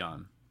office,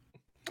 Dion?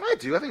 I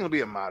do. I think it'll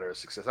be a moderate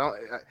success.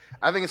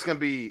 I think it's going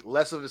to be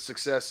less of a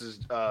success as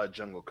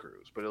Jungle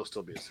Cruise, but it'll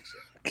still be a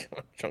success.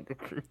 Jungle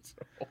Cruise.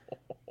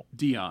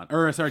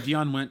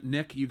 Dion went.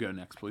 Nick, you go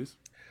next, please.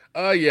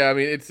 Yeah. I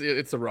mean,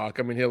 it's a Rock.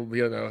 I mean,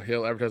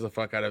 he'll advertise the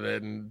fuck out of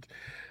it, and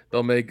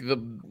they'll make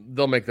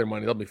their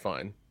money. They'll be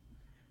fine.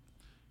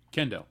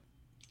 Kendo.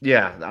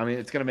 Yeah, I mean,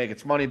 it's going to make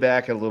its money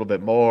back a little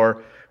bit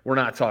more. We're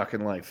not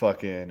talking like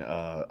fucking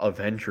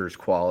Avengers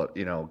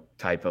quality,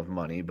 type of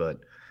money, but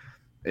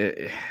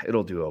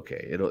it'll do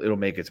okay. It'll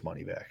make its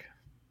money back.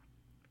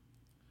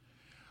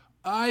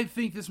 I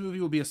think this movie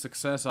will be a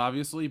success,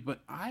 obviously, but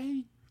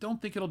I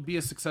don't think it'll be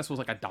as successful as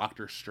like a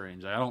Doctor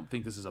Strange. I don't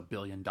think this is a $1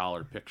 billion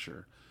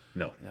picture.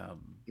 No.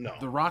 No.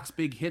 The Rock's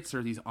big hits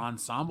are these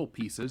ensemble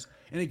pieces,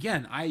 and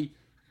again, I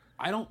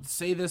don't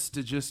say this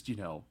to just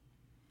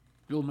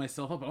build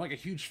myself up. I'm like a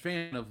huge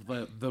fan of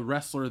the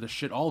wrestler, the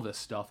shit, all this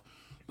stuff.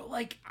 But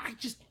like,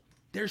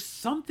 there's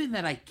something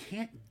that I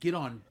can't get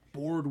on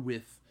board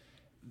with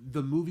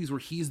the movies where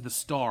he's the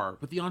star,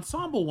 but the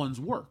ensemble ones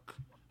work.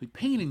 Like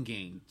Pain and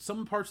Gain,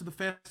 some parts of the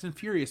Fast and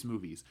Furious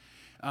movies.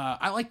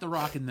 I like The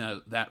Rock in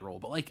that role,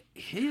 but like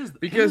because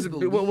he's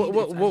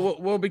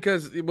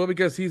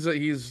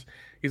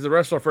the a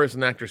wrestler first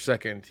and actor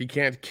second. He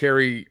can't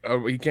carry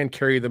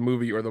the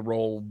movie or the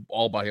role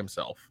all by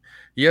himself.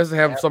 He has to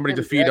have somebody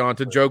to feed on,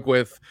 to joke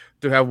with,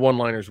 to have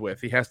one-liners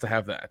with. He has to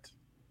have that.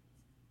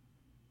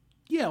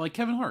 Yeah, like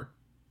Kevin Hart.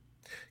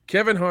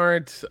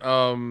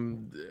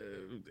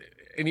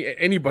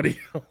 Anybody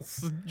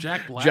else?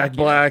 Jack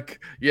Black.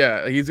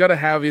 Yeah, he's got to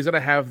have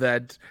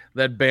that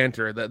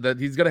banter. That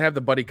he's got to have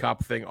the buddy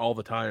cop thing all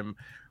the time,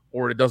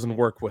 or it doesn't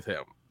work with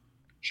him.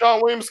 Sean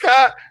William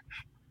Scott.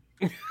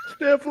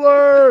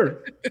 Stifler.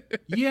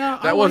 Yeah,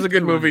 that was a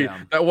good movie.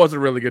 Rundown. That was a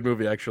really good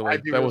movie, actually. I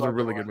do That was a love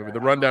really The good movie.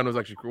 Rundown. The Rundown was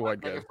actually quite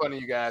good. Making fun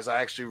of you guys.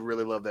 I actually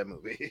really love that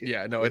movie.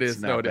 Yeah, no, it It's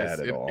is. not No, it bad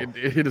is. at all.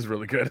 It is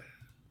really good.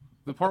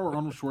 The part where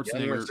Arnold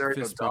Schwarzenegger Rosario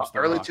fist bumps The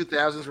early Rock.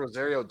 2000s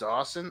Rosario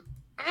Dawson.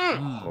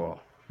 Oh,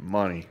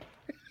 money.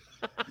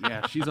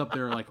 Yeah, she's up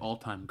there like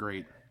all-time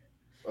great.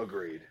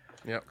 Agreed.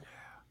 Yep.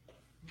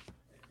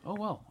 Oh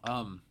well.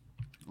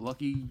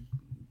 Lucky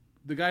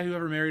the guy who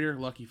ever married her,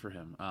 lucky for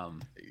him.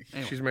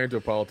 Anyway. She's married to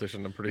a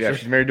politician, I'm pretty Yeah, sure.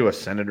 she's married to a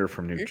senator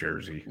from New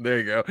Jersey. There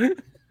you go.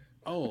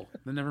 Oh,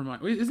 then never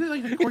mind. Wait, isn't it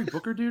like the Cory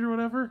Booker dude or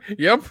whatever?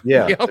 Yep.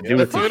 Yeah, Yep. the dude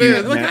with That's the what it huge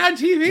is. Like neck. on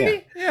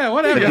TV? Yeah,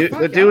 whatever.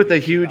 The dude with the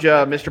huge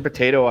Mr.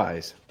 Potato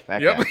eyes.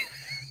 That Yep. guy.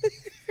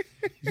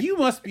 You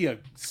must be a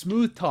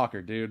smooth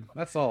talker, dude.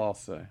 That's all I'll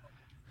say.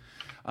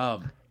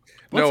 No,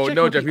 check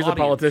no, with Jeff. the He's a audience.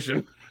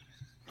 politician.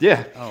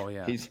 Yeah. Oh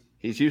yeah. He's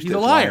used He's to a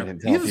lying liar.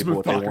 and telling He's a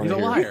people smooth what they talker. want He's a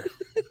to hear. liar.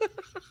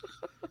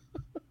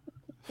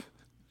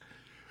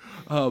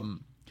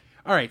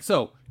 All right,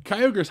 so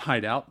Kyogre's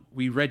hideout.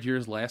 We read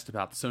yours last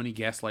about Sony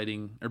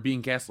gaslighting or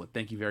being gaslit.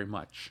 Thank you very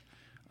much.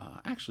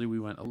 Actually, we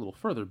went a little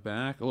further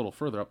back, a little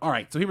further up. All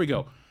right, so here we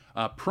go.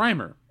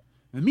 Primer.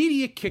 The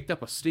media kicked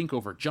up a stink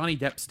over Johnny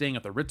Depp staying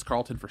at the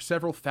Ritz-Carlton for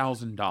several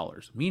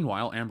 $1,000s.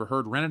 Meanwhile, Amber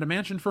Heard rented a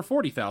mansion for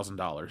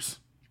 $40,000.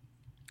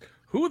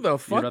 Who the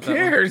fuck about that one?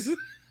 cares?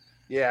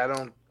 Yeah, I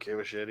don't give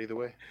a shit either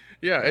way.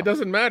 Yeah, it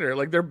doesn't matter.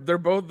 Like they're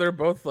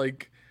both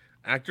like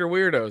actor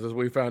weirdos, as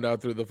we found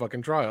out through the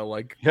fucking trial.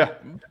 Like, Yeah.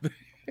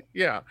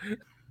 yeah,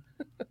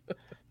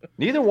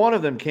 Neither one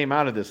of them came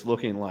out of this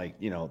looking like,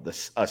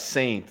 a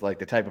saint, like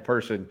the type of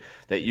person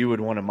that you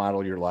would want to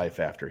model your life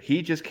after.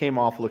 He just came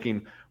off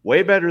looking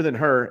way better than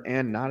her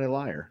and not a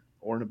liar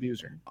or an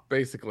abuser.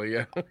 basically,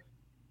 yeah.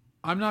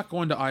 I'm not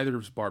going to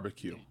either's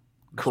barbecue. Just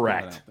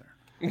Correct.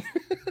 throw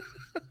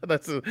that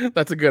out there.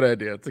 That's a good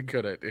idea. It's a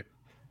good idea.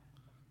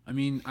 I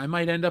mean, I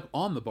might end up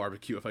on the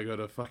barbecue if I go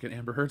to fucking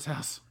Amber Heard's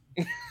house.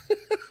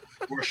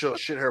 Or she'll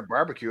shit her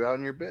barbecue out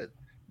in your bed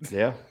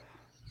Yeah.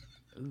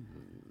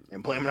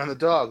 and blame it on the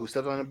dog who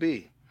stepped on a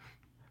bee.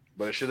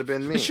 But it should have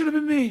been me. It should have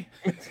been me.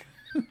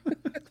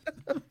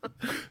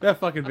 That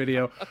fucking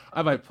video.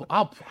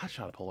 I'll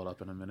try to pull it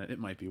up in a minute. It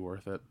might be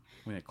worth it.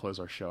 We need to close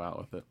our show out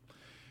with it.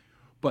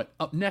 But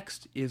up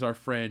next is our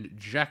friend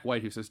Jack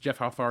White, who says, Jeff,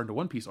 how far into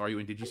One Piece are you?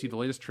 And did you see the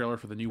latest trailer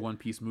for the new One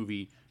Piece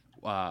movie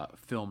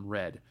film,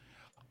 Red?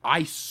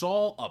 I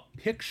saw a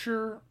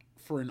picture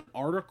for an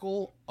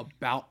article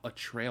about a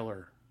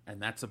trailer,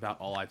 and that's about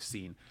all I've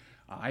seen.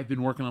 I've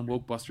been working on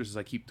Wokebusters, as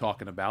I keep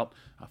talking about.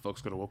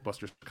 Folks, go to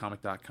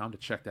wokebusterscomic.com to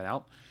check that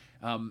out.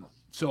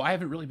 So I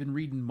haven't really been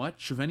reading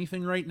much of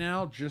anything right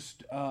now,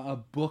 just a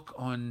book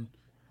on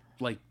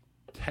like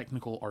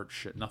technical art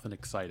shit, nothing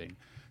exciting.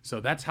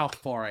 So that's how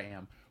far I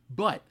am.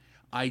 But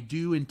I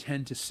do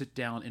intend to sit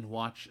down and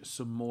watch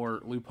some more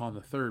Lupin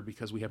the Third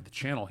because we have the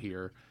channel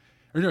here.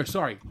 Or no,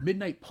 sorry,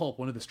 Midnight Pulp,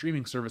 one of the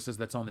streaming services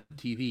that's on the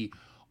TV,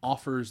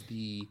 offers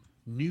the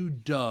new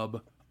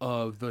dub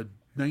of the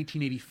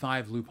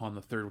 1985 Lupin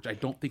the Third, which I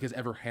don't think has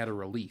ever had a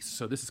release.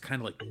 So this is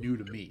kind of like new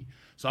to me.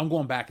 So I'm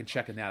going back and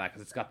checking that out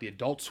because it's got the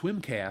Adult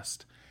Swim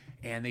cast,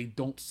 and they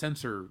don't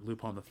censor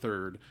Lupin the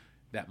Third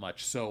that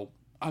much. So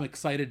I'm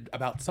excited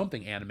about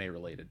something anime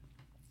related.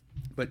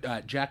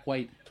 But Jack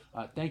White,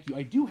 thank you.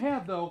 I do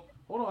have, though,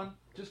 hold on,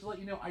 just to let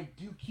you know, I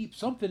do keep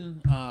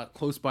something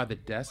close by the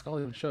desk. I'll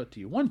even show it to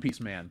you. One Piece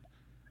Man.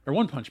 Or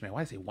One Punch Man.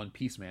 Why did I say One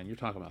Piece Man? You're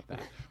talking about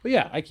that. But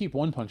yeah, I keep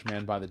One Punch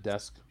Man by the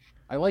desk.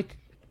 I like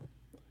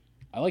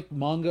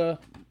manga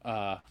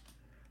quite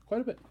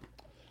a bit.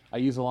 I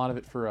use a lot of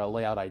it for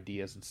layout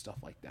ideas and stuff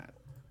like that.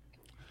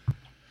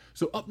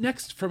 So up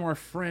next from our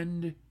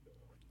friend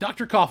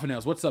Dr.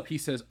 Coffinails, what's up? He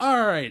says,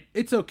 "All right,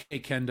 it's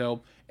okay,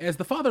 Kendo. As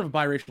the father of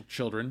biracial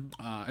children,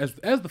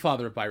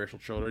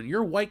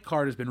 your white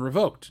card has been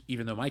revoked.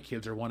 Even though my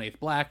kids are 1/8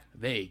 black,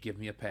 they give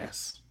me a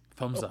pass.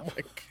 Thumbs up."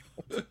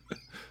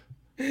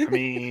 I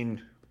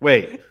mean,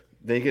 wait,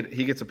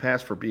 he gets a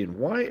pass for being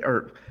white,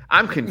 or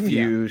I'm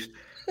confused.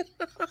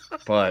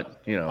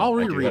 But I'll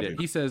reread it.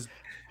 He says,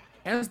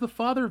 "As the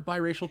father of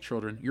biracial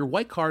children, your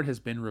white card has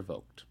been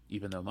revoked.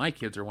 Even though my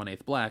kids are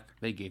 1/8 black,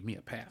 they gave me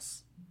a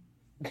pass."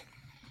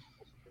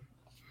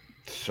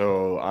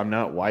 So I'm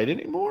not white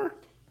anymore?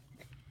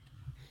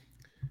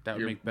 That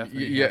would make Beth.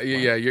 Yeah.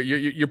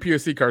 Your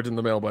POC card's in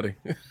the mail, buddy.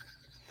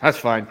 That's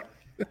fine.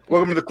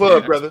 Welcome to the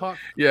club, brother.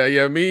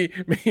 Yeah. Me,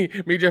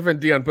 Jeff, and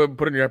Dion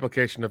put in your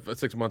application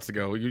 6 months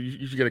ago.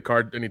 You should get a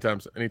card anytime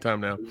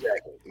now.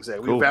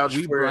 Exactly. Cool. We vouch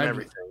for it and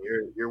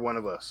everything. You're one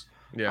of us.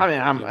 Yeah.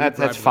 I mean,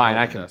 that's fine.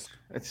 I can.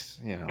 It's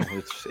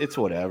it's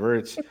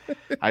whatever.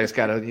 I just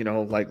gotta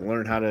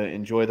learn how to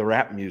enjoy the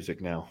rap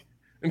music now.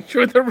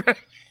 Enjoy the rap.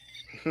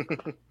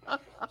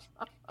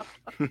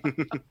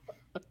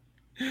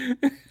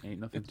 Ain't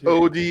nothing to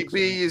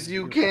ODB as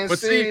you can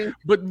see.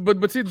 But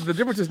see, the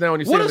difference is now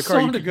when you sing what in a the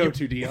car. Song to go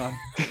to, Dion.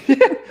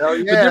 Oh,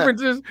 yeah.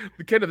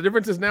 The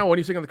difference is now when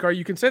you sing in the car,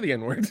 you can say the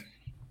N-word.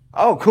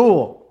 Oh,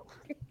 cool.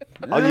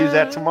 I'll use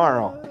that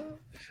tomorrow.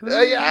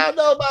 Yeah, I don't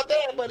know about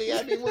that, buddy.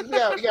 I mean, we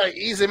gotta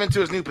ease him into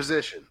his new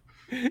position.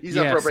 He's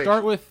on probation.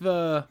 Start with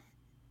the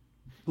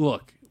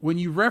look. When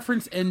you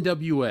reference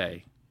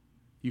NWA,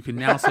 you can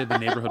now say the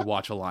Neighborhood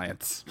Watch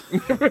Alliance.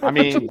 I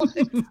mean,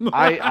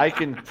 I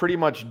can pretty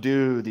much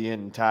do the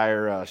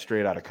entire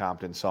Straight Outta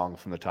Compton song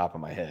from the top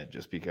of my head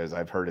just because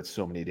I've heard it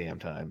so many damn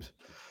times.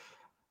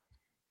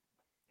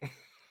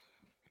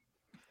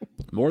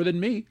 More than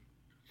me.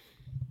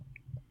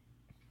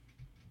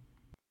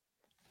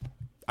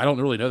 I don't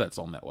really know that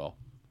song that well.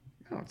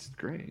 No, it's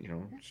great.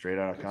 Straight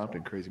Outta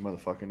Compton, crazy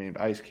motherfucker named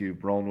Ice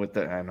Cube rolling with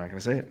that. I'm not going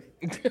to say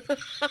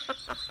it.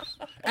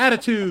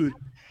 Attitude.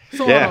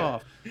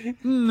 Off.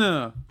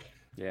 No.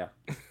 Yeah.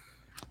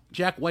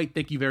 Jack White,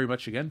 thank you very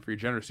much again for your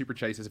generous super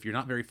chat. He says, if you're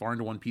not very far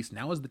into One Piece,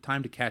 now is the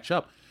time to catch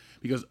up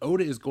because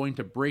Oda is going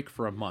to break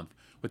for a month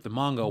with the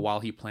manga while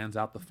he plans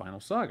out the final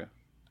saga.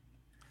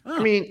 Oh. I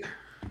mean,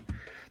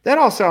 that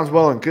all sounds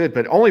well and good,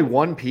 but only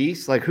one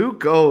piece? Like, who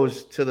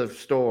goes to the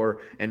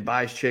store and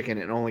buys chicken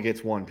and only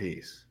gets one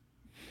piece?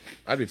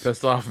 I'd be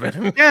pissed off,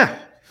 man. Yeah.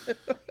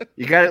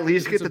 You got to at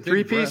least get the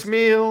 3-piece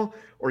meal,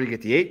 or you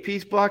get the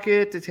 8-piece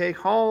bucket to take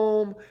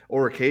home,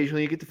 or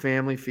occasionally you get the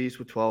family feast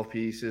with 12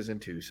 pieces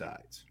and 2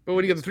 sides. But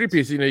when you get the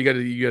 3-piece, you got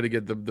to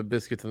get the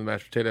biscuits and the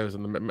mashed potatoes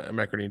and the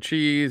macaroni and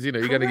cheese. You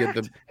got to get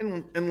the.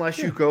 And unless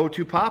you go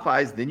to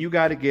Popeyes, then you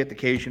got to get the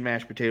Cajun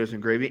mashed potatoes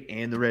and gravy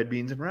and the red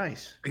beans and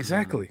rice.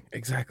 Exactly.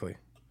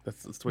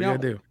 That's what you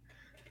got to do.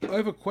 I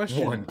have a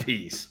question. One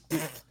piece.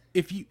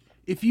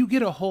 If you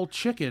get a whole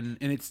chicken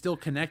and it's still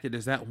connected,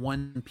 is that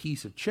one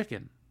piece of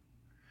chicken?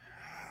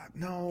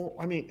 No,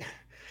 I mean,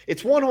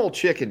 it's one whole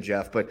chicken,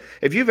 Jeff. But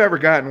if you've ever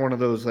gotten one of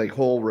those like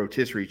whole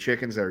rotisserie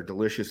chickens that are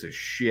delicious as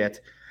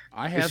shit,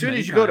 I have. As soon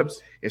as you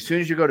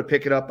go to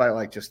pick it up by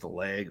like just the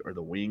leg or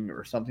the wing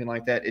or something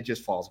like that, it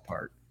just falls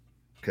apart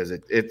because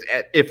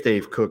if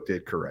they've cooked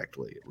it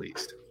correctly, at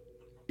least.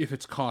 If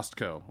it's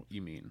Costco,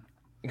 you mean?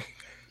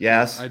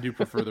 Yes, I do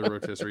prefer the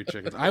rotisserie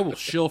chickens. I will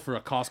shill for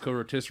a Costco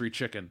rotisserie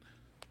chicken.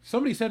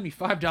 Somebody send me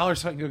 $5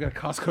 so I can go get a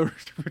Costco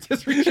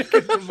rotisserie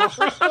chicken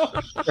tomorrow.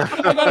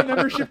 I got a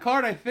membership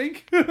card, I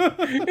think.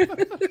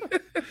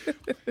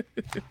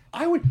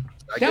 I would.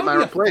 That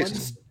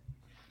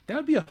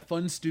would be a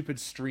fun, stupid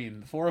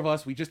stream. The 4 of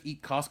us, we just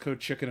eat Costco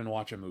chicken and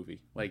watch a movie.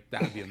 Like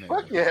that would be amazing.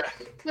 Fuck yeah.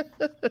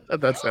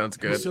 That sounds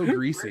good. It's so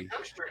greasy.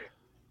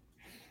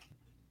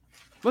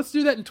 Let's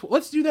do that.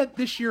 Let's do that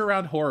this year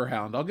around Horror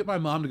Hound. I'll get my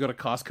mom to go to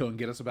Costco and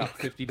get us about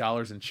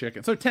 $50 in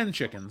chicken. So 10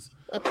 chickens,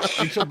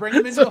 and she'll bring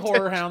them into the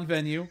Horror Hound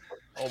venue.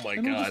 Oh my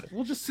And god.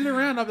 we'll just sit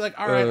around. I'll be like,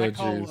 all right,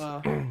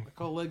 Oh, I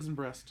call legs and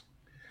breast.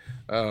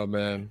 Oh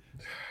man,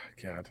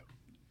 God.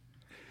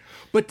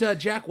 But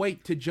Jack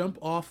White, to jump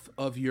off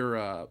of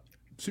your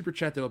super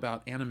chat though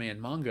about anime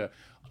and manga,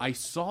 I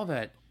saw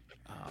that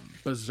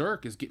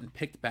Berserk is getting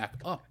picked back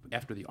up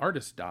after the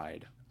artist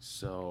died.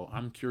 So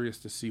I'm curious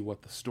to see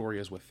what the story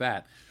is with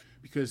that,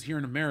 because here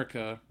in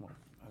America, well,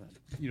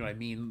 you know what I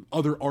mean,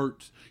 other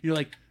art, you know,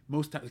 like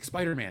most times, like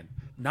Spider-Man,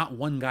 not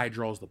one guy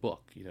draws the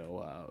book. You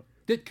know,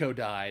 Ditko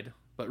died,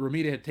 but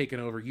Romita had taken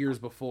over years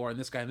before, and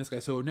this guy,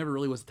 so it never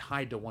really was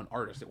tied to one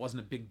artist. It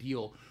wasn't a big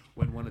deal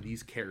when one of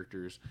these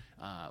characters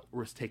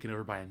was taken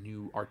over by a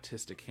new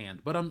artistic hand.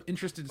 But I'm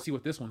interested to see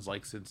what this one's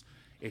like, since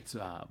it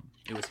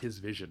was his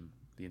vision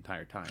the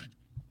entire time.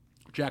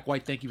 Jack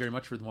White, thank you very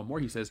much for the one more.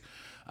 He says,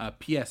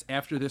 P.S.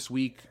 After this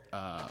week,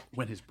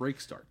 when his break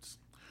starts.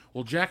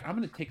 Well, Jack, I'm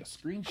going to take a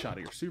screenshot of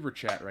your super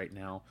chat right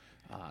now,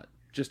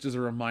 just as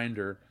a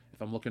reminder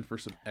if I'm looking for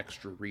some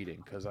extra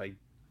reading, because I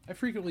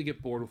frequently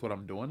get bored with what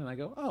I'm doing, and I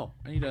go, oh,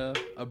 I need a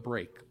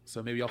break.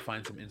 So maybe I'll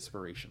find some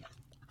inspiration.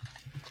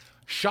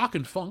 Shock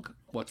and Funk,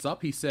 what's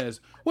up? He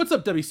says, what's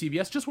up,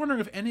 WCBS? Just wondering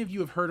if any of you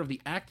have heard of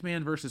the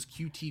Actman versus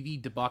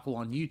QTV debacle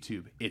on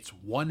YouTube. It's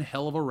one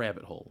hell of a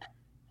rabbit hole.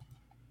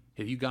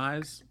 Have you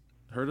guys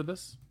heard of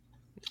this?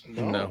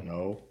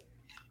 No.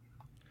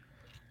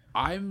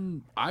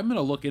 I'm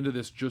gonna look into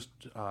this just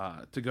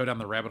to go down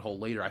the rabbit hole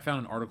later. I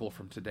found an article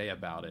from today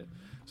about it,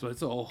 so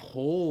it's a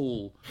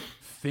whole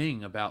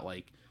thing about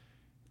like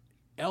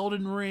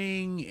Elden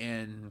Ring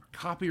and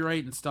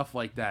copyright and stuff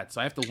like that.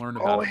 So I have to learn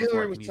about it.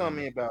 Hillary was telling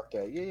me about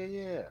that.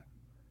 Yeah.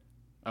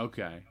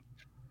 Okay.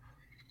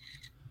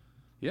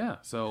 Yeah,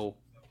 so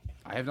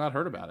I have not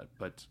heard about it,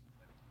 but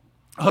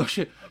oh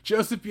shit,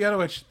 Joseph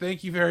Pianowicz,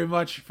 thank you very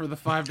much for the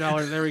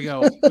 $5. There we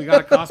go. We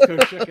got a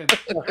Costco chicken.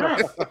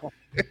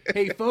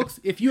 Hey folks,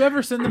 if you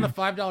ever send in a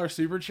 $5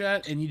 super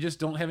chat and you just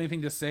don't have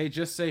anything to say,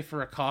 just say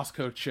for a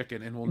Costco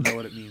chicken and we'll know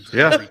what it means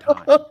every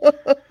time.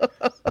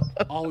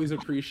 Always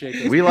appreciate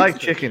those. We like Costco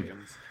chicken.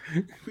 chickens.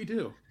 We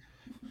do.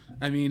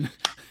 I mean,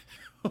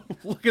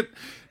 look at.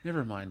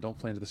 Never mind. Don't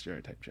play into the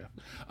stereotype, Jeff.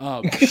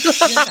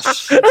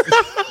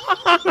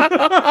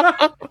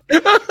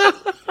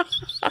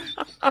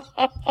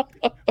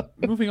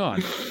 Moving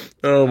on.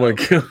 Oh my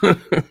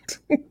god.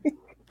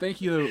 Thank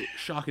you,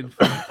 Shock and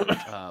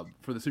Funk,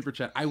 for the super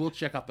chat. I will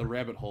check out the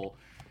rabbit hole,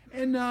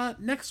 and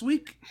next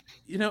week,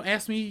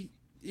 ask me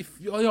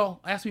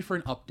ask me for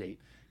an update,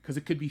 because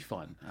it could be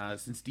fun.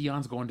 Since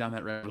Dion's going down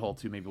that rabbit hole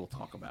too, maybe we'll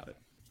talk about it.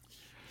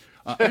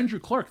 Andrew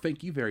Clark,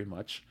 thank you very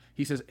much.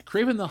 He says,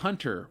 Kraven the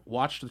Hunter,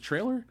 watched the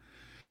trailer?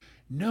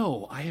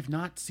 No, I have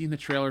not seen the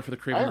trailer for the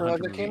Kraven the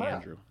Hunter movie,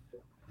 Andrew.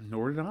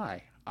 Nor did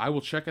I. I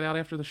will check it out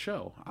after the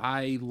show.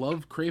 I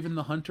love Kraven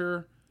the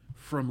Hunter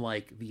from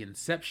like the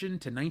inception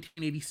to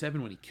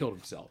 1987 when he killed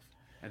himself.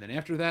 And then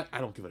after that, I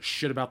don't give a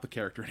shit about the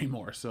character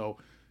anymore. So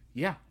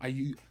yeah,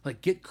 I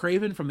like get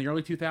Kraven from the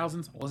early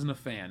 2000s, wasn't a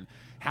fan.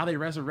 How they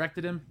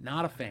resurrected him,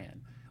 not a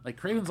fan. Like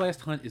Kraven's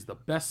Last Hunt is the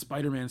best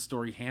Spider-Man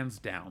story hands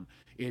down.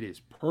 It is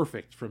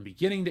perfect from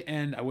beginning to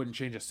end. I wouldn't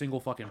change a single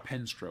fucking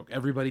pen stroke.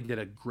 Everybody did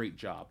a great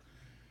job.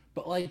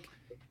 But like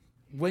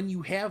when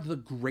you have the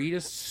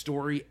greatest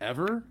story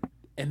ever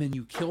and then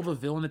you kill the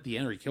villain at the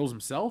end, or he kills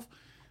himself,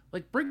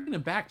 like bringing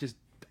him back just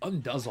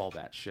undoes all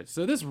that shit.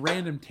 So this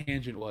random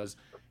tangent was,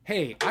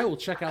 hey, I will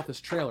check out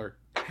this trailer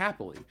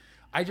happily.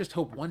 I just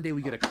hope one day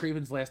we get a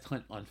Kraven's Last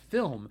Hunt on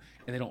film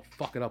and they don't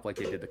fuck it up like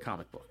they did the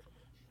comic book.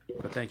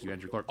 But thank you,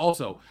 Andrew Clark.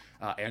 Also,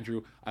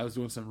 Andrew, I was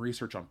doing some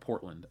research on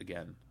Portland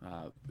again.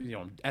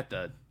 At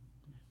the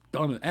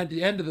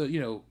end of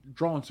the,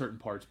 drawing certain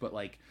parts, but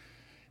like,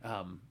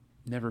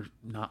 never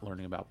not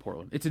learning about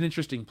Portland. It's an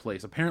interesting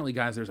place. Apparently,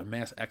 guys, there's a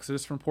mass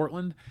exodus from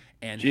Portland.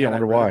 And I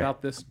wonder why.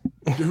 About this,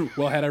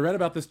 had I read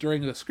about this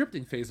during the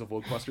scripting phase of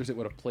Woadbusters, it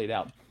would have played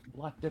out.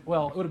 Well,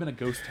 it would have been a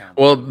ghost town.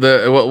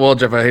 Well,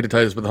 Jeff, I hate to tell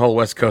you this, but the whole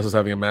West Coast is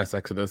having a mass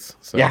exodus.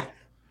 So. Yeah.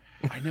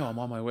 I know. I'm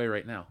on my way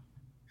right now.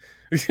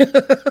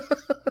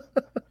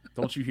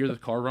 Don't you hear the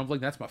car rumbling?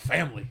 That's my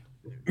family.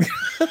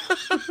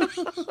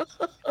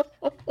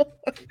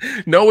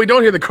 No, we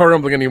don't hear the car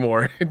rumbling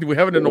anymore. We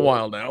haven't in a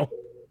while now.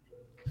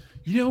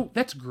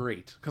 That's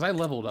great, because I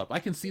leveled up. I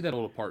can see that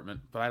old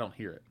apartment, but I don't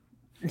hear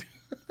it.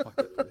 Fuck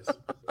it, please.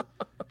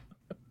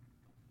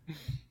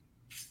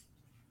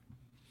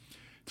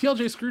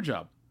 TLJ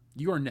Screwjob,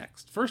 you are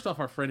next. First off,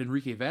 our friend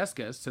Enrique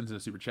Vasquez sends in a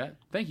super chat.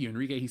 Thank you,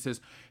 Enrique. He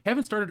says,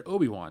 haven't started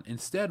Obi-Wan.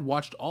 Instead,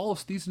 watched all of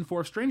season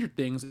 4 of Stranger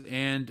Things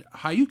and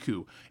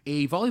Haikyuu,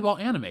 a volleyball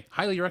anime.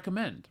 Highly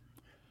recommend.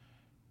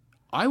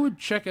 I would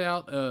check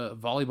out a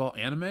volleyball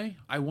anime.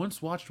 I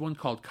once watched one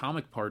called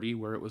Comic Party,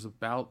 where it was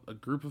about a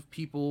group of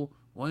people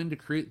wanting to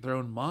create their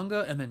own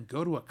manga and then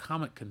go to a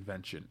comic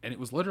convention. And it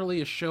was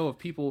literally a show of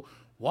people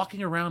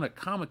walking around a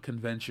comic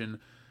convention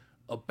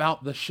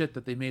about the shit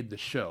that they made the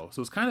show.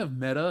 So it's kind of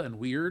meta and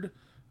weird,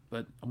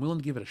 but I'm willing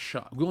to give it a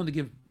shot. I'm willing to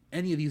give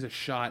any of these a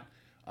shot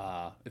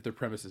if their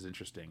premise is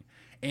interesting.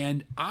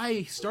 And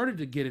I started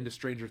to get into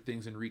Stranger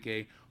Things,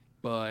 Enrique,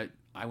 but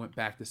I went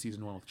back to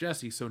season 1 with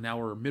Jesse, so now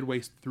we're midway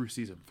through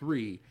season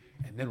 3,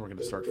 and then we're going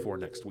to start 4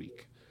 next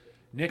week.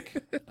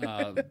 Nick,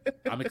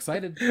 I'm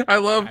excited. I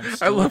love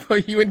how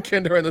you and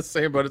Ken are in the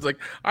same boat. It's like,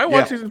 I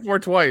watched season 4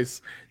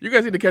 twice. You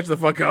guys need to catch the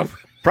fuck up.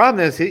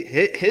 Problem is,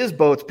 his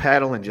boat's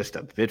paddling just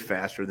a bit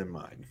faster than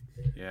mine.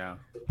 Yeah.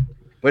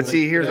 But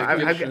see, here's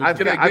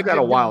I've got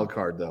a wild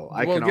card though.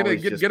 I can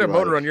always get a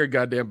motor on your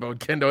goddamn boat,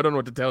 Kendo. I don't know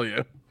what to tell you.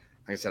 Like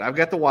I said, I've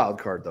got the wild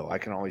card though. I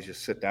can always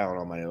just sit down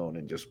on my own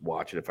and just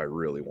watch it if I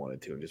really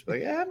wanted to, and just be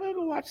like, I'm gonna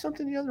go watch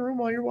something in the other room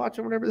while you're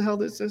watching whatever the hell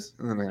this is,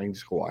 and then I can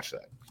just go watch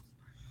that.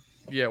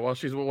 Yeah, while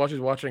she's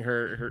watching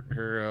her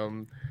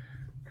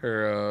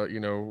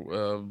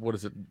what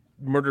is it,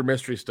 murder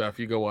mystery stuff,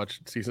 you go watch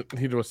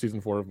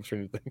season 4 of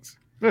Stranger Things.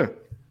 Yeah,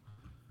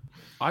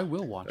 I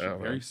will watch it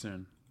very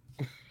soon.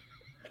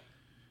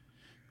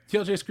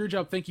 TLJ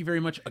Screwjob, thank you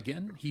very much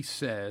again. He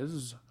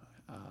says,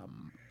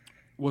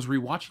 was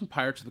rewatching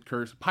Pirates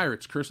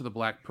Curse of the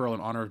Black Pearl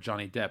in honor of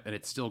Johnny Depp, and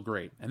it's still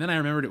great. And then I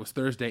remembered it was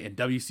Thursday and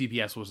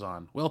WCBS was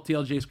on. Well,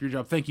 TLJ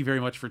Screwjob, thank you very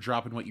much for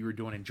dropping what you were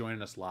doing and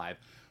joining us live.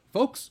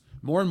 Folks,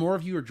 more and more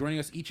of you are joining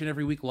us each and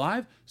every week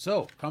live,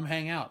 so come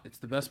hang out. It's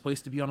the best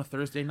place to be on a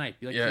Thursday night.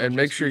 Be like and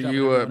make sure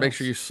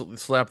you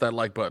slap that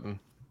like button.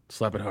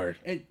 Slap it hard.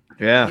 And,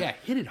 yeah,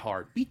 hit it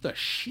hard. Beat the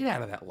shit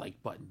out of that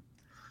like button.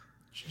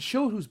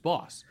 Show who's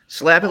boss.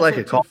 Slap it like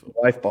a call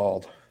wife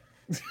bald.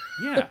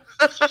 Yeah.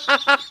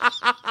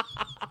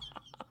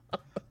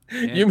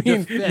 You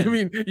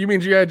mean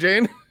G.I.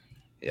 Jane?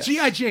 Yes.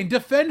 G.I. Jane,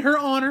 defend her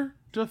honor.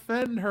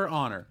 Defend her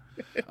honor.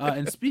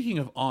 And speaking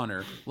of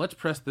honor, let's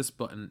press this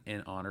button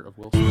in honor of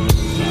Will Smith.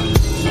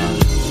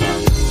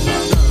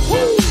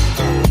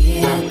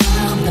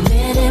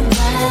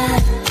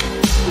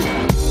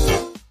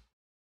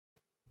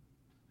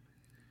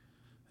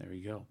 There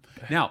we go.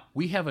 Now,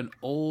 we have an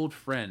old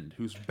friend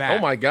who's back.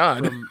 Oh my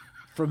God.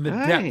 From the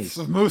depths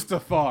of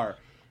Mustafar.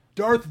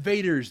 Darth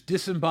Vader's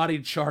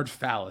disembodied charred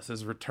phallus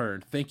has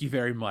returned. Thank you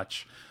very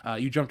much.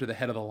 You jumped to the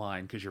head of the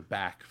line because you're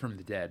back from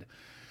the dead.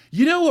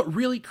 You know what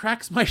really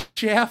cracks my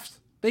shaft?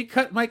 They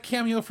cut my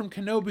cameo from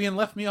Kenobi and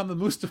left me on the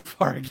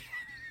Mustafar again.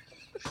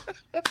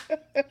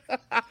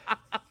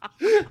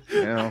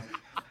 Yeah.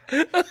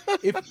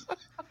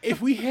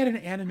 If we had an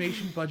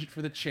animation budget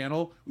for the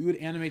channel, we would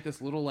animate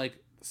this little like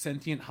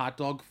sentient hot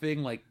dog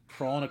thing like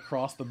crawling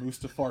across the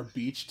Mustafar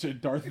beach to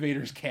Darth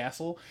Vader's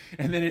castle,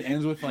 and then it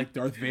ends with like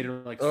Darth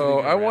Vader like.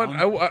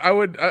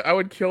 I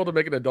would kill to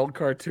make an adult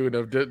cartoon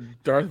of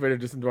Darth Vader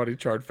disembodied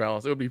charred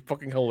phallus. It would be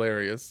fucking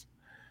hilarious.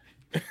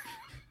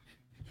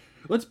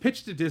 Let's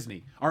pitch to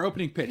Disney. Our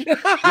opening pitch.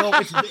 Well,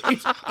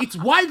 it's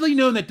widely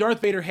known that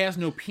Darth Vader has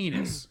no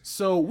penis,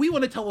 so we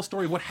want to tell a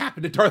story of what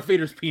happened to Darth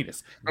Vader's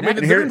penis. I mean,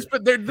 they're in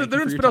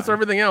spit outs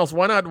everything else.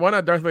 Why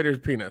not Darth Vader's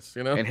penis?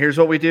 You know. And here's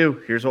what we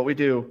do.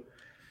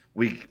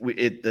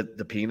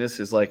 The penis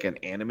is like an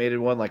animated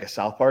one, like a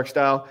South Park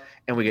style,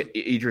 and we get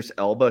Idris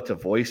Elba to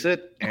voice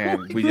it,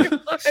 and we just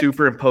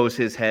superimpose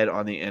his head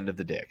on the end of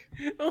the dick.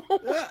 Oh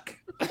my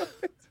God.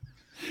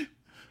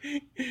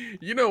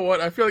 You know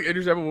what? I feel like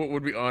Idris Elba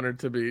would be honored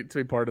to be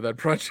part of that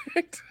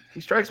project.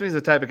 He strikes me as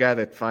the type of guy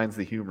that finds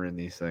the humor in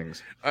these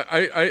things.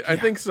 I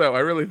think so. I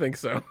really think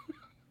so.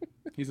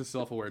 He's a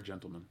self-aware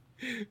gentleman.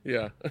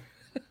 Yeah.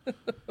 My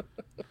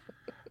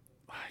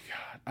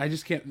God, I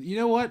just can't. You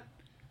know what?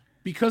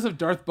 Because of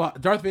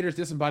Darth Vader's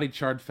disembodied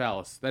charred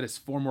phallus, that is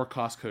 4 more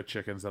Costco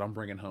chickens that I'm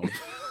bringing home.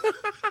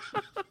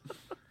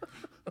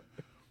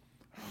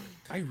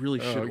 I really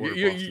should order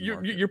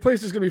your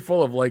place is gonna be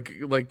full of like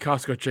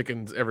Costco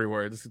chickens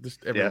everywhere.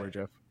 Just everywhere,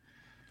 Jeff.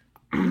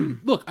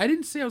 Look, I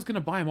didn't say I was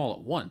gonna buy them all at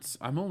once.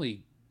 I'm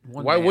only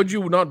one. Why would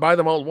you not buy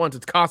them all at once?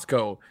 It's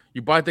Costco.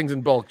 You buy things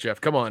in bulk, Jeff.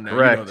 Come on now.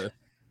 Correct. You know this.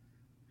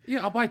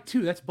 Yeah, I'll buy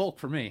 2. That's bulk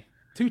for me.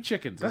 2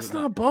 chickens. That's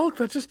not bulk.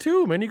 That's just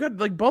 2, man. You got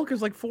like bulk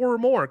is like 4 or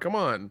more. Come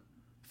on.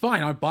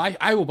 Fine.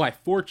 I will buy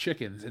 4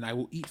 chickens, and I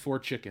will eat 4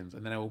 chickens,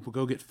 and then I will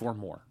go get 4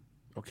 more.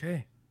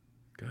 Okay.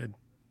 Good.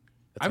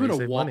 I'm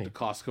gonna walk to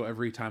Costco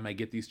every time I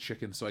get these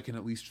chickens, so I can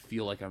at least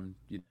feel like I'm,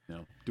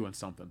 doing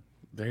something.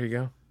 There you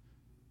go.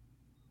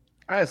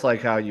 I just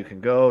like how you can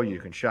go, you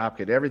can shop,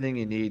 get everything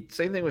you need.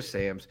 Same thing with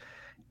Sam's,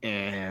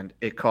 and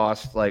it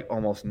costs like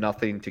almost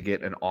nothing to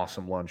get an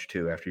awesome lunch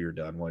too after you're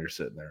done while you're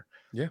sitting there.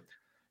 Yeah.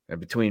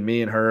 And between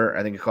me and her,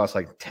 I think it costs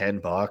like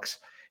 $10,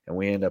 and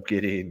we end up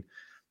getting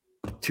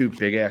 2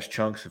 big ass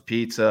chunks of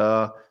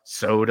pizza,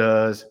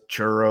 sodas,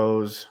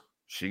 churros.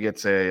 She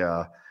gets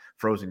a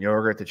frozen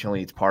yogurt that she only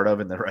eats part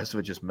of, and the rest of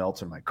it just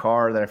melts in my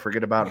car that I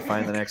forget about and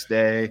find the next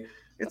day.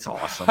 It's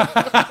awesome.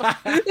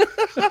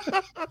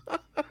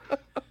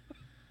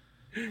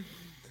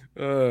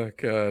 Oh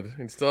God!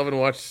 And still haven't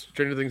watched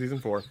Stranger Things season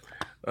 4.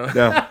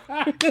 No,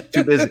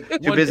 too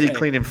busy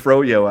cleaning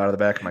froyo out of the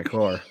back of my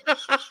car.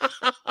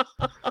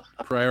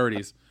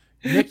 Priorities.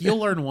 Nick, you'll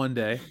learn one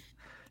day.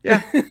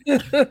 Yeah.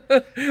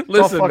 It's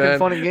all fucking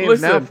fun and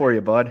games now for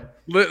you, bud.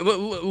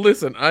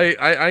 Listen,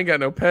 I ain't got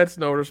no pets.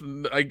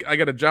 I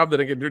got a job that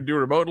I can do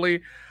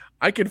remotely.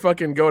 I can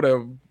fucking go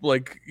to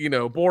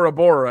Bora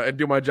Bora and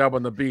do my job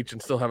on the beach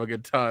and still have a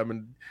good time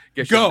and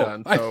get shit Go!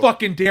 done. I So-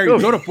 fucking dare you.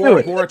 Go to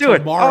Bora Bora Do it.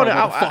 tomorrow, Oh, no,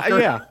 motherfucker.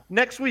 yeah,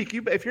 next week.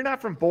 If you're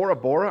not from Bora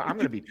Bora, I'm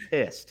gonna be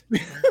pissed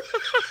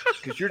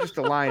because you're just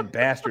a lying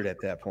bastard at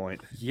that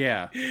point.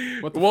 Yeah.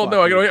 What the Well, fuck,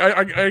 no, dude?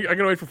 I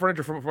gotta wait for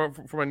furniture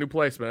for my new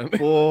place, man.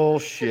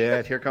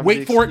 Bullshit. Here comes. Wait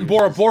the for it in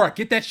Bora excuses. Bora.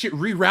 Get that shit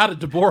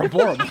rerouted to Bora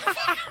Bora.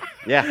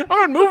 Yeah. I'm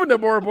not moving to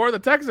Bora Bora. The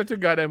taxes are too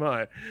goddamn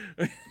high.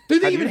 Do How they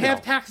do even you have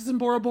know? taxes in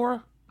Bora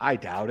Bora? I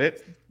doubt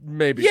it.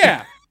 Maybe.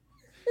 Yeah.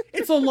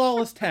 It's a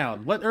lawless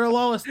town. Or a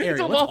lawless area.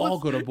 a Let's lawless- all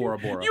go to Bora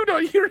Bora. You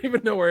don't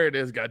even know where it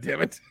is. God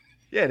damn it.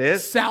 Yeah, it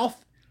is.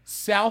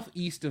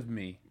 Southeast of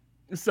me.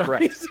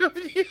 Sorry.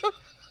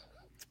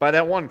 It's by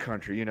that one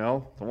country,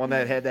 the one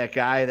that had that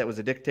guy that was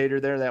a dictator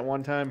there that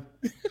one time.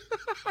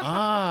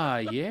 Ah,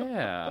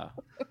 yeah.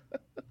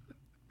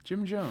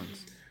 Jim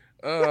Jones.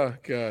 Oh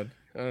God.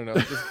 I don't know.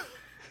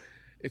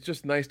 It's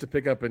just nice to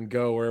pick up and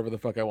go wherever the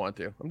fuck I want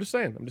to. I'm just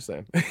saying.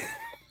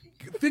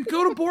 Then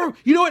go to Bora.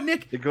 You know what,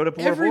 Nick? Then go to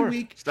Bora Every Bora.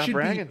 week Stop should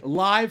bragging. be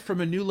live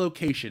from a new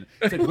location.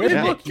 It's like, where's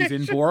Yeah. Nick? He's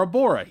in Bora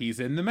Bora. He's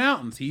in the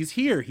mountains. He's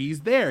here. He's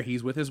there.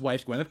 He's with his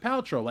wife, Gwyneth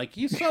Paltrow. Like,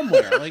 he's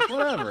somewhere. Like,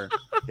 whatever.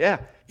 Yeah.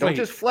 Don't Wait.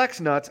 just flex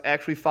nuts.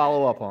 Actually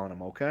follow up on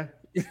them, okay?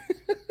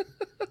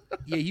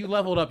 Yeah, you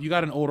leveled up. You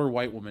got an older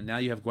white woman. Now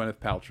you have Gwyneth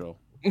Paltrow.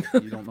 You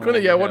don't know.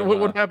 Yeah. what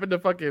What happened to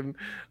fucking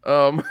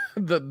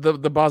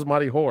the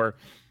Basmati whore?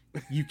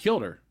 You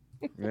killed her.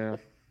 Yeah.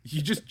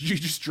 You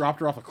just dropped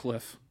her off a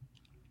cliff.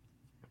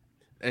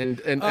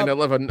 And I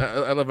love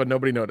a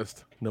nobody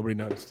noticed. Nobody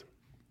noticed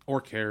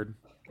Or cared.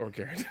 or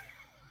cared.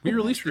 We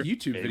released the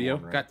YouTube Big video,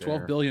 one right got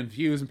 12 there. billion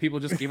views, and people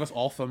just gave us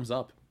all thumbs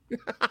up.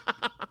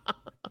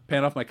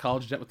 Paying off my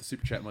college debt with the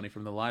super chat money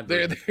from the live.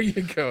 There version.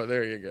 you go.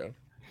 There you go.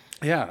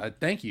 Yeah,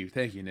 thank you,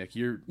 Nick.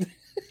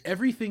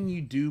 Everything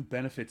you do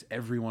benefits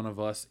every one of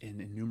us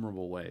in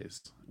innumerable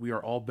ways. We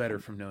are all better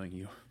from knowing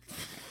you.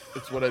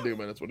 It's what I do,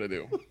 man. It's what I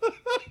do.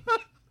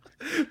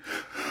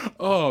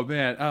 Oh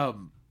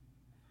man,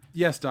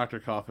 yes, Dr.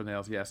 Coffin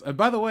Nails, yes.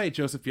 By the way,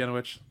 Joseph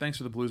Yanowich, thanks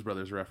for the Blues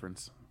Brothers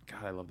reference.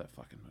 God, I love that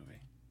fucking movie.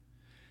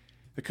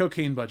 The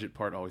cocaine budget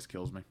part always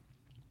kills me.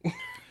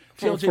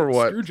 TLJ, For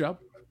what? Screw job.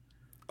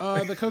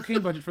 The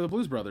cocaine budget for the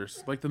Blues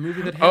Brothers, like the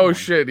movie that. Had Oh one.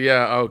 shit!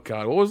 Yeah. Oh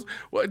god. Do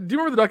you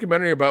remember the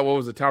documentary about what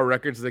was it, Tower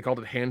Records? They called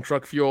it hand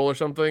truck fuel or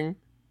something.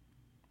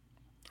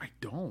 I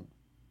don't.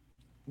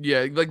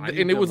 Yeah, like, I need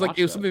and it to was watch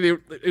something they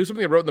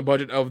wrote in the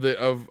budget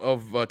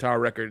of Tower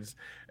Records,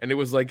 and it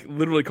was like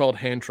literally called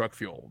hand truck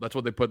fuel. That's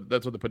what they put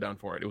down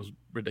for it. It was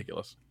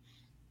ridiculous.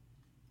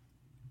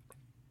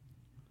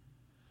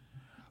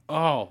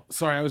 Oh,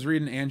 sorry. I was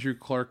reading Andrew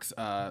Clark's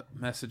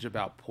message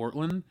about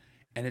Portland,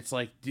 and it's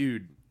like,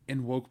 dude,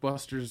 in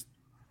Wokebusters,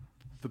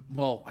 I don't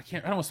want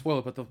to spoil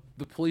it, but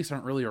the police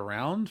aren't really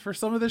around for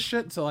some of this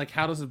shit. So, like,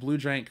 how does a blue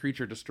giant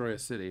creature destroy a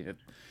city?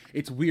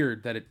 It's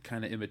weird that it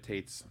kind of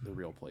imitates the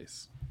real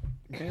place.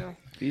 Yeah.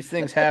 These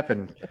things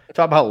happen.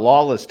 Talk about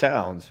lawless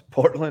towns.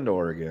 Portland,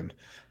 Oregon.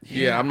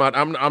 Yeah, I'm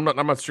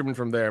not streaming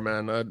from there,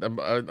 man.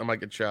 I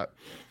might get shot.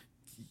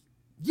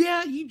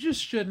 Yeah, you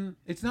just shouldn't.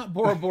 It's not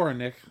Bora Bora,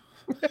 Nick.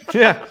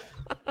 Yeah.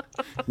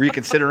 Where you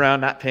can sit around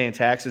not paying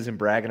taxes and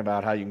bragging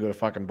about how you can go to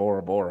fucking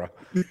Bora Bora.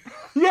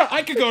 Yeah,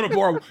 I could go to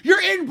Bora.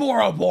 You're in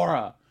Bora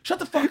Bora. Shut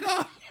the fuck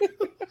up.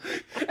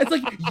 It's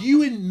like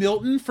you and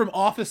Milton from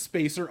Office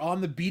Space are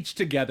on the beach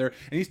together,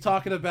 and he's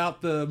talking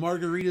about the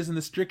margaritas and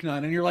the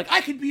strychnine, and you're like,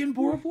 I could be in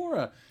Bora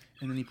Bora.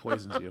 And then he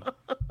poisons you.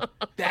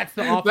 That's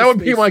the Office That would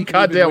be Space my sequel we've been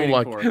goddamn waiting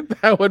luck. for.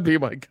 That would be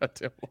my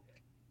goddamn luck.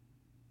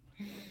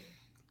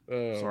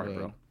 Oh, Sorry,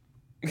 man.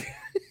 bro.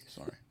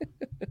 Sorry.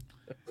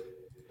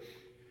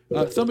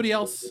 Somebody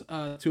else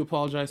to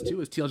apologize to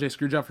is TLJ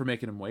Screwjob for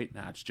making him wait.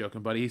 Nah, just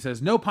joking, buddy. He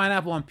says, no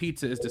pineapple on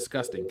pizza is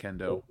disgusting,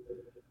 Kendo.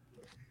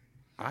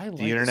 I like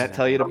The internet that.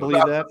 tell you to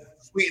believe that?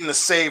 Sweet and the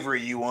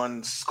savory, you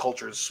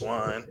uncultured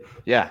swine.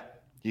 Yeah.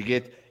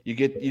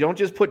 You don't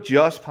just put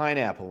just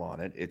pineapple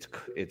on it.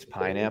 It's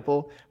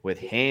pineapple with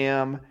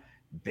ham,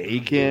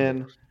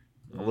 bacon,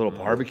 a little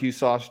barbecue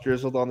sauce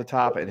drizzled on the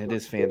top, and it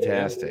is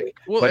fantastic.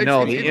 Well, but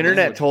no, it's the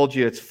internet told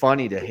you it's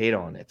funny to hate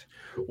on it.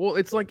 Well,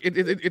 it's like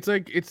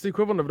it's the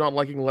equivalent of not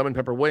liking lemon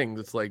pepper wings.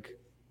 It's like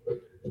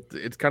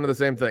it's kind of the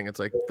same thing. It's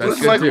like that's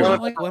It's good like too. You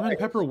don't like lemon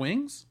pepper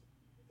wings?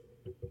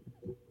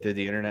 Did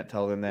the internet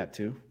tell them that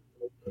too?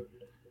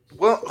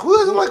 Well, who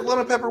doesn't like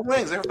lemon pepper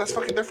wings?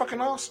 They're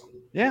fucking awesome.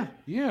 Yeah.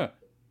 Yeah.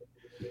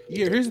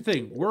 Yeah, here's the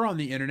thing. We're on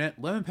the internet.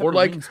 Lemon pepper Or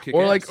like wings kick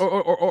or like ass.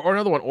 or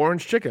another one,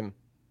 orange chicken.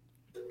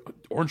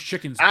 Orange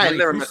chicken's I ain't great.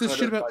 never Who met says someone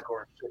shit that about... like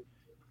orange chicken.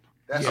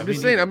 That's Yeah, I'm me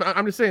just saying. neither.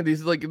 I'm just saying.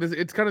 These like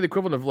it's kind of the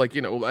equivalent of like I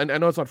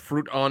know it's not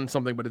fruit on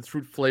something, but it's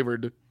fruit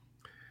flavored,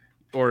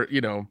 or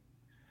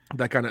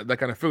that kind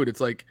of food. It's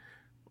like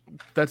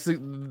that's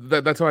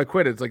how I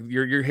quit. It's like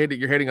you're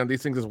hating on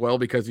these things as well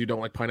because you don't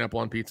like pineapple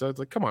on pizza. It's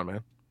like, come on,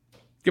 man,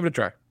 give it a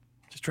try.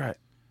 Just try it.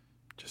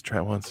 Just try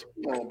it once.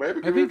 Oh, baby,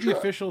 I give think it a the try.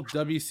 official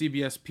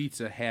WCBS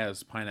pizza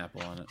has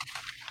pineapple on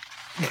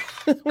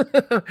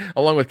it.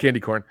 Along with candy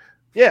corn.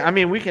 Yeah, I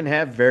mean, we can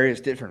have various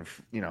different,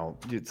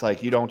 it's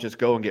like you don't just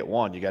go and get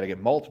one. You got to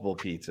get multiple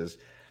pizzas.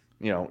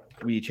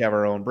 We each have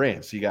our own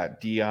brand. So you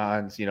got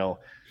Dion's,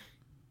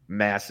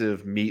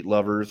 massive meat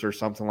lovers or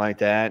something like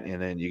that.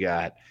 And then you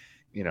got,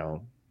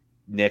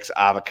 Nick's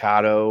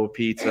avocado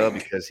pizza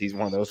because he's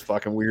one of those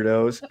fucking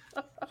weirdos.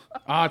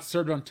 It's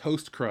served on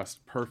toast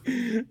crust.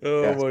 Perfect.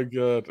 Oh my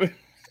God.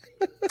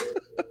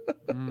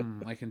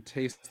 I can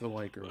taste the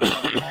liquor.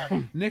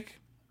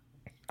 Nick,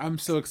 I'm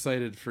so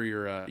excited for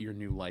your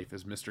new life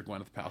as Mr.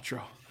 Gwyneth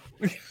Paltrow.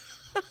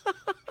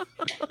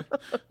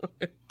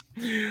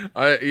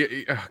 Oh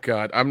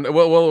God,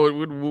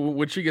 well,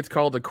 when she gets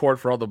called to court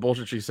for all the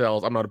bullshit she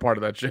sells, I'm not a part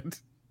of that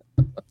shit.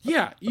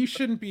 Yeah, you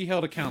shouldn't be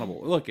held accountable.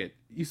 Look,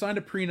 you signed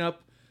a prenup,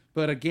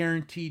 but a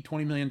guaranteed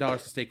 $20 million to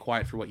stay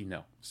quiet for what you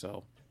know.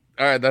 So,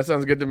 all right, that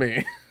sounds good to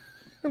me.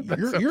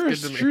 You're a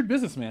shrewd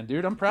businessman,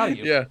 dude. I'm proud of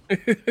you. Yeah.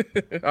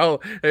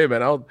 Hey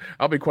man,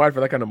 I'll be quiet for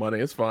that kind of money.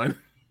 It's fine.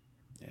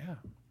 Yeah,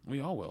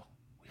 we all will.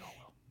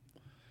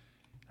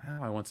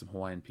 I want some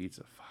Hawaiian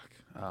pizza.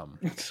 Fuck.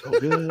 It's so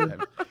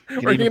good.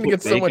 We're gonna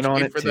get so much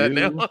hate for that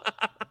now.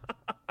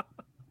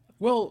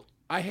 Well,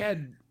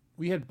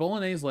 we had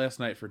bolognese last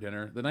night for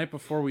dinner. The night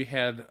before we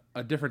had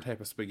a different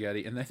type of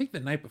spaghetti, and I think the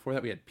night before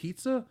that we had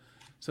pizza.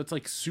 So it's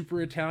like super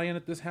Italian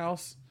at this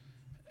house.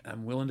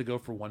 I'm willing to go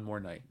for one more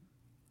night.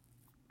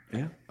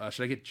 Yeah.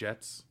 Should I get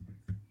Jets?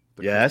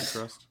 The Yes. crispy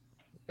crust?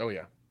 Oh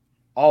yeah.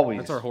 Always.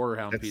 That's our horror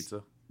hound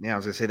pizza. Yeah, I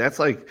was gonna say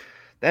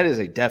that is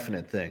a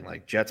definite thing.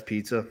 Like Jets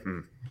pizza,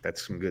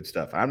 that's some good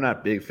stuff. I'm not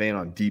a big fan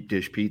on deep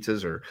dish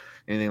pizzas or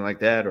anything like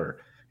that,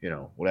 or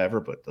whatever.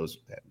 But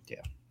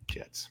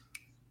Jets,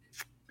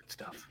 good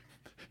stuff.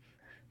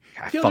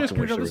 I fucking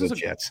wish there was a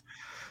Jets.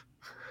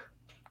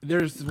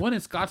 There's one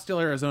in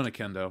Scottsdale, Arizona,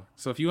 Kendo.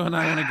 So if you and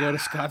I want to go to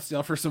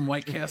Scottsdale for some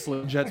White Castle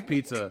and Jets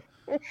pizza,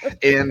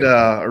 and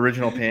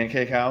Original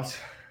Pancake House.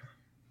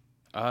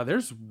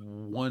 There's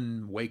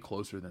one way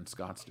closer than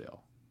Scottsdale.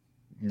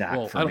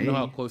 Not for I don't me. know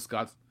how close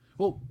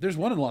Well, there's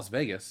one in Las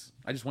Vegas.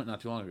 I just went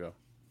not too long ago.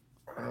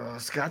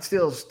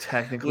 Scottsdale's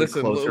technically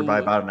closer by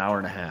about an hour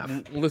and a half.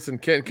 Listen,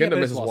 Kendra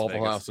misses Las Waffle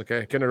Vegas. House.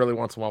 Okay, Kendra really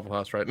wants Waffle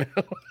House right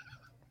now.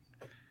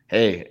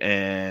 Hey,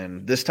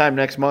 and this time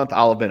next month,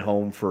 I'll have been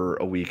home for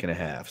a week and a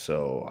half,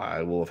 so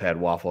I will have had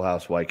Waffle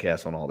House, White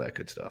Castle, and all that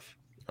good stuff.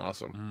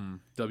 Awesome.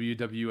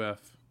 WWF,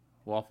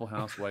 Waffle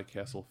House, White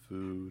Castle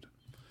food.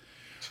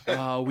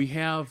 We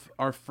have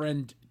our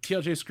friend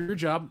TLJ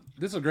Screwjob.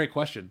 This is a great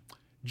question.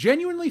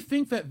 Genuinely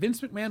think that Vince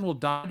McMahon will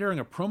die during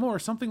a promo or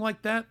something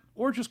like that,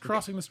 or just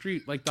crossing the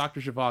street like Dr.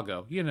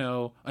 Zhivago?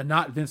 A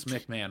not Vince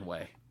McMahon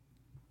way.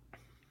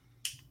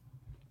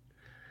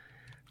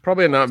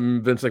 Probably not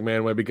Vince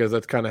McMahon way, because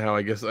that's kind of how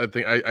I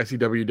think I see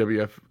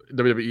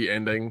WWE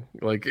ending,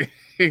 like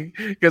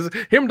because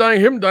him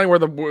dying during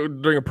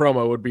a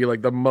promo would be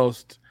like the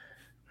most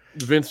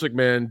Vince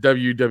McMahon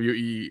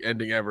WWE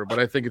ending ever. But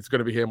I think it's going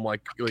to be him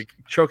like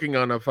choking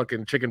on a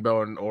fucking chicken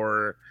bone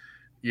or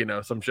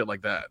some shit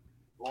like that,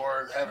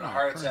 Or having a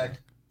heart attack,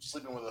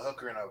 sleeping with a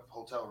hooker in a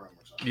hotel room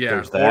or something.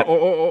 yeah,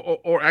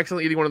 or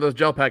accidentally eating one of those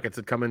gel packets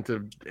that come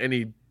into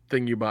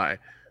anything you buy.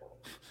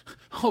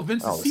 Oh,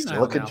 Vince is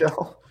senile silica now.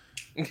 gel.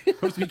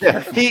 Supposed to be Yeah,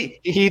 careful. he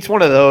eats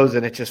one of those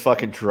and it just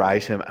fucking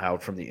dries him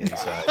out from the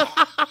inside.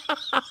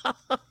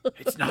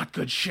 It's not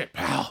good shit,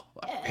 pal.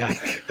 God,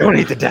 don't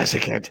eat the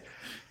desiccant.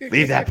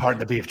 Leave that part in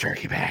the beef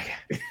jerky bag.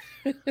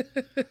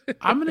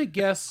 I'm gonna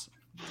guess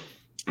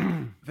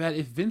that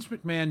if Vince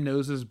McMahon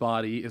knows his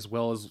body as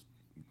well as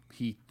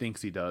he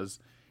thinks he does,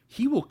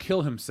 he will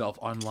kill himself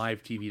on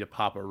live TV to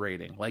pop a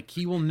rating. Like,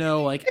 he will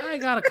know, I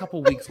got a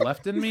couple weeks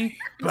left in me,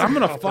 but I'm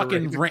gonna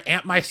fucking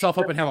amp myself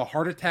up and have a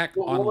heart attack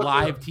on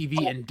live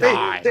TV and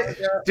die.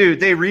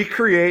 Dude, they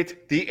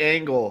recreate the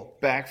angle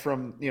back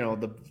from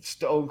the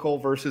Stone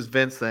Cold versus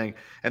Vince thing,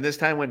 and this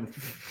time when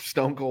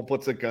Stone Cold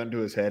puts a gun to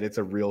his head, it's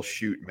a real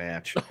shoot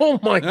match. Oh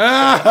my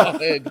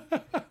god!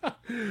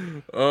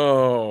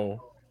 Oh.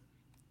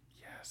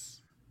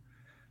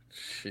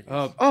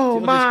 Oh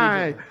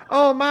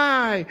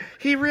my!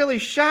 He really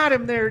shot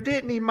him there,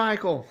 didn't he,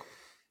 Michael?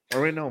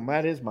 Or wait, no,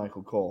 Matt is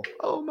Michael Cole.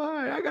 Oh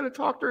my! I got to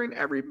talk during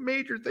every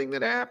major thing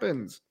that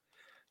happens.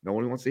 No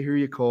one wants to hear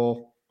you,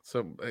 Cole.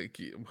 So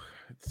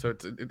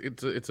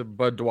it's a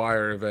Bud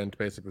Dwyer event,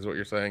 basically, is what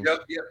you're saying.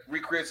 Yep.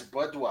 Recreates a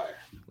Bud Dwyer.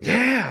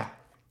 Yeah.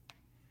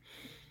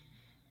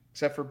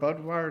 Except for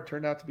Bud Dwyer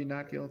turned out to be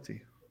not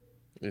guilty.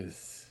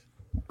 That's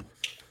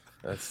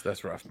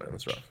rough, man.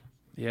 That's rough.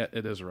 Yeah,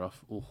 it is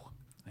rough. Ooh,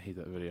 I hate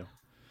that video.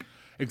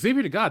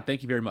 Xavier to God,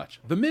 thank you very much.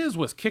 The Miz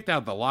was kicked out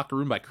of the locker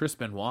room by Chris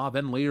Benoit.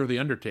 Then later, The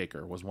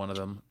Undertaker was one of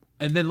them.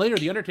 And then later,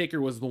 The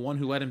Undertaker was the one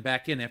who let him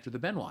back in after the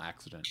Benoit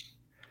accident.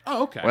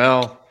 Oh, okay.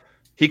 Well,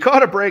 he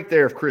caught a break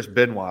there if Chris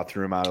Benoit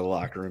threw him out of the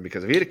locker room,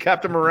 because if he'd have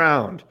kept him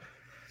around,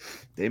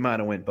 they might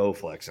have went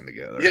Bowflexing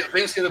together. Yeah,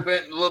 things could have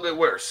been a little bit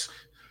worse.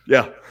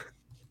 Yeah.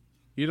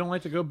 You don't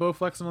like to go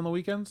Bowflexing on the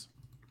weekends?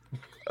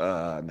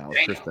 No,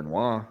 it's Chris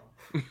Benoit.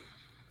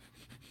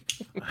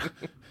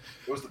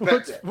 It was the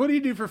bet day. What do you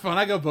do for fun?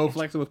 I go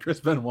Bowflexing with Chris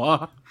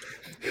Benoit.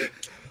 It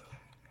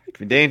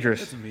can be dangerous.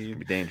 That's mean. It can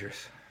be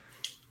dangerous.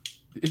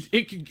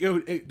 It could go.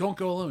 Don't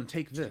go alone.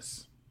 Take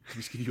this. I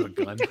just give you a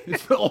gun.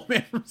 It's the old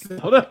man from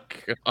Zelda.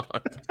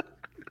 God.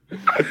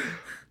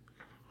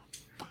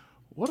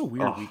 What a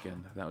weird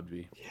weekend that would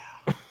be.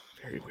 Yeah,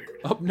 very weird.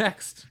 Up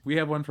next, we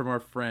have one from our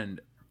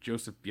friend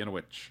Joseph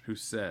Bienowicz, who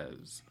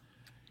says,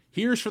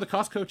 "Here's for the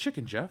Costco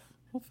chicken, Jeff."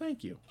 Well,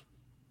 thank you.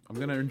 I'm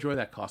going to enjoy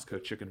that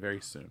Costco chicken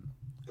very soon.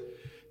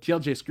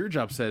 TLJ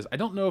Screwjob says, "I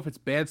don't know if it's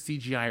bad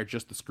CGI or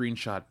just the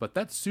screenshot, but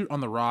that suit on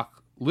The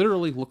Rock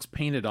literally looks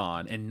painted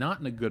on, and not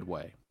in a good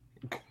way."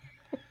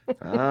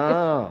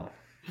 Oh.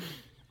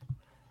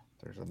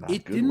 There's a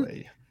not good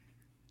way.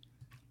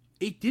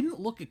 It didn't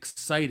look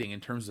exciting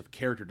in terms of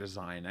character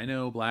design. I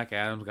know Black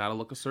Adam's got to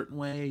look a certain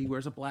way. He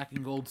wears a black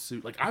and gold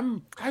suit. Like I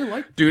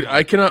like. Dude,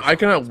 I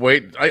cannot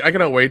wait. I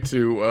cannot wait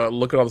to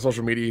look at all the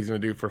social media he's gonna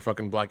do for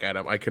fucking Black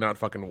Adam. I cannot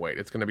fucking wait.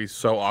 It's gonna be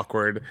so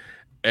awkward,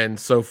 and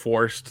so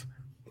forced,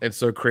 and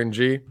so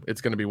cringy.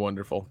 It's gonna be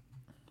wonderful.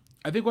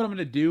 I think what I'm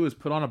gonna do is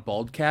put on a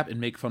bald cap and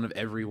make fun of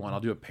everyone. I'll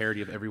do a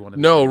parody of everyone.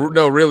 No,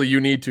 really,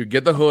 you need to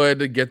get the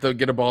hood, get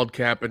a bald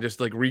cap, and just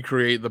like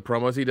recreate the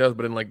promos he does,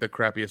 but in like the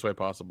crappiest way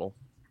possible.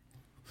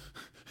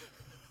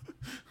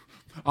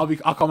 I'll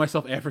call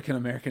myself African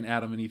American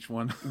Adam in each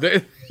one.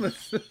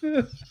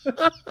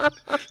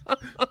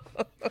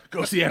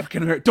 Go see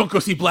African American. Don't go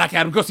see Black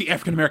Adam. Go see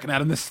African American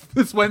Adam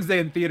this Wednesday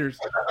in theaters.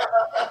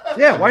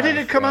 Yeah, why did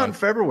it come out in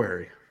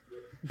February?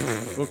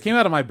 Well, it came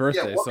out on my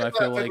birthday, so I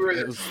feel like February.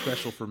 it was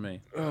special for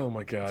me. Oh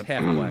my god, It's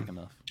half black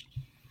enough.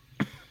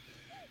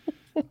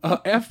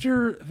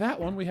 After that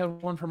one, we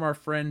have one from our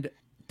friend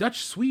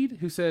Dutch Swede,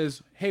 who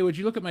says, "Hey, would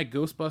you look at my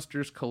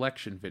Ghostbusters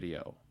collection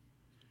video?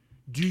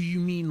 Do you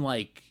mean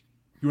like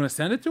you want to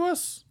send it to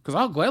us? Because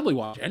I'll gladly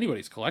watch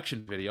anybody's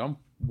collection video. I'm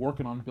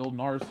working on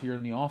building ours here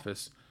in the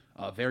office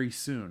very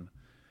soon.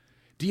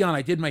 Dion,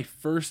 I did my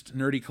first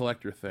nerdy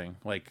collector thing,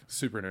 like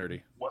super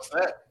nerdy. What's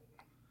that?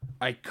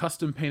 I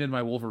custom painted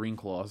my Wolverine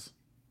claws.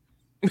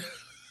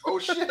 Oh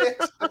shit!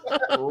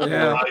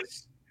 Yeah.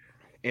 Nice.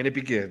 And it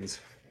begins.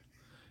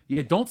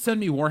 Yeah, don't send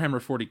me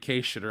Warhammer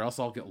 40k shit, or else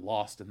I'll get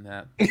lost in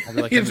that. I'll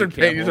be like, He's Henry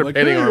painting Cavill, like,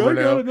 painting "Hey, armor I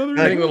got now. another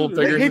Painting little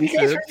Wolverine." figures. Have you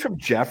guys shit. heard from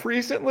Jeff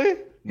recently?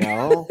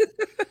 No.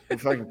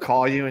 If I can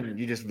call you and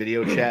you just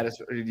video chat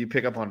us, or you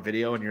pick up on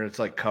video and it's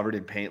like covered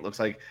in paint. Looks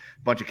like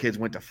a bunch of kids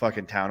went to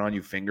fucking town on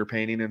you finger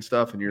painting and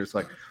stuff. And you're just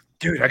like,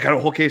 dude, I got a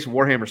whole case of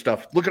Warhammer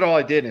stuff. Look at all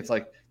I did. And it's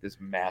like this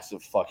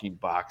massive fucking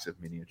box of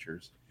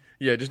miniatures.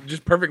 Yeah,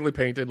 just perfectly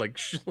painted. Like,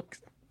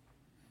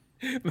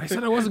 I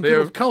said I wasn't good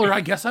with color.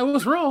 I guess I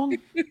was wrong.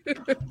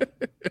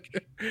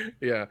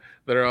 yeah,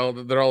 they're all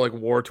like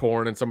war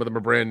torn, and some of them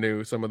are brand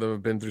new. Some of them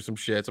have been through some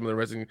shit. Some of them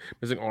are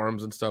missing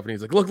arms and stuff. And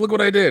he's like, "Look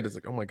what I did!" It's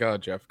like, "Oh my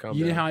god, Jeff, calm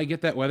You down." know how I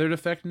get that weathered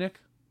effect, Nick?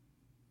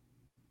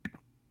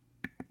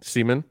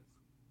 Semen.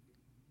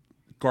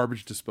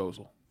 Garbage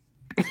disposal.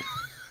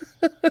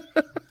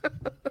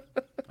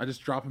 I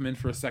just drop him in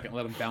for a second,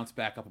 let him bounce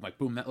back up. I'm like,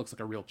 boom, that looks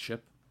like a real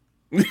chip.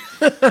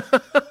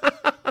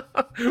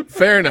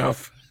 Fair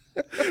enough.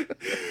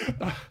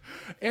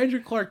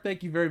 Andrew Clark,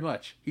 thank you very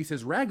much. He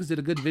says, Rags did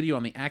a good video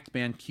on the Act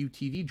Man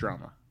QTV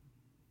drama.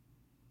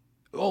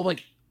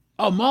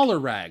 Mahler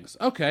Rags.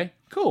 Okay,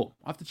 cool.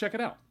 I'll have to check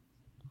it out.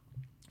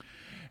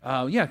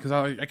 Yeah, because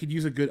I could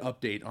use a good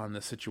update on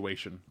the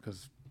situation,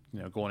 because,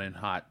 going in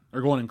hot,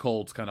 or going in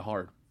cold is kind of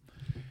hard.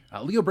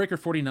 Leo Breaker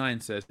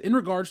 49 says, in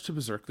regards to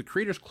Berserk, the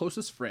creator's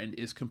closest friend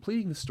is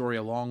completing the story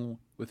along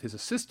with his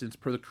assistants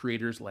per the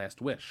creator's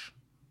last wish.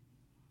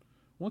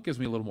 Well, it gives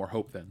me a little more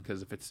hope then,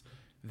 because if it's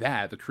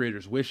the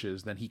creator's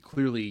wishes, then he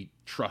clearly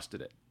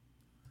trusted it.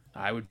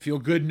 I would feel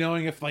good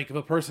knowing if,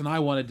 the person I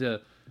wanted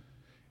to,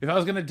 if I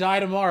was going to die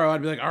tomorrow,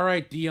 I'd be like, all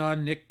right,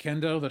 Dion, Nick,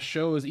 Kendo, the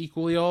show is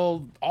equally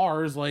all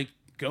ours,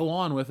 go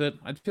on with it.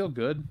 I'd feel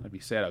good. I'd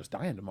be sad I was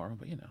dying tomorrow,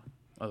 but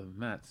other than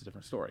that, it's a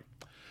different story.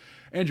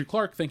 Andrew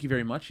Clark, thank you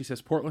very much. He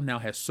says, Portland now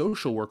has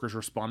social workers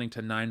responding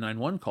to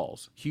 911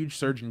 calls. Huge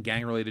surge in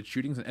gang-related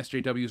shootings, and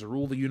SJWs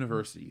rule the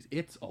universities.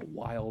 It's a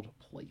wild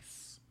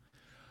place.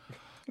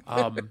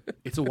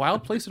 It's a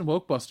wild place in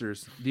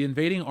Wokebusters. The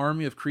invading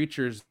army of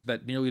creatures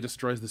that nearly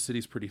destroys the city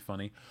is pretty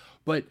funny.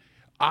 But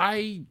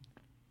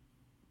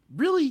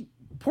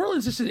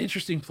Portland's just an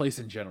interesting place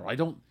in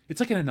general. It's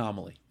like an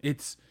anomaly.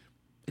 It's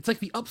like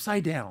the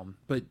Upside Down,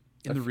 but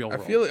in the real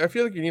world. I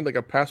feel like you need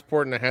a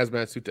passport and a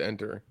hazmat suit to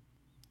enter.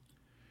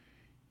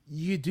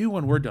 You do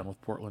when we're done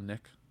with Portland,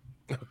 Nick.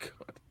 Oh,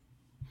 God.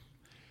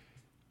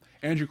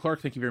 Andrew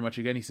Clark, thank you very much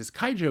again. He says,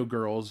 Kaijo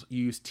girls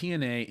use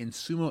TNA in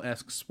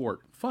sumo-esque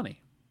sport.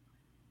 Funny.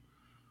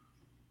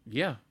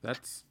 Yeah,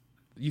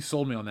 you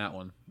sold me on that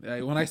one.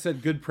 When I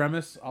said good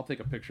premise, I'll take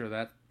a picture of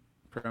that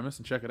premise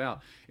and check it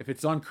out. If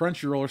it's on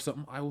Crunchyroll or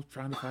something, I will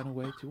try to find a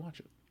way to watch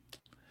it.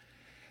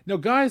 Now,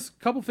 guys,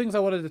 a couple things I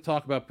wanted to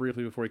talk about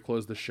briefly before we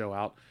close the show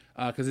out,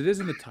 because it is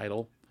in the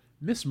title,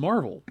 Miss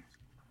Marvel.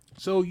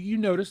 So you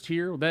noticed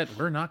here that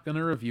we're not going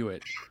to review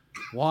it.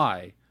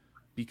 Why?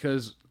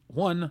 Because,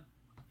 one,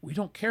 we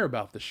don't care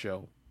about the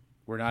show.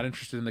 We're not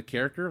interested in the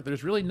character.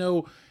 There's really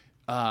no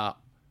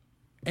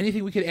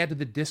anything we could add to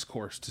the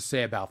discourse to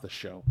say about the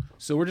show.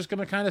 So we're just going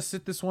to kind of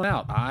sit this one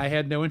out. I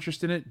had no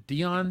interest in it.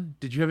 Dion,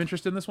 did you have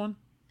interest in this one?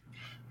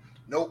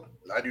 Nope,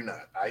 I do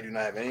not. I do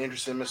not have any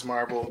interest in Miss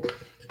Marvel.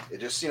 It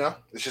just,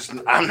 it's just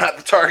I'm not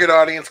the target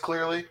audience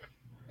clearly,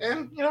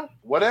 and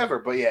whatever.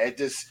 But yeah, it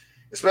just,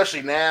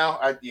 especially now,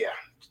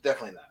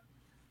 definitely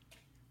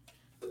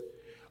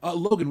not.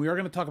 Logan, we are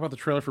going to talk about the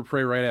trailer for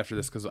Prey right after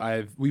this because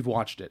we've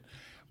watched it.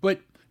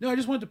 But no, I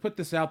just wanted to put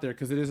this out there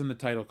because it is in the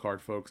title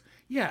card, folks.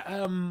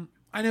 Yeah,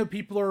 I know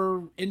people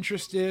are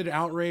interested,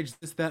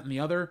 outraged, this, that, and the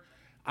other.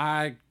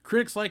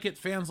 Critics like it,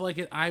 fans like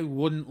it. I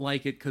wouldn't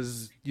like it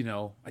because,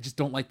 I just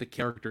don't like the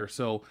character.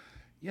 So,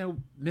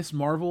 Miss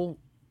Marvel,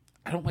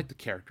 I don't like the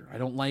character. I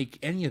don't like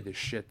any of this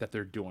shit that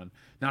they're doing.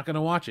 Not going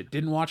to watch it.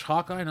 Didn't watch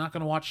Hawkeye, not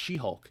going to watch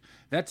She-Hulk.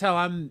 That's how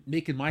I'm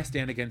making my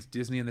stand against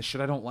Disney and the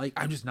shit I don't like.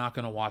 I'm just not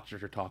going to watch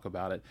it or talk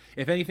about it.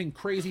 If anything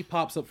crazy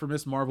pops up for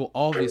Miss Marvel,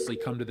 obviously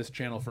come to this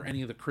channel for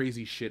any of the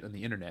crazy shit on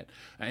the internet,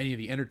 any of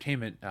the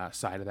entertainment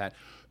side of that.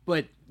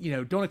 But,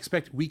 don't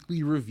expect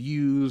weekly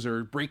reviews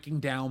or breaking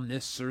down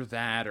this or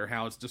that or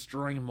how it's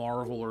destroying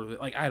Marvel or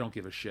I don't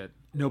give a shit.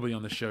 Nobody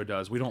on the show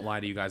does. We don't lie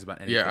to you guys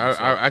about anything. Yeah,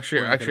 so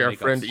actually, our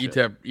friend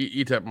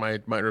Etep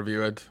might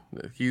review it.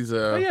 He's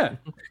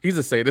he's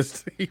a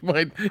sadist. He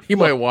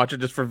might watch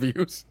it just for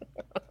views.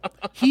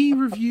 He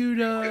reviewed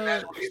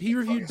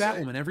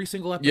Batwoman every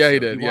single episode. Yeah, he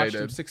did. He watched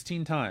him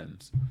 16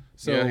 times.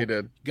 So, yeah, he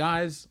did.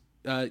 Guys,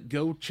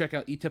 go check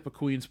out Etep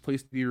Queen's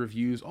Place to Be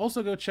reviews.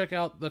 Also, go check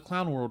out the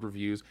Clown World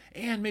reviews,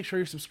 and make sure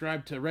you're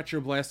subscribed to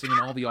Retro Blasting and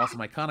all the awesome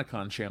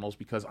Iconicon channels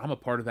because I'm a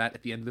part of that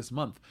at the end of this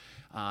month.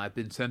 I've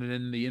been sending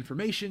in the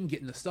information,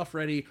 getting the stuff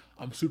ready.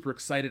 I'm super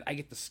excited. I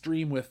get to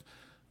stream with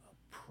a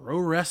pro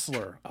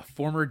wrestler, a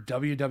former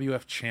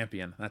WWF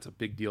champion. That's a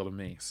big deal to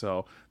me.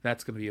 So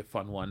that's going to be a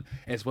fun one,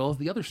 as well as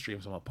the other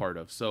streams I'm a part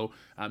of. So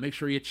make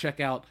sure you check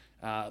out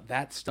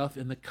that stuff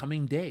in the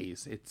coming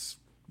days. It's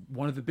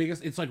one of the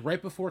biggest. It's like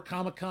right before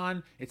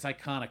Comic-Con. It's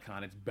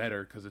Iconicon. It's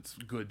better because it's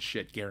good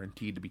shit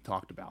guaranteed to be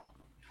talked about.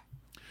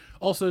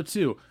 Also,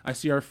 too, I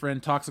see our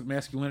friend Toxic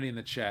Masculinity in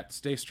the chat.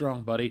 Stay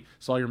strong, buddy.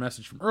 Saw your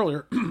message from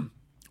earlier.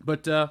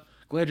 But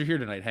glad you're here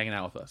tonight hanging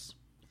out with us.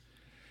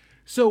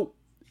 So,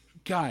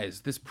 guys,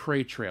 this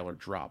Prey trailer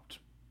dropped.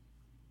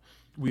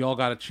 We all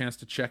got a chance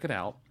to check it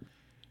out.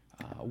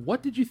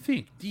 What did you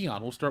think?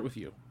 Dion, we'll start with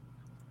you.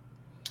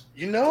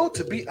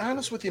 To be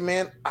honest with you,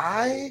 man,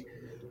 I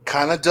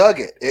kind of dug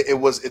it.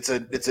 It's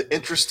an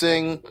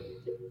interesting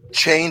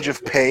change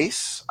of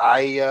pace.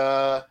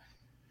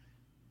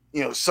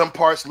 Some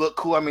parts look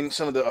cool. I mean,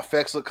 some of the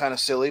effects look kind of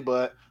silly,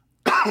 but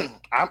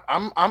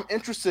I'm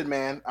interested,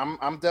 man.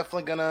 I'm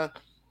definitely gonna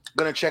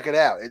check it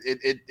out.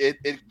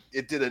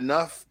 It did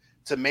enough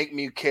to make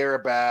me care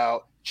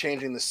about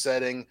changing the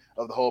setting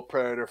of the whole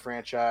Predator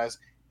franchise,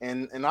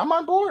 and I'm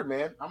on board,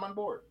 man. I'm on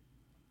board.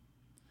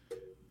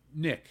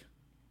 Nick.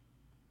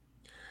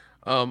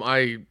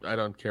 I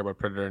don't care about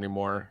Predator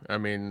anymore. I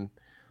mean,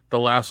 the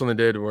last one they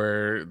did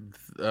where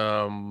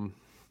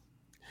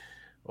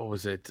what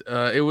was it?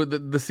 It was the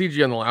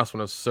CG on the last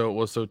one was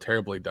so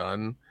terribly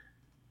done.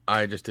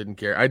 I just didn't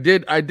care. I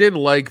did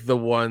like the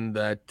one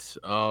that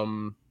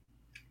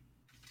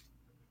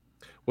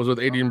was with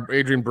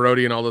Adrian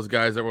Brody and all those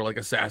guys that were like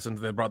assassins.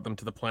 They brought them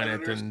to the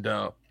planet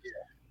to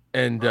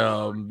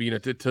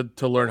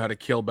learn how to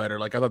kill better.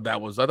 Like I thought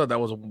that was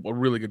a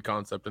really good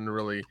concept and a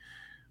really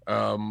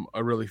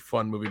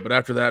fun movie. But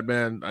after that,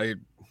 man,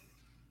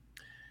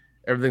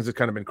 everything's just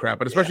kind of been crap.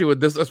 But especially with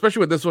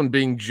this one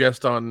being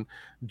just on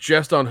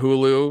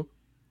Hulu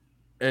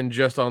and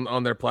just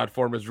on their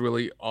platform is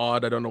really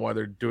odd. I don't know why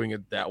they're doing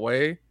it that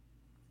way.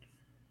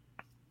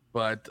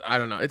 But I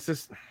don't know. It's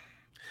just,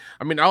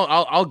 I mean,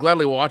 I'll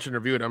gladly watch and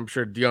review it. I'm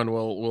sure Dion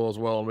will as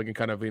well, and we can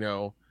kind of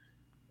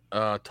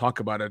talk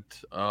about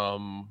it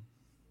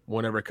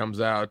whenever it comes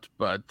out.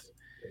 But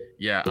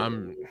yeah,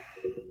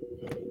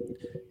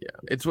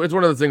 it's one of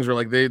those things where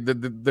like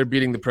they're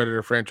beating the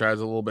Predator franchise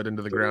a little bit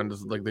into the ground,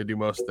 just like they do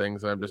most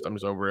things. And I'm just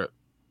over it.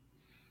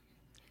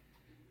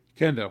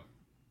 Kendo.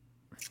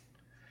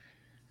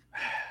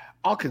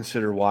 I'll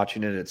consider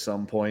watching it at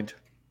some point.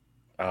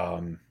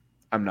 I'm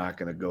not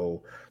going to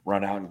go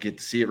run out and get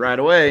to see it right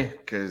away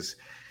because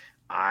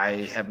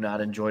I have not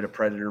enjoyed a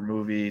Predator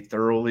movie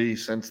thoroughly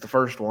since the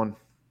first one.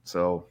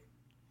 So,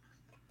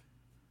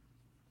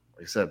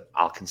 like I said,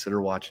 I'll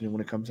consider watching it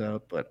when it comes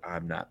out, but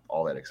I'm not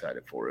all that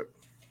excited for it.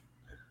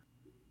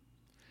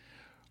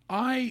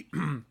 I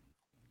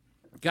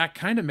got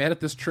kind of mad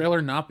at this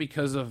trailer, not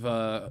because of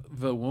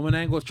the woman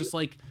angle. It's just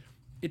like,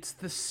 it's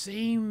the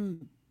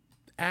same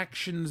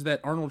actions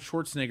that Arnold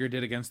Schwarzenegger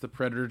did against the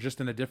Predator,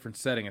 just in a different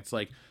setting. It's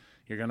like,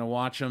 you're going to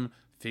watch them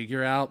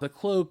figure out the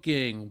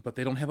cloaking, but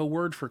they don't have a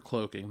word for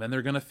cloaking. Then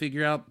they're going to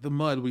figure out the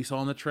mud we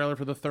saw in the trailer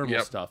for the thermal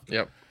stuff.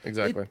 Yep,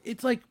 exactly.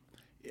 It's like,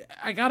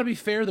 I got to be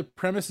fair, the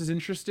premise is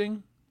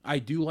interesting. I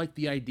do like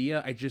the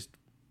idea.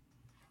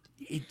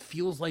 It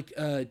feels like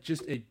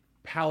just a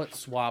palette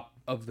swap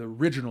of the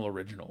original,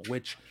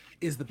 which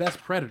is the best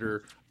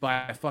Predator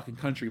by a fucking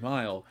country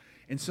mile.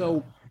 And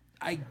so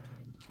I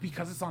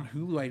because it's on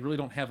Hulu, I really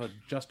don't have a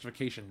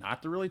justification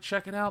not to really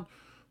check it out.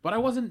 But I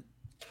wasn't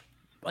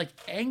like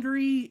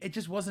angry. It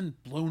just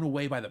wasn't blown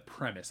away by the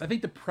premise. I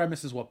think the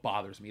premise is what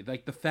bothers me.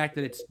 Like the fact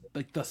that it's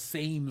like the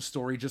same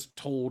story just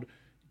told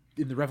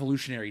in the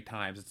revolutionary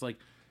times. It's like,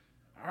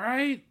 all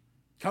right,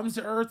 comes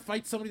to Earth,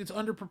 fights somebody that's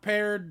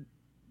underprepared,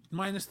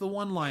 minus the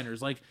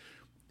one-liners. Like,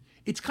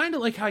 it's kind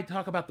of like how I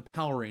talk about the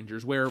Power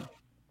Rangers, where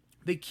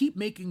they keep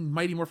making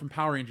Mighty Morphin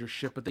Power Rangers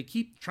shit, but they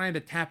keep trying to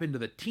tap into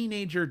the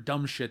teenager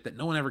dumb shit that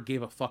no one ever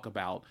gave a fuck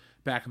about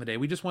back in the day.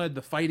 We just wanted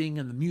the fighting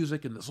and the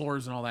music and the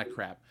Zords and all that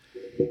crap.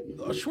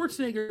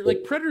 Schwarzenegger,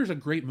 like, Predator's a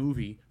great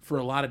movie for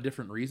a lot of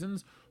different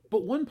reasons,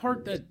 but one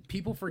part that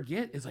people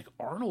forget is, like,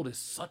 Arnold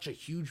is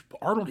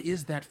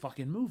that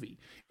fucking movie.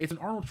 It's an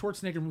Arnold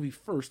Schwarzenegger movie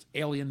first,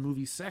 Alien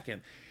movie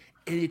second,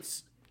 and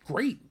it's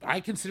great. I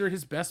consider it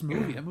his best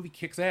movie. That movie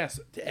kicks ass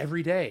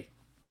every day.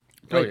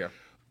 But yeah.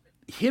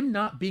 Him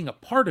not being a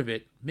part of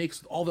it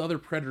makes all the other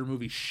Predator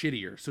movies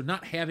shittier. So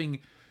not having,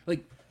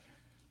 like,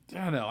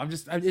 I don't know. I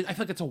feel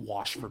like it's a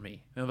wash for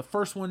me. You know, the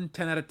first one,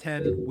 10 out of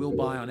 10, will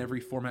buy on every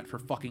format for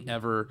fucking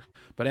ever.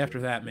 But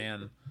after that,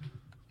 man,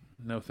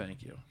 no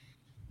thank you.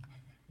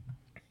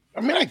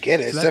 I mean, I get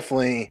it. It's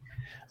definitely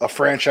a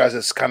franchise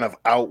that's kind of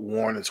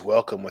outworn its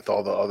welcome with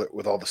all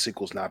the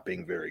sequels not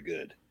being very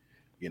good.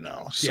 You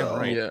know,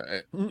 so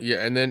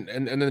yeah, and then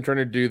trying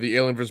to do the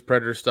Alien vs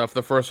Predator stuff.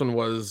 The first one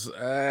was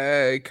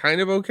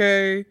kind of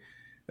okay,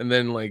 and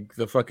then like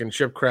the fucking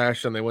ship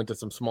crashed and they went to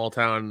some small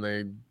town.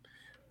 And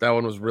that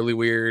one was really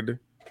weird.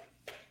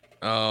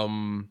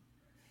 God,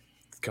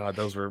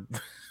 those were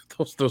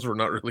those were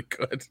not really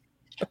good.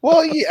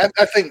 Well, yeah,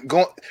 I think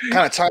kind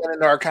of tying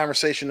into our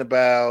conversation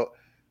about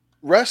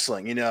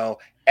wrestling. You know,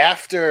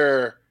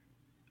 after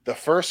the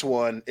first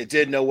one, it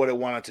did know what it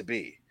wanted to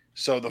be.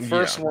 So the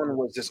first one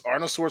was this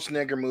Arnold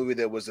Schwarzenegger movie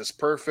that was this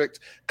perfect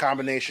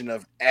combination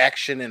of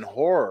action and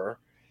horror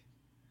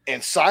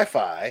and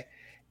sci-fi,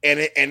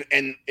 and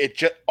it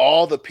just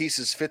all the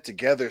pieces fit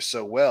together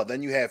so well.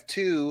 Then you have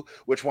 2,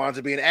 which wanted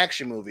to be an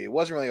action movie. It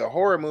wasn't really a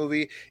horror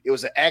movie; it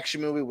was an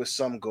action movie with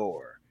some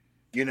gore.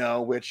 You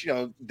know, which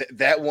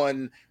that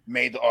one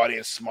made the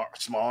audience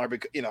smaller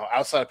because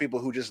outside of people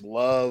who just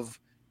love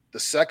the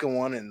second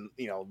one and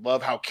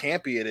love how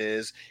campy it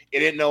is, it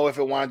didn't know if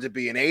it wanted to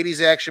be an 80s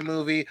action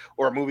movie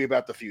or a movie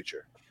about the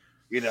future,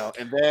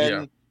 and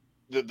then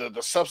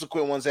the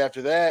subsequent ones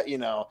after that,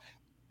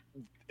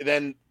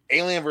 then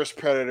Alien vs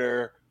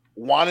Predator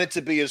wanted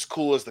to be as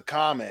cool as the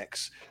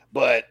comics,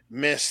 but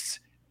missed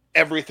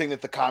everything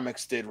that the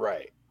comics did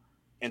right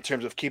in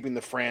terms of keeping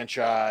the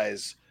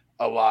franchise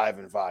alive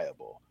and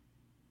viable,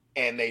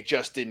 and they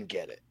just didn't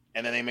get it.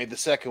 And then they made the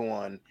second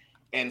one,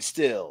 and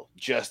still,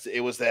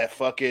 it was that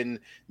fucking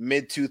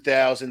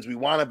mid-2000s. We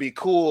want to be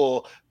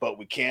cool, but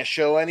we can't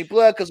show any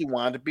blood because we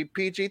wanted to be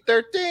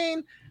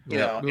PG-13.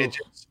 It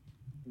just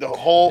the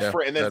whole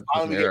and then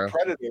finally we get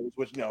Predators,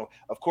 which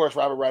of course,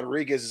 Robert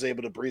Rodriguez is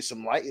able to breathe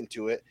some light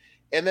into it,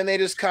 and then they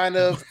just kind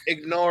of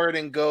ignore it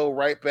and go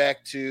right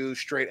back to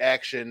straight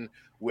action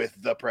with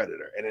the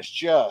Predator, and it's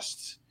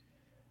just,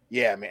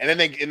 man. And then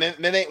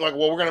they like,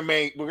 well, we're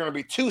gonna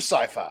be too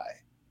sci-fi.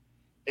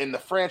 And the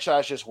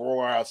franchise just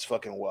wore out its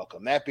fucking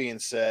welcome. That being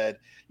said,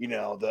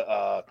 there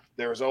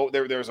was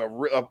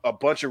a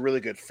bunch of really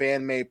good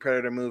fan-made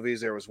Predator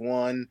movies. There was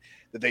one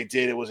that they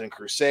did. It was in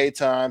Crusade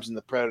times, and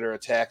the Predator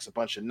attacks a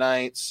bunch of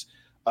knights.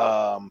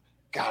 God,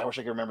 I wish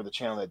I could remember the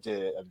channel that did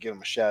it. I'd give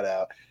them a shout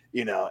out.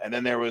 And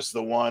then there was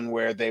the one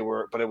where they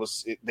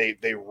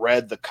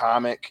read the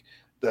comic.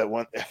 The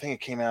one, I think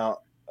it came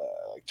out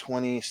like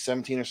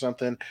 2017 or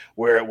something,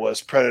 where it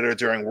was Predator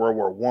during World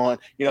War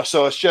I.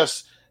 So it's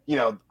just.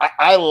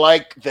 I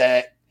like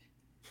that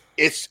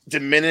it's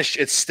diminished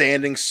its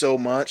standing so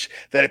much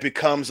that it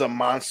becomes a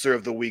monster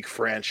of the week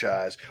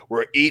franchise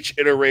where each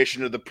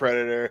iteration of the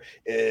Predator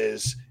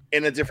is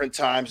in a different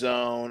time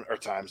zone,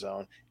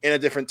 in a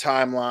different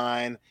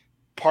timeline,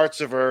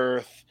 parts of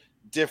Earth,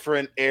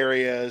 different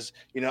areas.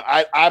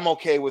 I'm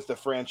okay with the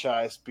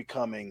franchise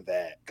becoming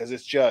that because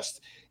it's just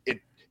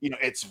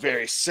it's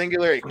very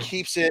singular. It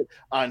keeps it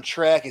on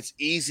track. It's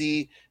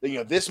easy.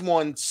 This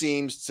one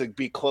seems to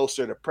be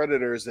closer to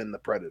Predators than the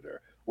Predator,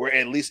 where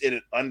at least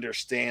it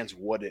understands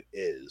what it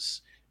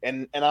is.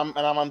 And I'm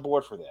on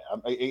board for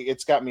that.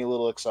 It's got me a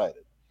little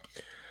excited.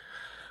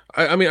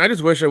 I mean, I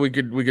just wish that we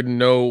could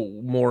know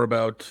more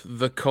about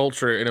the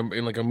culture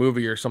in like a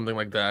movie or something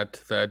like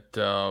that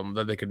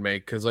they could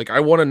make, because like I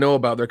want to know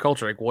about their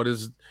culture. Like, what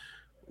is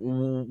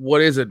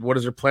it? What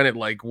is their planet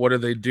like? What do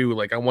they do?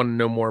 Like, I want to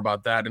know more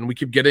about that. And we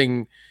keep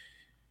getting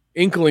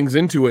inklings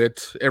into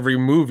it every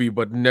movie,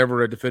 but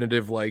never a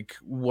definitive like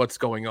what's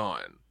going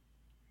on.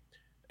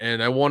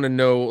 And I want to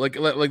know, like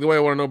the way I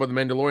want to know about the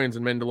Mandalorians,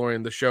 and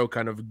Mandalorian, the show,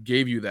 kind of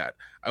gave you that.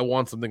 I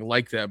want something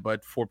like that,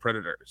 but for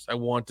Predators. I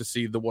want to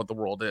see what the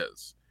world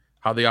is,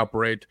 how they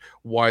operate,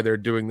 why they're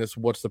doing this,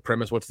 what's the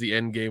premise, what's the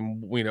end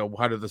game,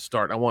 how did this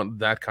start? I want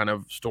that kind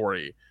of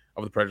story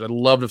of the Predators. I'd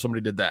love if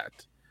somebody did that.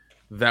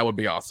 That would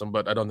be awesome,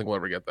 but I don't think we'll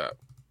ever get that.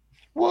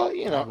 Well,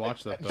 I'd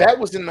watch that, though. that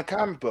was in the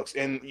comic books,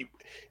 and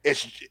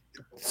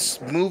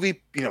it's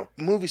movie.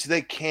 Movies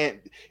they can't.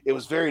 It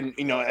was very,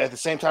 at the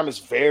same time, it's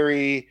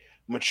very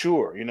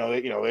mature.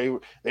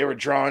 They were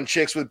drawing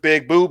chicks with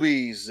big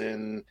boobies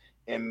and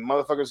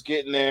motherfuckers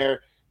getting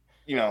their,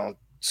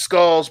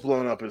 skulls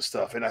blown up and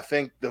stuff. And I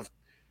think the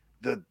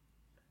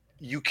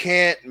you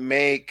can't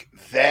make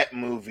that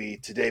movie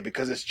today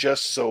because it's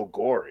just so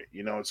gory.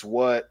 It's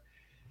what.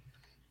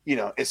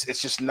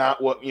 It's just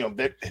not what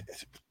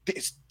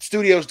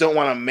studios don't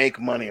want to make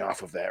money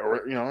off of that,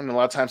 or and a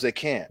lot of times they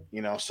can't.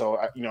 So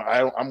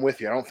I'm with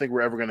you. I don't think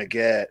we're ever going to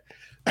get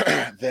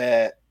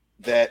that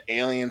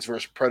Aliens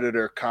versus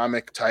Predator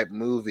comic type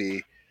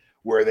movie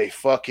where they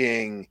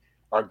fucking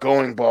are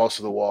going balls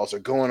to the walls, are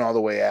going all the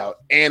way out,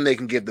 and they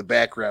can give the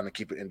background to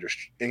keep it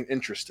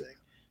interesting.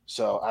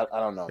 So I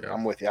don't know. Yeah.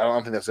 I'm with you. I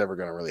don't think that's ever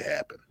going to really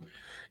happen.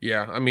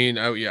 Yeah, I mean,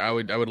 I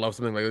would love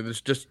something like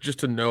this just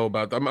to know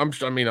about them. I'll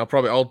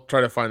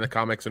try to find the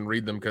comics and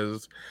read them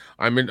because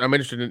I'm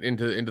interested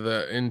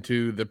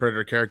into the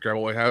Predator character.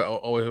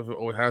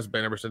 Always has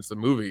been ever since the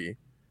movie,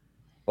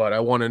 but I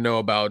want to know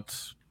about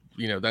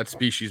that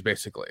species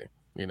basically,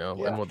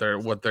 and what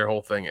their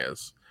whole thing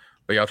is.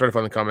 But yeah, I'll try to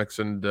find the comics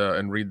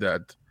and read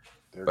that.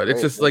 But it's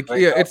just like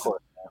and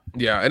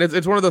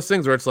it's one of those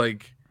things where it's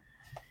like.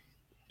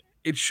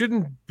 It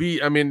shouldn't be.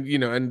 I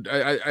mean, and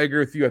I agree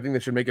with you. I think they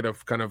should make it a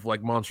kind of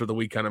like Monster of the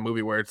Week kind of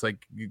movie where it's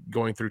like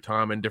going through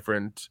time and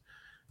different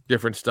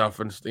stuff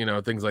and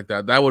things like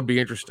that. That would be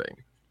interesting.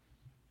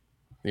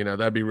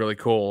 That'd be really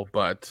cool.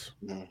 But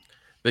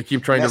they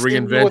keep trying to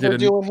reinvent what it. They're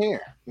doing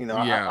here.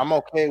 I'm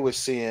okay with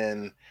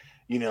seeing,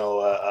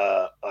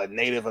 a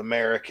Native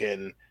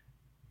American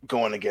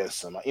going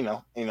against them.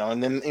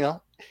 And then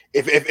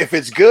if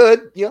it's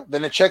good,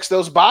 then it checks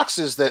those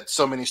boxes that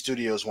so many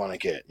studios want to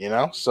get,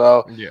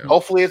 So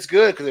hopefully it's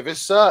good, because if it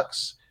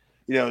sucks,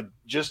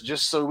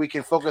 just so we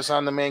can focus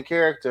on the main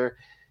character,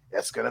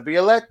 that's gonna be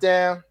a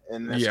letdown.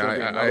 And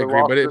I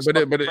agree. But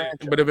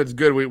if it's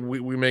good,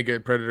 we may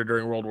get Predator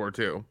during World War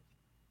II.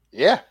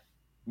 Yeah,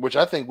 which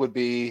I think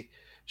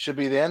should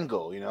be the end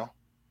goal.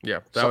 Yeah,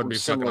 that would be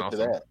fucking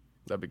awesome.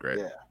 That'd be great.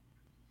 Yeah.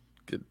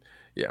 Good.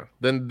 Yeah,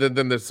 then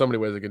there's so many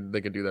ways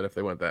they could do that if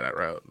they went that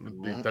route.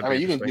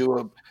 You can do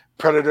a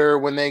Predator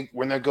when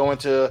they're going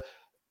to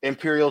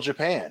Imperial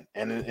Japan,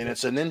 and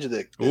it's a ninja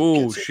that.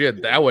 Oh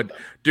shit! That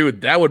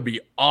would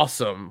be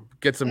awesome.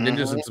 Get some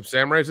ninjas and some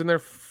samurais in there.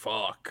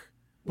 Fuck.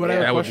 But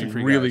that would be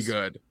really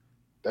good.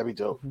 That'd be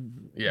dope.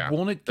 Yeah.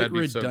 Won't it get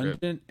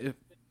redundant if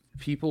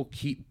people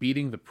keep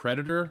beating the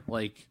Predator?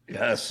 Like,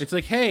 yes, it's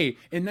like, hey,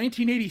 in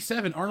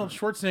 1987, Arnold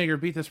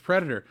Schwarzenegger beat this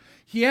Predator.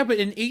 Yeah, but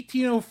in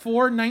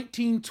 1804,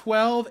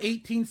 1912,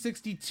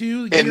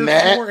 1862,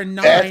 year 4 and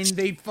 9,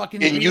 they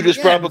fucking. And you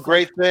just brought up a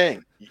great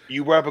thing.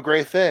 You brought up a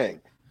great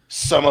thing.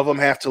 Some of them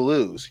have to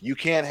lose. You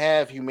can't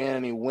have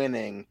humanity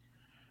winning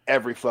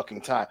every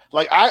fucking time.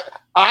 Like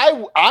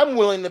I'm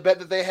willing to bet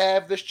that they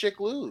have this chick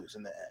lose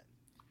in the end.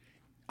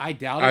 I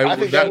doubt it. I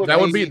think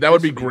that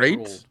would be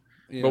great.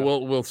 Yeah. But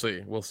we'll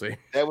see. We'll see.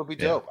 That would be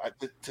dope.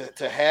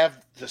 To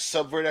have the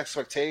subvert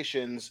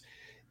expectations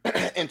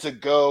and to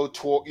go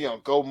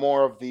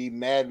more of the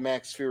Mad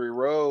Max Fury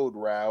Road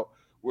route,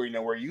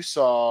 where you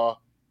saw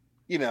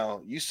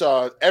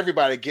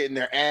everybody getting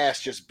their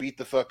ass just beat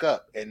the fuck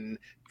up, and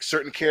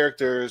certain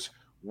characters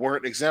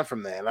weren't exempt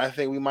from that. And I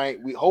think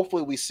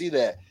hopefully we see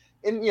that.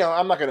 And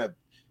I'm not gonna.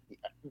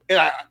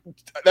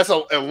 That's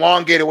an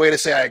elongated way to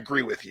say I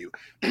agree with you.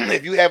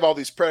 If you have all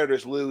these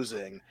Predators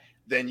losing,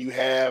 then you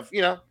have,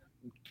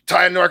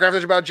 tie into our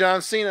conversation about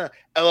John Cena.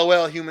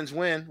 LOL, humans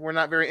win. We're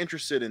not very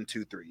interested in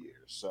 2-3 years.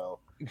 So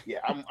yeah,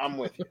 I'm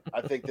with you.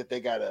 I think that they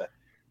gotta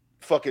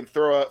fucking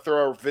throw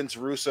a Vince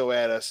Russo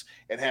at us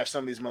and have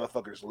some of these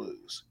motherfuckers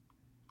lose.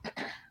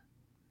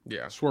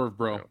 Yeah, swerve,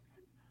 bro.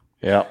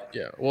 Yeah.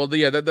 Well,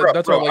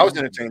 that's bro, I was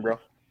entertained, bro.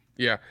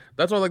 Yeah,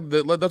 that's why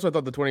that's why I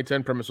thought the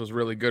 2010 premise was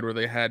really good, where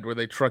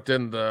they trucked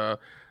in the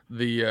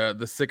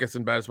sickest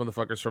and baddest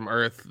motherfuckers from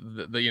Earth,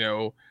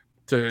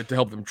 to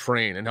help them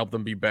train and help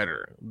them be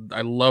better.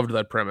 I loved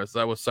that premise.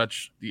 That was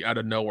such the out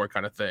of nowhere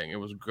kind of thing. It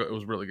was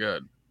really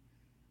good.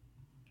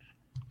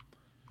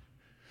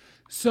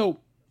 So,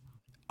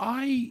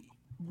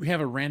 we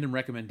have a random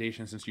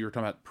recommendation since you were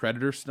talking about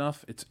Predator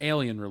stuff. It's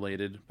Alien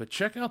related, but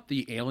check out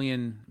the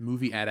Alien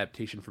movie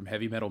adaptation from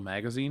Heavy Metal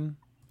Magazine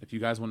if you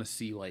guys want to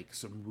see like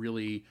some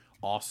really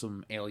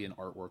awesome Alien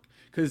artwork.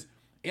 Because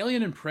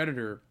Alien and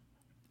Predator,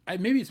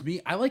 maybe it's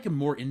me, I like them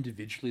more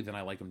individually than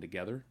I like them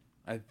together.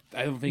 I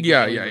don't think.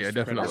 Yeah,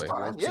 definitely.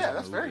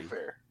 That's very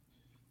fair.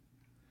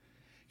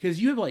 Because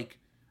you have like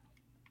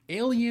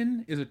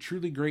Alien is a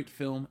truly great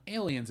film.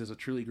 Aliens is a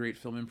truly great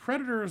film, and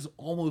Predator is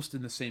almost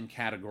in the same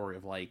category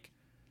of like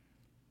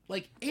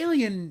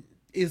Alien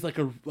is like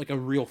a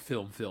real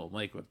film,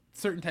 like with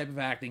certain type of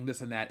acting,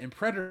 this and that. And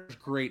Predator's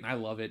great, and I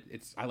love it.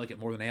 I like it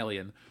more than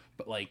Alien,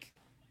 but like,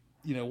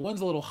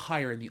 one's a little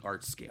higher in the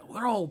art scale.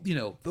 They're all,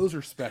 those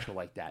are special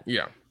like that.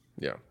 Yeah.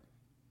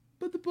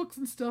 But the books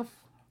and stuff,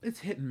 it's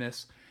hit and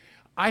miss.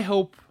 I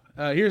hope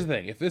Here's the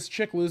thing: if this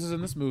chick loses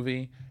in this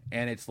movie,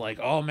 and it's like,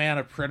 oh man,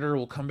 a predator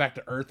will come back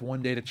to Earth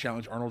one day to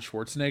challenge Arnold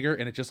Schwarzenegger,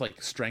 and it just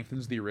like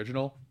strengthens the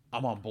original,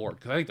 I'm on board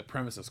because I think the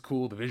premise is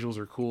cool, the visuals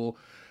are cool.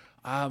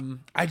 I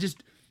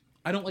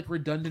don't like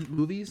redundant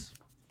movies.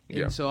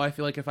 And so I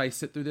feel like if I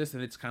sit through this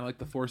and it's kind of like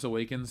The Force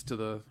Awakens to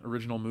the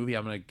original movie,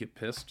 I'm gonna get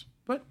pissed.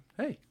 But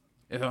hey,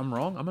 if I'm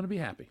wrong, I'm gonna be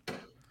happy.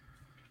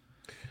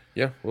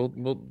 Yeah,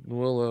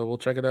 we'll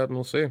check it out and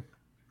we'll see.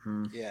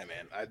 Yeah,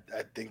 man.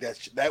 I think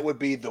that would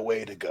be the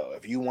way to go.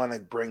 If you want to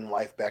bring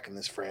life back in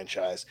this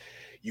franchise,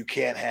 you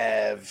can't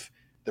have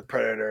the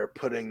Predator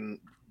putting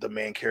the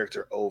main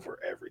character over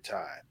every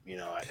time.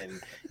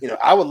 And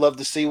I would love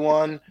to see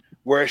one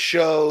where it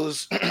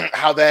shows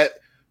how that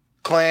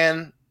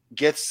clan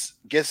gets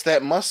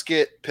that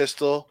musket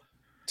pistol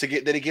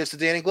that he gives to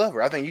Danny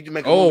Glover. I think you can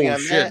make a movie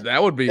on that.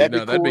 That would be that'd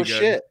be cool good.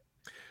 Shit.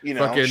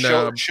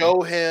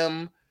 Show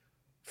him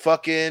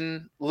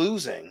fucking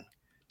losing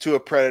to a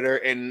predator,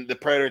 and the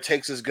predator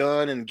takes his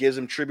gun and gives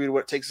him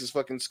tribute. Takes his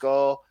fucking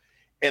skull,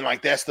 and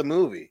like that's the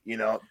movie,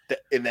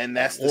 and then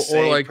that's the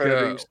same like,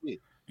 predator you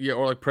see. Yeah,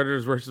 or like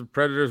Predators versus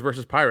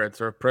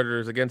Pirates, or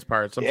Predators against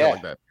Pirates, something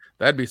like that.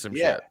 That'd be some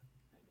shit.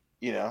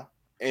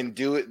 And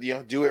do it,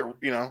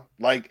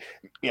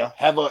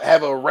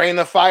 have a Rain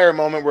of Fire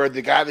moment where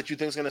the guy that you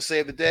think is going to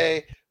save the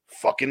day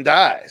fucking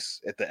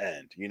dies at the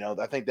end.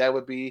 I think that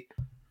would be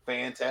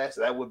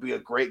fantastic. That would be a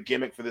great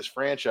gimmick for this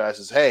franchise.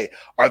 Is, hey,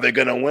 are they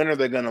going to win or are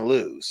they going to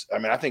lose? I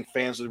mean, I think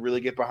fans would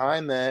really get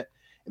behind that,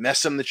 and that's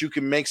something that you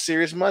can make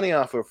serious money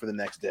off of for the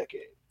next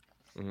decade.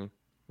 Mm-hmm.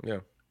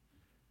 Yeah,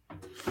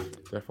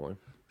 definitely.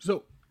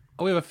 So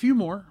we have a few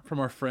more from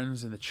our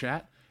friends in the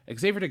chat.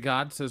 Xavier to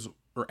God says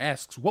or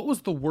asks, what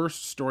was the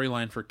worst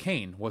storyline for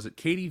Kane? Was it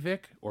Katie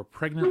Vick or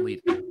Pregnant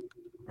Lita?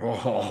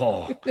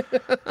 Oh,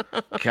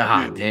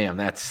 god damn!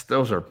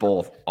 Those are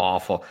both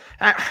awful.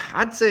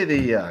 I'd say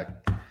the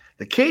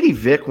Katie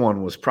Vick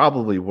one was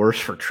probably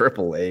worse for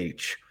Triple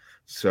H.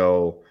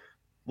 So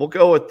we'll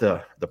go with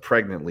the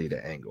Pregnant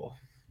Lita angle.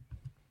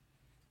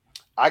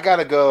 I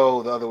gotta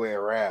go the other way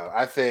around.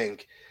 I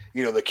think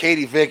the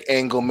Katie Vick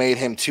angle made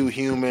him too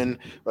human.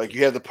 Like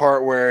you have the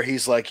part where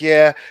he's like,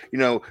 yeah,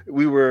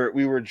 we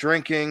were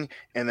drinking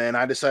and then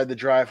I decided to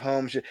drive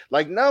home.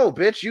 Like, no,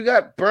 bitch, you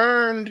got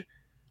burned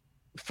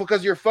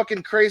because your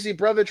fucking crazy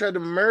brother tried to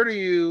murder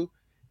you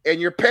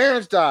and your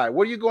parents died.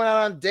 What are you going out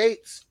on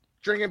dates,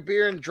 drinking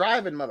beer and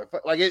driving,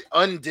 motherfucker? Like it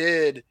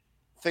undid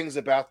things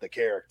about the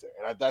character.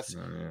 And that's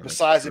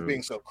besides it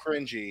being so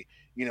cringy,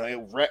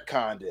 it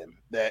retconned him.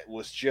 That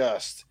was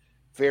just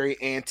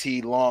very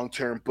anti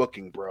long-term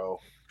booking, bro.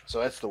 So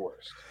that's the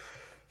worst.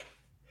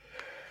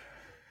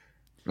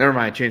 Never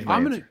mind. Change my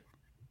answer.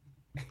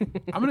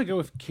 I'm gonna go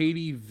with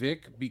Katie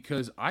Vick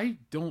because I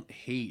don't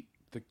hate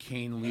the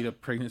Kane Lita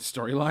pregnant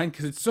storyline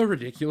because it's so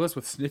ridiculous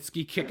with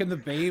Snitsky kicking the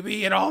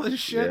baby and all this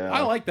shit. Yeah.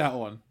 I like that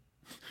one.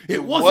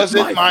 It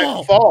wasn't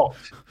my fault.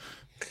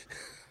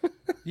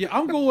 Yeah,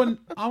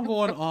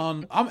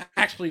 I'm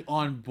actually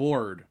on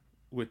board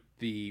with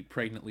the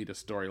pregnant Lita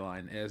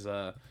storyline as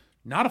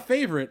not a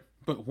favorite,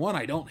 but one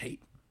I don't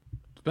hate.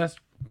 Best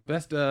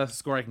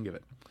score I can give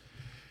it.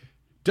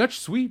 Dutch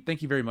Sweet,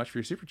 thank you very much for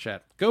your super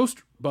chat.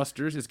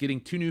 Ghostbusters is getting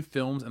 2 new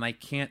films, and I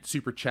can't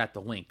super chat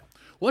the link.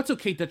 Well, that's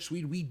okay, Dutch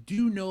Sweet. We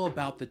do know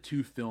about the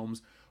 2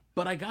 films,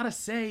 but I gotta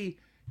say,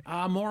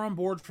 I'm more on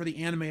board for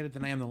the animated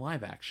than I am the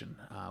live action.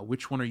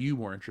 Which one are you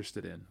more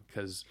interested in?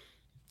 Because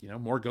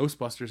more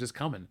Ghostbusters is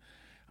coming.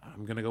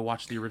 I'm gonna go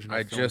watch the original.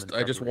 I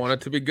just want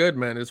it to be good,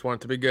 man. I just want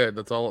it to be good.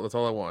 That's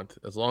all I want.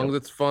 As long as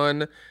it's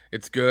fun,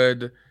 it's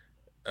good,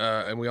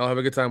 and we all have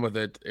a good time with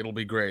it, it'll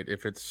be great.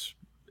 If it's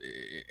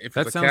a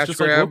cash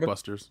grab, like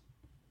Ghostbusters.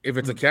 If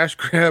it's a cash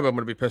grab, I'm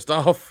gonna be pissed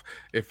off.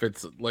 If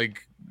it's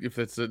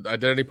an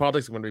identity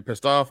politics, I'm gonna be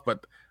pissed off.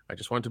 But I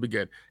just want it to be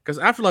good because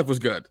Afterlife was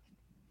good.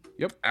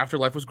 Yep,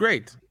 Afterlife was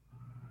great.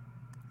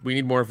 We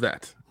need more of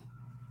that.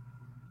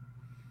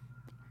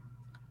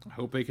 I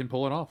hope they can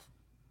pull it off.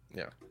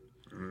 Yeah.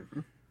 Mm-hmm.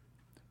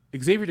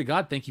 Xavier to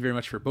God, thank you very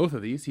much for both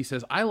of these. He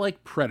says, I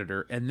like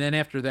Predator, and then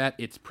after that,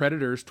 it's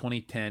Predators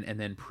 2010, and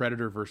then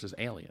Predator versus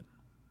Alien.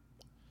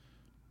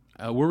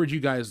 Where would you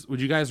guys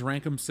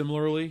rank them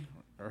similarly,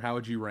 or how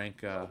would you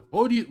rank?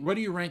 What do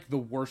you rank the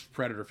worst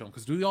Predator film?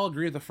 Because do we all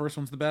agree the first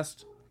one's the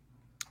best?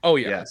 Oh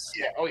yeah, yes,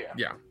 yeah, oh yeah,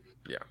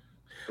 yeah.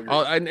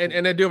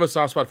 And I do have a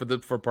soft spot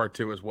for part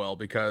 2 as well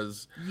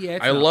because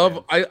I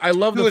love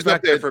the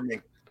fact that for me.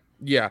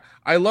 Yeah,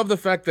 I love the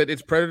fact that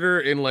it's Predator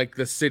in like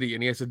the city,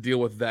 and he has to deal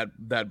with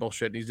that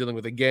bullshit. And he's dealing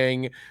with a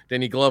gang,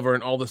 Danny Glover,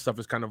 and all this stuff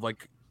is kind of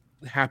like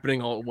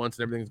happening all at once,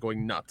 and everything's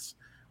going nuts.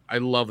 I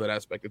love that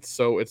aspect. It's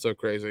so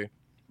crazy.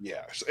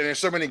 Yeah, and there's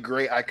so many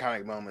great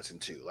iconic moments in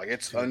 2. Like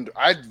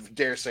I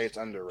dare say it's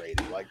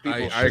underrated. Like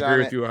people, I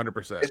agree with you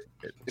 100%.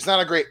 It's not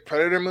a great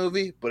Predator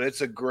movie, but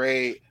it's a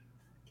great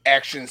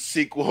action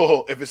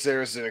sequel if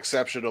there's an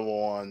exceptional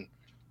one,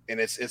 and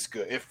it's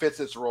good. It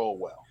fits its role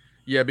well.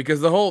 Yeah, because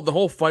the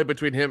whole fight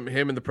between him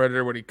and the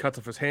Predator when he cuts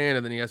off his hand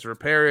and then he has to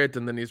repair it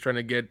and then he's trying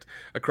to get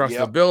across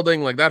the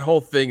building, like that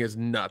whole thing is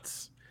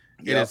nuts.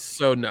 It is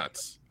so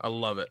nuts. I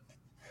love it.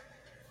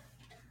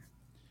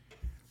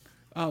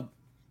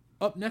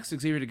 Up next,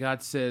 Xavier to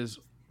God says,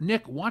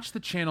 Nick, watch the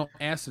channel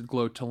Acid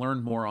Glow to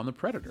learn more on the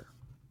Predator.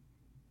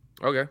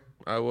 Okay,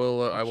 I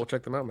will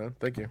check them out, man.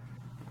 Thank you.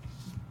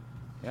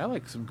 Yeah, I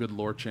like some good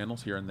lore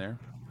channels here and there.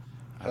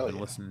 I've been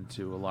listening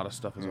to a lot of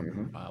stuff as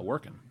I'm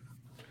working.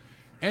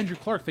 Andrew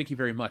Clark, thank you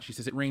very much. He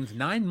says, it rains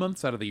 9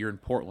 months out of the year in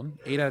Portland.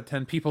 8 out of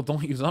 10 people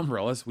don't use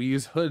umbrellas. We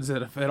use hoods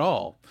at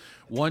all.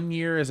 1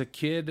 year as a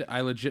kid,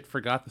 I legit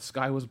forgot the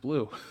sky was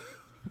blue.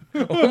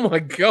 Oh my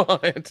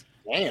god.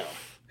 Damn.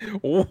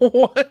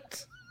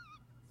 What?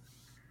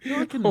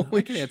 You know,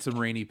 I can add some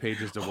rainy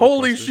pages to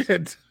Holy Worldbusters.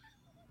 shit.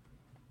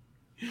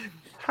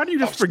 How do you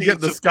just I've forget seen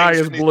the some sky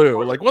things is in these blue?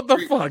 Portland Like, what the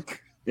streets.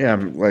 fuck? Yeah,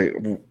 I'm like,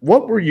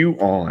 what were you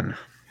on?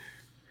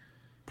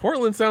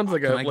 Portland sounds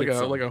like Can I get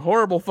some? a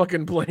horrible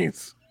fucking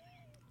place.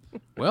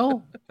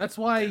 Well, that's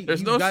why There's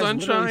you no guys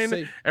literally sunshine.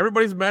 say-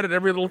 Everybody's mad at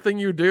every little thing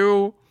you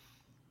do.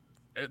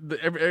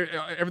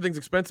 Everything's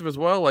expensive as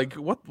well. Like,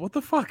 what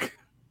the fuck?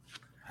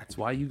 That's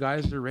why you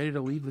guys are ready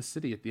to leave the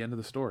city at the end of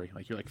the story.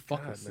 Like, you're like,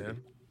 fuck God, this city.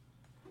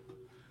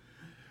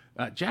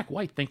 man. Jack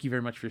White, thank you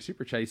very much for your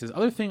super chat. He says,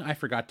 other thing I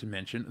forgot to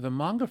mention, the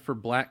manga for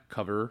Black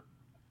Cover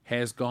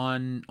has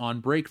gone on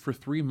break for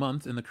 3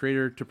 months and the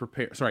creator to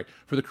prepare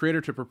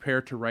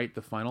to write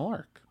the final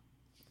arc.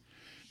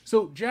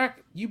 So,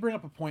 Jack, you bring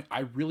up a point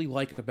I really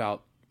like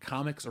about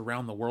comics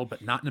around the world,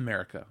 but not in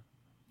America.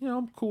 You know,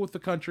 I'm cool with the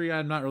country.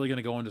 I'm not really going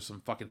to go into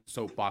some fucking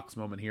soapbox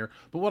moment here.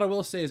 But what I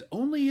will say is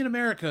only in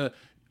America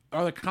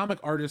are the comic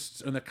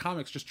artists and the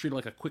comics just treated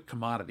like a quick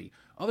commodity.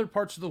 Other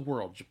parts of the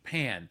world,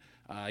 Japan,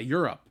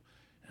 Europe,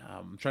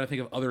 I'm trying to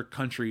think of other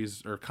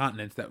countries or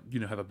continents that, you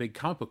know, have a big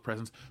comic book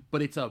presence,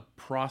 but it's a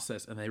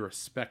process and they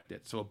respect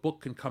it. So a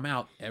book can come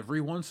out every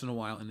once in a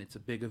while and it's a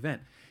big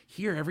event.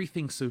 Here,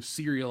 everything's so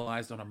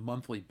serialized on a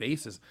monthly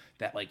basis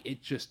that like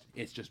it's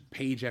just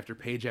page after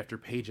page after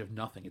page of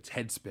nothing. It's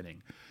head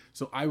spinning.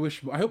 So I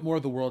hope more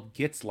of the world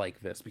gets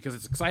like this, because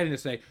it's exciting to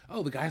say,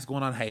 oh, the guy's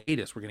going on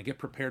hiatus. We're going to get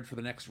prepared for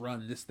the next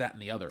run, this, that,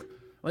 and the other.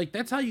 Like,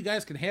 that's how you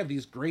guys can have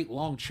these great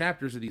long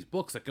chapters of these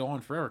books that go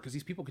on forever, because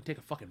these people can take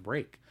a fucking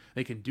break.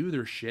 They can do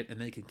their shit,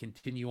 and they can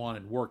continue on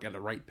and work at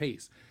the right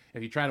pace.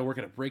 If you try to work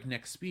at a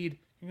breakneck speed,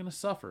 you're going to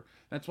suffer.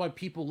 That's why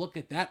people look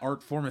at that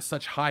art form as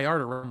such high art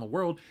around the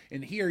world.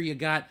 And here you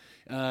got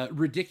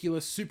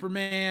ridiculous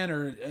Superman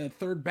or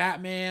third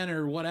Batman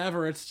or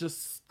whatever. It's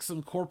just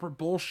some corporate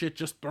bullshit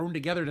just thrown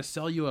together to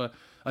sell you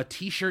a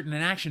t-shirt and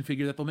an action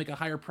figure that they'll make a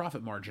higher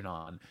profit margin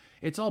on.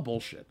 It's all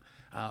bullshit.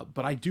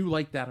 But I do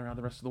like that around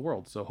the rest of the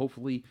world. So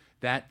hopefully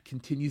that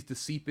continues to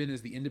seep in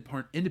as the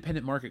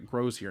independent market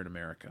grows here in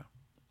America.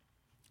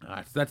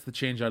 So that's the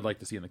change I'd like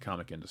to see in the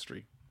comic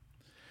industry.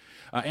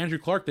 Andrew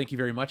Clark, thank you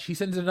very much. He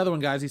sends another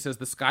one, guys. He says,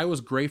 the sky was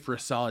gray for a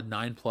solid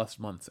 9+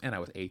 months. And I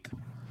was 8.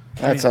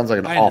 That sounds like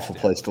an I awful understand.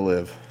 place to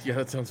live. Yeah,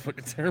 that sounds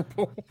fucking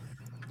terrible.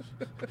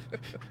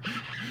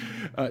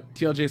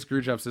 TLJ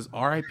Screwjob says,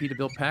 R.I.P. to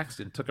Bill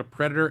Paxton. Took a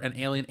Predator, an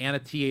Alien, and a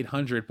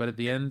T-800, but at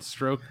the end,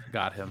 stroke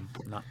got him,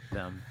 not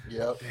them.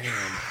 Yep.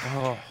 Damn.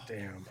 Oh,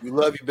 damn. We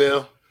love you,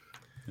 Bill.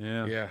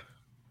 Yeah. Yeah.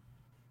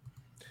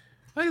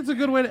 I think it's a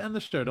good way to end the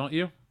show, don't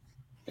you?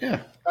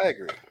 Yeah. I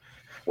agree.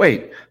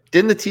 Wait,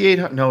 didn't the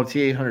T-800? No,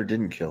 T-800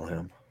 didn't kill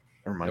him.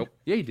 Never mind. Nope.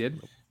 Yeah, he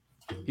did.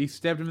 He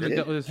stabbed him in the Did?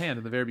 gut with his hand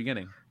at the very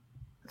beginning.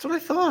 That's what I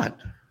thought.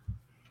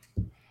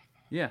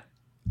 Yeah.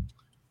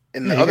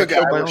 And Yeah, the he other got guy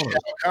killed by was all of Shao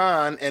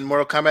Kahn in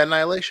Mortal Kombat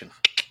Annihilation.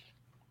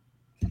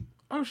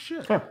 Oh,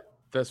 shit. Huh.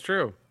 That's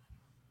true.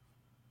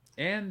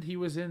 And he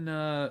was in,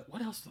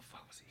 what else the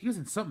fuck was he? He was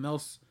in something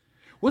else.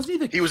 Wasn't he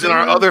the He was in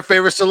our killer? other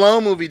favorite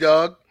Stallone movie,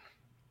 dog.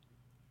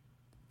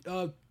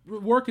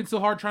 Working so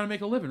hard trying to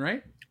make a living,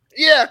 right?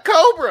 Yeah,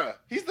 Cobra.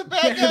 He's the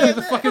bad guy. Yeah, in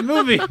the that. fucking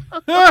movie.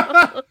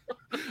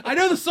 I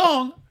know the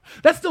song.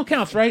 That still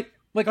counts, right?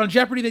 Like on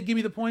Jeopardy, they'd give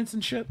me the points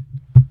and shit.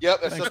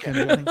 Yep, that's Thanks, okay.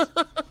 Ken Jennings.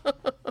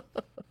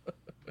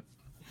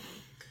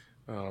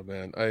 Oh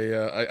man,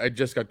 I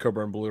just got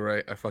Cobra on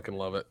Blu-ray. I fucking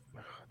love it.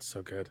 It's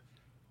so good.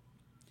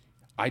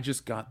 I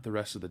just got the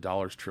rest of the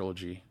Dollars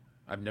trilogy.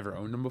 I've never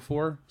owned them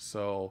before,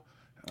 so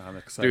I'm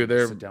excited Dude, to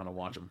they're- sit down and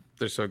watch them.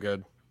 They're so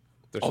good.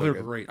 They're Oh, so they're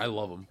good. great. I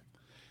love them.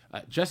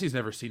 Jesse's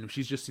never seen them.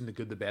 She's just seen the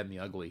good, the bad, and the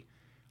ugly.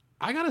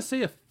 I gotta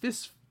say, if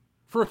this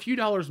for a few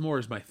dollars more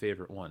is my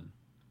favorite one.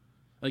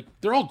 Like,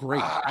 they're all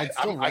great. I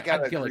I'd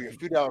gotta get, agree. like- A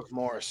few dollars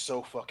more is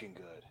so fucking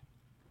good.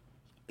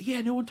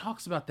 Yeah, no one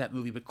talks about that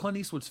movie, but Clint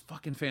Eastwood's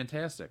fucking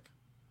fantastic.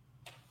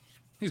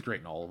 He's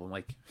great in all of them.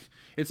 Like,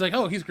 it's like,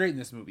 oh, he's great in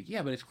this movie.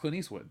 Yeah, but it's Clint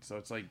Eastwood, so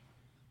it's like,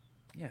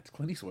 yeah, it's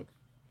Clint Eastwood.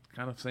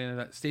 Kind of saying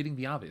that, stating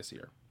the obvious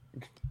here.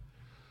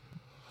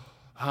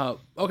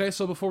 Okay,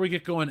 so before we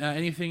get going,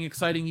 anything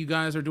exciting you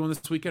guys are doing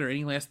this weekend, or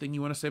any last thing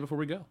you want to say before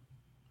we go?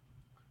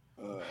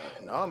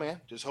 No, man.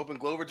 Just hoping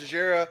Glover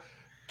Teixeira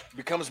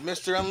becomes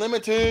Mr.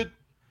 Unlimited.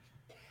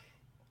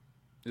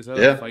 Is that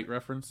Yeah. a fight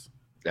reference?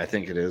 I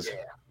think it is.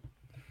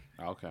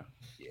 Oh, okay.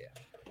 Yeah.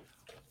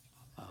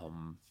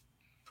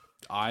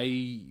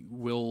 I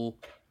will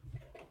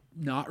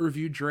not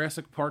review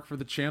Jurassic Park for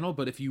the channel,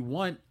 but if you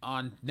want,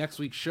 on next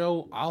week's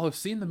show, I'll have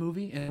seen the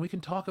movie and we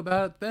can talk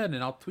about it then,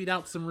 and I'll tweet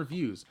out some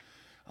reviews.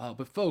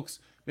 But folks,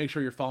 Make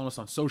sure you're following us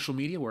on social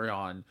media. We're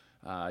on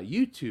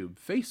YouTube,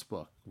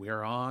 Facebook.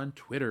 We're on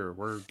Twitter.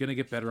 We're going to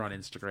get better on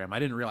Instagram. I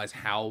didn't realize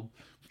how...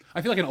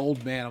 I feel like an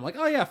old man. I'm like,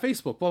 oh yeah,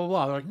 Facebook, blah, blah,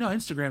 blah. They're like, no,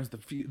 Instagram's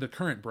the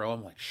current, bro.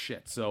 I'm like,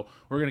 shit. So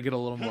we're going to get a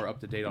little more up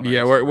to date on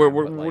Yeah,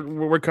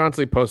 Instagram, we're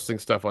constantly posting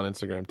stuff on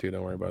Instagram too.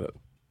 Don't worry about it.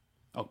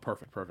 Oh,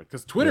 perfect.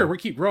 Because Twitter, we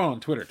keep growing on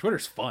Twitter.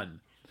 Twitter's fun.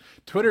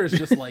 Twitter is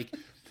just like...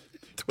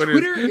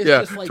 Twitter is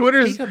just like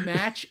take a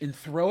match and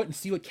throw it and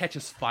see what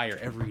catches fire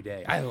every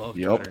day. I love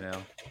Twitter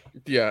now.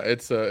 Yeah,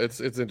 it's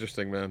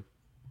interesting, man.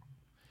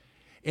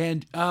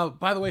 And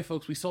by the way,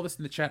 folks, we saw this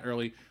in the chat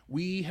early.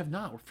 We have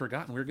not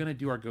forgotten. We're going to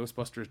do our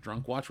Ghostbusters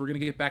drunk watch. We're going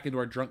to get back into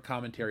our drunk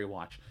commentary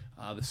watch.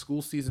 The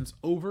school season's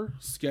over.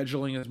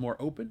 Scheduling is more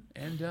open.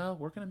 And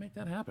we're going to make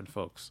that happen,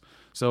 folks.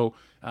 So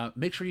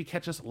make sure you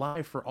catch us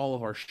live for all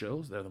of our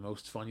shows. They're the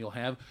most fun you'll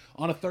have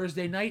on a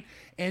Thursday night.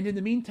 And in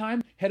the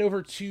meantime, head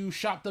over to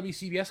Shop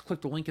WCBS.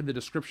 Click the link in the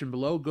description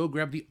below. Go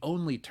grab the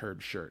Only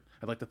Turd shirt.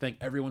 I'd like to thank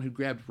everyone who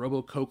grabbed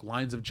RoboCoke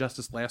Lines of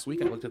Justice last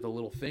week. I looked at the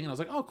little thing and I was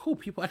like, oh, cool.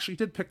 People actually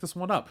did pick this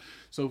one up.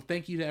 So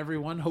thank you to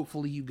everyone.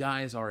 Hopefully you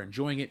guys are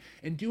enjoying it.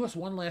 And do us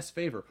one last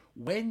favor.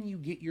 When you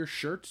get your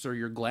shirts or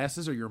your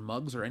glasses or your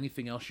mugs or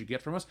anything else you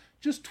get from us,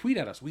 just tweet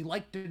at us. We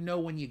like to know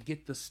when you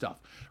get the stuff.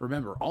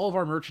 Remember, all of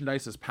our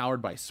merchandise is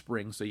powered by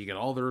Spring, so you get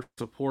all their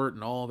support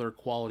and all their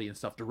quality and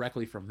stuff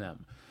directly from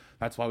them.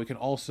 That's why we can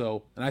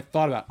also, and I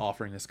thought about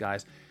offering this,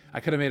 guys. I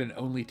could have made an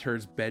Only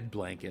Turds bed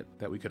blanket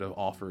that we could have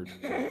offered.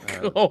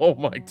 Oh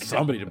my God.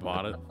 Somebody to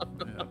bought it.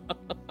 Yeah.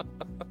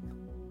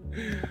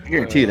 I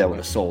guarantee that would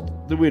have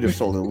sold. We'd have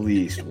sold at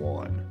least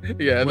one.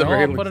 Yeah, well,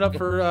 I'll put it up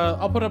for.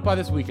 I'll put it up by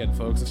this weekend,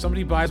 folks. If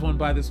somebody buys one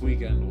by this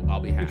weekend, I'll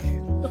be happy.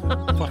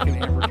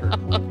 Fucking Amber Turd.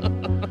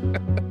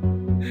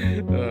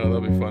 Oh,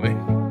 that'll be funny.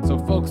 So,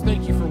 folks,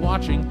 thank you for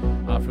watching.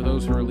 For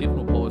those who are leaving,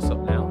 we'll pull this up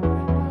now.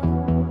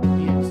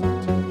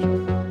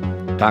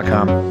 And,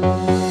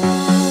 .com.